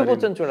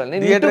కూర్చొని చూడాలి.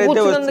 నేను ఇంట్లో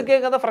కూర్చున్నందుకే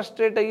కదా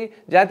ఫ్రస్ట్రేట్ అయ్యి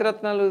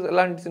జాతిరత్నాలు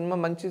లాంటి సినిమా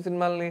మంచి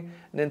సినిమాలని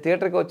నేను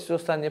థియేటర్కి వచ్చి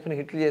చూస్తా అని చెప్పి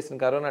హిట్లు చేసిన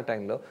కరోనా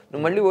టైంలో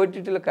నువ్వు మళ్ళీ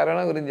ఓటీటీలో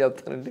కరోనా గురించి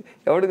చెప్తానంటే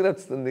ఎవరికి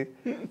నచ్చుతుంది?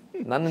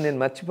 నన్ను నేను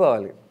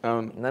మర్చిపోవాలి.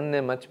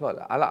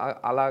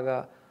 అలాగా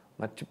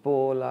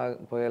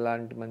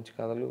పోయేలాంటి మంచి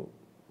కథలు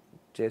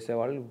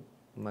చేసేవాళ్ళు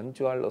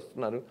మంచి వాళ్ళు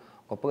వస్తున్నారు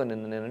గొప్పగా.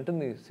 నేను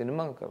అంటుంది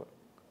సినిమా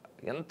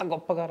ఎంత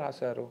గొప్పగా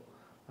రాశారు,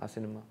 ఆ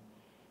సినిమా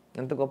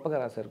ఎంత గొప్పగా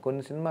రాశారు.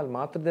 కొన్ని సినిమాలు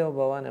మాతృదేవ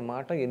భవ అనే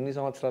మాట ఎన్ని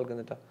సంవత్సరాల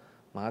కిందట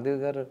మాధవి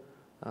గారు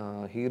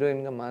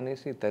హీరోయిన్గా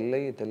మానేసి తల్లి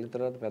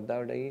తర్వాత పెద్ద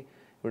ఆవిడయ్యి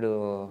ఇప్పుడు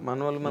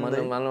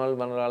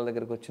మనవాళ్ళ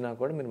దగ్గరికి వచ్చినా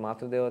కూడా మీరు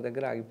మాతృదేవ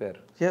దగ్గర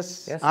ఆగిపోయారు.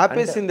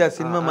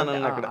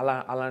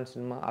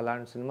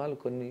 అలాంటి సినిమాలు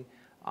కొన్ని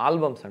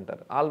ఆల్బమ్స్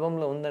అంటారు.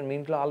 ఆల్బంలో ఉందని మీ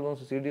ఇంట్లో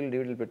ఆల్బమ్స్ సీడీలు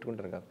డివిడీలు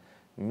పెట్టుకుంటారు కదా,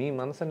 మీ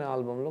మనసు అనే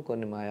ఆల్బంలో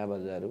కొన్ని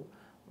మాయాబజారు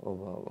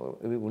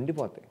ఇవి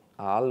ఉండిపోతాయి.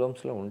 ఆ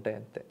ఆల్బమ్స్లో ఉంటాయి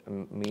అంతే.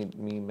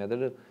 మీ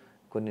మెదడు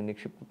కొన్ని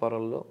నిక్షిప్త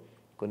పొరల్లో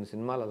కొన్ని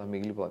సినిమాలు అలా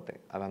మిగిలిపోతాయి.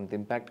 అలా అంత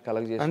ఇంపాక్ట్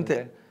కలగజేస్తే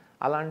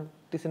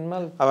అలాంటి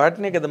సినిమాలు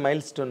వాటినే కదా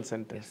మైల్ స్టోన్స్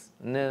అంటే.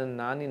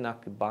 నాని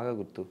నాకు బాగా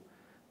గుర్తు.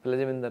 పిల్ల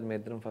జమీందార్ మీ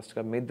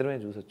ఇద్దరమే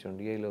చూసి వచ్చాం.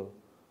 డిఐలో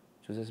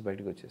చూసేసి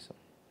బయటకు వచ్చేసాం.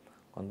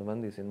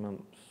 కొంతమంది ఈ సినిమా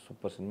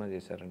సూపర్ సినిమా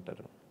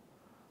చేశారంటారు,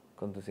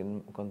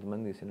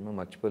 కొంతమంది ఈ సినిమా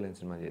మర్చిపోలేని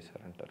సినిమా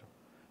చేశారంటారు.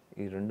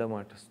 ఈ రెండో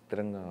మాట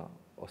స్థిరంగా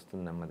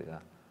వస్తుంది నెమ్మదిగా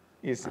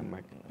ఈ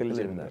సినిమాకి పిల్ల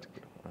జమీందార్.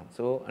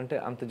 సో అంటే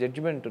అంత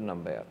జడ్జిమెంట్ ఉన్న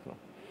అబ్బాయి అతను.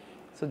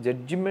 సో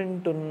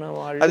జడ్జిమెంట్ ఉన్న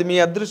వాళ్ళు అది మీ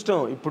అదృష్టం.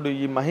 ఇప్పుడు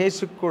ఈ మహేష్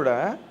కూడా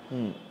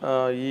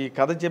ఈ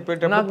కథ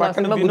చెప్పేటప్పుడు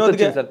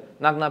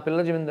నాకు నా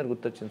పిల్ల జమీందార్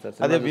గుర్తొచ్చింది సార్.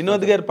 అదే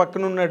వినోద్ గారు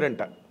పక్కన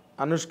ఉన్నాడంట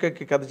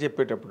అనుష్కకి కథ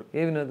చెప్పేటప్పుడు.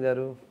 ఏ వినోద్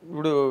గారు?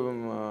 ఇప్పుడు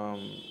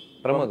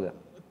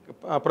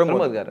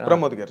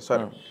ప్రమోద్ గారు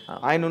సారీ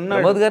ఆయన ఉన్నాడు.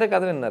 ప్రమోద్ గారే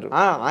కథ విన్నారు.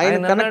 ఆయన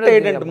కనెక్ట్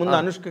అయ్యాడంట ముందు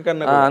అనుష్క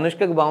కన్నా.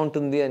 అనుష్కకి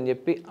బాగుంటుంది అని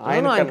చెప్పి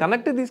ఆయన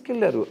కనెక్ట్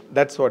తీసుకెళ్లారు.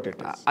 That's what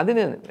it. అది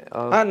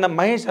నేను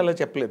మహేష్ అలా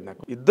చెప్పలేదు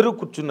నాకు. ఇద్దరు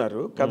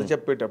కూర్చున్నారు కథ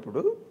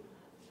చెప్పేటప్పుడు.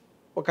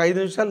 ఒక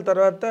 5 నిమిషాల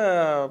తర్వాత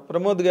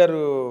ప్రమోద్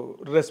గారు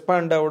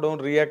రెస్పాండ్ అవ్వడం,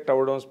 రియాక్ట్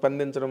అవ్వడం,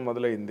 స్పందించడం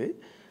మొదలైంది.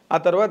 ఆ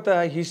తర్వాత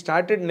he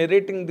started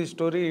narrating the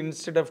story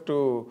instead off to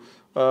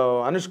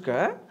Anushka.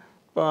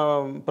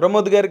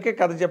 Pramod గారికే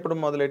కథ చెప్పడం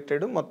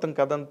మొదలెట్టాడు. మొత్తం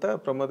కథ అంతా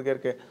ప్రమోద్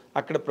గారికే.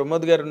 అక్కడ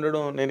ప్రమోద్ గారు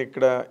ఉండడం, నేను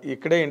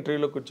ఇక్కడే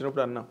ఇంటర్వ్యూలోకి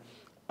వచ్చినప్పుడు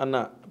అన్న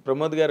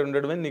ప్రమోద్ గారు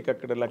ఉండడమే నీకు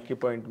అక్కడ లక్కీ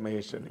పాయింట్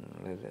మహేష్ అని.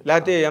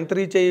 లేకపోతే ఎంత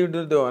రీచ్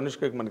అయ్యేదో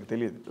అనుష్కకి మనకు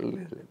తెలియదు.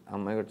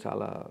 అమ్మాయి కూడా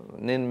చాలా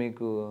నేను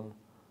మీకు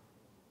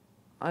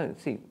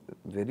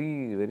వెరీ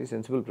వెరీ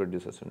సెన్సిబుల్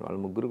ప్రొడ్యూసర్స్ అండి వాళ్ళ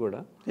ముగ్గురు కూడా.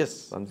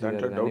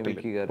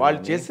 వాళ్ళు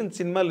చేసిన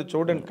సినిమాలు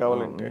చూడండి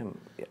కావాలంటే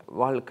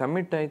వాళ్ళు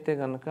కమిట్ అయితే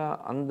కనుక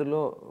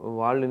అందులో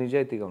వాళ్ళు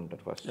నిజాయితీగా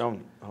ఉంటారు ఫస్ట్.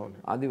 అవును అవును,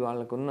 అది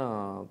వాళ్ళకున్న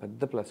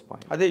పెద్ద ప్లస్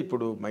పాయింట్. అదే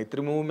ఇప్పుడు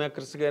మైత్రి మూవీ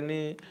మేకర్స్ కానీ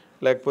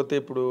లేకపోతే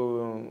ఇప్పుడు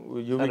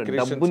యువి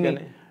క్రియేషన్స్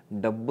కానీ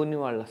డబ్బుని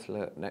వాళ్ళు అసలు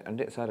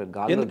అంటే సార్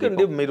గాల్లో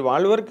ఎందుకండి మీరు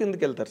వాళ్ళ వరకు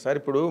ఎందుకు వెళ్తారు సార్?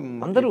 ఇప్పుడు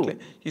అందరూ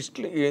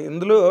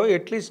ఇందులో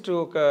అట్లీస్ట్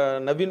ఒక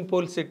నవీన్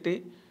పోల్శెట్టి,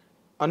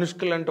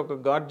 అనుష్క లాంటి ఒక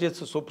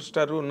గార్జియస్ సూపర్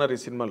స్టార్ ఉన్నారు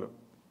ఈ సినిమాలో.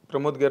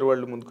 ప్రమోద్ గారు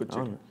వాళ్ళు ముందుకు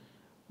వచ్చారు.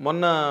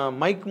 మొన్న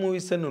మైక్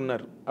మూవీస్ అని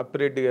ఉన్నారు,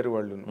 అప్పిరెడ్డి గారు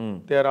వాళ్ళు.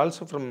 They are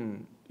also from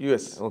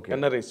US,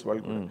 NRIs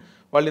వాళ్ళు కూడా.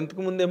 వాళ్ళు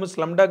ఇంతకు ముందేమో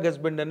స్లమ్ డాగ్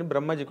హస్బెండ్ అని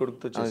బ్రహ్మాజీ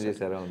కొడుకుతో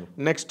చేశారు.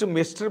 నెక్స్ట్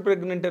మిస్టర్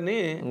ప్రెగ్నెంట్ అని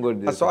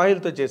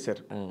సాహిల్తో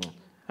చేశారు.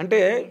 అంటే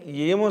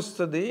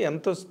ఏమొస్తుంది,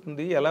 ఎంత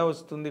వస్తుంది, ఎలా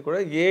వస్తుంది కూడా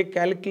ఏ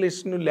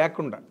క్యాలిక్యులేషన్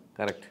లేకుండా.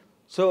 Correct.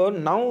 So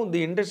now the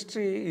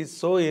industry is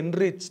so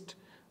enriched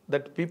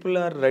that people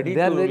are ready.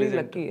 They are very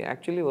lucky.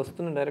 Actually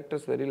వస్తున్న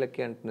డైరెక్టర్స్ వెరీ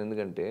లక్కీ అంటున్నాను.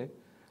 ఎందుకంటే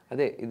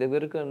అదే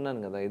ఇదివరకు అన్నాను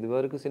కదా,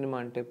 ఇదివరకు సినిమా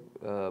అంటే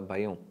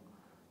భయం,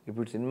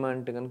 ఇప్పుడు సినిమా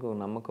అంటే కనుక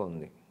నమ్మకం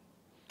ఉంది.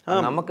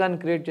 నమ్మకాన్ని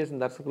క్రియేట్ చేసిన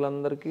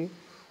దర్శకులందరికీ,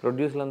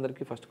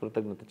 ప్రొడ్యూసర్లందరికీ ఫస్ట్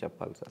కృతజ్ఞత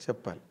చెప్పాలి సార్.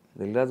 చెప్పాలి.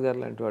 దిల్రాజ్ గారు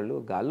లాంటి వాళ్ళు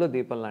గాల్లో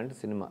దీపం లాంటి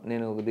సినిమా,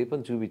 నేను ఒక దీపం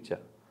చూపించా,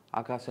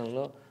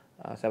 ఆకాశంలో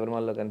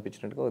శబరిమలలో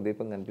కనిపించినట్టుగా ఒక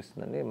దీపం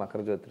కనిపిస్తుందండి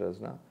మకర జ్యోతి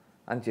రోజున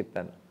అని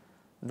చెప్పాను.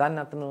 దాన్ని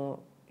అతను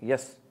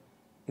ఎస్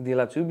ఇది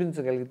ఇలా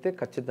చూపించగలిగితే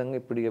ఖచ్చితంగా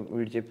ఇప్పుడు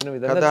వీడు చెప్పిన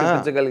విధంగా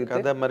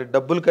చూపించగలిగితే మరి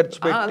డబ్బులు ఖర్చు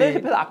పెట్టి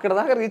అక్కడ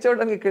దాకా రీచ్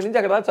అవ్వడానికి ఇక్కడి నుంచి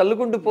అక్కడ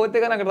చల్లుకుంటూ పోతే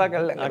కానీ అక్కడ దాకా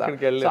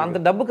వెళ్ళాలి. అంత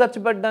డబ్బు ఖర్చు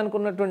పెట్టడానికి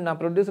ఉన్నటువంటి నా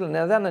ప్రొడ్యూసర్లు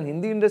నన్ను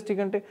హిందీ ఇండస్ట్రీ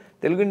కంటే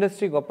తెలుగు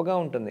ఇండస్ట్రీ గొప్పగా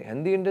ఉంటుంది.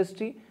 హిందీ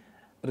ఇండస్ట్రీ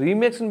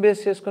రీమేక్స్ని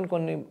బేస్ చేసుకొని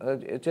కొన్ని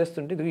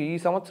చేస్తుంటే ఈ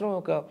సంవత్సరం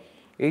ఒక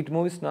 8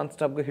 మూవీస్ నాన్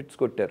స్టాప్గా హిట్స్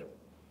కొట్టారు.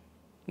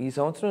 ఈ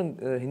సంవత్సరం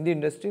హిందీ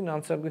ఇండస్ట్రీ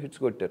నాన్ స్టాప్గా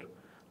హిట్స్ కొట్టారు.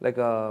 లైక్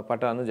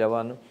పఠాను,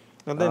 జవాను,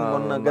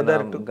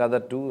 గదర్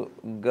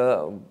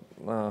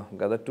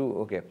 2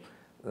 ఓకే,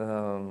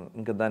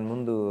 ఇంకా దాని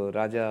ముందు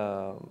రాజా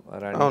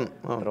రాణి,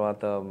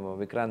 తర్వాత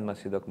విక్రాంత్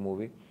మసీద్ ఒక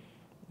మూవీ,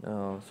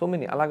 సో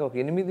మెనీ అలాగా ఒక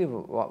 8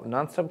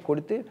 నాన్ స్టాప్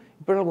కొడితే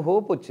ఇప్పుడు ఒక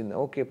హోప్ వచ్చింది.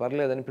 ఓకే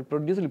పర్లేదని ఇప్పుడు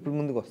ప్రొడ్యూసర్లు ఇప్పుడు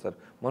ముందుకు వస్తారు.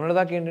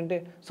 మొన్నటిదాకా ఏంటంటే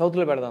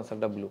సౌత్లో పెడదాం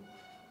సార్, డబ్బులు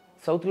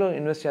సౌత్లో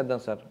ఇన్వెస్ట్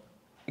చేద్దాం సార్,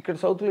 ఇక్కడ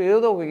సౌత్లో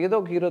ఏదో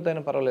ఒక హీరోతో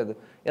అయినా పర్వాలేదు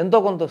ఎంతో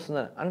కొంత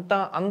వస్తుందని అంత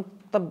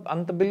అంత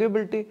అంత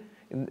believability.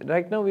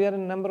 Right now we are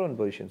in number 1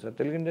 position sir.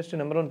 Telugu industry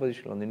number 1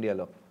 పొజిషన్లో ఉంది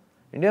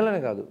ఇండియాలోనే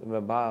కాదు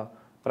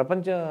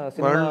ప్రపంచ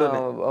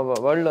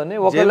వరల్డ్లోనే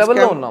ఒక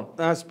లెవెల్లో ఉన్నాం.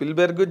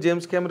 స్పిల్బర్గ్,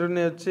 జేమ్స్ కెమెరూన్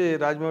వచ్చి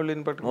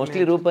రాజమౌళిని పట్టుకుని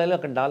మోస్ట్లీ రూపాయలు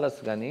అక్కడ డాలర్స్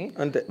కానీ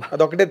అంతే,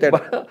 అదొకటే తేడా.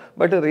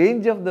 But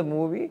range of the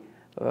movie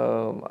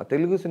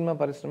Telugu cinema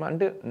పరిశ్రమ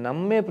అంటే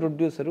నమ్మే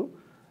ప్రొడ్యూసరు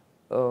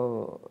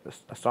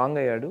స్ట్రాంగ్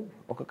అయ్యాడు.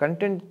 ఒక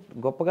కంటెంట్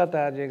గొప్పగా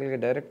తయారు చేయగలిగే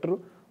డైరెక్టరు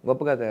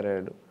గొప్పగా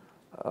తయారయ్యాడు.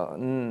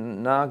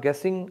 నా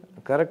గెస్సింగ్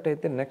కరెక్ట్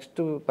అయితే నెక్స్ట్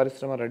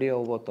పరిశ్రమ రెడీ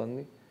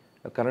అవ్వబోతోంది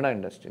కన్నడ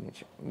ఇండస్ట్రీ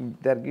నుంచి.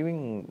 They are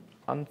giving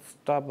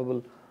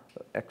unstoppable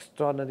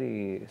extraordinary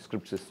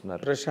scripts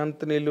ఇస్తున్నారు.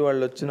 ప్రశాంత్ నీళ్ళు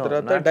వాళ్ళు వచ్చిన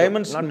తర్వాత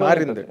డైమండ్స్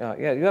మారింది.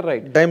 You are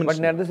right. But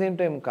at the same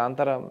time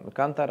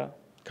Kantara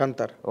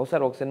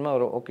ఒకసారి ఒక సినిమా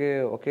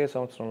ఒకే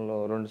సంవత్సరంలో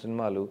 2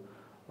 సినిమాలు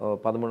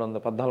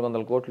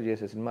 1400 కోట్లు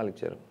చేసే సినిమాలు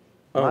ఇచ్చారు.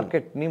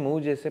 మార్కెట్ని మూవ్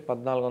చేసే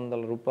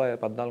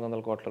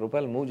 1400 కోట్ల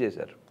రూపాయలు మూవ్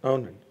చేశారు.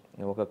 అవునండి.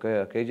 ఒక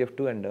KGF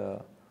 2 అండ్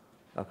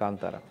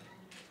కాంతారా.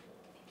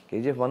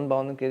 KGF 1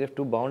 బాగుంది, KGF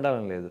 2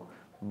 బాగుండాలని లేదు,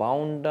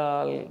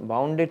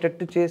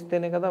 బాగుండేటట్టు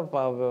చేస్తేనే కదా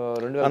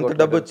 2000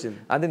 డబ్బు వచ్చింది.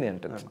 అది నేను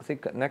అంటాను.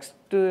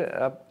 నెక్స్ట్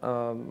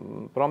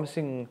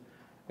ప్రామిసింగ్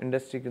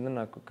ఇండస్ట్రీ కింద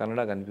నాకు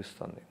కన్నడ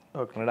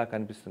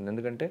కనిపిస్తుంది.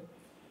 ఎందుకంటే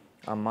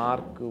ఆ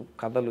మార్క్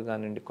కథలు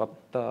కానివ్వండి,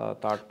 కొత్త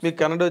థాట్. మీకు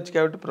కన్నడ వచ్చి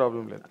కాబట్టి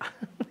ప్రాబ్లం లేదు.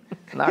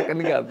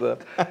 నాకని కాదు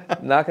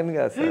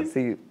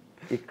సార్.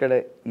 ఇక్కడ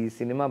ఈ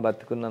సినిమా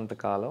బతుకున్నంత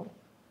కాలం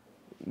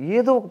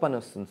ఏదో ఒక పని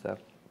వస్తుంది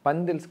సార్. పని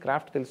తెలుసు,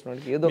 క్రాఫ్ట్ తెలిసిన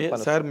వాళ్ళకి ఏదో ఒక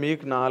పని. సార్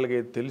మీకు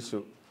 4-5 తెలుసు,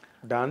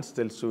 డాన్స్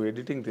తెలుసు,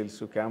 ఎడిటింగ్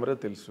తెలుసు, కెమెరా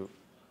తెలుసు,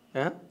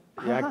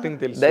 యాక్టింగ్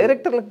తెలుసు,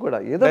 డైరెక్టర్లకు కూడా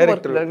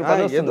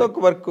ఏదో ఒక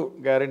వర్క్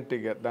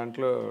గ్యారంటీగా,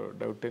 దాంట్లో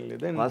డౌట్ ఏం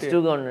లేదు.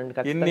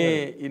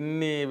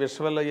 ఇన్ని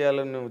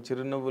విశ్వలయాలను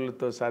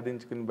చిరునవ్వులతో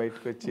సాధించుకుని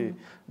బయటకు వచ్చి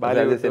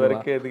బాలీవుడ్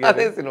వరకే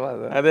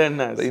అదే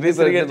అన్న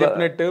శ్రీశ్రీ గారు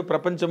చెప్పినట్టు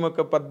ప్రపంచం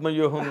ఒక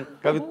పద్మవ్యూహం,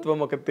 కవిత్వం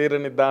ఒక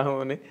తీరని దాహం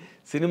అని.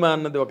 సినిమా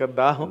అన్నది ఒక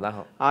దాహం.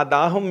 ఆ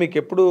దాహం మీకు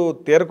ఎప్పుడు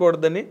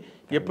తీరకూడదని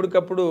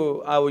ఎప్పటికప్పుడు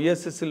ఆ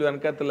OSSలు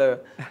వెనకాతల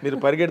మీరు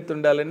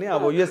పరిగెడుతుండాలని. ఆ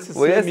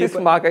OSS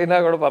మాకైనా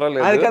కూడా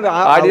పర్వాలేదు,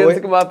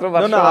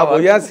 ఆ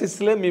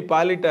OSSలే మీ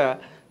పాలిట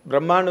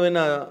బ్రహ్మాండమైన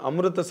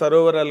అమృత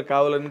సరోవరాలు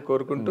కావాలని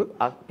కోరుకుంటూ,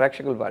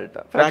 ప్రేక్షకుల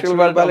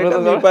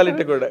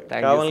పాలిట కూడా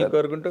కావాలని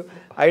కోరుకుంటూ,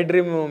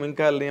 iDream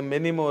ఇంకా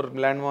many more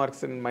land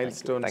marks and mile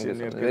stones.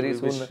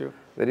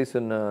 Very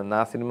soon నా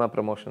సినిమా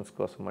ప్రమోషన్స్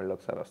కోసం మళ్ళీ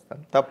ఒకసారి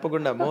వస్తాను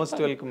తప్పకుండా. Most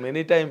welcome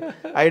any time.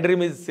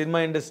 iDream is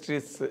cinema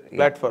industries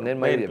platform.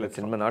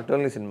 Cinema not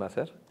only cinema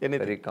sir,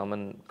 very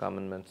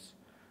common men's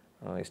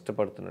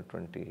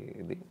ఇష్టపడుతున్నటువంటి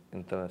ఇది.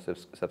 ఇంత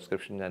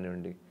సబ్స్క్రిప్షన్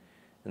కానివ్వండి,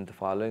 ఇంత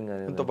ఫాలోయింగ్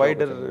కానివ్వండి,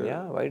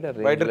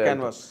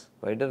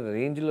 వైడర్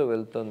రేంజ్లో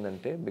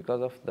వెళ్తుందంటే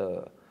because of the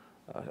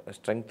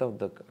strength of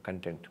the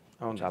content.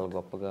 చాలా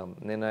గొప్పగా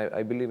నేను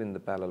I believe in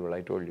the parallel world.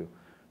 I told you,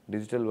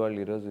 digital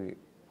world ఈరోజు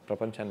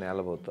ప్రపంచాన్ని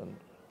ఏలబోతోంది.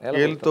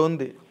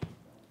 వెళ్తోంది,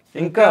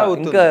 ఇంకా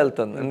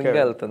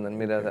వెళ్తుందని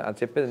మీరు అది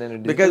చెప్పేది. నేను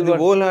because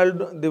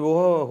the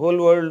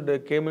whole world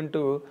came in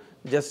to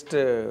just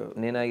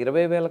నేను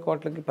 20,000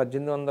 కోట్లకి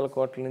 1,800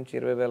 కోట్ల నుంచి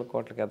 20,000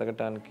 కోట్లకి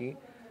ఎదగటానికి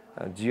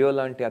జియో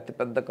లాంటి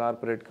అతిపెద్ద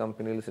కార్పొరేట్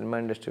కంపెనీలు సినిమా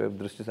ఇండస్ట్రీ వైపు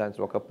దృష్టి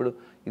సాధించి, ఒకప్పుడు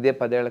ఇదే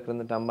 10 ఏళ్ల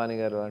క్రిందట అంబానీ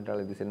గారు అంటే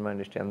ఇది సినిమా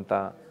ఇండస్ట్రీ ఎంత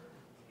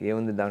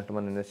ఏముంది దాంట్లో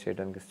మనం ఇన్వెస్ట్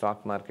చేయడానికి,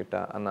 స్టాక్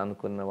మార్కెటా అని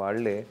అనుకున్న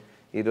వాళ్ళే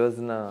ఈ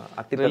రోజున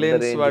అతిపెద్ద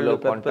రేంజ్లో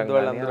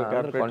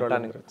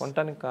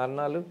కొనటానికి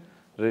కారణాలు,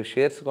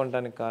 షేర్స్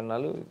కొనడానికి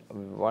కారణాలు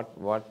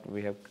వాట్ వీ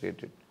హ్యావ్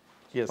క్రియేటెడ్.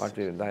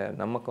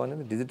 నమ్మకం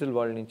అనేది డిజిటల్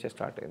వరల్డ్ నుంచే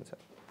స్టార్ట్ అయింది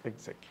sir.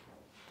 Exactly.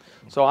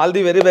 So all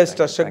the very best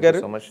Ashok garu.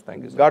 So much.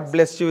 Thank you. God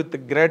bless you with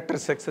greater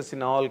success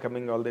in all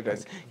coming all the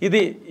times.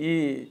 ఇది ఈ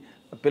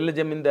పిల్ల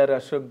జమీందారు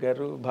అశోక్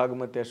గారు,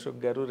 భాగమతి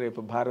అశోక్ గారు, రేపు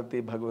భారతి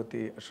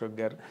భగవతి అశోక్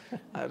గారు,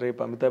 రేపు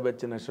అమితాబ్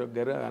బచ్చన్ అశోక్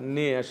గారు,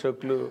 అన్ని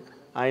అశోక్లు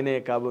ఆయనే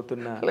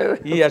కాబోతున్న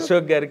ఈ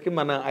అశోక్ గారికి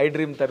మన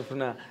iDream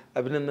తరఫున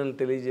అభినందనలు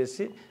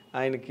తెలియజేసి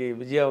ఆయనకి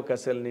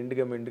విజయావకాశాలు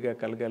నిండుగా మెండుగా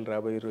కలగాలి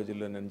రాబోయే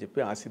రోజుల్లోనని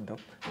చెప్పి ఆశిద్దాం.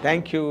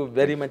 Thank you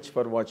very much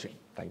for watching.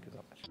 Thank you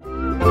so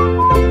much.